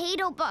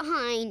Potato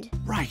behind.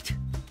 Right.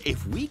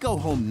 If we go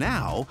home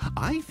now,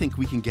 I think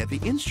we can get the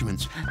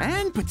instruments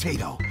and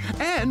Potato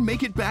and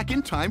make it back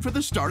in time for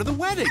the start of the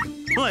wedding.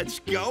 Let's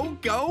go,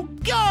 go,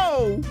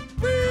 go!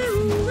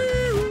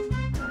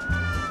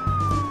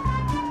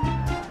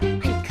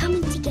 I'm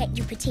coming to get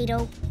you,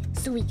 Potato,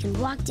 so we can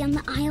walk down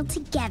the aisle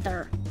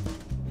together.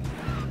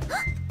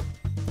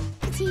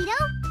 Potato?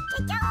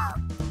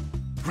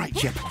 Right,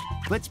 Chip.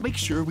 Let's make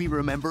sure we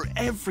remember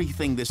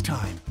everything this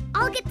time.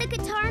 I'll get the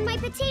guitar and my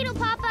Potato,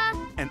 Papa.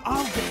 And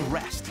I'll get the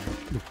rest.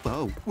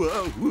 Whoa,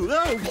 whoa,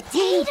 whoa.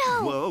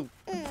 Potato! Whoa.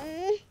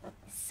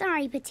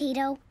 Sorry,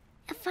 Potato.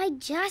 If I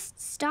just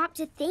stopped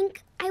to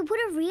think, I would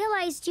have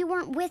realized you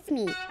weren't with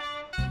me.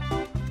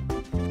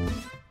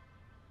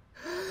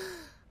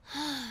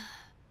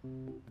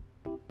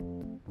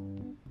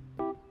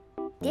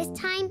 This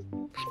time,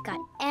 I've got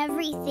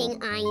everything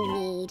I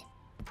need.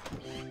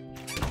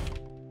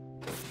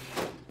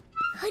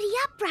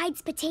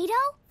 Bride's Potato.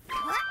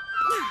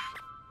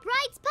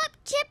 Bride's Pup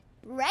Chip,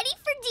 ready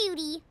for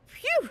duty.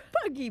 Phew,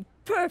 Puggy,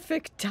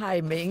 perfect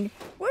timing.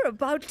 We're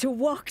about to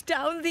walk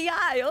down the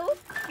aisle.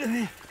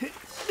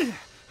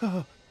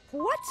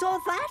 What's all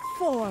that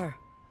for?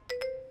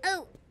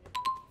 Oh,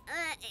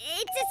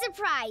 it's a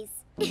surprise.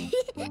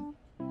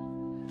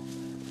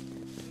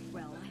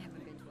 Well, I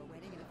haven't been to a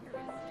wedding in a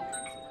very long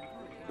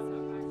time.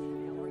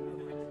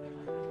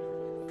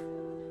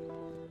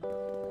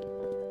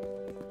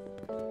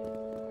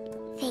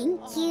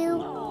 Thank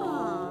you.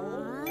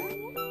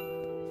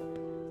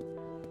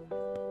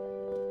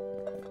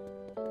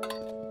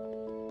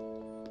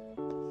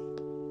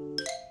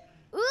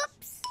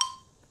 Oops.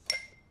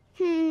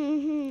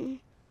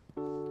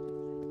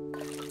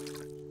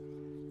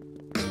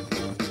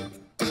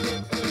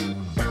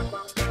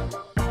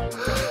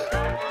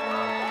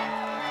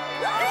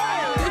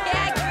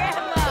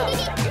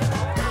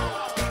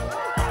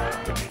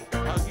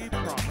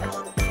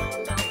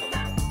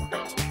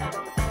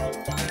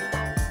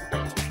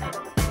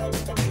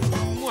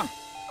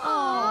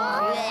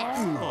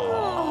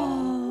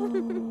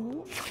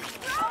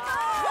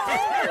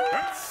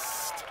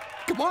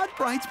 Come on,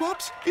 Bride's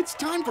Pups. It's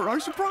time for our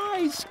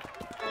surprise.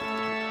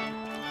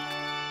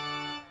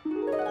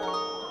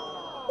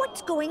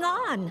 What's going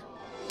on?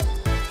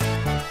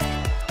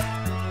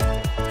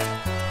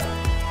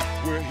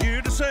 We're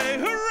here to say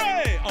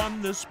hooray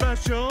on this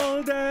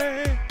special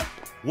day.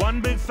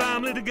 One big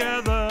family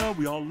together,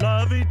 we all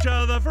love each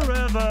other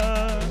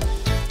forever.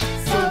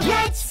 So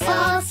let's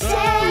all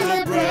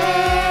celebrate.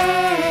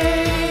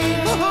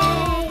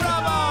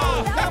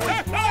 Bravo! That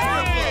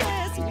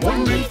was wonderful!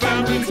 One big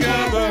family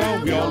together,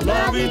 we all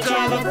love each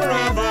other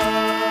forever.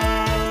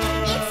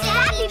 It's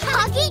Happy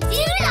Puggy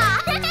Doodah!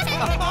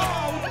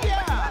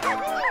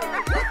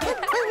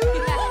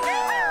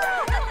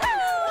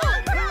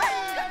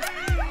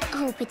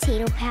 Oh,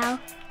 Potato Pal,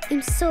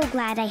 I'm so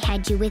glad I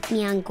had you with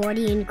me on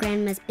Gordy and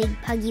Grandma's big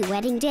puggy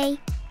wedding day.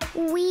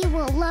 We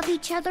will love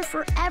each other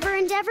forever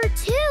and ever,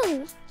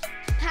 too.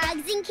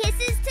 Hugs and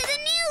kisses to the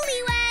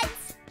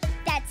newlyweds.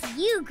 That's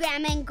you,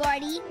 Grandma and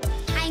Gordy.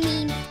 I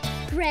mean,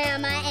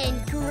 Grandma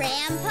and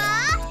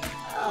Grandpa.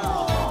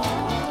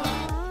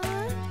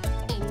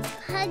 And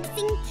hugs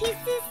and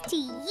kisses to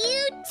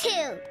you,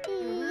 too.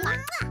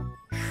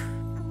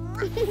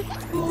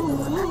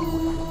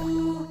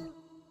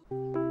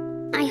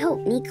 I hope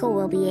Nico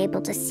will be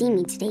able to see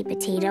me today,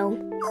 Potato.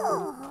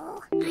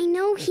 I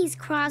know he's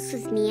cross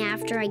with me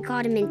after I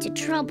got him into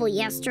trouble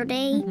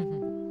yesterday.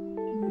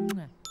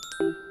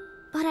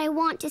 But I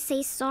want to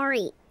say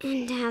sorry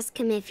and ask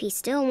him if he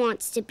still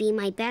wants to be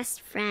my best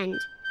friend.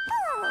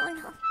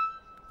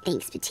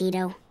 Thanks,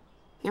 Potato.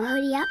 Now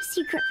hoodie up,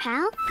 secret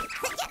pal.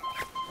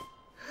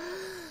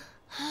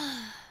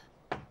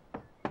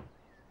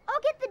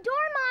 I'll get the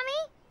door,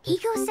 Mommy.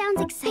 Nico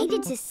sounds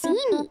excited to see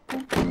me.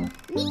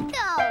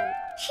 Nico!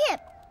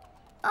 Chip!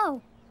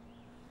 Oh,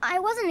 I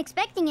wasn't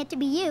expecting it to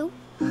be you.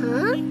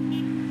 Huh?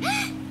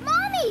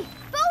 Mommy!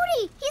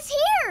 Bodi! He's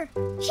here!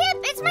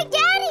 Chip, it's my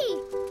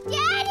daddy!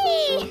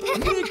 Daddy!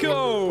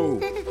 Nico!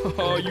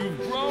 Oh, you've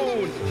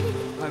grown.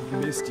 I've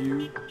missed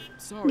you.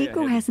 Sorry.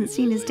 Nico hasn't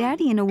seen his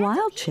daddy in a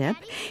while, Chip.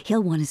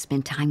 He'll want to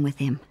spend time with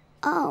him.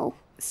 Oh.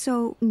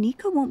 So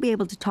Nico won't be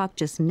able to talk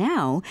just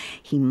now.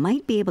 He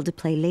might be able to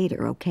play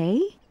later,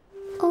 okay?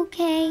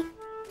 Okay.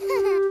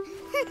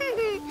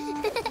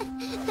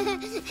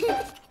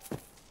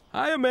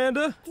 Hi,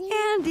 Amanda.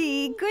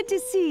 Andy, good to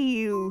see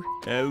you.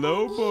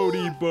 Hello,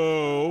 Bodi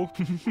Bo.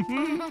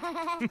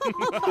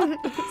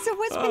 So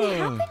what's been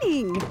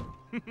happening?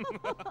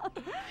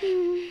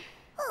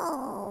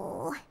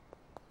 Oh,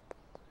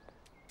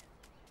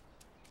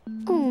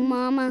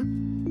 Mama.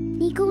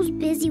 Nico's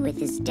busy with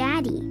his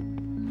daddy.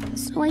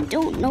 So I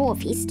don't know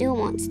if he still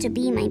wants to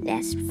be my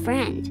best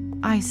friend.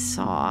 I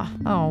saw.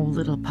 Oh,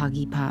 little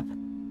puggy pup.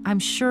 I'm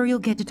sure you'll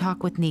get to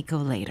talk with Nico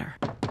later.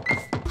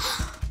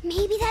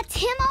 Maybe that's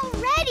him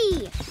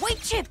already. Wait,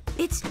 Chip,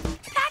 it's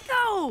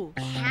Paco.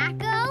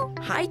 Paco?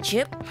 Hi,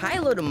 Chip. Hi,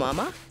 little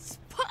mama.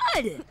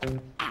 Spud.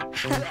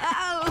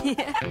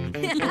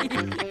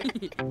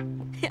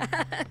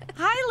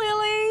 Hi,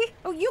 Lily.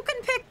 Oh, you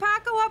can pick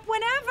Paco up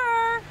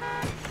whenever.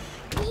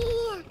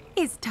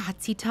 Is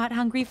Totsy Tot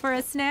hungry for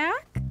a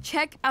snack?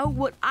 Check out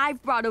what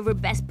I've brought over,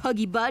 best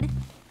puggy bud.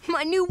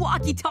 My new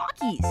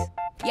walkie-talkies.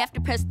 You have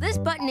to press this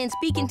button and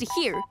speak into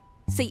here.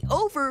 Say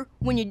over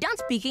when you're done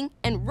speaking,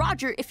 and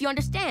Roger if you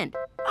understand.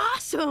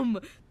 Awesome!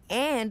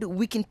 And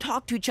we can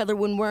talk to each other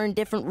when we're in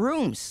different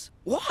rooms.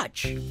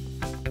 Watch.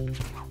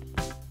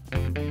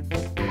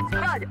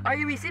 Spud, are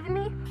you receiving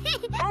me?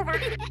 Over.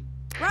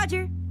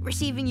 Roger,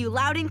 receiving you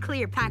loud and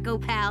clear, Paco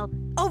pal.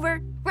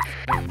 Over.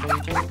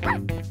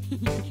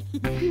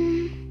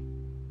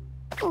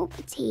 Oh,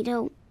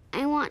 Potato.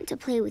 I want to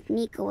play with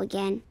Nico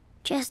again,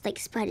 just like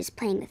Spud is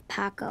playing with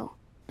Paco.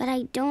 But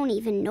I don't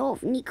even know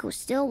if Nico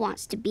still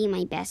wants to be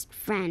my best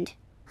friend.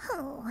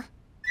 Oh.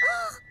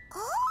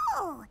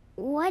 Oh.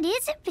 What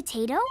is it,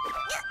 Potato?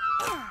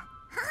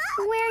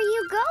 Where are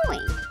you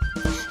going?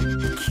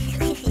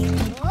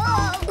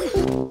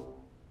 Whoa!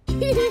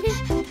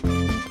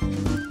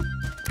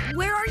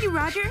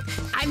 Roger.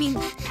 I mean,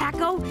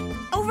 Paco.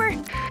 Over.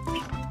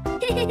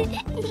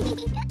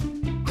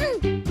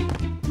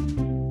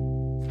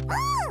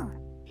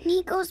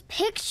 Nico's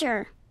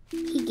picture.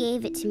 He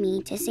gave it to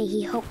me to say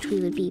he hoped we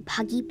would be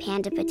Puggy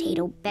Panda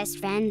Potato best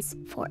friends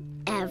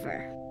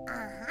forever.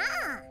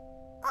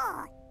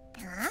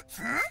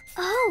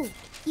 Oh,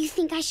 you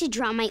think I should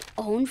draw my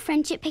own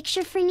friendship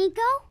picture for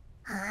Nico?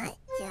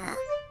 Yeah.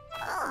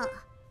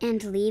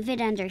 And leave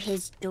it under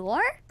his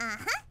door?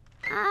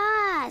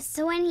 Ah,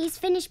 so when he's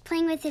finished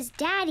playing with his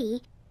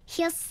daddy,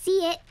 he'll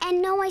see it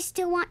and know I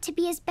still want to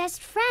be his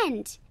best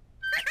friend.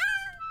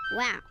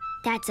 Wow,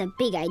 that's a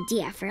big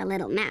idea for a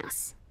little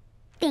mouse.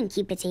 Thank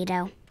you,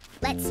 Potato.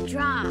 Let's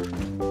draw.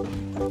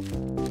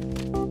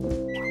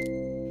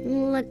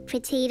 Look,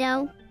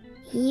 Potato.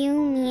 You,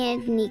 me,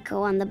 and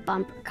Nico on the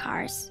bumper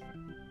cars.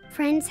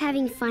 Friends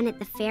having fun at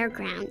the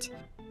fairground.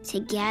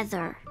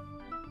 Together.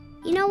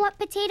 You know what,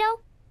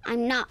 Potato?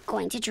 I'm not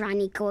going to draw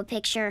Nico a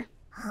picture.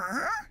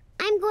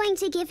 I'm going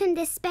to give him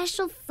this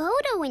special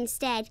photo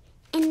instead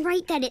and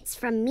write that it's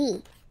from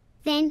me.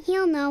 Then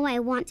he'll know I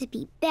want to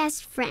be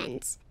best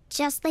friends,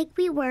 just like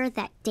we were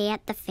that day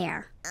at the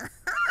fair.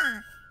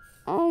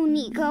 Oh,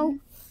 Nico,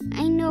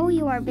 I know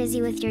you are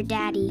busy with your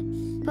daddy,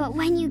 but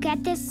when you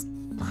get this,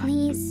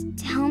 please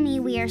tell me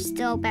we are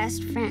still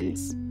best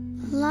friends.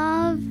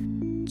 Love,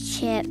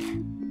 Chip.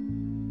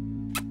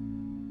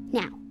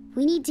 Now,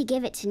 we need to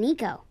give it to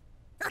Nico.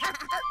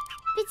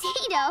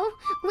 Potato,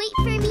 wait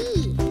for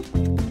me.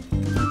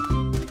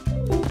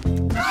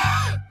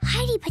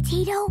 Heidi,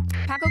 Potato.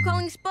 Paco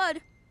calling Spud.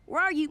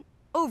 Where are you?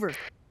 Over.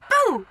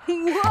 Boom!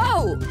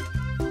 Whoa!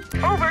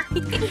 Over.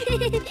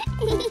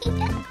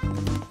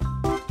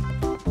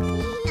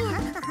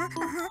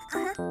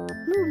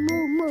 Moo,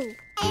 moo, moo.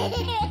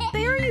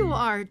 There you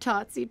are,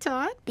 Totsy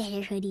Tot.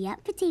 Better hoodie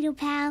up, Potato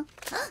Pal.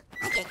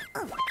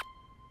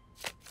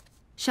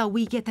 Shall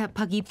we get that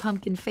puggy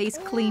pumpkin face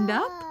cleaned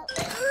up?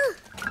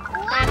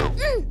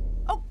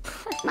 Oh.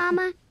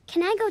 Mama,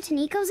 can I go to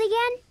Nico's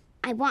again?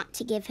 I want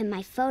to give him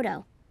my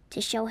photo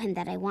to show him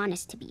that I want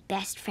us to be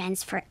best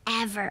friends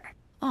forever.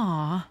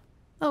 Aw.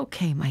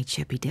 Okay, my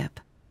Chippy Dip.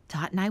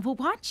 Tot and I will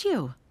watch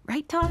you.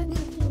 Right, Tot?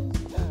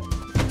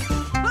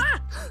 Ah!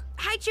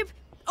 Hi, Chip.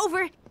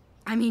 Over.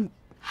 I mean,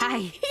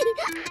 hi.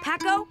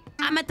 Paco,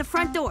 I'm at the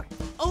front door.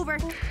 Over.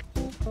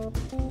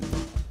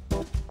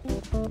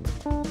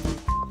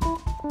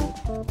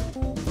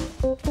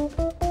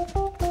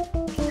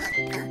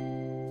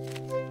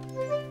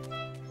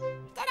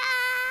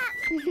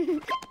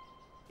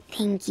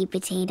 Thank you,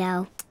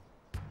 Potato.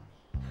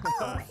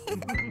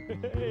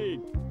 Hey.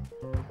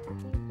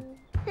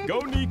 Go,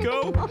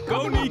 Nico!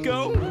 Go,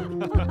 Nico!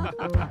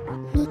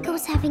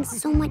 Nico's having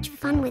so much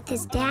fun with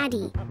his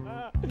daddy.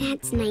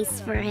 That's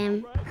nice for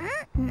him.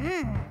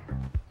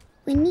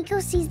 When Nico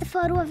sees the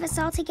photo of us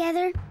all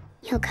together,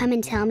 he'll come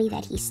and tell me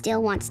that he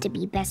still wants to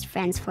be best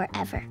friends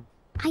forever.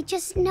 I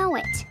just know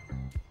it.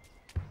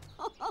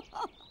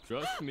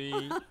 Trust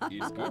me,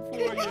 it's good for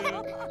you.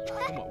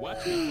 Come on,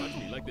 watch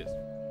me, like this.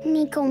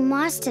 Nico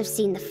must have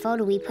seen the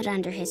photo we put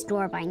under his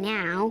door by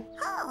now.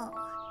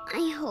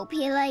 I hope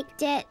he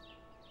liked it.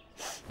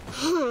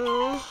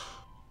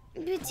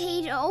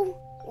 Potato,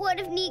 what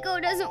if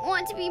Nico doesn't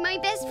want to be my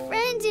best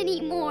friend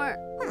anymore?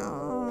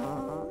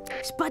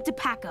 Spud to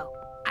Paco.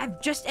 I've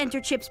just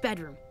entered Chip's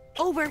bedroom.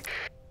 Over.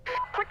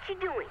 What you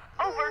doing?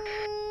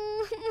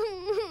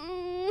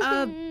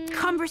 Over.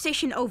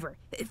 Conversation over.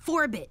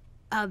 For a bit.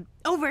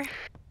 Over.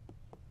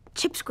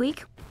 Chip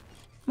Squeak.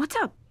 What's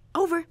up?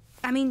 Over.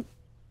 I mean,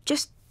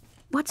 just,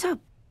 what's up?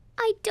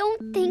 I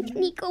don't think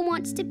Nico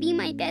wants to be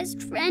my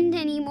best friend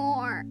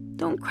anymore.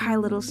 Don't cry,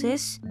 little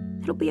sis.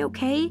 It'll be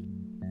okay.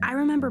 I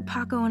remember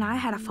Paco and I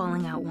had a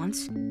falling out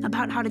once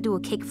about how to do a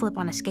kickflip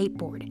on a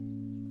skateboard.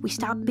 We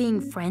stopped being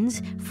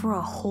friends for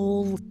a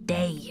whole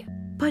day.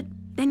 But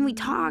then we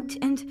talked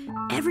and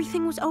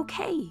everything was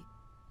okay.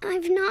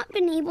 I've not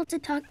been able to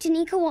talk to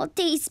Nico all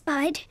day,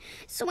 Spud.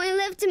 So I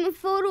left him a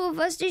photo of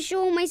us to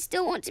show him I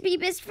still want to be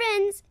best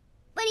friends.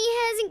 But he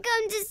hasn't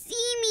come to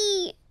see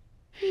me.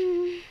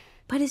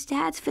 But his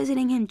dad's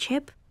visiting him,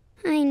 Chip.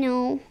 I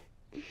know.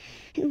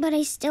 But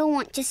I still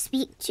want to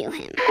speak to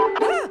him.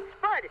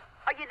 Spud,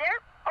 are you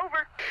there?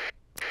 Over.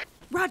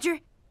 Roger,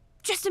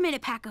 just a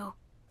minute, Paco.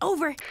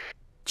 Over.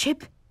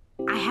 Chip,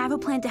 I have a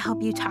plan to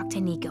help you talk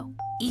to Nico,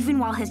 even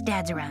while his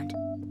dad's around.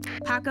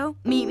 Paco,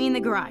 meet me in the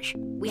garage.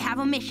 We have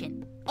a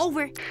mission.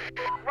 Over.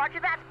 Roger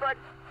that, Spud.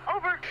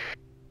 Over.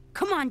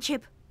 Come on,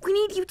 Chip. We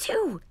need you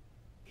too.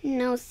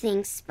 No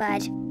thanks,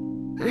 Spud.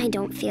 I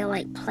don't feel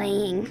like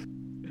playing.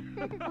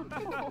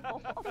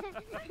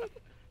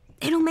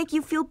 It'll make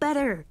you feel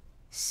better.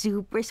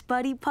 Super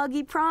Spuddy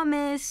Puggy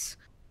promise.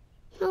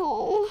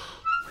 Oh.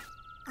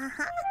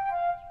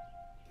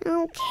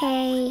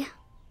 Okay.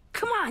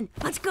 Come on,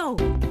 let's go.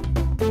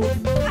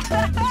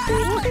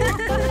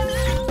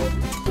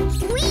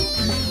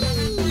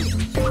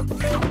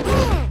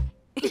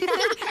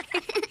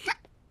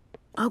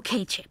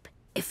 Okay, Chip.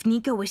 If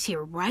Nico was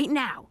here right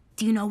now,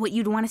 do you know what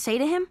you'd want to say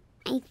to him?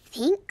 I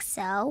think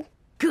so.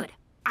 Good.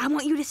 I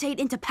want you to say it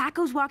into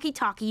Paco's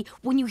walkie-talkie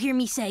when you hear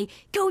me say,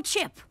 "Go,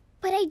 Chip."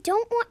 But I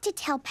don't want to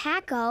tell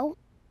Paco.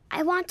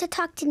 I want to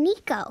talk to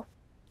Nico.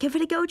 Give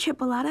it a go,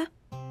 Chipolata.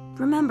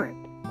 Remember,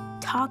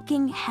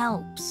 talking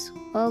helps.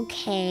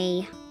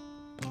 Okay.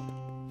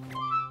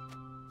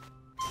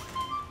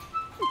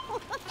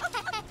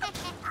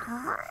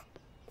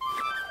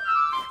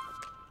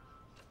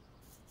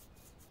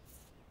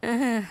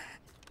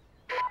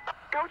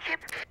 Go, Chip.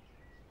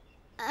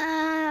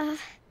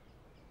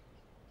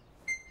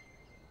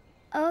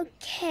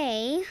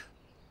 Okay.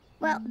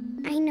 Well,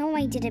 I know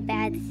I did a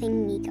bad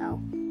thing,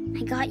 Nico.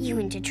 I got you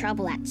into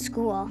trouble at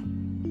school.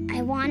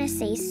 I want to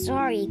say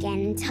sorry again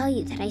and tell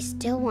you that I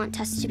still want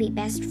us to be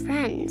best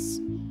friends.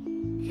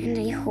 And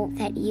I hope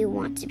that you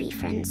want to be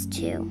friends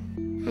too.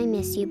 I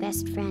miss you,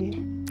 best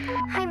friend.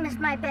 I miss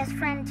my best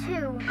friend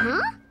too.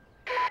 Huh?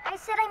 I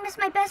said I miss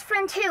my best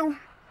friend too.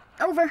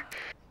 Over.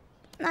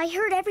 I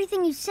heard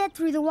everything you said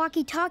through the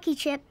walkie-talkie,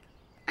 Chip.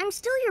 I'm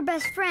still your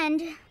best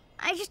friend.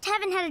 I just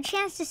haven't had a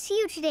chance to see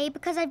you today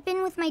because I've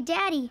been with my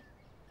daddy.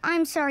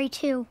 I'm sorry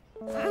too.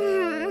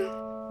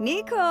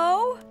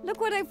 Nico,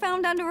 look what I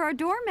found under our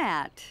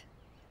doormat.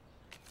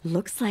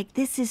 Looks like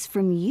this is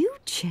from you,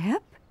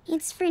 Chip.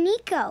 It's for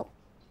Nico.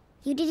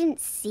 You didn't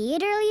see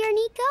it earlier,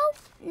 Nico?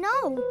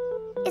 No.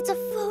 It's a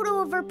photo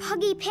of our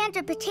Puggy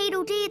Panda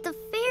Potato Day at the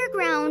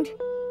fairground.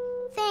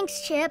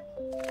 Thanks, Chip.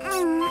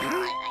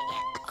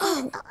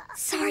 Oh,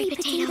 sorry,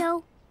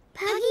 Potato.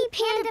 Puggy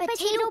Panda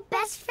Potato,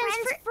 best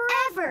friends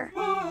forever.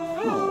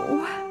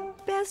 Oh,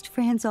 best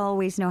friends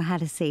always know how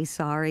to say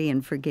sorry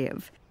and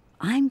forgive.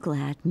 I'm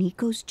glad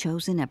Nico's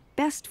chosen a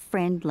best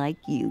friend like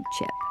you,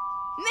 Chip.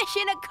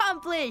 Mission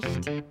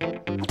accomplished!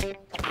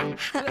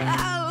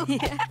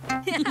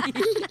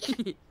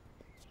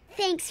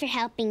 Thanks for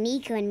helping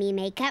Nico and me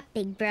make up,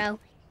 big bro.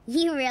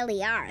 You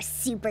really are a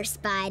super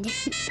spud.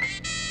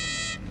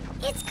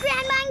 It's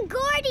Grandma and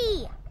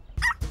Gordy!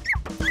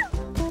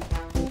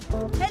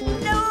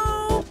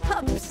 Hello,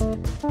 pups!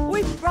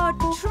 We've brought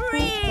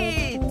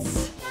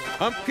treats!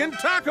 Pumpkin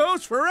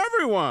tacos for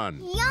everyone!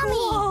 Yummy!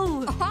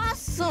 Whoa,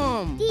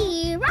 awesome!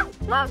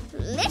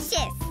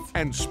 Delicious!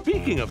 And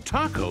speaking of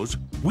tacos,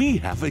 we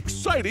have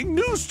exciting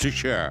news to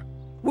share.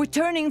 We're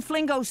turning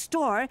Flingos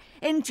Store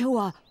into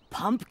a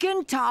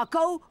pumpkin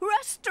taco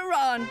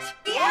restaurant!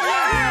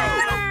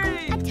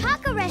 Yay! A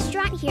taco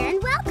restaurant here in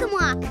Welcome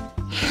Walk.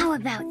 How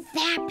about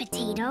that,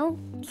 Potato?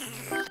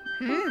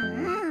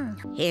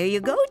 Here you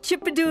go,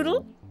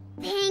 Chip-a-doodle.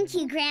 Thank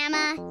you,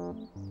 Grandma.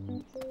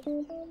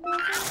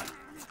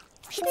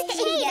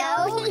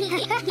 Potato!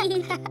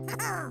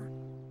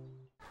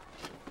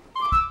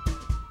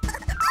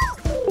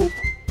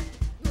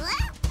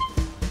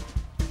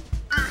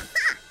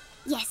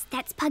 Yes,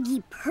 that's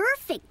Puggy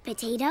perfect,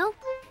 Potato.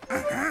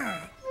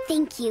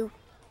 Thank you.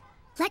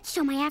 Let's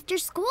show my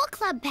after-school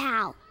club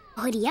pal.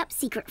 Hoodie up,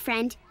 secret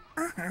friend.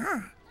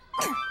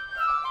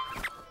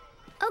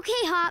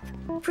 Okay, Hop.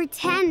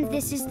 Pretend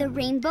this is the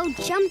rainbow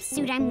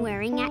jumpsuit I'm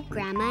wearing at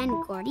Grandma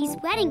and Gordy's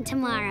wedding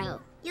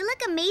tomorrow. You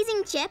look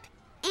amazing, Chip.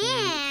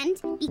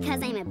 And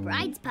because I'm a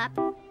bride's pup,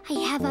 I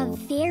have a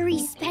very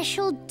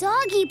special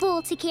doggy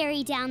bowl to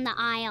carry down the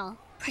aisle.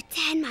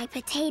 Pretend my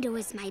potato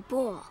is my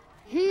bowl.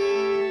 Are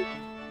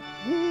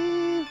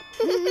you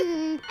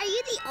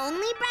the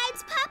only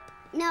bride's pup?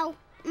 No,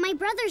 my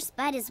brother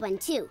Spud is one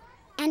too,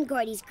 and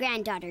Gordy's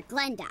granddaughter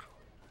Glenda.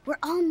 We're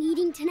all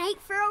meeting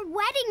tonight for a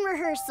wedding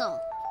rehearsal.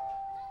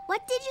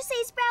 What did you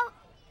say, Sprout?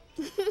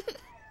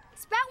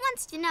 Sprout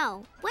wants to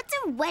know, what's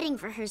a wedding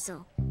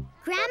rehearsal?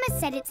 Grandma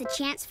said it's a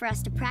chance for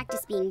us to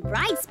practice being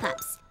bride's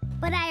pups,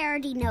 but I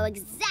already know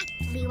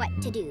exactly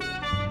what to do.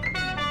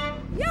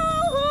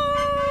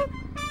 Yoo-hoo!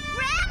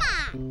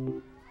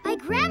 Grandma! My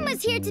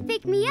grandma's here to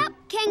pick me up,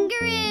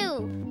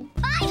 kangaroo!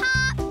 Bye,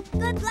 Hop!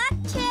 Good luck,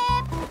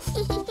 Chip!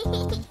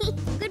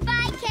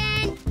 Goodbye,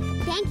 Ken!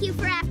 Thank you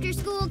for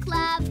after-school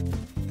club.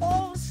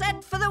 All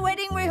set for the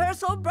wedding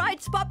rehearsal,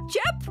 bride's pup,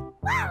 Chip?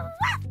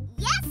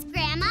 Yes,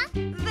 Grandma!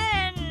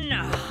 Then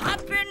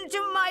hop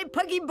into my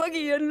Puggy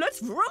Buggy and let's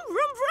vroom,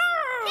 vroom,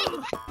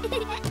 vroom!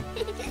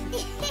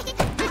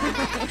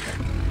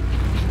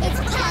 It's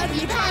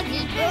Puggy,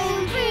 Puggy,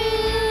 vroom,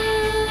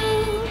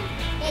 vroom.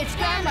 It's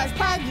Grandma's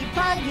Puggy,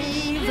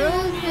 Puggy,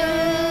 vroom,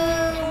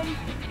 vroom.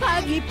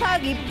 Puggy,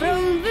 Puggy,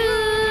 vroom,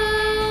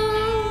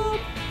 vroom.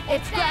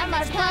 It's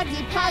Grandma's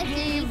Puggy,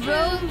 Puggy,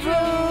 vroom,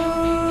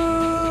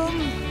 vroom.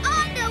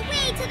 On the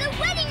way to the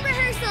wedding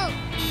rehearsal!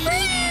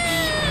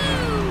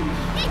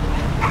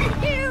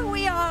 Here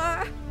we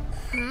are!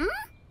 Huh?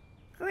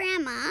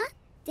 Grandma,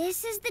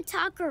 this is the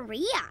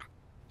taqueria.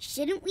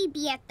 Shouldn't we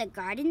be at the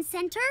garden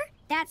center?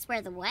 That's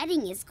where the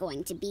wedding is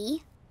going to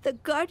be. The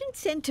garden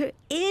center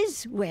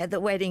is where the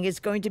wedding is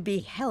going to be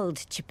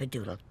held,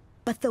 Chip-a-doodle.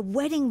 But the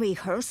wedding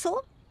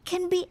rehearsal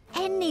can be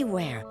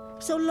anywhere,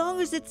 so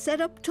long as it's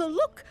set up to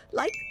look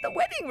like the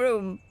wedding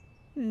room.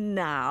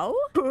 Now,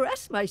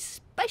 press my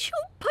special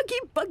Puggy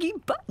Buggy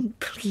button,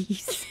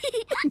 please.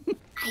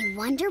 I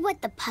wonder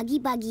what the Puggy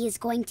Buggy is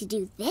going to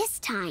do this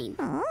time.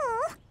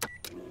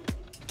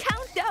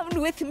 Count down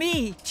with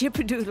me,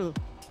 Chip-a-doodle.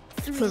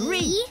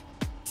 3,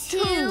 2,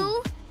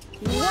 1.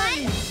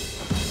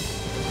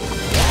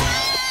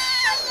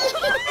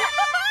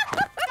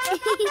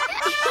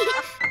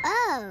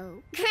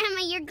 Oh,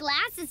 Grandma, your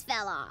glasses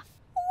fell off.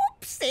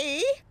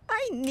 Whoopsie!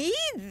 I need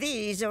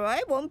these or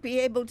I won't be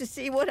able to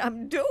see what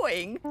I'm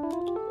doing.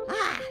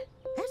 Ah,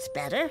 that's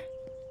better.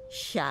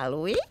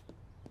 Shall we?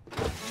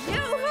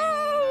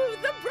 Yoo-hoo!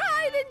 The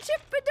bride and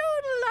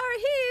Chip-a-Doodle are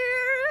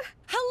here!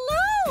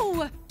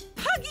 Hello!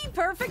 Puggy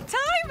perfect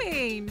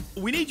timing!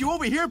 We need you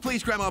over here,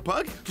 please, Grandma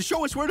Pug, to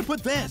show us where to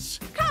put this.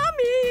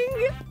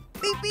 Coming!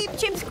 Beep, beep,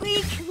 Chip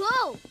Squeak.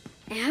 Whoa!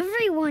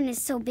 Everyone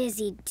is so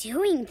busy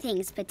doing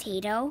things,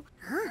 Potato.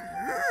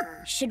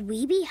 Should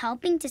we be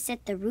helping to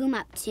set the room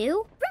up,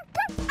 too?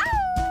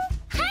 Oh!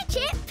 Hi,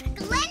 Chip!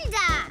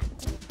 Glenda!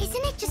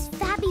 Isn't it just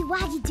Fabby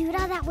Waggy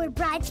Doodle that we're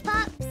bride's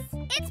pups?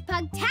 It's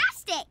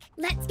pugtastic!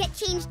 Let's get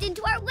changed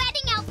into our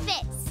wedding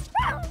outfits!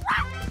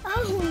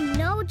 Oh,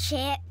 no,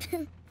 Chip.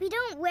 We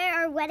don't wear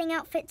our wedding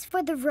outfits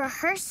for the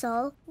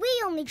rehearsal. We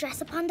only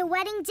dress up on the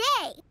wedding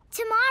day,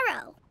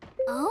 tomorrow.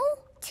 Oh?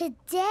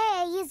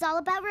 Today is all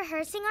about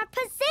rehearsing our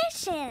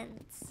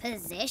positions.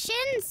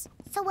 Positions?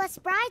 So us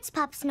bride's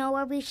pups know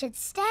where we should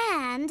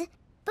stand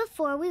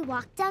before we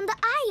walk down the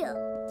aisle.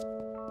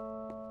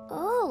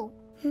 Oh.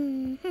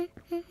 And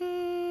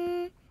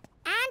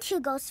who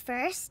goes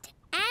first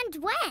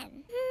and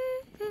when.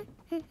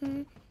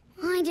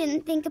 I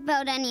didn't think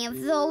about any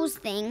of those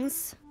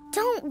things.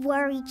 Don't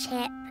worry,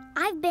 Chip.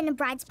 I've been a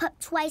bride's pup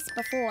twice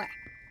before.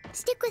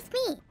 Stick with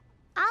me.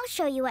 I'll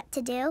show you what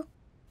to do.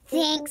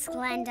 Thanks,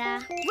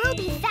 Glenda. We'll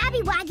be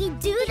Fabby Waggy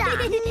Doodah.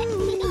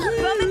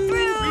 Coming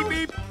through!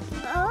 Beep, beep.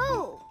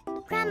 Oh,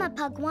 Grandma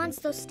Pug wants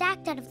those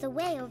stacked out of the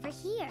way over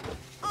here.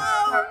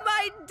 Oh,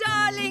 my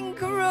darling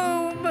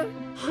groom!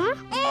 Huh?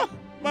 Oh,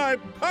 my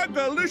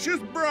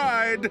Pugalicious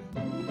bride!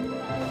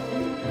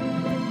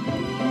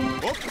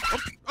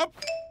 Up.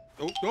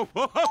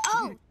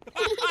 Oh.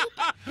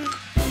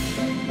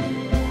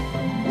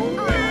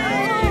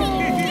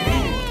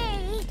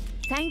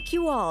 Thank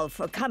you all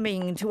for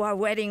coming to our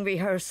wedding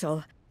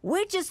rehearsal.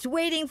 We're just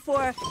waiting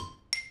for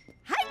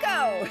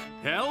Heiko!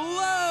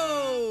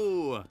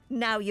 Hello!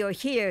 Now you're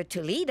here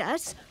to lead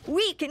us.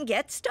 We can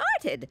get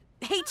started.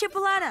 Hey,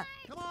 Chipolata.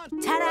 Come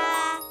on.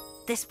 Ta-da!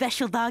 The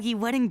special doggy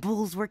wedding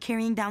bulls we're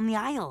carrying down the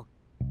aisle.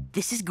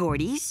 This is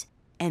Gordy's,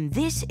 and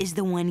this is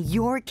the one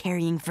you're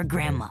carrying for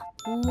Grandma.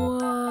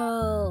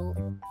 Whoa.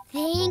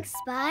 Thanks,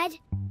 Bud.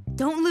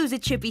 Don't lose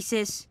it, Chippy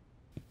sis.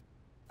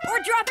 Or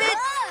drop it!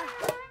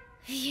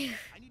 Phew.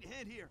 I need a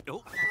hand here.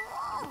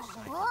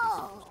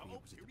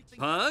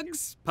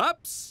 Pugs,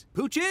 pups,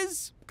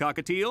 pooches,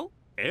 cockatiel,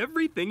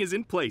 everything is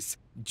in place,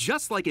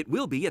 just like it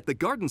will be at the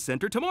garden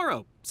center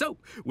tomorrow. So,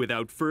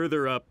 without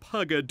further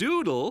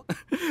pug-a-doodle,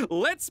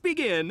 let's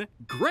begin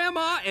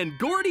Grandma and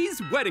Gordy's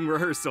wedding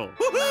rehearsal.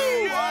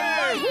 Woohoo!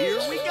 Onward!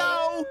 Here we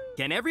go!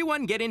 Can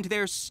everyone get into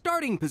their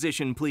starting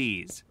position,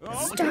 please?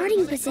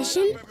 Starting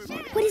position?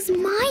 What is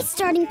my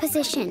starting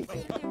position?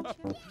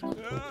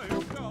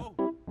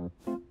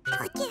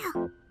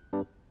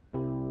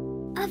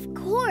 Of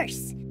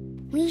course.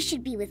 We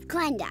should be with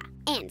Glenda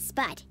and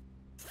Spud.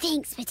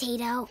 Thanks,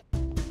 Potato.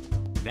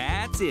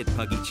 That's it,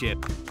 Puggy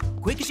Chip.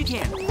 Quick as you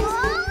can.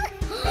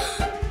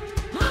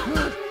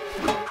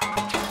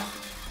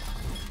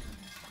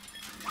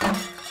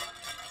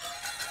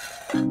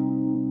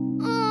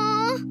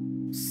 Aw,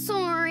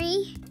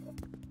 sorry.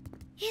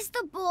 Is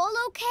the bowl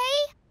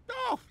okay?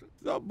 Oh,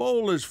 the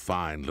bowl is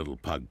fine, little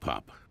pug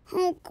pup.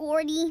 Oh,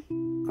 Gordy.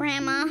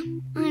 Grandma,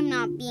 I'm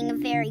not being a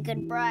very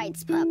good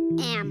bride's pup,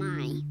 am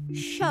I?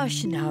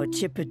 Shush now,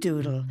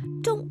 Chip-a-Doodle.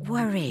 Don't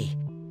worry.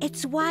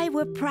 It's why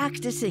we're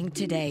practicing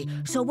today,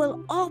 so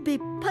we'll all be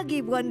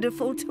puggy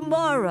wonderful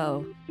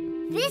tomorrow.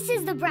 This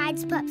is the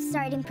bride's pup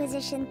starting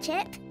position,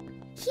 Chip.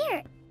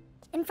 Here,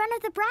 in front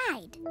of the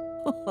bride.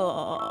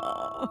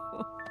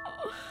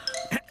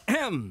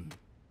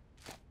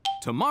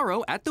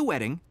 Tomorrow at the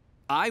wedding,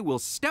 I will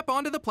step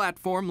onto the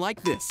platform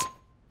like this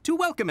to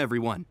welcome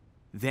everyone.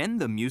 Then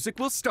the music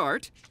will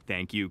start.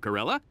 Thank you,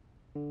 Corella.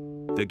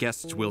 The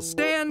guests will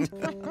stand.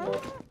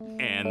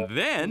 And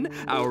then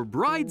our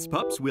bride's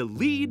pups will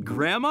lead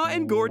Grandma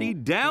and Gordy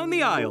down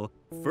the aisle.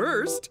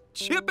 First,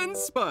 Chip and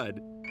Spud.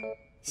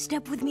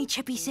 Step with me,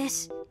 Chippy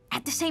sis.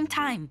 At the same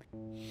time.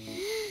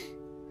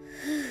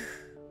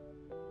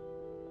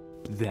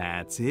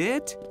 That's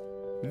it.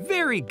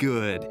 Very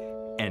good.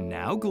 And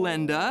now,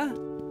 Glenda.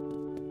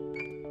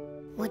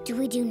 What do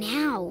we do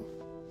now?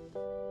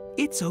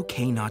 It's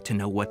okay not to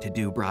know what to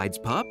do, bride's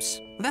pups.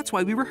 That's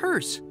why we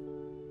rehearse.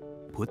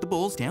 Put the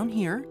bowls down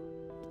here,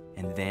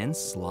 and then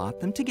slot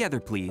them together,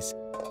 please.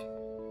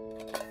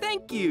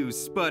 Thank you,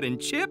 Spud and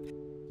Chip.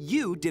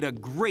 You did a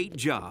great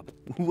job.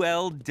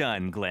 Well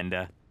done,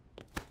 Glenda.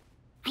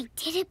 I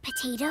did it,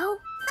 Potato.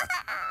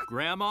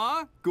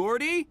 Grandma,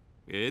 Gordy,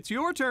 it's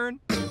your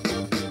turn.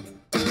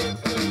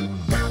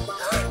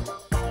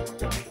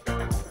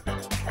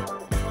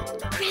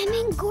 Grandma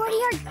and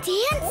Gordy are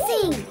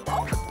dancing.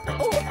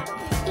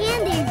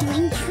 And they're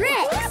doing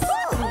tricks.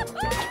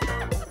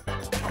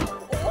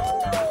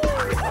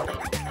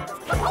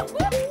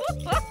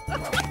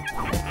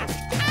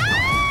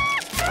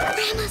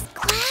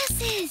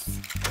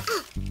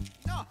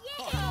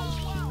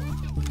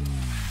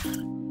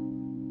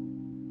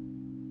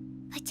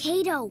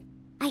 Potato,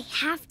 I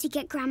have to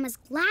get Grandma's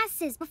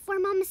glasses before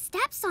Mama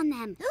steps on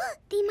them.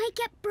 They might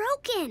get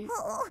broken.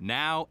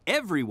 Now,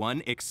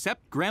 everyone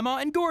except Grandma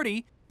and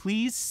Gordy,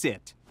 please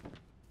sit.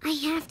 I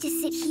have to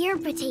sit here,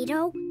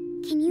 Potato.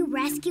 Can you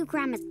rescue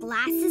Grandma's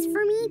glasses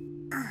for me?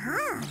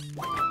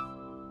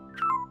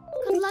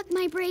 Good luck,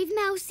 my brave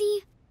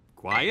Mousie.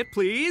 Quiet,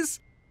 please.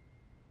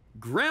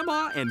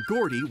 Grandma and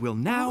Gordy will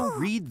now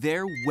read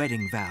their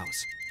wedding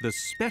vows, the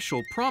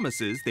special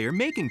promises they're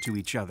making to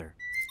each other.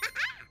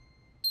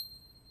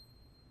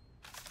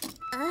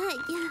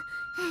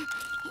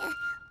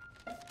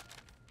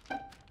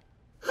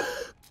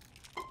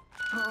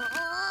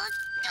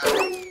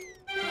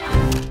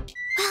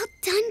 Well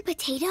done,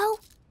 Potato.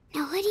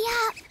 Now hurry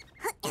up.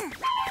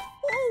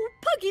 Oh,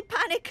 Puggy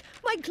Panic!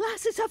 My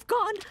glasses have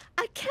gone.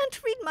 I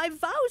can't read my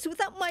vows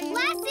without my...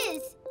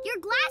 Glasses! Your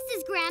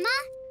glasses, Grandma!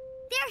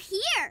 They're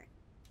here!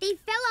 They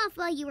fell off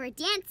while you were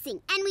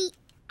dancing,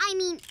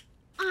 and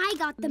I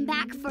got them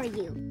back for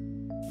you.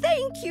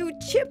 Thank you,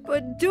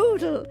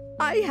 Chip-a-Doodle.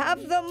 I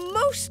have the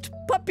most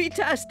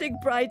puppy-tastic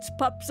bride's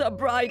pups a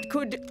bride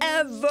could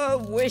ever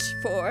wish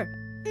for.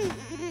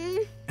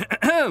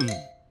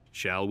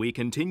 Shall we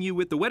continue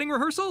with the wedding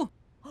rehearsal?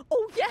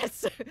 Oh,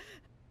 yes!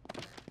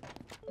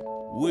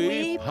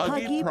 We,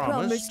 Puggy,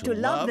 promise to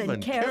love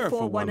and care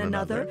for one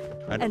another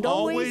and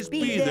always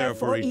be there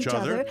for each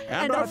other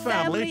and our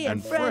family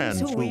and friends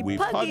who we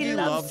Puggy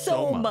love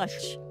so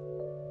much.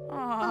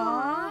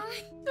 Aww.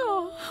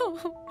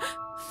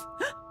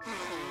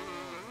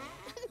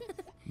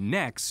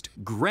 Next,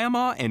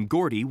 Grandma and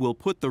Gordy will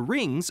put the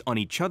rings on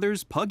each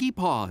other's puggy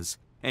paws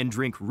and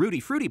drink Rooty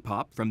Fruity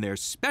Pop from their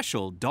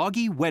special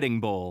doggy wedding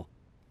bowl.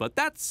 But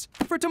that's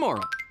for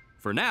tomorrow.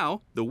 For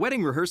now, the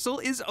wedding rehearsal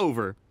is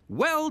over.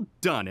 Well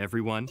done,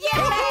 everyone. Yay!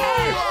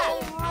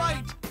 All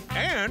right!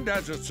 And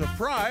as a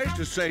surprise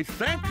to say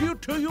thank you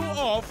to you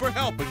all for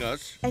helping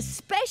us.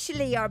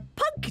 Especially our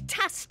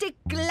pug-tastic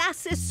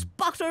glasses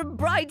spotter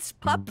bride's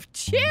pup,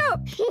 Chip.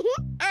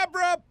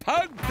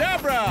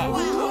 Abra-pug-dabra!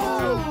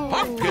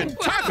 Pumpkin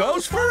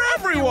tacos for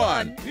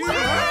everyone!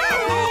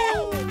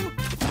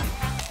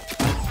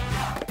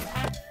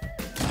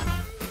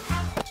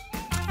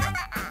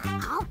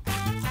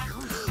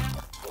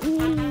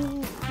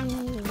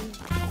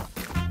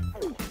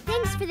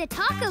 Thanks for the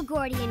taco,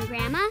 Gordy and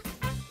Grandma.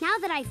 Now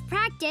that I've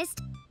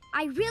practiced,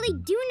 I really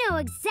do know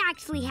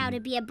exactly how to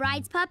be a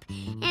bride's pup,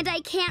 and I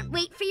can't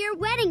wait for your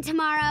wedding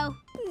tomorrow.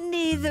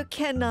 Neither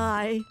can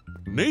I.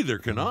 Neither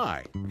can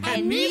I.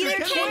 And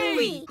neither can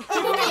we.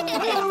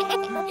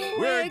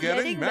 We're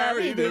getting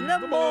married in the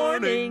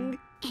morning.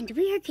 And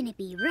we're gonna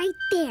be right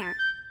there.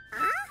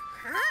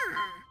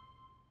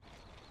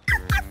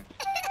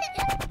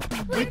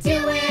 We're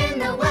doing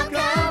the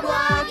welcome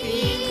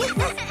walkies.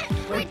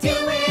 We're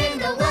doing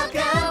the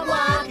welcome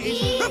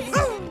walkies.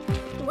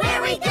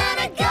 Where we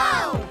gonna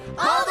go?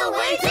 All the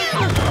way to...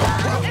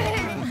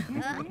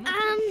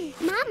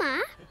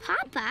 Mama,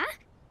 Papa,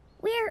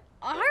 where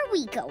are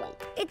we going?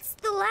 It's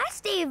the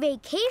last day of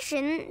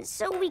vacation,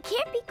 so we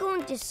can't be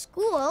going to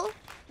school.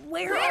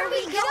 Where are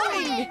we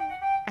going?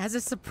 As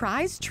a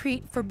surprise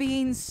treat for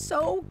being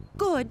so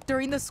good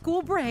during the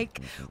school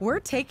break, we're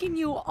taking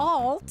you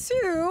all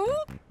to...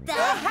 The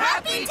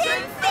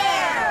Happyton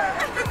Fair!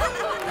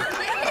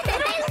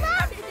 I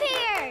love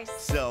fairs!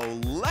 So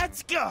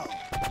let's go!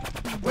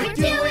 We're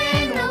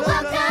doing the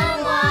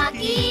welcome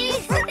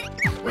walkies!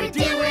 We're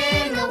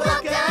doing the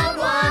welcome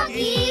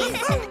walkies!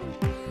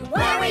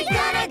 Where we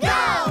gonna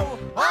go?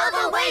 All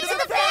the way to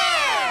the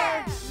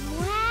fair!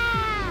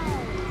 Wow!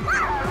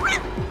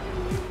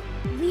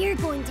 We're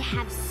going to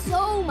have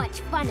so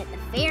much fun at the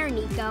fair,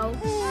 Nico.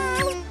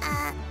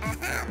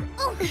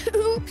 Oh,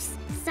 oops.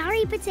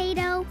 Sorry,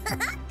 Potato.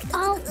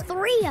 All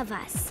three of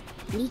us.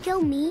 Nico,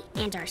 me,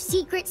 and our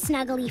secret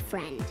snuggly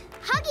friend.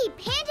 Huggy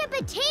Panda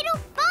Potato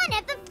fun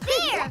at the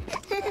fair!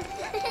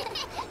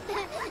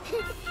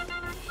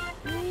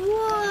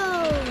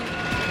 Whoa!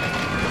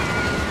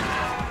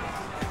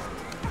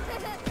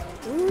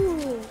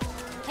 Ooh.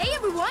 Hey,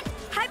 everyone.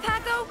 Hi,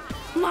 Paco.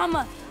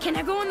 Mama, can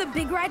I go on the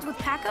big rides with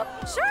Paco?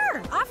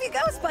 Sure. Off you go,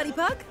 Spuddy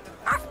Pug.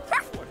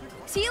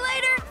 See you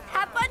later.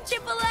 Have fun,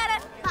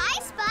 Chipoletta.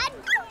 Bye, Spud.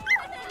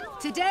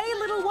 Today,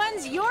 little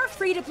ones, you're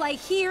free to play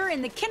here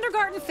in the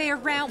kindergarten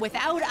fairground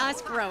without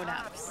us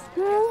grown-ups.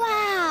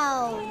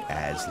 Wow!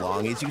 As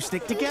long as you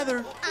stick together.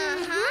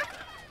 Uh-huh.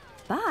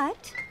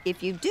 But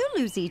if you do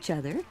lose each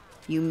other,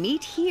 you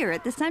meet here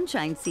at the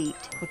Sunshine Seat.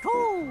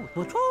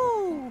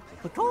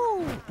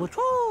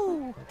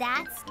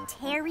 That's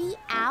Terry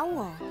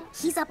Owl.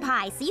 He's up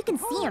high, so you can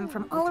see him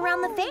from all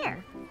around the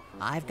fair.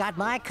 I've got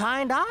my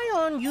kind eye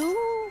on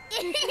you.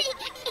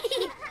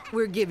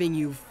 We're giving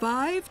you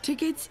 5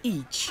 tickets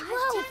each.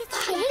 Whoa,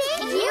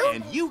 thank you.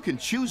 And you can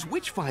choose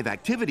which 5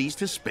 activities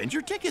to spend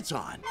your tickets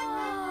on.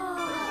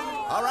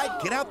 All right,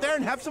 get out there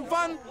and have some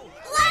fun.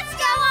 Let's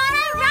go on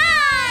a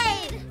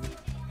ride!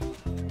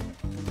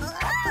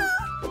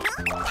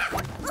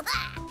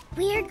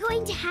 We're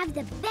going to have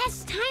the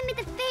best time at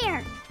the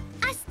fair.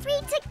 Us three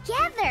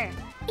together.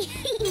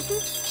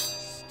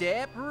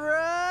 Step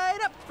right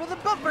up for the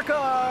bumper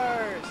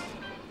cars.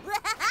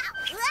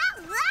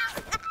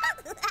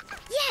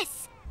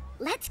 Yes!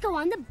 Let's go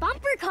on the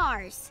bumper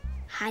cars.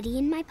 Hidey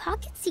in my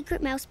pocket,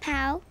 Secret Mouse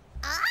pal.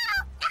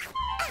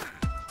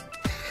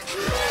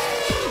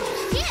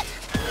 Chip!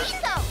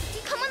 Nico!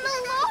 Come on the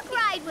log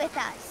ride with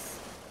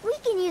us. We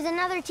can use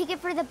another ticket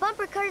for the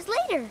bumper cars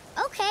later.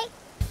 Okay.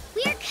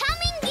 We're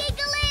coming,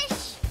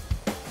 Giggleish!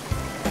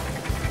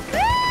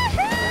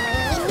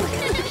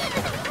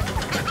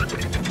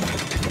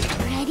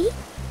 Ready?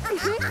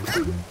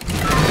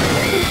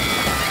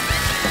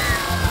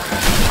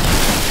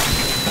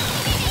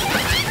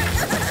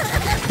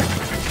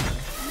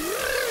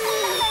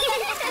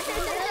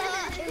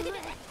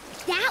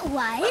 That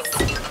was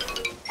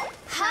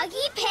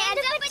Huggy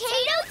Panda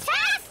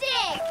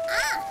Potato-tastic!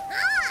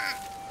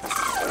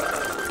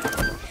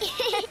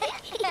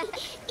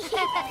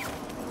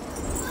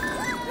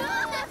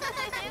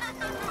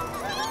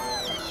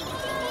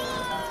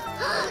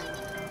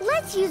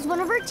 Let's use one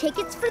of our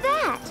tickets for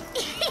that.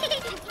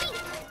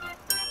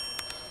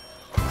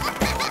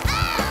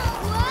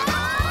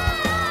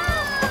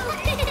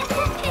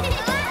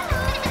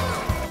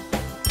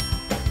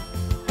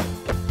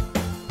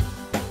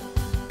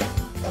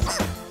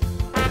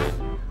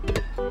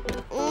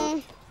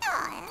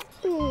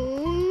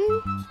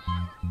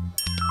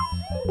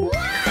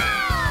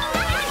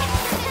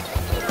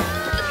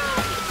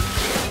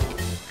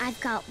 I've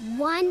got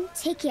one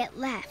ticket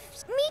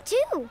left. Me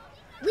too.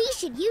 We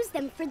should use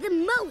them for the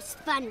most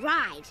fun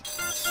ride.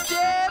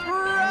 Step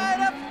right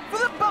up for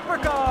the bumper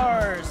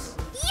cars.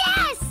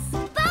 Yes!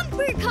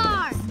 Bumper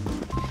cars!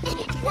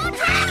 Watch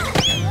out!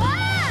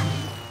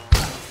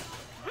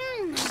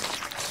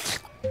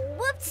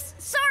 Whoops,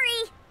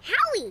 sorry.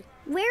 Howie,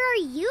 where are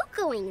you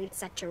going in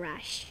such a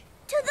rush?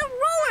 To the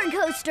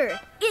roller coaster.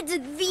 It's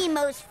the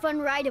most fun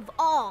ride of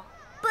all.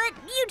 But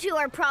you two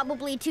are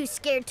probably too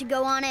scared to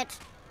go on it.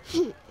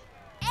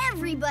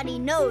 Everybody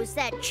knows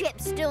that Chip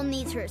still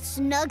needs her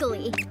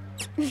snuggly.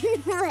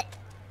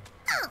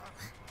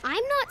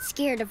 I'm not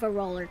scared of a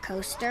roller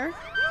coaster.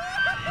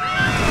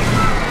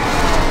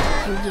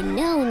 And you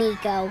know,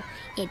 Nico,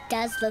 it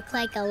does look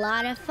like a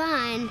lot of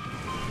fun.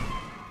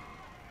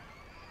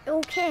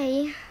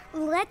 Okay,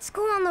 let's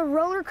go on the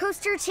roller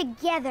coaster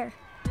together.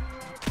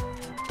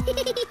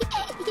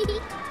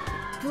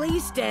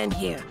 Please stand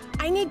here.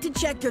 I need to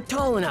check you're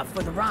tall enough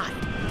for the ride.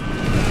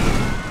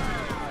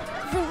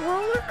 The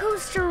roller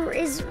coaster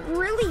is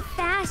really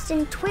fast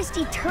and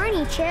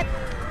twisty-turny, Chip.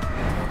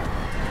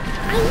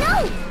 I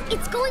know!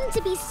 It's going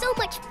to be so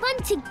much fun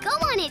to go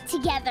on it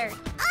together.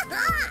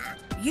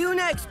 You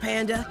next,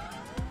 Panda.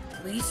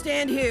 Please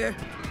stand here.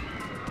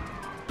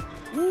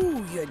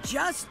 Ooh, you're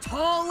just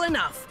tall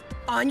enough.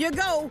 On you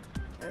go.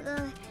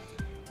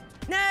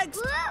 Next.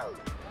 Whoa.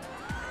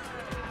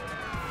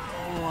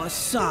 Oh,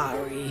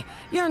 sorry.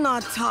 You're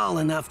not tall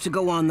enough to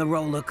go on the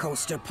roller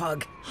coaster,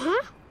 Pug.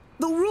 Huh?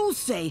 The rules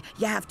say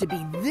you have to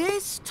be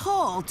this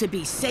tall to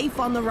be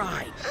safe on the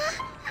ride.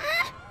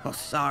 Oh,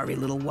 sorry,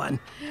 little one.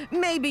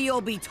 Maybe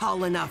you'll be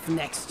tall enough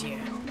next year.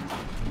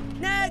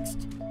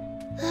 Next!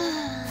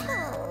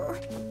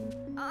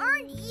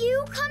 Aren't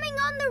you coming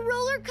on the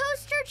roller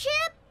coaster,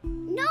 Chip?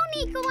 No,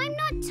 Nico, I'm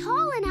not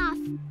tall enough.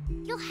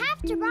 You'll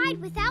have to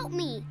ride without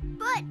me.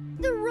 But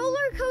the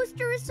roller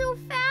coaster is so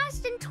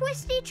fast and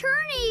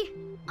twisty-turny.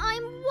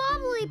 I'm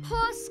wobbly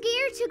paw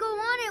scared to go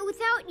on it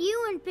without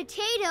you and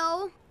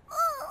Potato.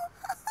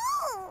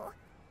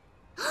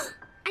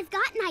 I've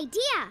got an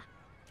idea.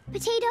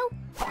 Potato,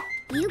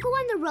 you go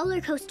on the roller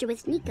coaster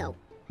with Nico.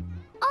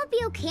 I'll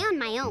be okay on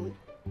my own.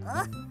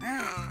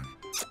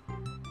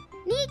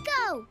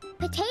 Nico,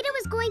 Potato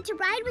is going to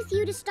ride with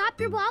you to stop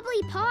your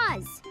wobbly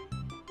paws.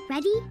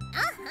 Ready?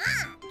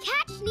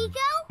 Catch,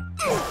 Nico.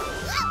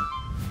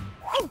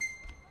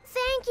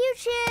 Thank you,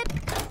 Chip.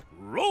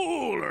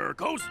 Roller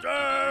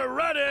coaster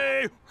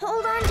ready!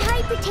 Hold on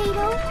tight,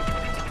 Potato.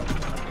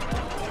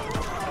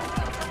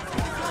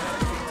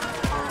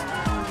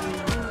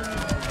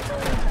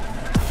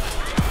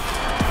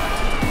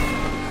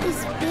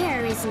 This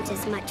bear isn't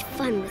as much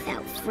fun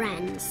without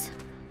friends.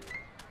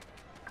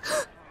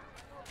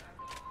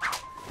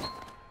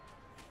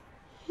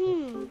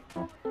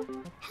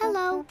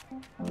 Hello,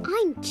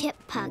 I'm Chip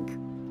Pug.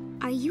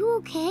 Are you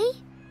okay?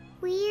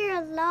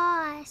 We're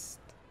lost.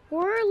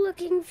 We're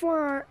looking for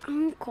our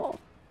uncle.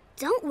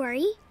 Don't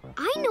worry,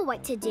 I know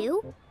what to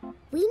do.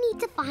 We need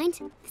to find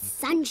the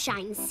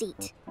sunshine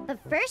seat. But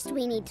first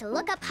we need to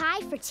look up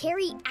high for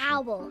Terry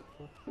Owl.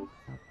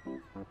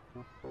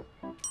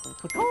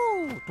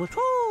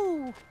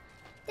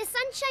 The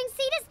sunshine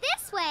seat is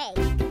this way.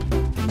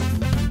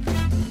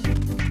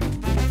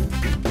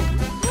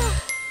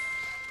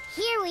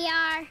 Here we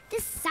are,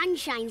 the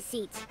sunshine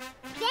seat.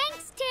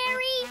 Thanks,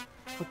 Terry.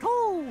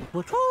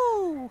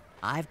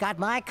 I've got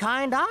my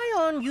kind eye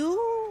on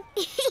you.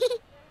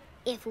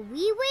 If we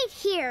wait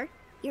here,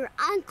 your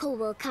uncle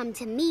will come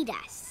to meet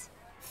us.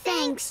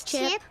 Thanks,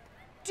 Chip.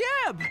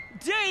 Deb!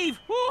 Dave!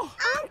 Oh,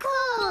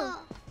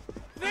 Uncle!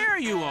 there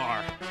you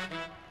are.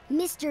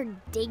 Mr.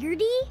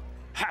 Diggerty?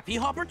 Happy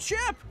Hopper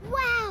Chip!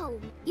 Wow!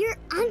 Your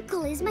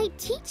uncle is my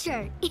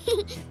teacher.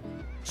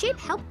 Chip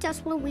helped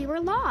us when we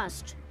were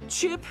lost.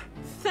 Chip,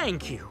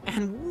 thank you,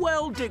 and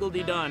well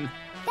diggledy done.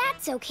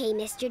 That's okay,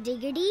 Mr.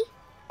 Diggerty.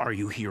 Are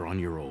you here on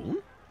your own?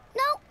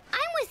 No, I'm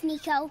with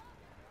Nico.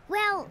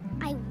 Well,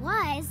 I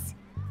was,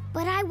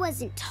 but I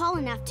wasn't tall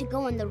enough to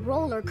go on the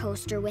roller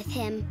coaster with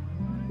him.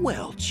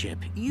 Well, Chip,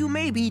 you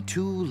may be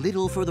too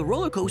little for the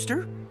roller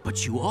coaster,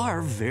 but you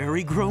are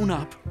very grown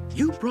up.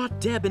 You brought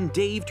Deb and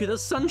Dave to the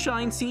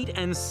sunshine seat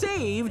and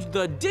saved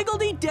the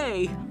Diggledy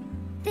Day.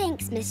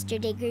 Thanks, Mr.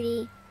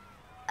 Diggerty.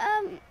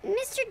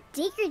 Mr.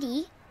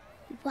 Diggerty,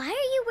 why are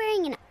you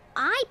wearing an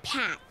eye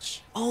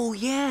patch? Oh,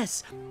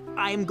 yes.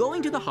 I'm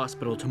going to the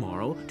hospital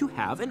tomorrow to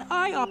have an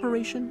eye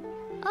operation.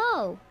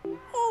 Oh.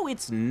 Oh,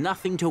 it's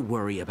nothing to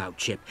worry about,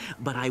 Chip,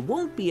 but I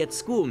won't be at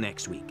school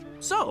next week.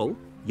 So,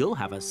 you'll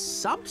have a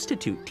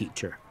substitute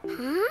teacher.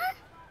 Huh?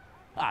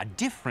 A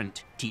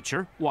different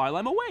teacher while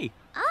I'm away.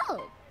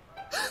 Oh.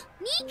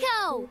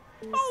 Nico!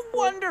 Oh,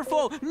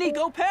 wonderful!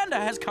 Nico Panda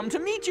has come to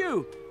meet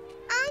you.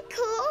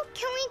 Uncle,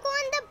 can we go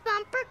on the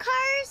bumper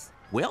cars?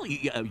 Well,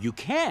 you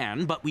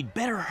can, but we'd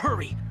better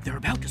hurry. They're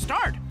about to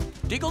start.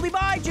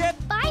 Diggledy-bye, Chip.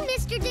 Bye,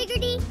 Mr.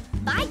 Diggerty.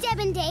 Bye, Deb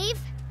and Dave.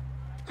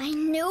 I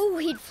knew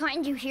we'd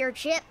find you here,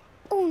 Chip.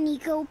 Oh,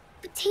 Nico,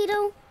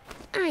 Potato,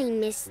 I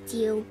missed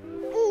you.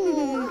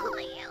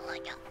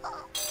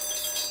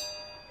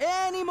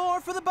 Any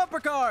more for the bumper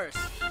cars?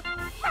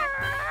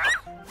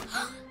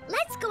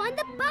 Let's go on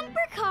the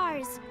bumper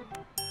cars.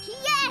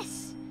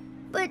 Yes!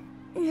 But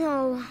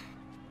no,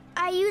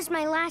 I used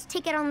my last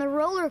ticket on the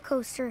roller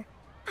coaster.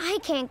 I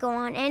can't go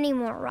on any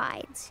more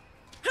rides.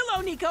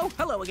 Hello, Nico.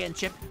 Hello again,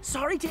 Chip.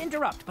 Sorry to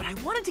interrupt, but I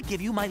wanted to give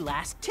you my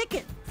last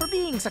ticket for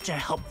being such a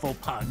helpful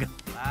pug.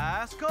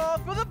 Last call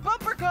for the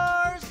bumper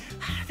cars.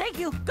 Thank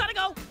you. Gotta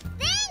go.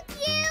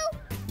 Thank you!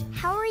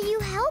 How are you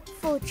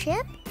helpful,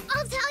 Chip?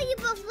 I'll tell you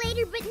both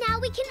later, but now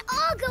we can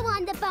all go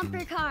on the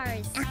bumper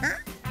cars.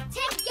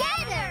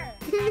 Together!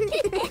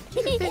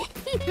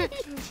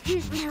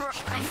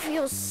 I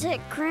feel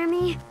sick,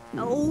 Grammy.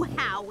 Oh,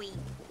 Howie.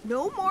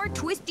 No more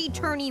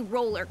twisty-turny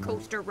roller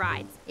coaster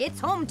rides. It's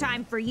home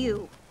time for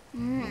you.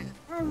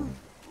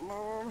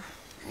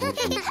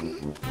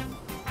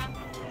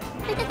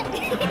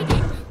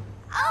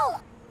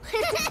 Oh!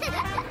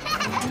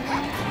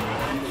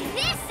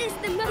 This is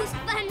the most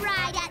fun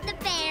ride at the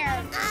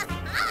fair.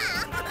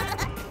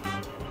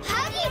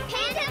 Huggy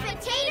Panda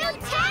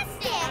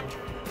Potato-tastic!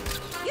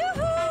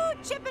 Yoo-hoo!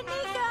 Chip and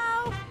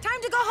Nico!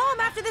 Time to go home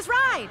after this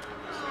ride.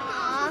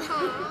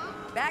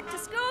 Back to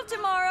school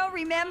tomorrow,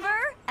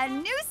 remember? A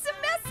new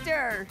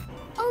semester.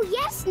 Oh,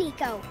 yes,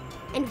 Nico.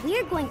 And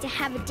we're going to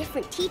have a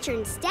different teacher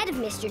instead of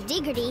Mr.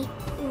 Diggerty.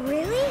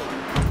 Really?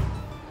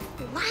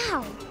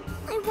 Wow.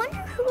 I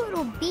wonder who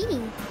it'll be.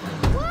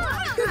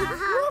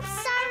 Oops,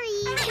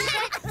 sorry.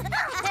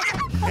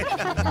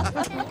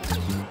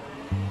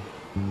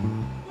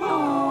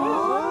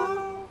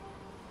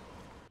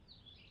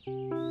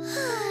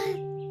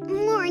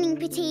 Morning,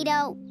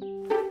 Potato.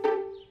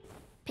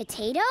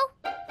 Potato?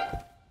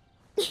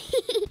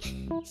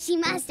 She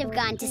must have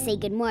gone to say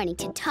good morning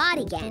to Todd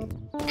again.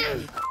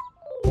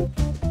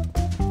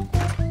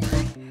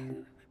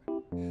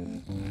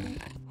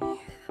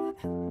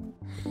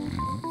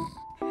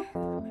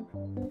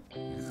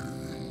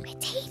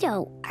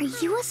 Potato, are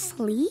you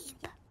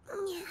asleep?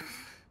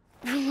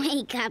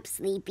 Wake up,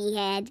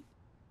 sleepyhead.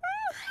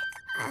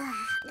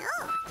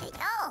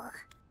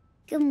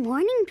 Good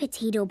morning,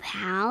 Potato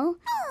Pal.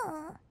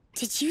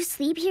 Did you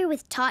sleep here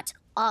with Tot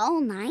all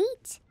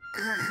night?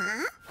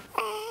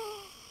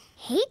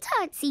 Hey,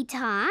 Totsy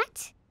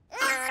Tot.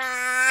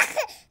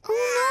 Oh,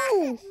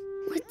 no.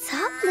 What's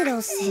up,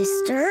 little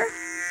sister?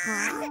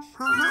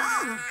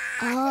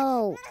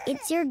 Oh,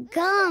 it's your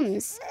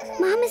gums.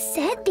 Mama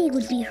said they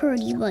would be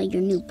hurty while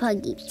your new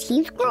puggy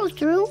teeth grow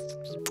through.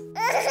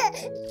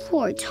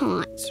 Poor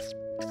Tots.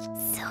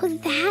 So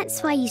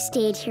that's why you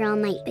stayed here all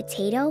night,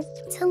 Potato?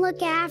 To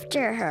look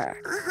after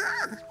her.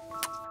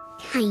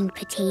 Kind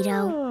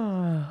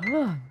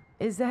Potato.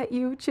 Is that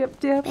you, Chip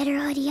Dip? Better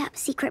hurry up,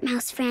 secret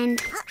mouse friend.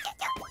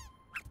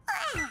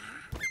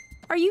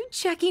 Are you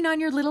checking on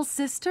your little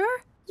sister?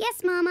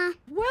 Yes, Mama.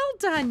 Well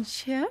done,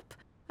 Chip.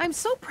 I'm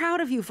so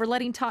proud of you for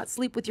letting Tot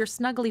sleep with your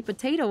snuggly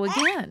Potato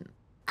again.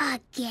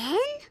 Again?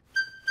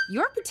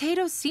 Your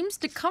Potato seems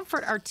to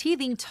comfort our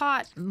teething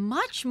Tot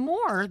much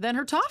more than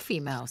her toffee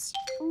mouse.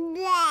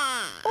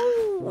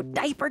 Oh,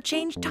 diaper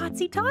change,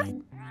 Totsy Tot?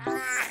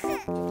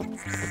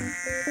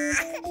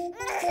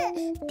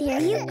 There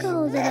you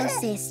go, little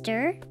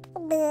sister.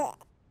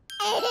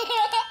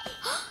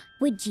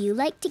 Would you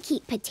like to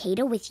keep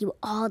Potato with you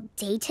all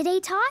day today,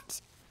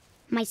 Tot?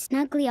 My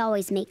snuggly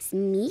always makes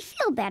me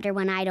feel better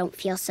when I don't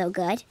feel so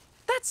good.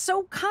 That's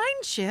so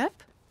kind,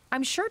 Chip.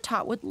 I'm sure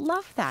Tot would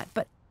love that,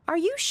 but are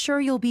you sure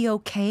you'll be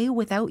okay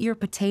without your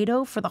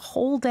Potato for the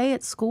whole day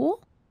at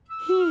school?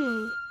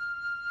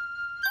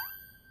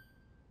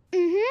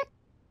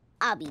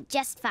 I'll be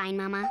just fine,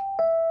 Mama.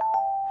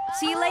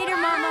 See you later,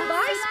 Mama.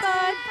 Bye,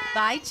 Spud.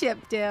 Bye,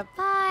 Chip Dip.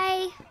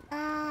 Bye.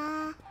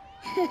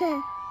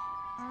 Wow,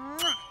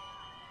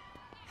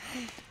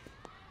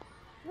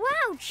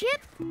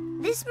 Chip!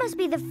 This must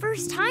be the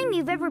first time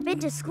you've ever been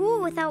to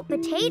school without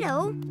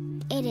Potato.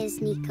 It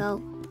is, Nico.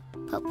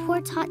 But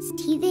poor Tot's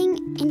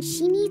teething, and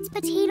she needs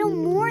Potato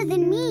more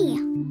than me.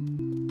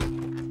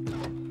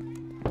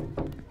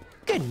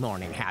 Good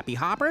morning, Happy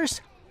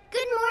Hoppers.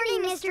 Good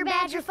morning, Mr.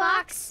 Badger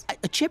Fox.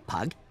 Chip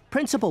Pug,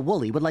 Principal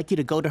Wooly would like you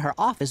to go to her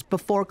office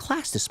before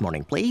class this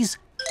morning, please.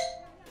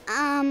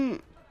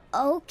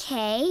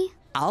 Okay.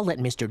 I'll let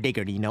Mr.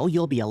 Diggerty know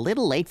you'll be a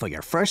little late for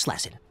your first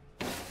lesson.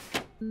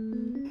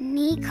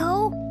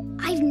 Nico,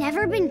 I've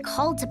never been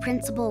called to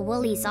Principal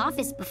Wooly's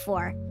office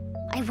before.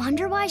 I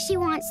wonder why she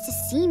wants to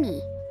see me.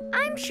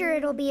 I'm sure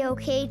it'll be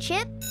okay,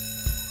 Chip.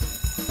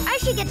 I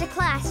should get to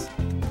class.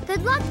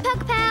 Good luck,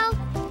 Pug Pal.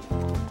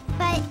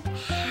 But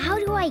how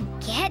do I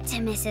get to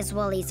Mrs.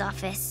 Wooly's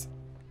office?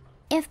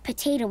 If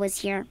Potato was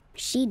here,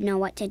 she'd know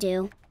what to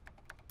do.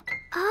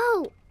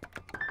 Oh.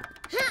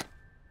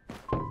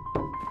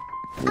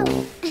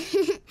 Oh.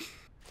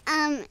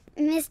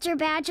 Mr.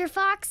 Badger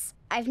Fox,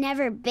 I've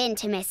never been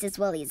to Mrs.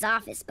 Wooly's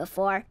office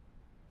before.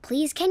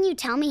 Please, can you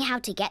tell me how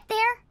to get there?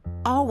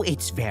 Oh,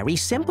 it's very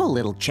simple,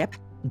 little Chip.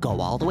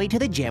 Go all the way to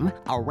the gym,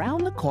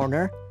 around the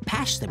corner,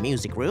 past the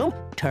music room,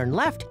 turn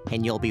left,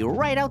 and you'll be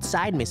right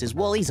outside Mrs.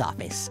 Wooly's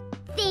office.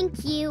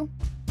 Thank you.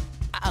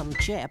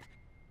 Chip,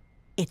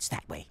 it's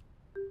that way.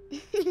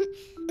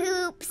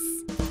 Oops.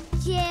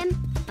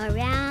 Gym,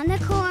 around the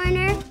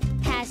corner,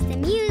 past the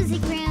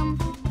music room,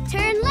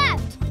 turn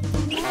left.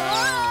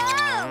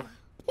 Whoa!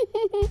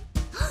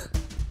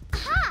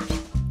 Ha!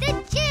 The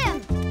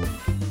gym!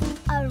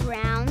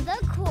 Around the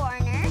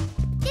corner.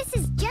 This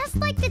is just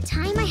like the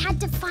time I had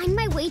to find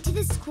my way to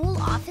the school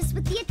office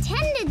with the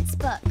attendance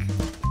book.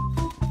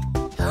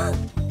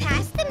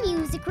 Past the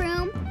music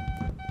room.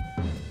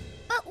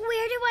 But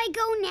where do I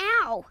go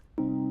now?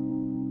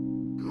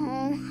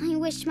 Oh, I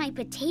wish my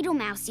Potato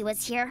Mousey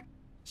was here.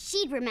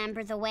 She'd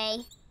remember the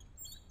way.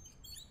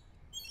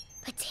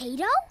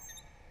 Potato?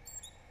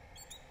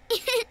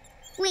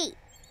 Wait,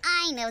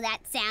 I know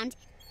that sound.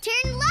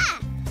 Turn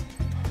left!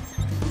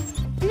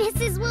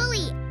 Mrs.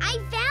 Wooly, I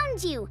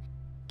found you.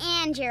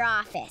 And your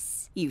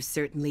office. You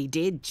certainly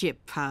did,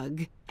 Chip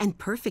Pug. And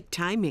perfect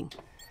timing.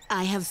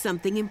 I have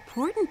something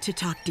important to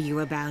talk to you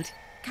about.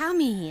 Come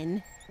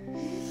in.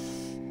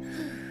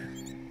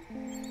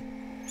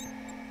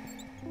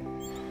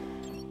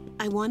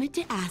 I wanted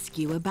to ask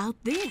you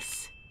about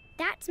this.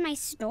 That's my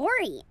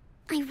story.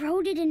 I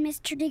wrote it in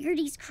Mr.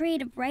 Diggerty's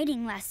creative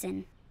writing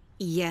lesson.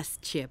 Yes,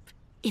 Chip.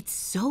 It's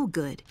so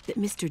good that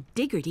Mr.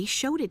 Diggerty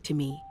showed it to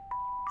me.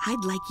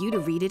 I'd like you to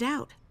read it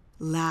out,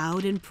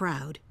 loud and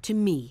proud, to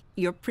me,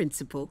 your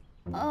principal.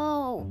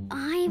 Oh,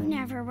 I've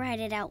never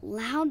read it out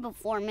loud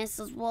before,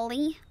 Mrs.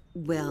 Wooly.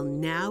 Well,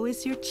 now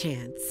is your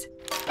chance.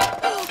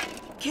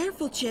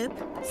 Careful, Chip.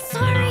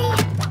 Sorry.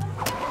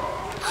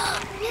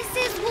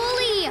 Mrs.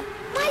 Wooly,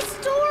 my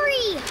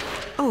story.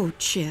 Oh,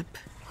 Chip.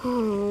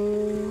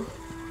 Oh.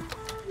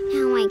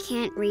 Now I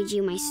can't read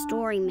you my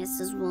story,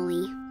 Mrs.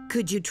 Wooly.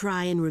 Could you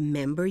try and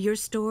remember your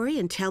story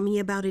and tell me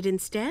about it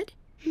instead?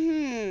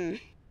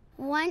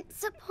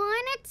 Once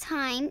upon a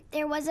time,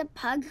 there was a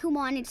pug who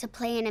wanted to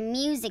play in a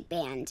music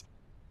band.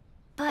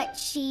 But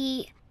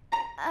she...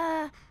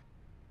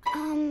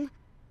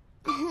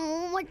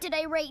 what did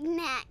I write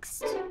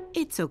next?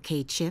 It's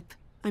okay, Chip.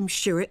 I'm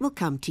sure it will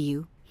come to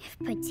you. If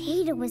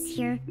Potato was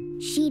here,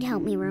 she'd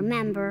help me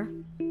remember.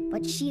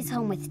 But she's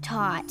home with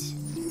Tot.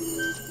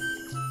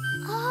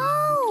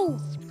 Oh!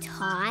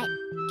 Tot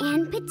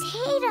and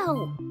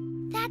Potato.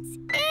 That's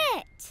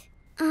it.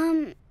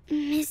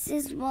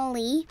 Mrs.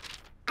 Wooly,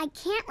 I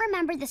can't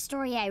remember the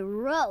story I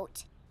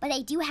wrote, but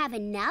I do have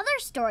another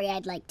story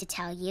I'd like to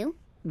tell you.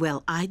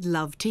 Well, I'd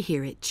love to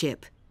hear it,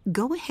 Chip.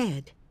 Go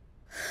ahead.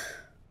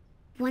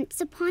 Once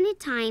upon a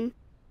time,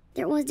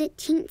 there was a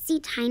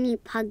teensy tiny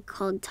pug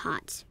called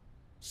Tot.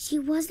 She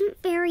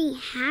wasn't very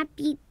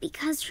happy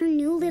because her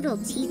new little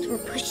teeth were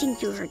pushing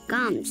through her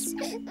gums.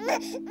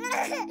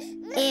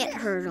 It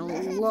hurt a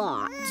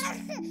lot.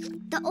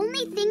 The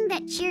only thing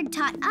that cheered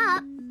Tot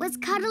up was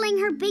cuddling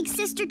her big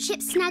sister Chip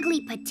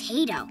Snuggly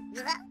Potato.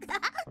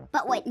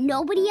 But what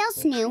nobody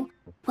else knew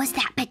was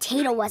that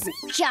Potato wasn't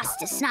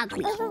just a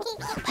Snuggly.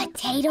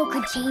 Potato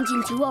could change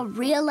into a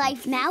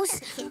real-life mouse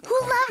who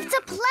loved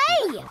to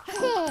play.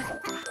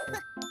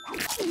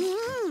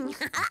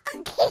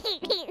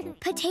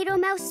 Potato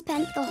Mouse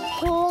spent the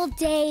whole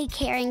day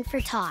caring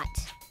for Tot,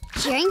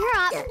 cheering her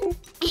up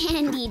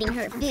and eating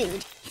her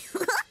food.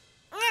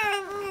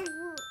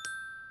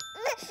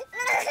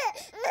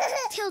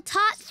 Till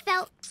Tot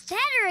felt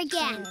better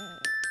again.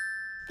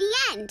 The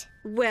end.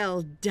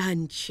 Well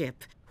done,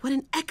 Chip. What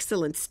an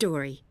excellent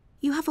story.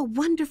 You have a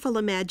wonderful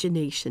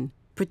imagination,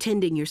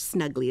 pretending your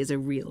Snuggly is a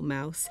real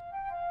mouse.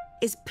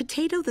 Is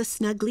Potato the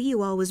Snuggly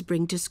you always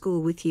bring to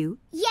school with you?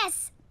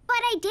 Yes, but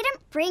I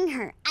didn't bring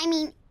her,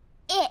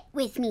 it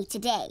with me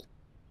today.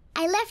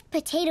 I left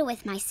Potato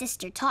with my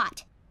sister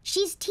Tot.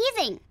 She's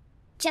teething,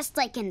 just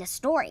like in the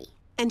story.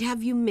 And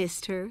have you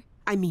missed her?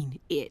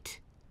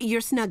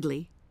 Your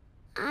Snuggly?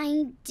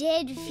 I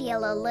did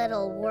feel a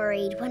little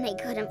worried when I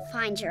couldn't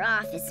find your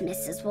office,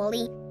 Mrs.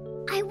 Woolley.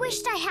 I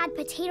wished I had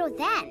Potato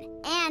then,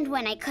 and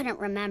when I couldn't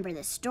remember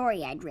the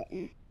story I'd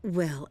written.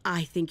 Well,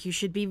 I think you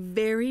should be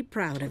very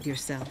proud of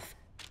yourself.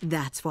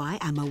 That's why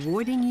I'm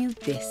awarding you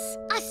this.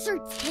 A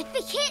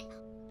certificate?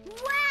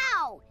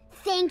 Wow!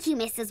 Thank you,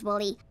 Mrs.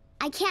 Woolley.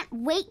 I can't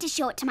wait to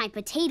show it to my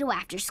Potato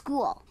after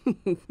school.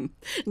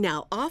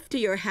 Now off to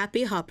your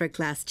Happy Hopper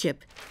class,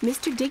 Chip.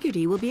 Mr.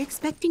 Diggerty will be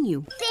expecting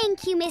you.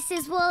 Thank you,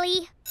 Mrs.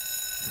 Woolley.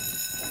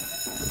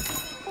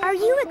 Are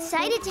you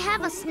excited to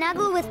have a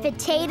snuggle with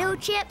Potato,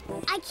 Chip?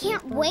 I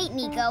can't wait,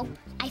 Nico.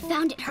 I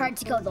found it hard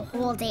to go the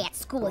whole day at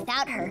school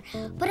without her,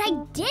 but I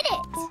did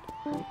it.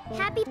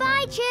 Happy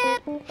bye,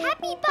 Chip.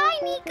 Happy bye,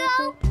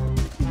 Nico.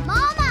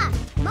 Mama!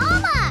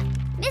 Mama!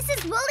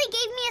 Mrs. Woolley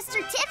gave me a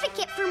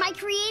certificate for my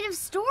creative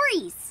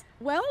stories.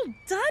 Well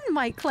done,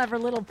 my clever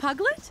little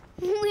puglet.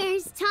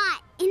 Where's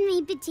Tot and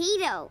my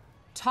Potato?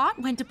 Tot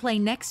went to play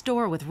next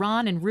door with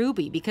Ron and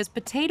Ruby because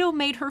Potato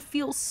made her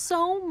feel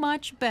so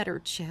much better,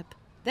 Chip.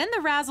 Then the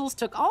Razzles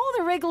took all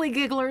the Wriggly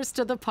Gigglers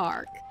to the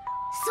park.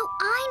 So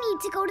I need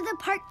to go to the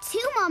park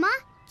too, Mama.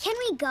 Can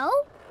we go?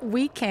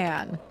 We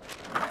can.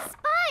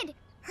 Spud,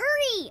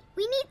 hurry!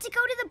 We need to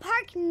go to the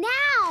park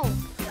now.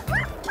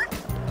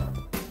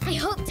 I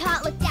hope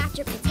Tot looked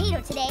after Potato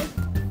today,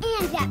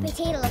 and that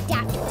Potato looked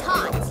after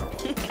Tot.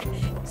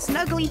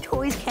 Snuggly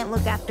toys can't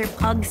look after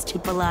pugs,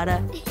 Chipolata.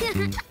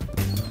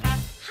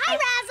 Hi,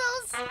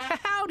 Razzles!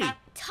 Howdy!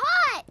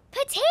 Tot!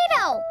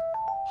 Potato!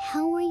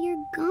 How are your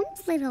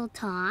gums, little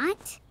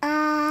Tot?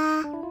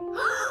 Tot,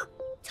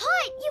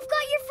 you've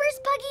got your first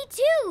buggy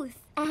tooth!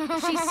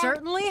 She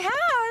certainly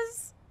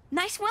has.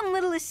 Nice one,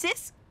 little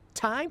sis.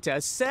 Time to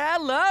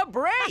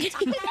celebrate!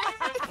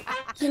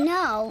 You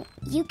know,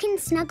 you can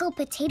snuggle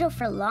Potato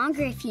for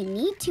longer if you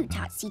need to,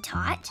 Totsy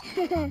Tot.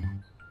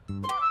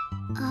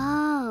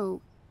 Oh,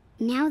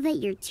 now that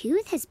your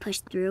tooth has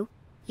pushed through,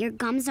 your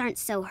gums aren't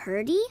so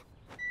hurty?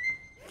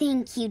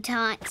 Thank you,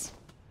 Tot.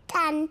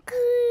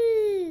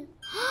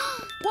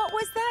 What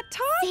was that,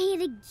 Tot? Say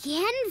it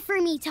again for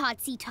me,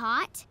 Totsy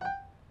Tot.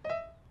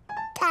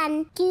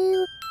 Thank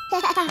you.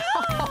 Wow,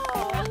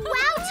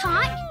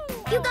 Tot!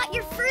 You got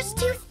your first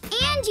tooth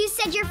and you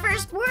said your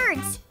first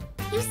words.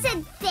 You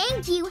said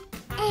thank you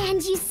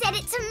and you said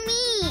it to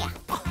me.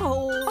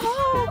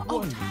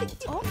 Okay.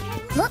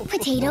 Look,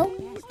 Potato,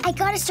 I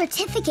got a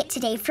certificate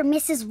today from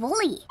Mrs.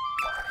 Woolley.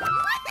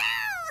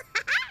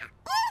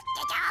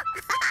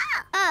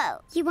 Oh,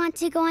 you want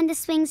to go on the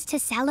swings to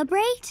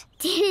celebrate?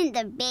 Didn't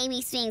the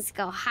baby swings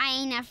go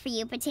high enough for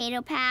you,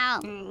 Potato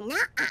Pal?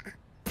 Nuh-uh.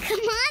 Come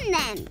on,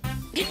 then.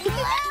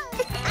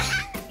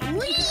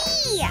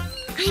 Whee!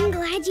 I'm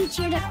glad you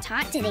cheered up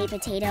Tot today,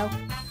 Potato.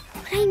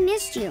 But I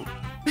missed you.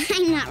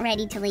 I'm not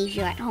ready to leave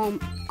you at home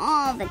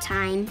all the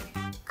time.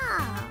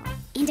 Oh.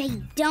 And I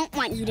don't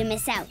want you to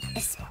miss out,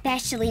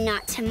 especially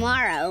not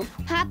tomorrow.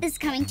 Poppa's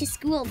coming to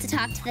school to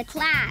talk to the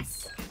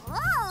class.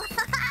 Oh,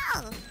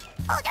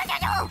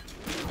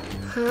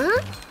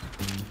 Huh?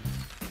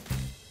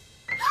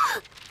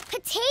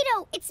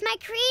 Potato, it's my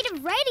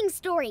creative writing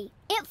story.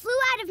 It flew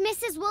out of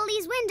Mrs.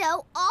 Woolley's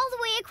window all the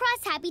way across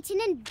Happyton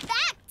and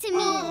back to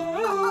me.